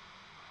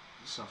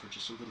suffer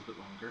just a little bit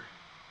longer.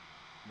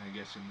 And I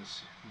guess in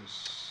this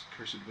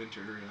cursed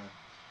winter,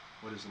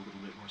 what is a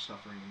little bit more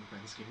suffering in the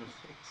grand scheme of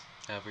things?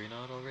 Have we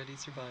not already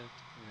survived?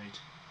 Right.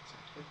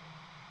 Exactly.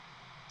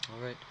 All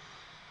right.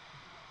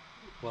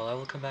 Well, I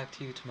will come back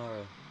to you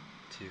tomorrow.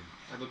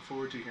 I look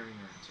forward to hearing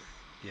your answer.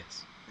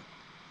 Yes.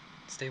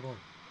 Stay warm.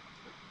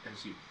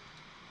 As you.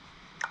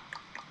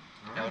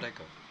 Out I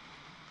go.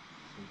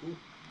 Cool.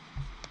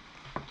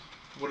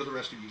 What are the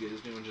rest of you guys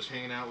doing? Just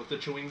hanging out with the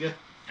Chewinga?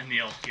 And the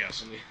elf,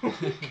 yes.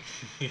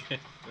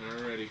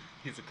 Alrighty.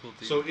 He's a cool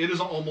dude. So it is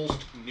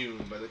almost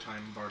noon by the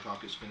time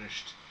Bartok is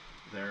finished.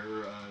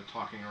 They're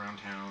talking around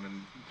town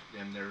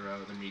and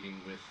they're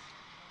meeting with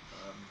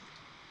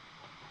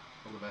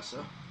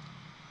Olivessa.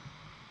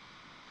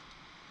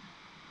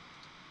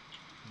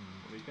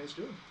 What are you guys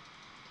doing?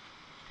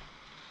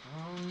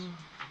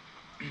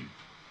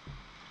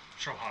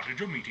 So how did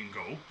your meeting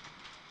go?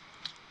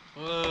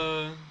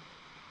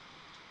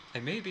 I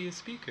may be a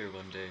speaker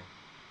one day.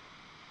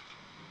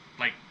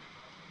 Like,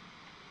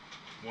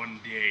 one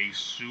day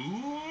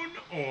soon,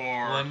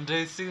 or... One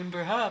day soon,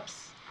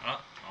 perhaps.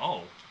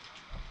 Oh.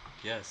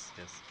 Yes.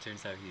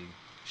 Turns out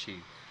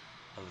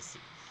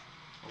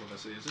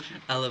Olivessa is a she.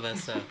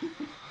 Olivessa.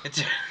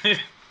 It's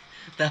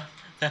that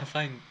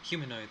fine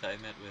humanoid that I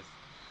met with.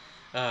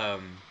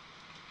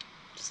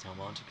 Does not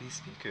want to be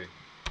speaker.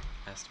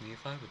 Asked me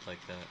if I would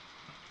like that.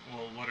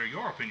 Well, what are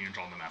your opinions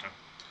on the matter?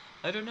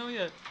 I don't know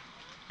yet.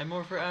 I'm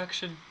more for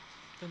action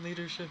than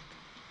leadership.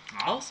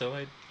 Ah, Also,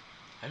 I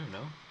don't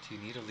know. Do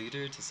you need a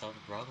leader to solve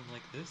a problem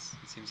like this?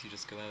 It seems you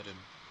just go out and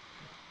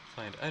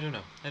find. I don't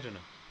know.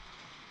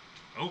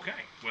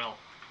 okay. Well,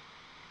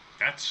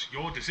 that's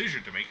your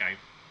decision to make. I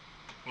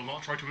will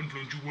not try to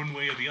influence you one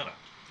way or the other.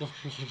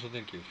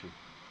 Thank you.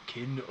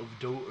 Kin of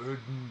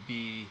Do-Erden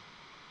be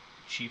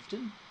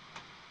chieftain?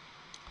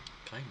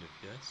 Kind of.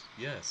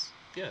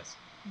 Yes.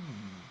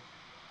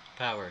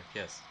 Power.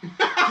 Yes.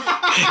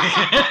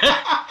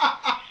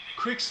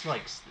 Crix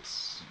likes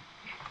this.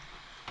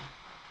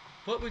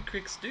 What would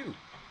Crix do?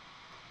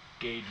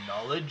 Gain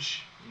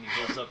knowledge, and he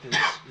holds up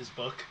his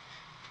book.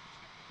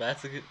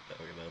 That's a good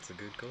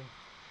goal.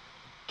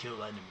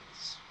 Kill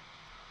enemies.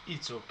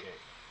 It's okay.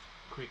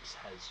 Crix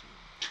has you.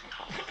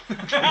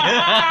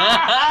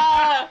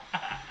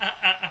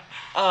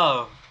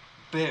 Oh,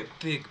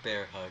 big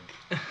bear hug.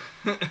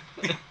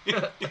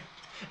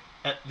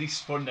 At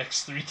least for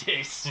next 3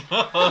 days.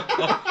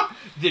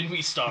 Then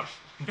we starve.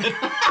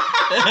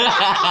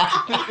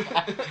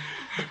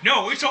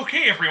 No, it's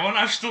okay, everyone.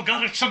 I've still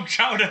got some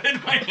chowder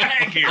in my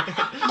bag here.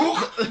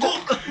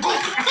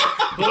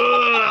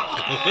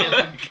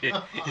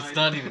 It's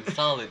not even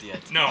solid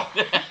yet. No.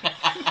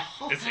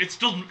 It's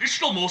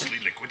still mostly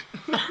liquid.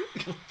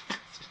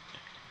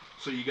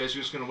 So you guys are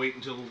just going to wait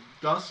until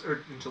dusk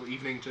or until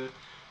evening to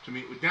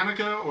meet with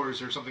Danica, or is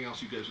there something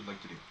else you guys would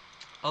like to do?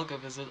 I'll go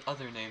visit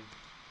other name.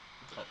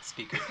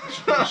 Speaker.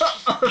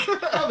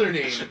 Other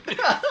name.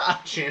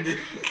 Shander.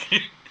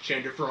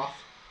 Shander Froth.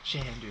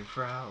 Shander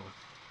Frau.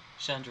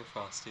 Chandra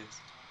Frost, yes.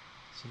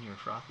 Senor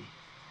Frothy.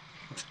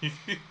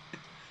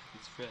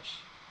 It's fresh.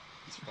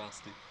 It's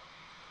frosty.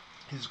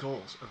 His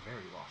goals are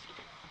very lofty.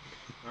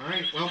 All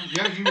right. Well,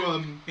 yeah,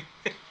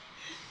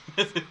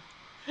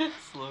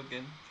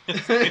 Slogan.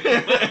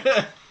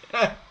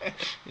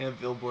 Yeah,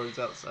 billboards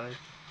outside.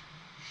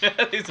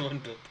 There's one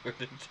billboard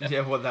in town.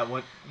 Yeah, well, that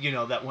one,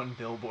 that one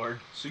billboard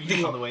So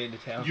on the way into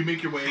town. you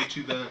make your way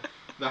to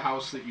the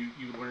house that you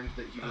learned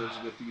that he lives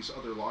with these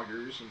other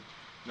loggers, and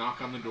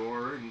knock on the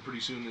door, and pretty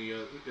soon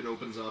it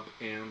opens up,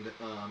 and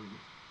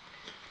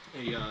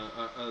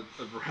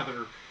a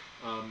rather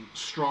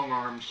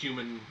strong-armed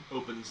human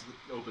opens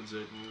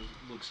it and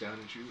looks down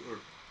at you, or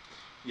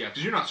yeah,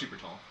 because you're not super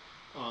tall,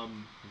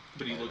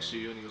 but he looks to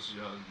you and he goes,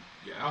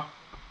 yeah,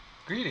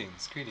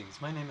 Greetings.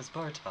 My name is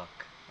Bartok.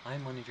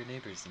 I'm one of your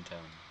neighbors in town.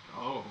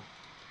 oh,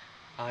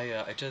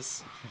 I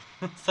just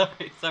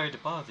sorry to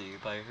bother you,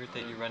 but I heard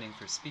that you're running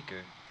for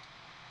speaker.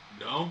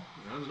 no,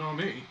 that's not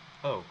me.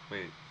 Oh,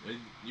 wait.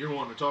 You're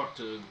wanting to talk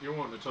to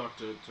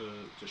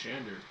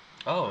Shander.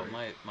 Oh,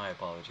 Right. my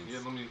apologies. Yeah,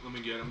 let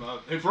me get him.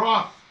 Hey,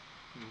 Froth!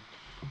 And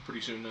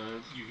pretty soon,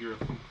 you hear a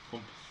thump,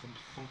 thump, thump,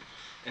 thump,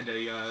 and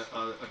a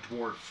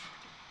dwarf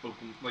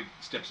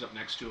steps up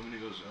next to him, and he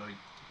goes,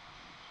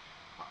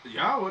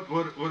 yeah,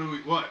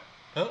 what?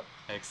 Oh,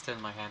 I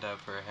extend my hand out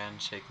for a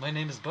handshake. My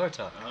name is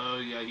Bartok.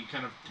 Yeah, he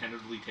kind of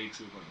tentatively takes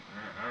it,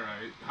 like, all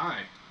right,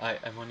 hi.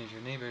 I'm one of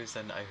your neighbors,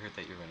 and I heard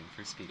that you're running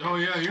for speaker. Oh,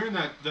 yeah, you're in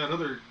that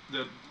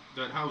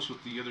house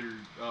with the other,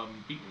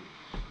 people.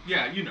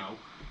 Yeah, you know,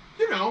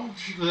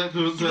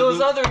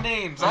 those other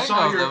names. I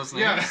know those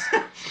names.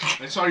 Yeah,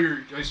 I saw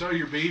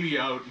your baby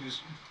out. And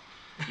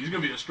he's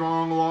gonna be a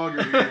strong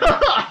logger here.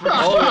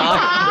 Oh,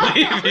 I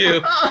believe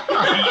you.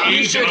 He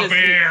ate a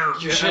bear.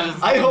 You should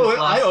have. I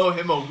owe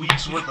him a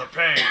week's worth of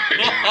pay.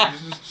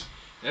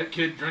 That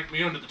kid drank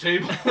me under the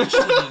table. You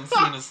should have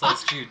seen his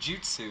last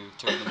jiu-jitsu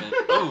tournament.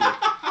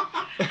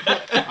 Oh,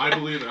 I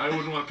believe it. I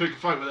wouldn't want to pick a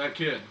fight with that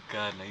kid.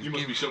 God, no. You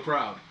must be so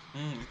proud.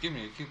 He's giving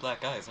me a few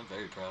black eyes. I'm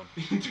very proud.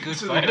 Good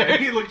So the guy- fighter.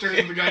 He turns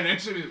to the guy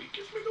next to him. He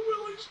gives me the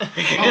willies.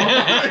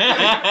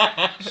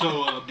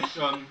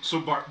 So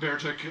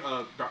Bartek,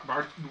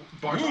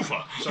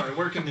 Woofa. sorry,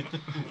 what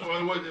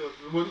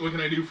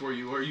can I do for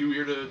you? Are you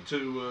here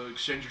to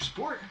extend your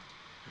support?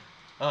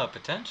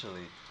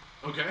 Potentially.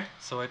 Okay.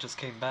 So I just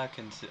came back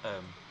into.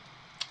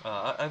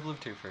 I've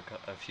lived here for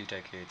a few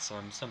decades, so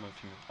I'm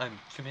I'm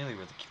familiar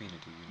with the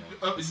community. You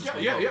know. This is my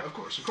home. Yeah. Of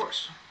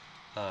course.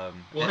 Well,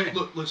 and- hey,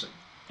 look, listen.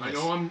 I Yes.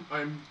 know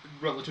I'm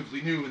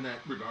relatively new in that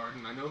regard,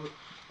 and I know that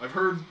I've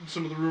heard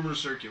some of the rumors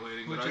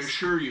circulating, but I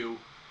assure you,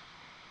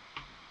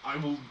 I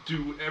will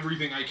do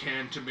everything I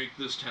can to make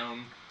this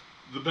town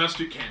the best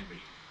it can be.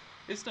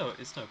 It's no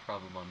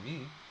problem on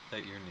me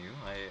that you're new.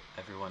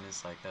 Everyone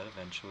is like that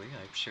eventually.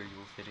 I'm sure you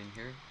will fit in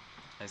here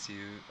as I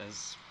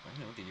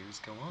know the years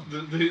go on.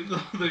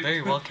 The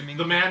Very welcoming.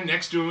 The man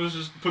next to him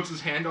puts his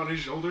hand on his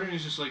shoulder, and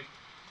he's just like,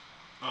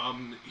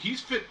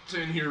 he's fit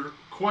in here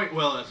quite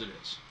well as it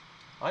is.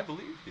 I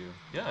believe you.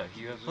 Yeah,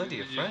 you have plenty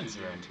of friends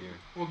around here.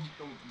 Well,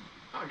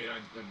 I mean, I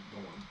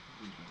don't want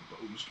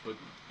to boast, but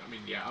I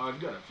mean, yeah, I've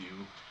got a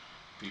few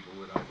people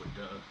that I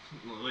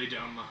would lay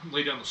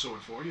down the sword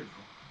for, you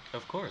know.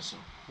 Of course. So,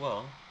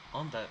 Well,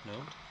 on that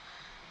note,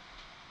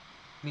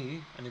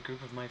 me and a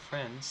group of my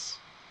friends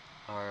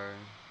are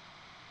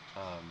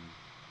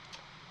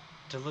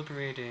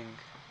deliberating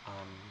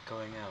on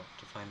going out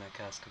to find that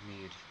cask of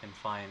mead and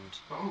find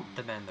oh,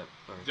 the men that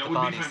that the would be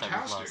bodies that we've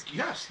lost. fantastic.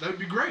 Yes, that would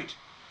be great.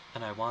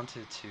 And I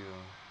wanted to.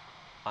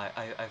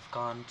 I've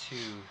gone to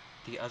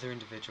the other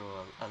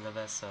individual,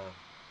 Alavesa,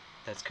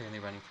 that's currently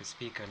running for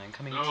speaker, and I'm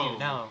coming to Oh, you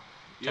now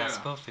to yeah.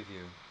 ask both of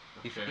you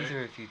if Okay.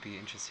 either of you'd be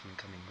interested in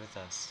coming with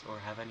us, or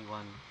have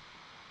anyone,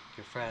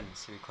 your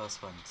friends or your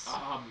close ones,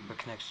 or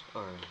connection,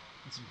 or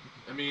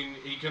I mean,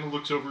 he kind of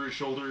looks over his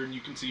shoulder, and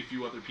you can see a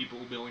few other people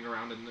milling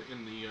around in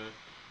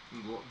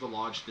the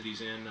lodge that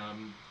he's in,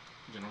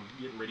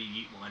 getting ready to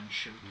eat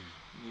lunch, and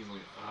he's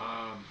like,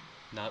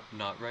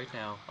 not right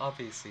now,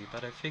 obviously,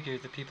 but I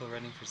figured the people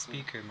running for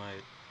speaker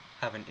might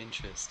have an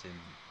interest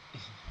in.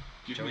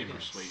 give me a Join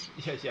us. persuasion.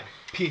 Yeah.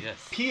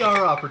 Yes.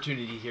 PR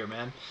opportunity here,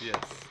 man.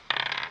 Yes.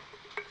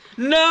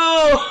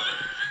 No.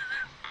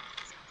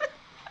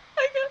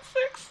 I got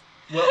 6.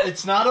 Well,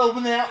 it's not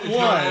open that It's not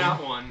one.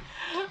 that one.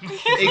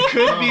 It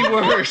could be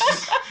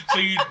worse, So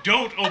you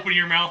don't open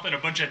your mouth and a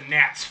bunch of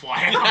gnats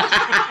fly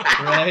out.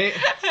 right?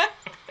 Alright.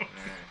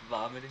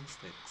 Vomiting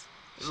sticks.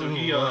 So Ooh,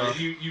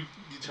 you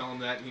tell him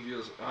that, and he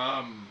goes,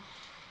 I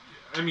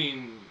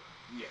mean,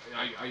 yeah,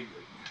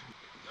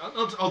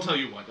 I'll tell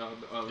you what,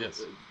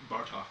 Yes.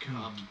 Bartok,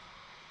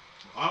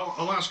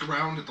 I'll ask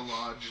around at the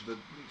lodge,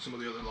 some of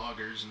the other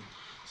loggers, and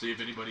see if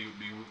anybody would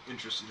be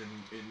interested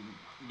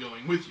in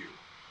going with you.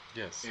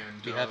 Yes.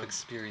 And, we have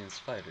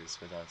experienced fighters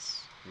with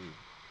us.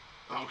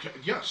 Okay,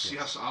 yes,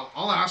 Yes.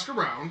 I'll ask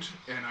around,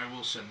 and I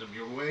will send them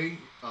your way,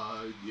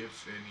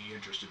 if any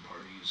interested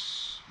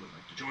parties would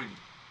like to join you.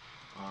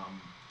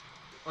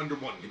 Under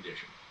one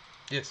condition.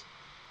 Yes.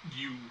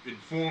 You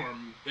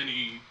inform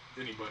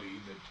anybody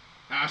that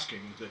asking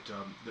that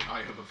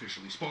I have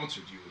officially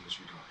sponsored you in this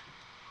regard.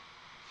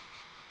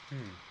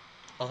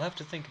 I'll have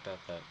to think about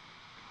that.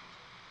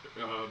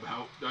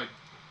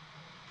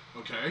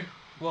 Okay.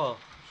 Well,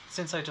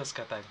 Since I just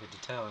got back into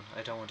town,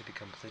 I don't want to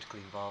become politically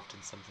involved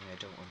in something I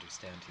don't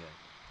understand yet.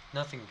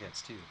 Nothing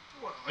against you.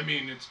 Well, I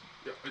mean, it's.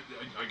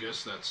 I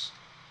guess that's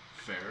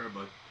fair,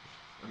 but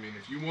I mean,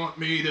 if you want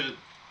me to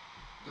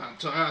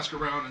ask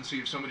around and see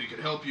if somebody could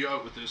help you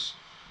out with this,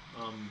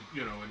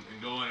 you know,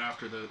 and going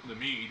after the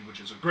mead, which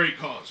is a great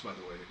cause, by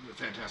the way, a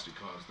fantastic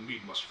cause. The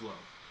mead must flow.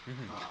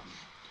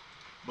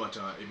 But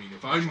I mean,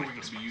 if I'm going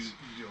to be,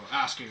 you know,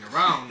 asking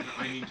around,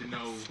 I need to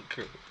know,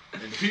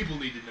 and the people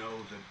need to know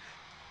that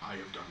I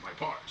have done my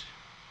part.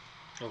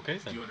 Okay, Do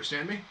then. you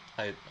understand me?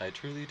 I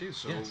truly do.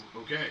 So, yes.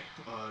 okay,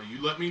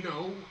 you let me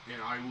know,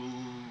 and I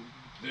will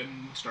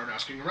then start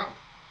asking around.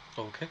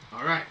 Okay.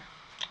 All right.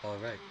 All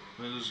right.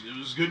 It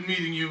was good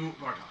meeting you,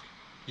 Bartok.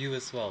 You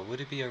as well.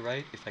 Would it be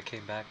alright if I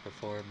came back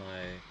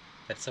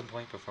at some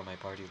point before my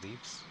party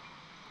leaves?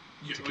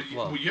 Yeah, To get-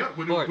 well, well, yeah.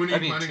 When or, are you I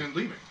mean, planning to- on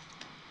leaving?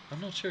 I'm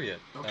not sure yet.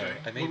 Okay.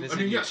 I may Well, visit I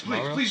mean, you yes,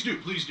 tomorrow. please do.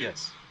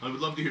 Yes. I would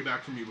love to hear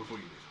back from you before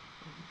you leave.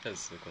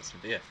 That's the question.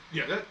 But yeah.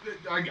 Yeah,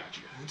 I got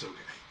you. It's okay.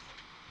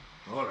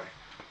 All right.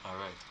 All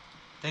right.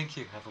 Thank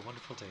you. Have a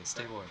wonderful day.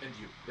 Stay warm. And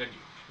you. And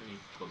he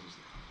closes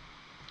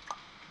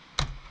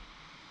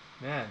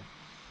the Man,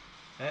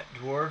 that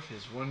dwarf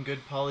is one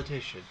good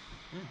politician.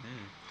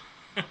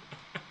 Mm-hmm.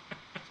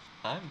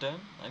 I'm done.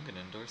 I'm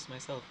gonna endorse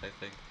myself. I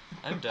think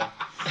I'm done.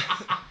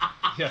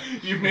 Yeah.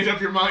 You've made up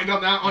your mind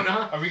on that one,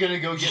 huh? Are we gonna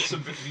go get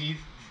some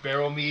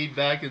barrel mead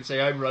back and say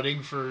I'm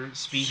running for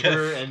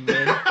speaker Yes. and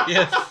then?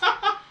 Yes.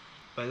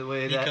 By the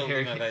way, He that killed me,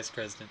 Harry. my vice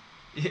president.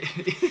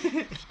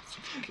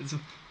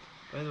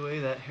 By the way,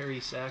 that Harry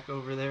Sack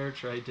over there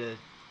tried to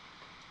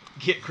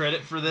get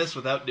credit for this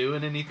without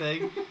doing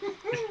anything.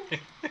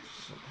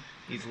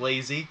 He's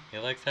lazy. He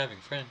likes having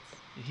friends.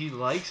 He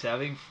likes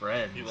having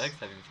friends. He likes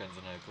having friends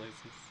in high places.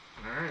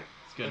 All right.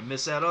 He's gonna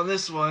miss out on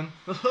this one.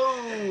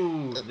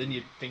 Oh! Then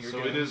you finger. So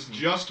guns it is and-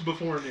 just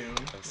before noon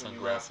Those when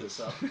we wrap sunglasses. this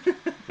up.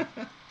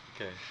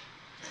 Okay.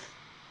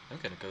 I'm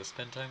gonna go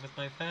spend time with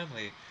my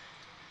family.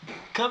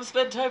 Come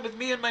spend time with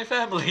me and my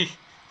family.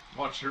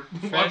 Watch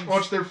Friends.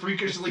 watch their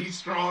freakishly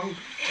strong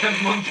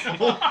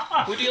 10-month-old.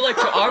 Would you like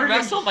to arm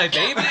wrestle my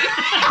baby?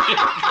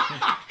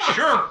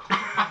 Sure.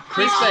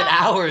 Chris spent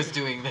hours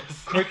doing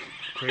this.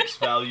 Crix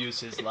values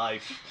his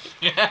life.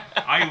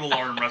 I will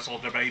arm wrestle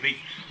the baby.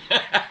 All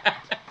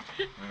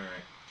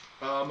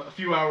right. A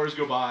few hours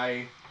go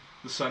by.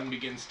 The sun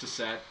begins to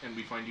set, and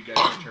we find you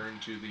guys return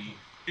to the.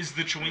 Is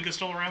the Chewinga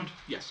still around?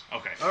 Yes.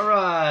 Okay. All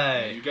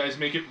right. You guys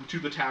make it to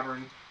the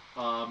tavern,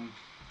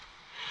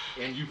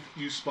 and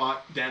you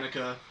spot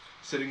Danica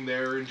sitting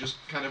there and just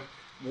kind of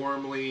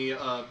warmly,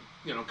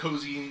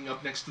 cozying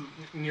up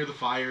near the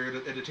fire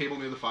at a table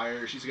near the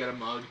fire. She's got a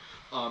mug.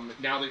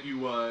 Now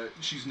that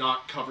she's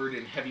not covered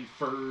in heavy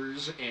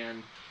furs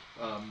and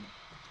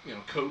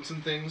coats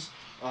and things,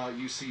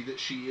 you see that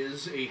she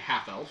is a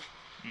half elf.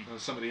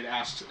 Somebody had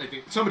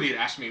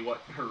asked me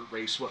what her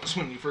race was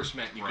when you first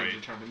met. You Right.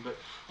 couldn't determine, but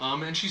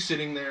and she's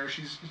sitting there.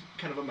 She's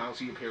kind of a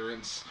mousy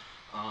appearance.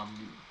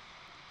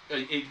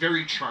 A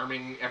very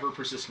charming, ever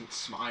persistent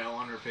smile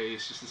on her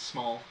face. Just a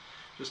small,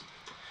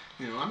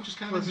 I'm just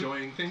kind of Pleasant-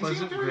 enjoying things.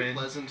 pleasant Very grin.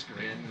 pleasant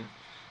grin.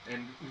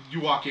 And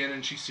you walk in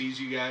and she sees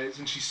you guys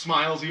and she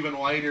smiles even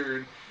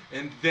wider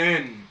and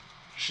then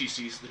she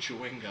sees the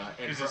Chewinga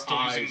and Is her it still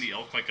eyes. using the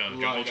elk like a light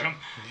jungle up.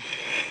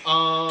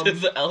 jump?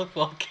 Does the elk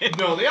walk in?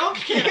 No, the elk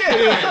can't fit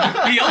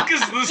in. The elk is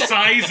the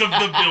size of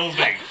the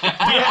building.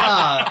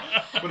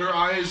 Yeah. But her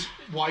eyes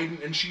widen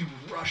and she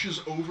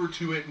rushes over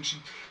to it and she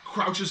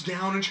crouches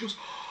down and she goes,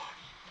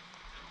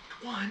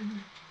 "Oh,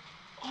 one.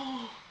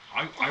 Oh."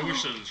 I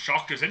was as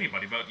shocked as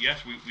anybody, but yes,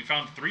 we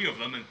found 3 of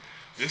them, and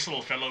this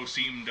little fellow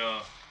seemed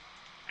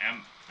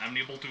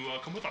amenable to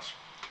come with us.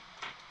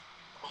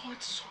 Oh,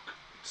 it's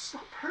so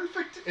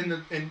perfect.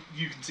 And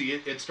you can see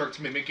it starts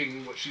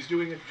mimicking what she's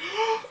doing. And,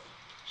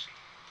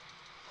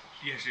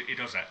 Yes, it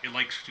does that. It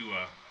likes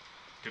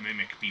to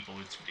mimic people.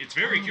 It's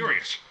very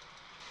curious.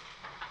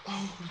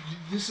 oh,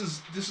 this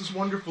is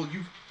wonderful.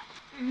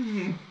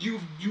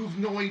 You've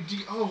no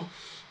idea. Oh,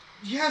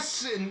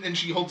 yes. And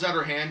she holds out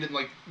her hand and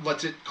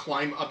lets it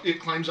climb up. It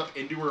climbs up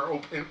into her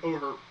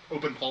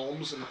open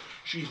palms, and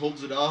she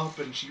holds it up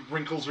and she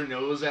wrinkles her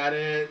nose at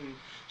it and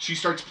she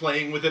starts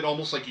playing with it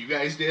almost like you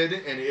guys did,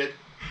 and it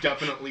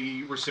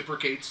definitely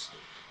reciprocates.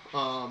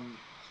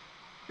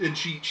 And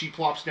she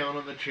plops down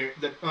on the chair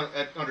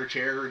on her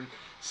chair and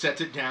sets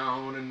it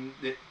down, and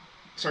it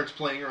starts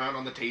playing around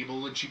on the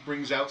table, and she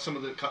brings out some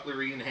of the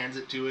cutlery and hands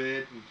it to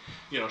it,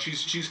 and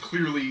she's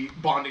clearly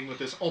bonding with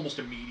this almost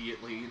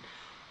immediately.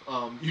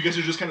 You guys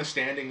are just kind of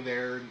standing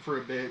there for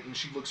a bit, and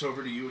she looks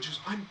over to you and she's,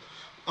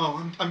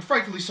 I'm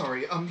frightfully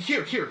sorry.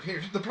 Here,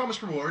 the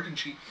promised reward, and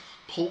she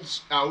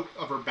pulls out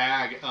of her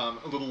bag a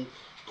little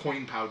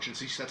coin pouch, and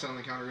she sets it on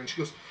the counter, and she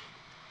goes,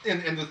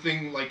 and the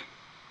thing,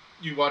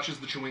 you watch as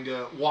the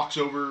Chewinga walks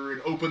over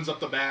and opens up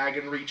the bag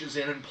and reaches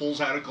in and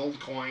pulls out a gold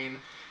coin,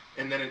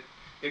 and then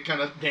it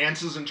kind of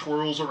dances and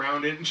twirls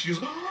around it, and she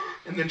goes,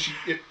 and then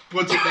it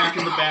puts it back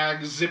in the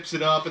bag, zips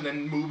it up, and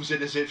then moves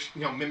it as if,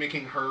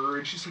 mimicking her.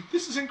 And she's like,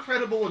 "This is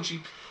incredible!" And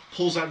she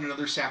pulls out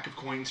another sack of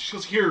coins. She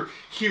goes, "Here,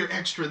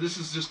 extra. This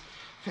is just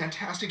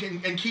fantastic.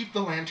 And keep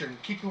the lantern.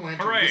 Keep the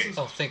lantern. Hooray! This is,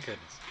 Oh, thank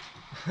goodness.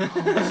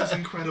 this is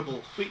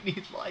incredible. We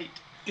need light.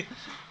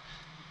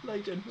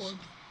 Light and warmth.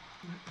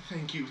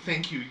 Thank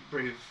you,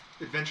 brave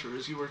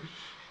adventurers. You were.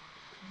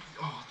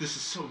 Oh, this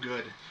is so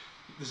good.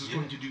 This is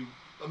going to do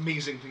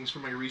amazing things for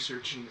my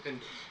research, and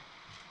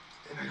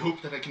I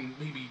hope that I can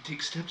maybe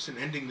take steps in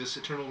ending this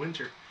eternal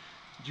winter.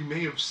 You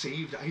may have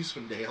saved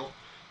Icewind Dale.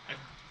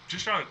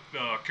 Just out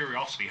of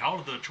curiosity, how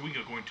are the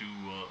Chwinga going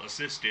to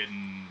assist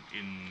in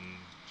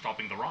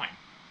stopping the Rhine?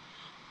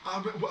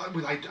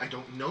 I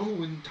don't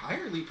know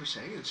entirely per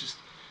se. It's just,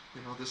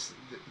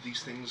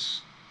 these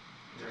things,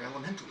 they're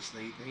elementals.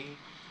 They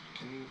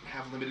can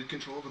have limited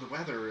control over the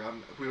weather.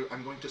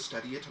 I'm going to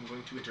study it. I'm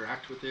going to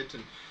interact with it,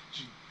 and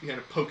she kind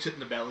of pokes it in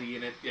the belly,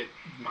 and it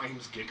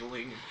mimes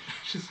giggling. And,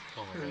 she's,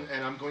 Oh my God.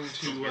 and I'm going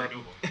Feels to, very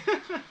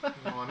doable.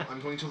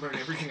 I'm going to learn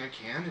everything I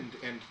can,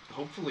 and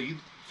hopefully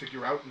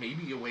figure out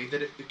maybe a way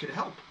that it could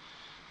help.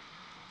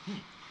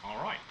 All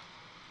right.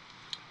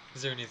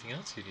 Is there anything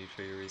else you need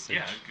for your research?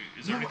 Yeah.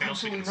 Is there No, anything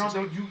else we can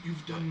absolutely assist? not. No,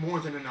 you've done more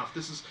than enough.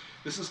 This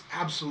is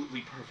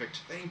absolutely perfect.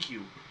 Thank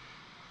you.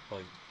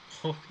 Like,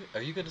 okay.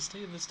 Are you gonna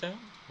stay in this town,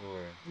 or?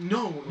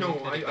 No, Where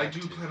are you heading I back do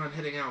to? plan on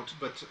heading out,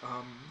 but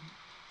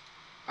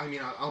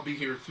I'll be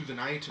here through the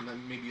night and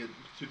then maybe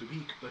through the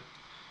week, but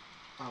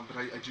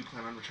I do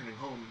plan on returning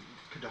home,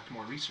 conduct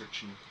more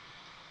research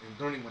and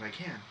learning what I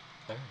can.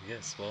 Oh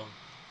yes. Well,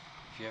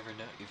 if you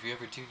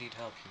ever do need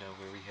help, you know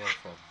where we hail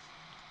from.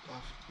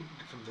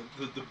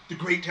 From the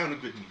great town of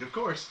Goodmead, of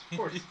course.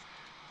 Oh,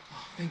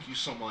 thank you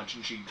so much,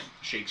 and she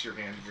shakes your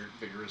hand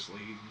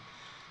vigorously.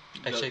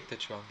 I shake the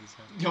Chrongi's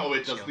hand. No,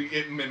 it does. She-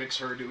 It mimics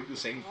her doing the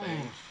same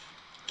thing.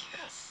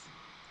 Yes.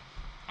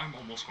 I'm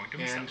almost going to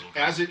miss And that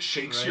little as it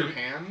shakes your Right.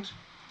 hand,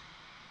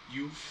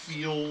 you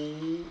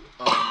feel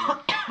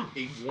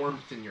a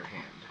warmth in your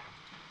hand.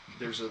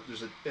 There's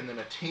and then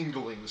a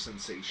tingling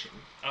sensation.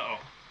 Uh-oh.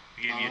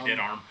 I gave you a dead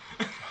arm.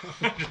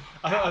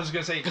 I was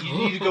gonna say, you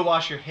need to go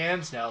wash your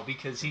hands now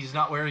because he's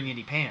not wearing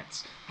any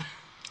pants.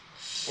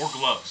 Or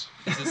gloves.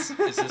 Is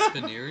this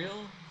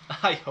venereal?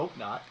 I hope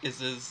not. Is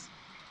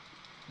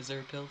there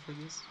a pill for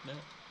this, Matt?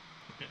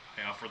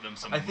 I offer them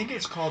some. I think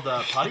it's called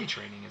potty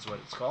training is what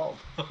it's called.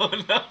 Oh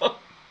no!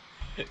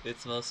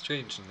 It smells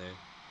strange in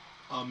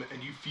there.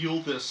 And you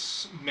feel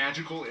this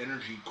magical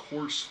energy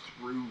course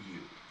through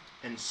you,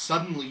 and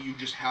suddenly you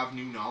just have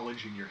new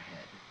knowledge in your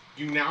head.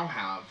 You now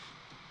have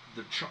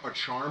a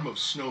charm of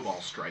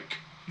Snowball Strike.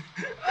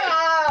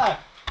 Ah!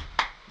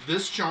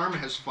 This charm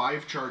has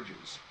 5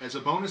 charges. As a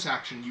bonus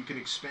action, you can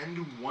expend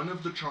one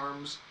of the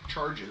charm's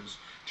charges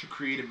to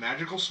create a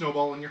magical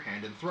snowball in your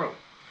hand and throw it.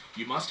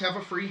 You must have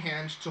a free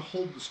hand to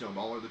hold the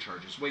snowball or the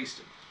charge is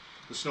wasted.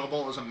 The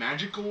snowball is a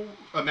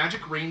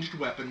magic ranged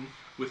weapon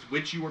with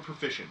which you are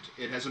proficient.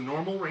 It has a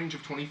normal range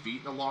of 20 feet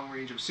and a long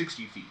range of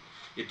 60 feet.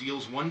 It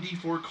deals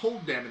 1d4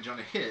 cold damage on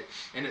a hit,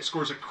 and it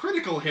scores a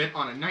critical hit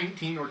on a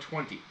 19 or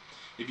 20.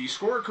 If you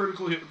score a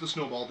critical hit with the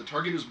snowball, the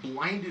target is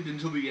blinded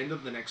until the end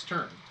of the next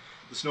turn.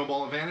 The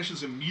snowball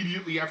vanishes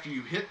immediately after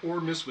you hit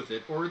or miss with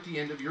it, or at the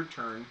end of your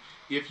turn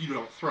if you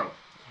don't throw it.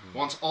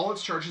 Once all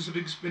its charges have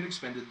been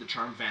expended, the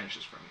charm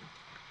vanishes from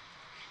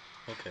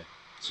you. Okay.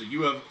 So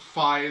you have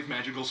 5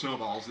 magical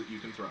snowballs that you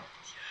can throw.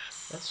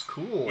 That's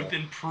cool. with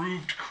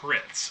improved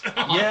crits.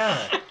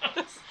 Yeah.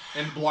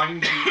 And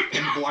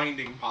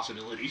blinding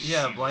possibilities.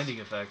 Yeah, blinding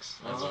effects.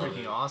 That's Oh.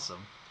 freaking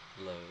awesome.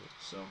 Low.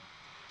 So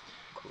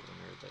Cool.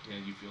 I heard that. yeah,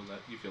 you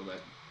feel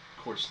that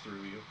course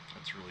through you.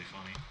 That's really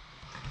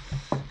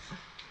funny.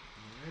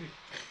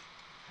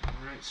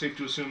 Alright. Safe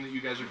to assume that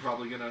you guys are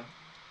probably gonna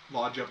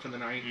lodge up for the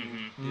night.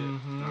 Mm-hmm.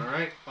 Mm-hmm.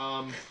 Alright.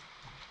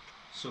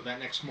 So that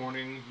next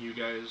morning you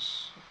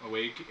guys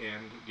awake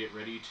and get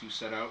ready to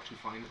set out to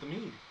find the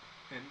mead.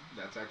 And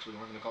that's actually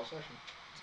what I'm gonna call session.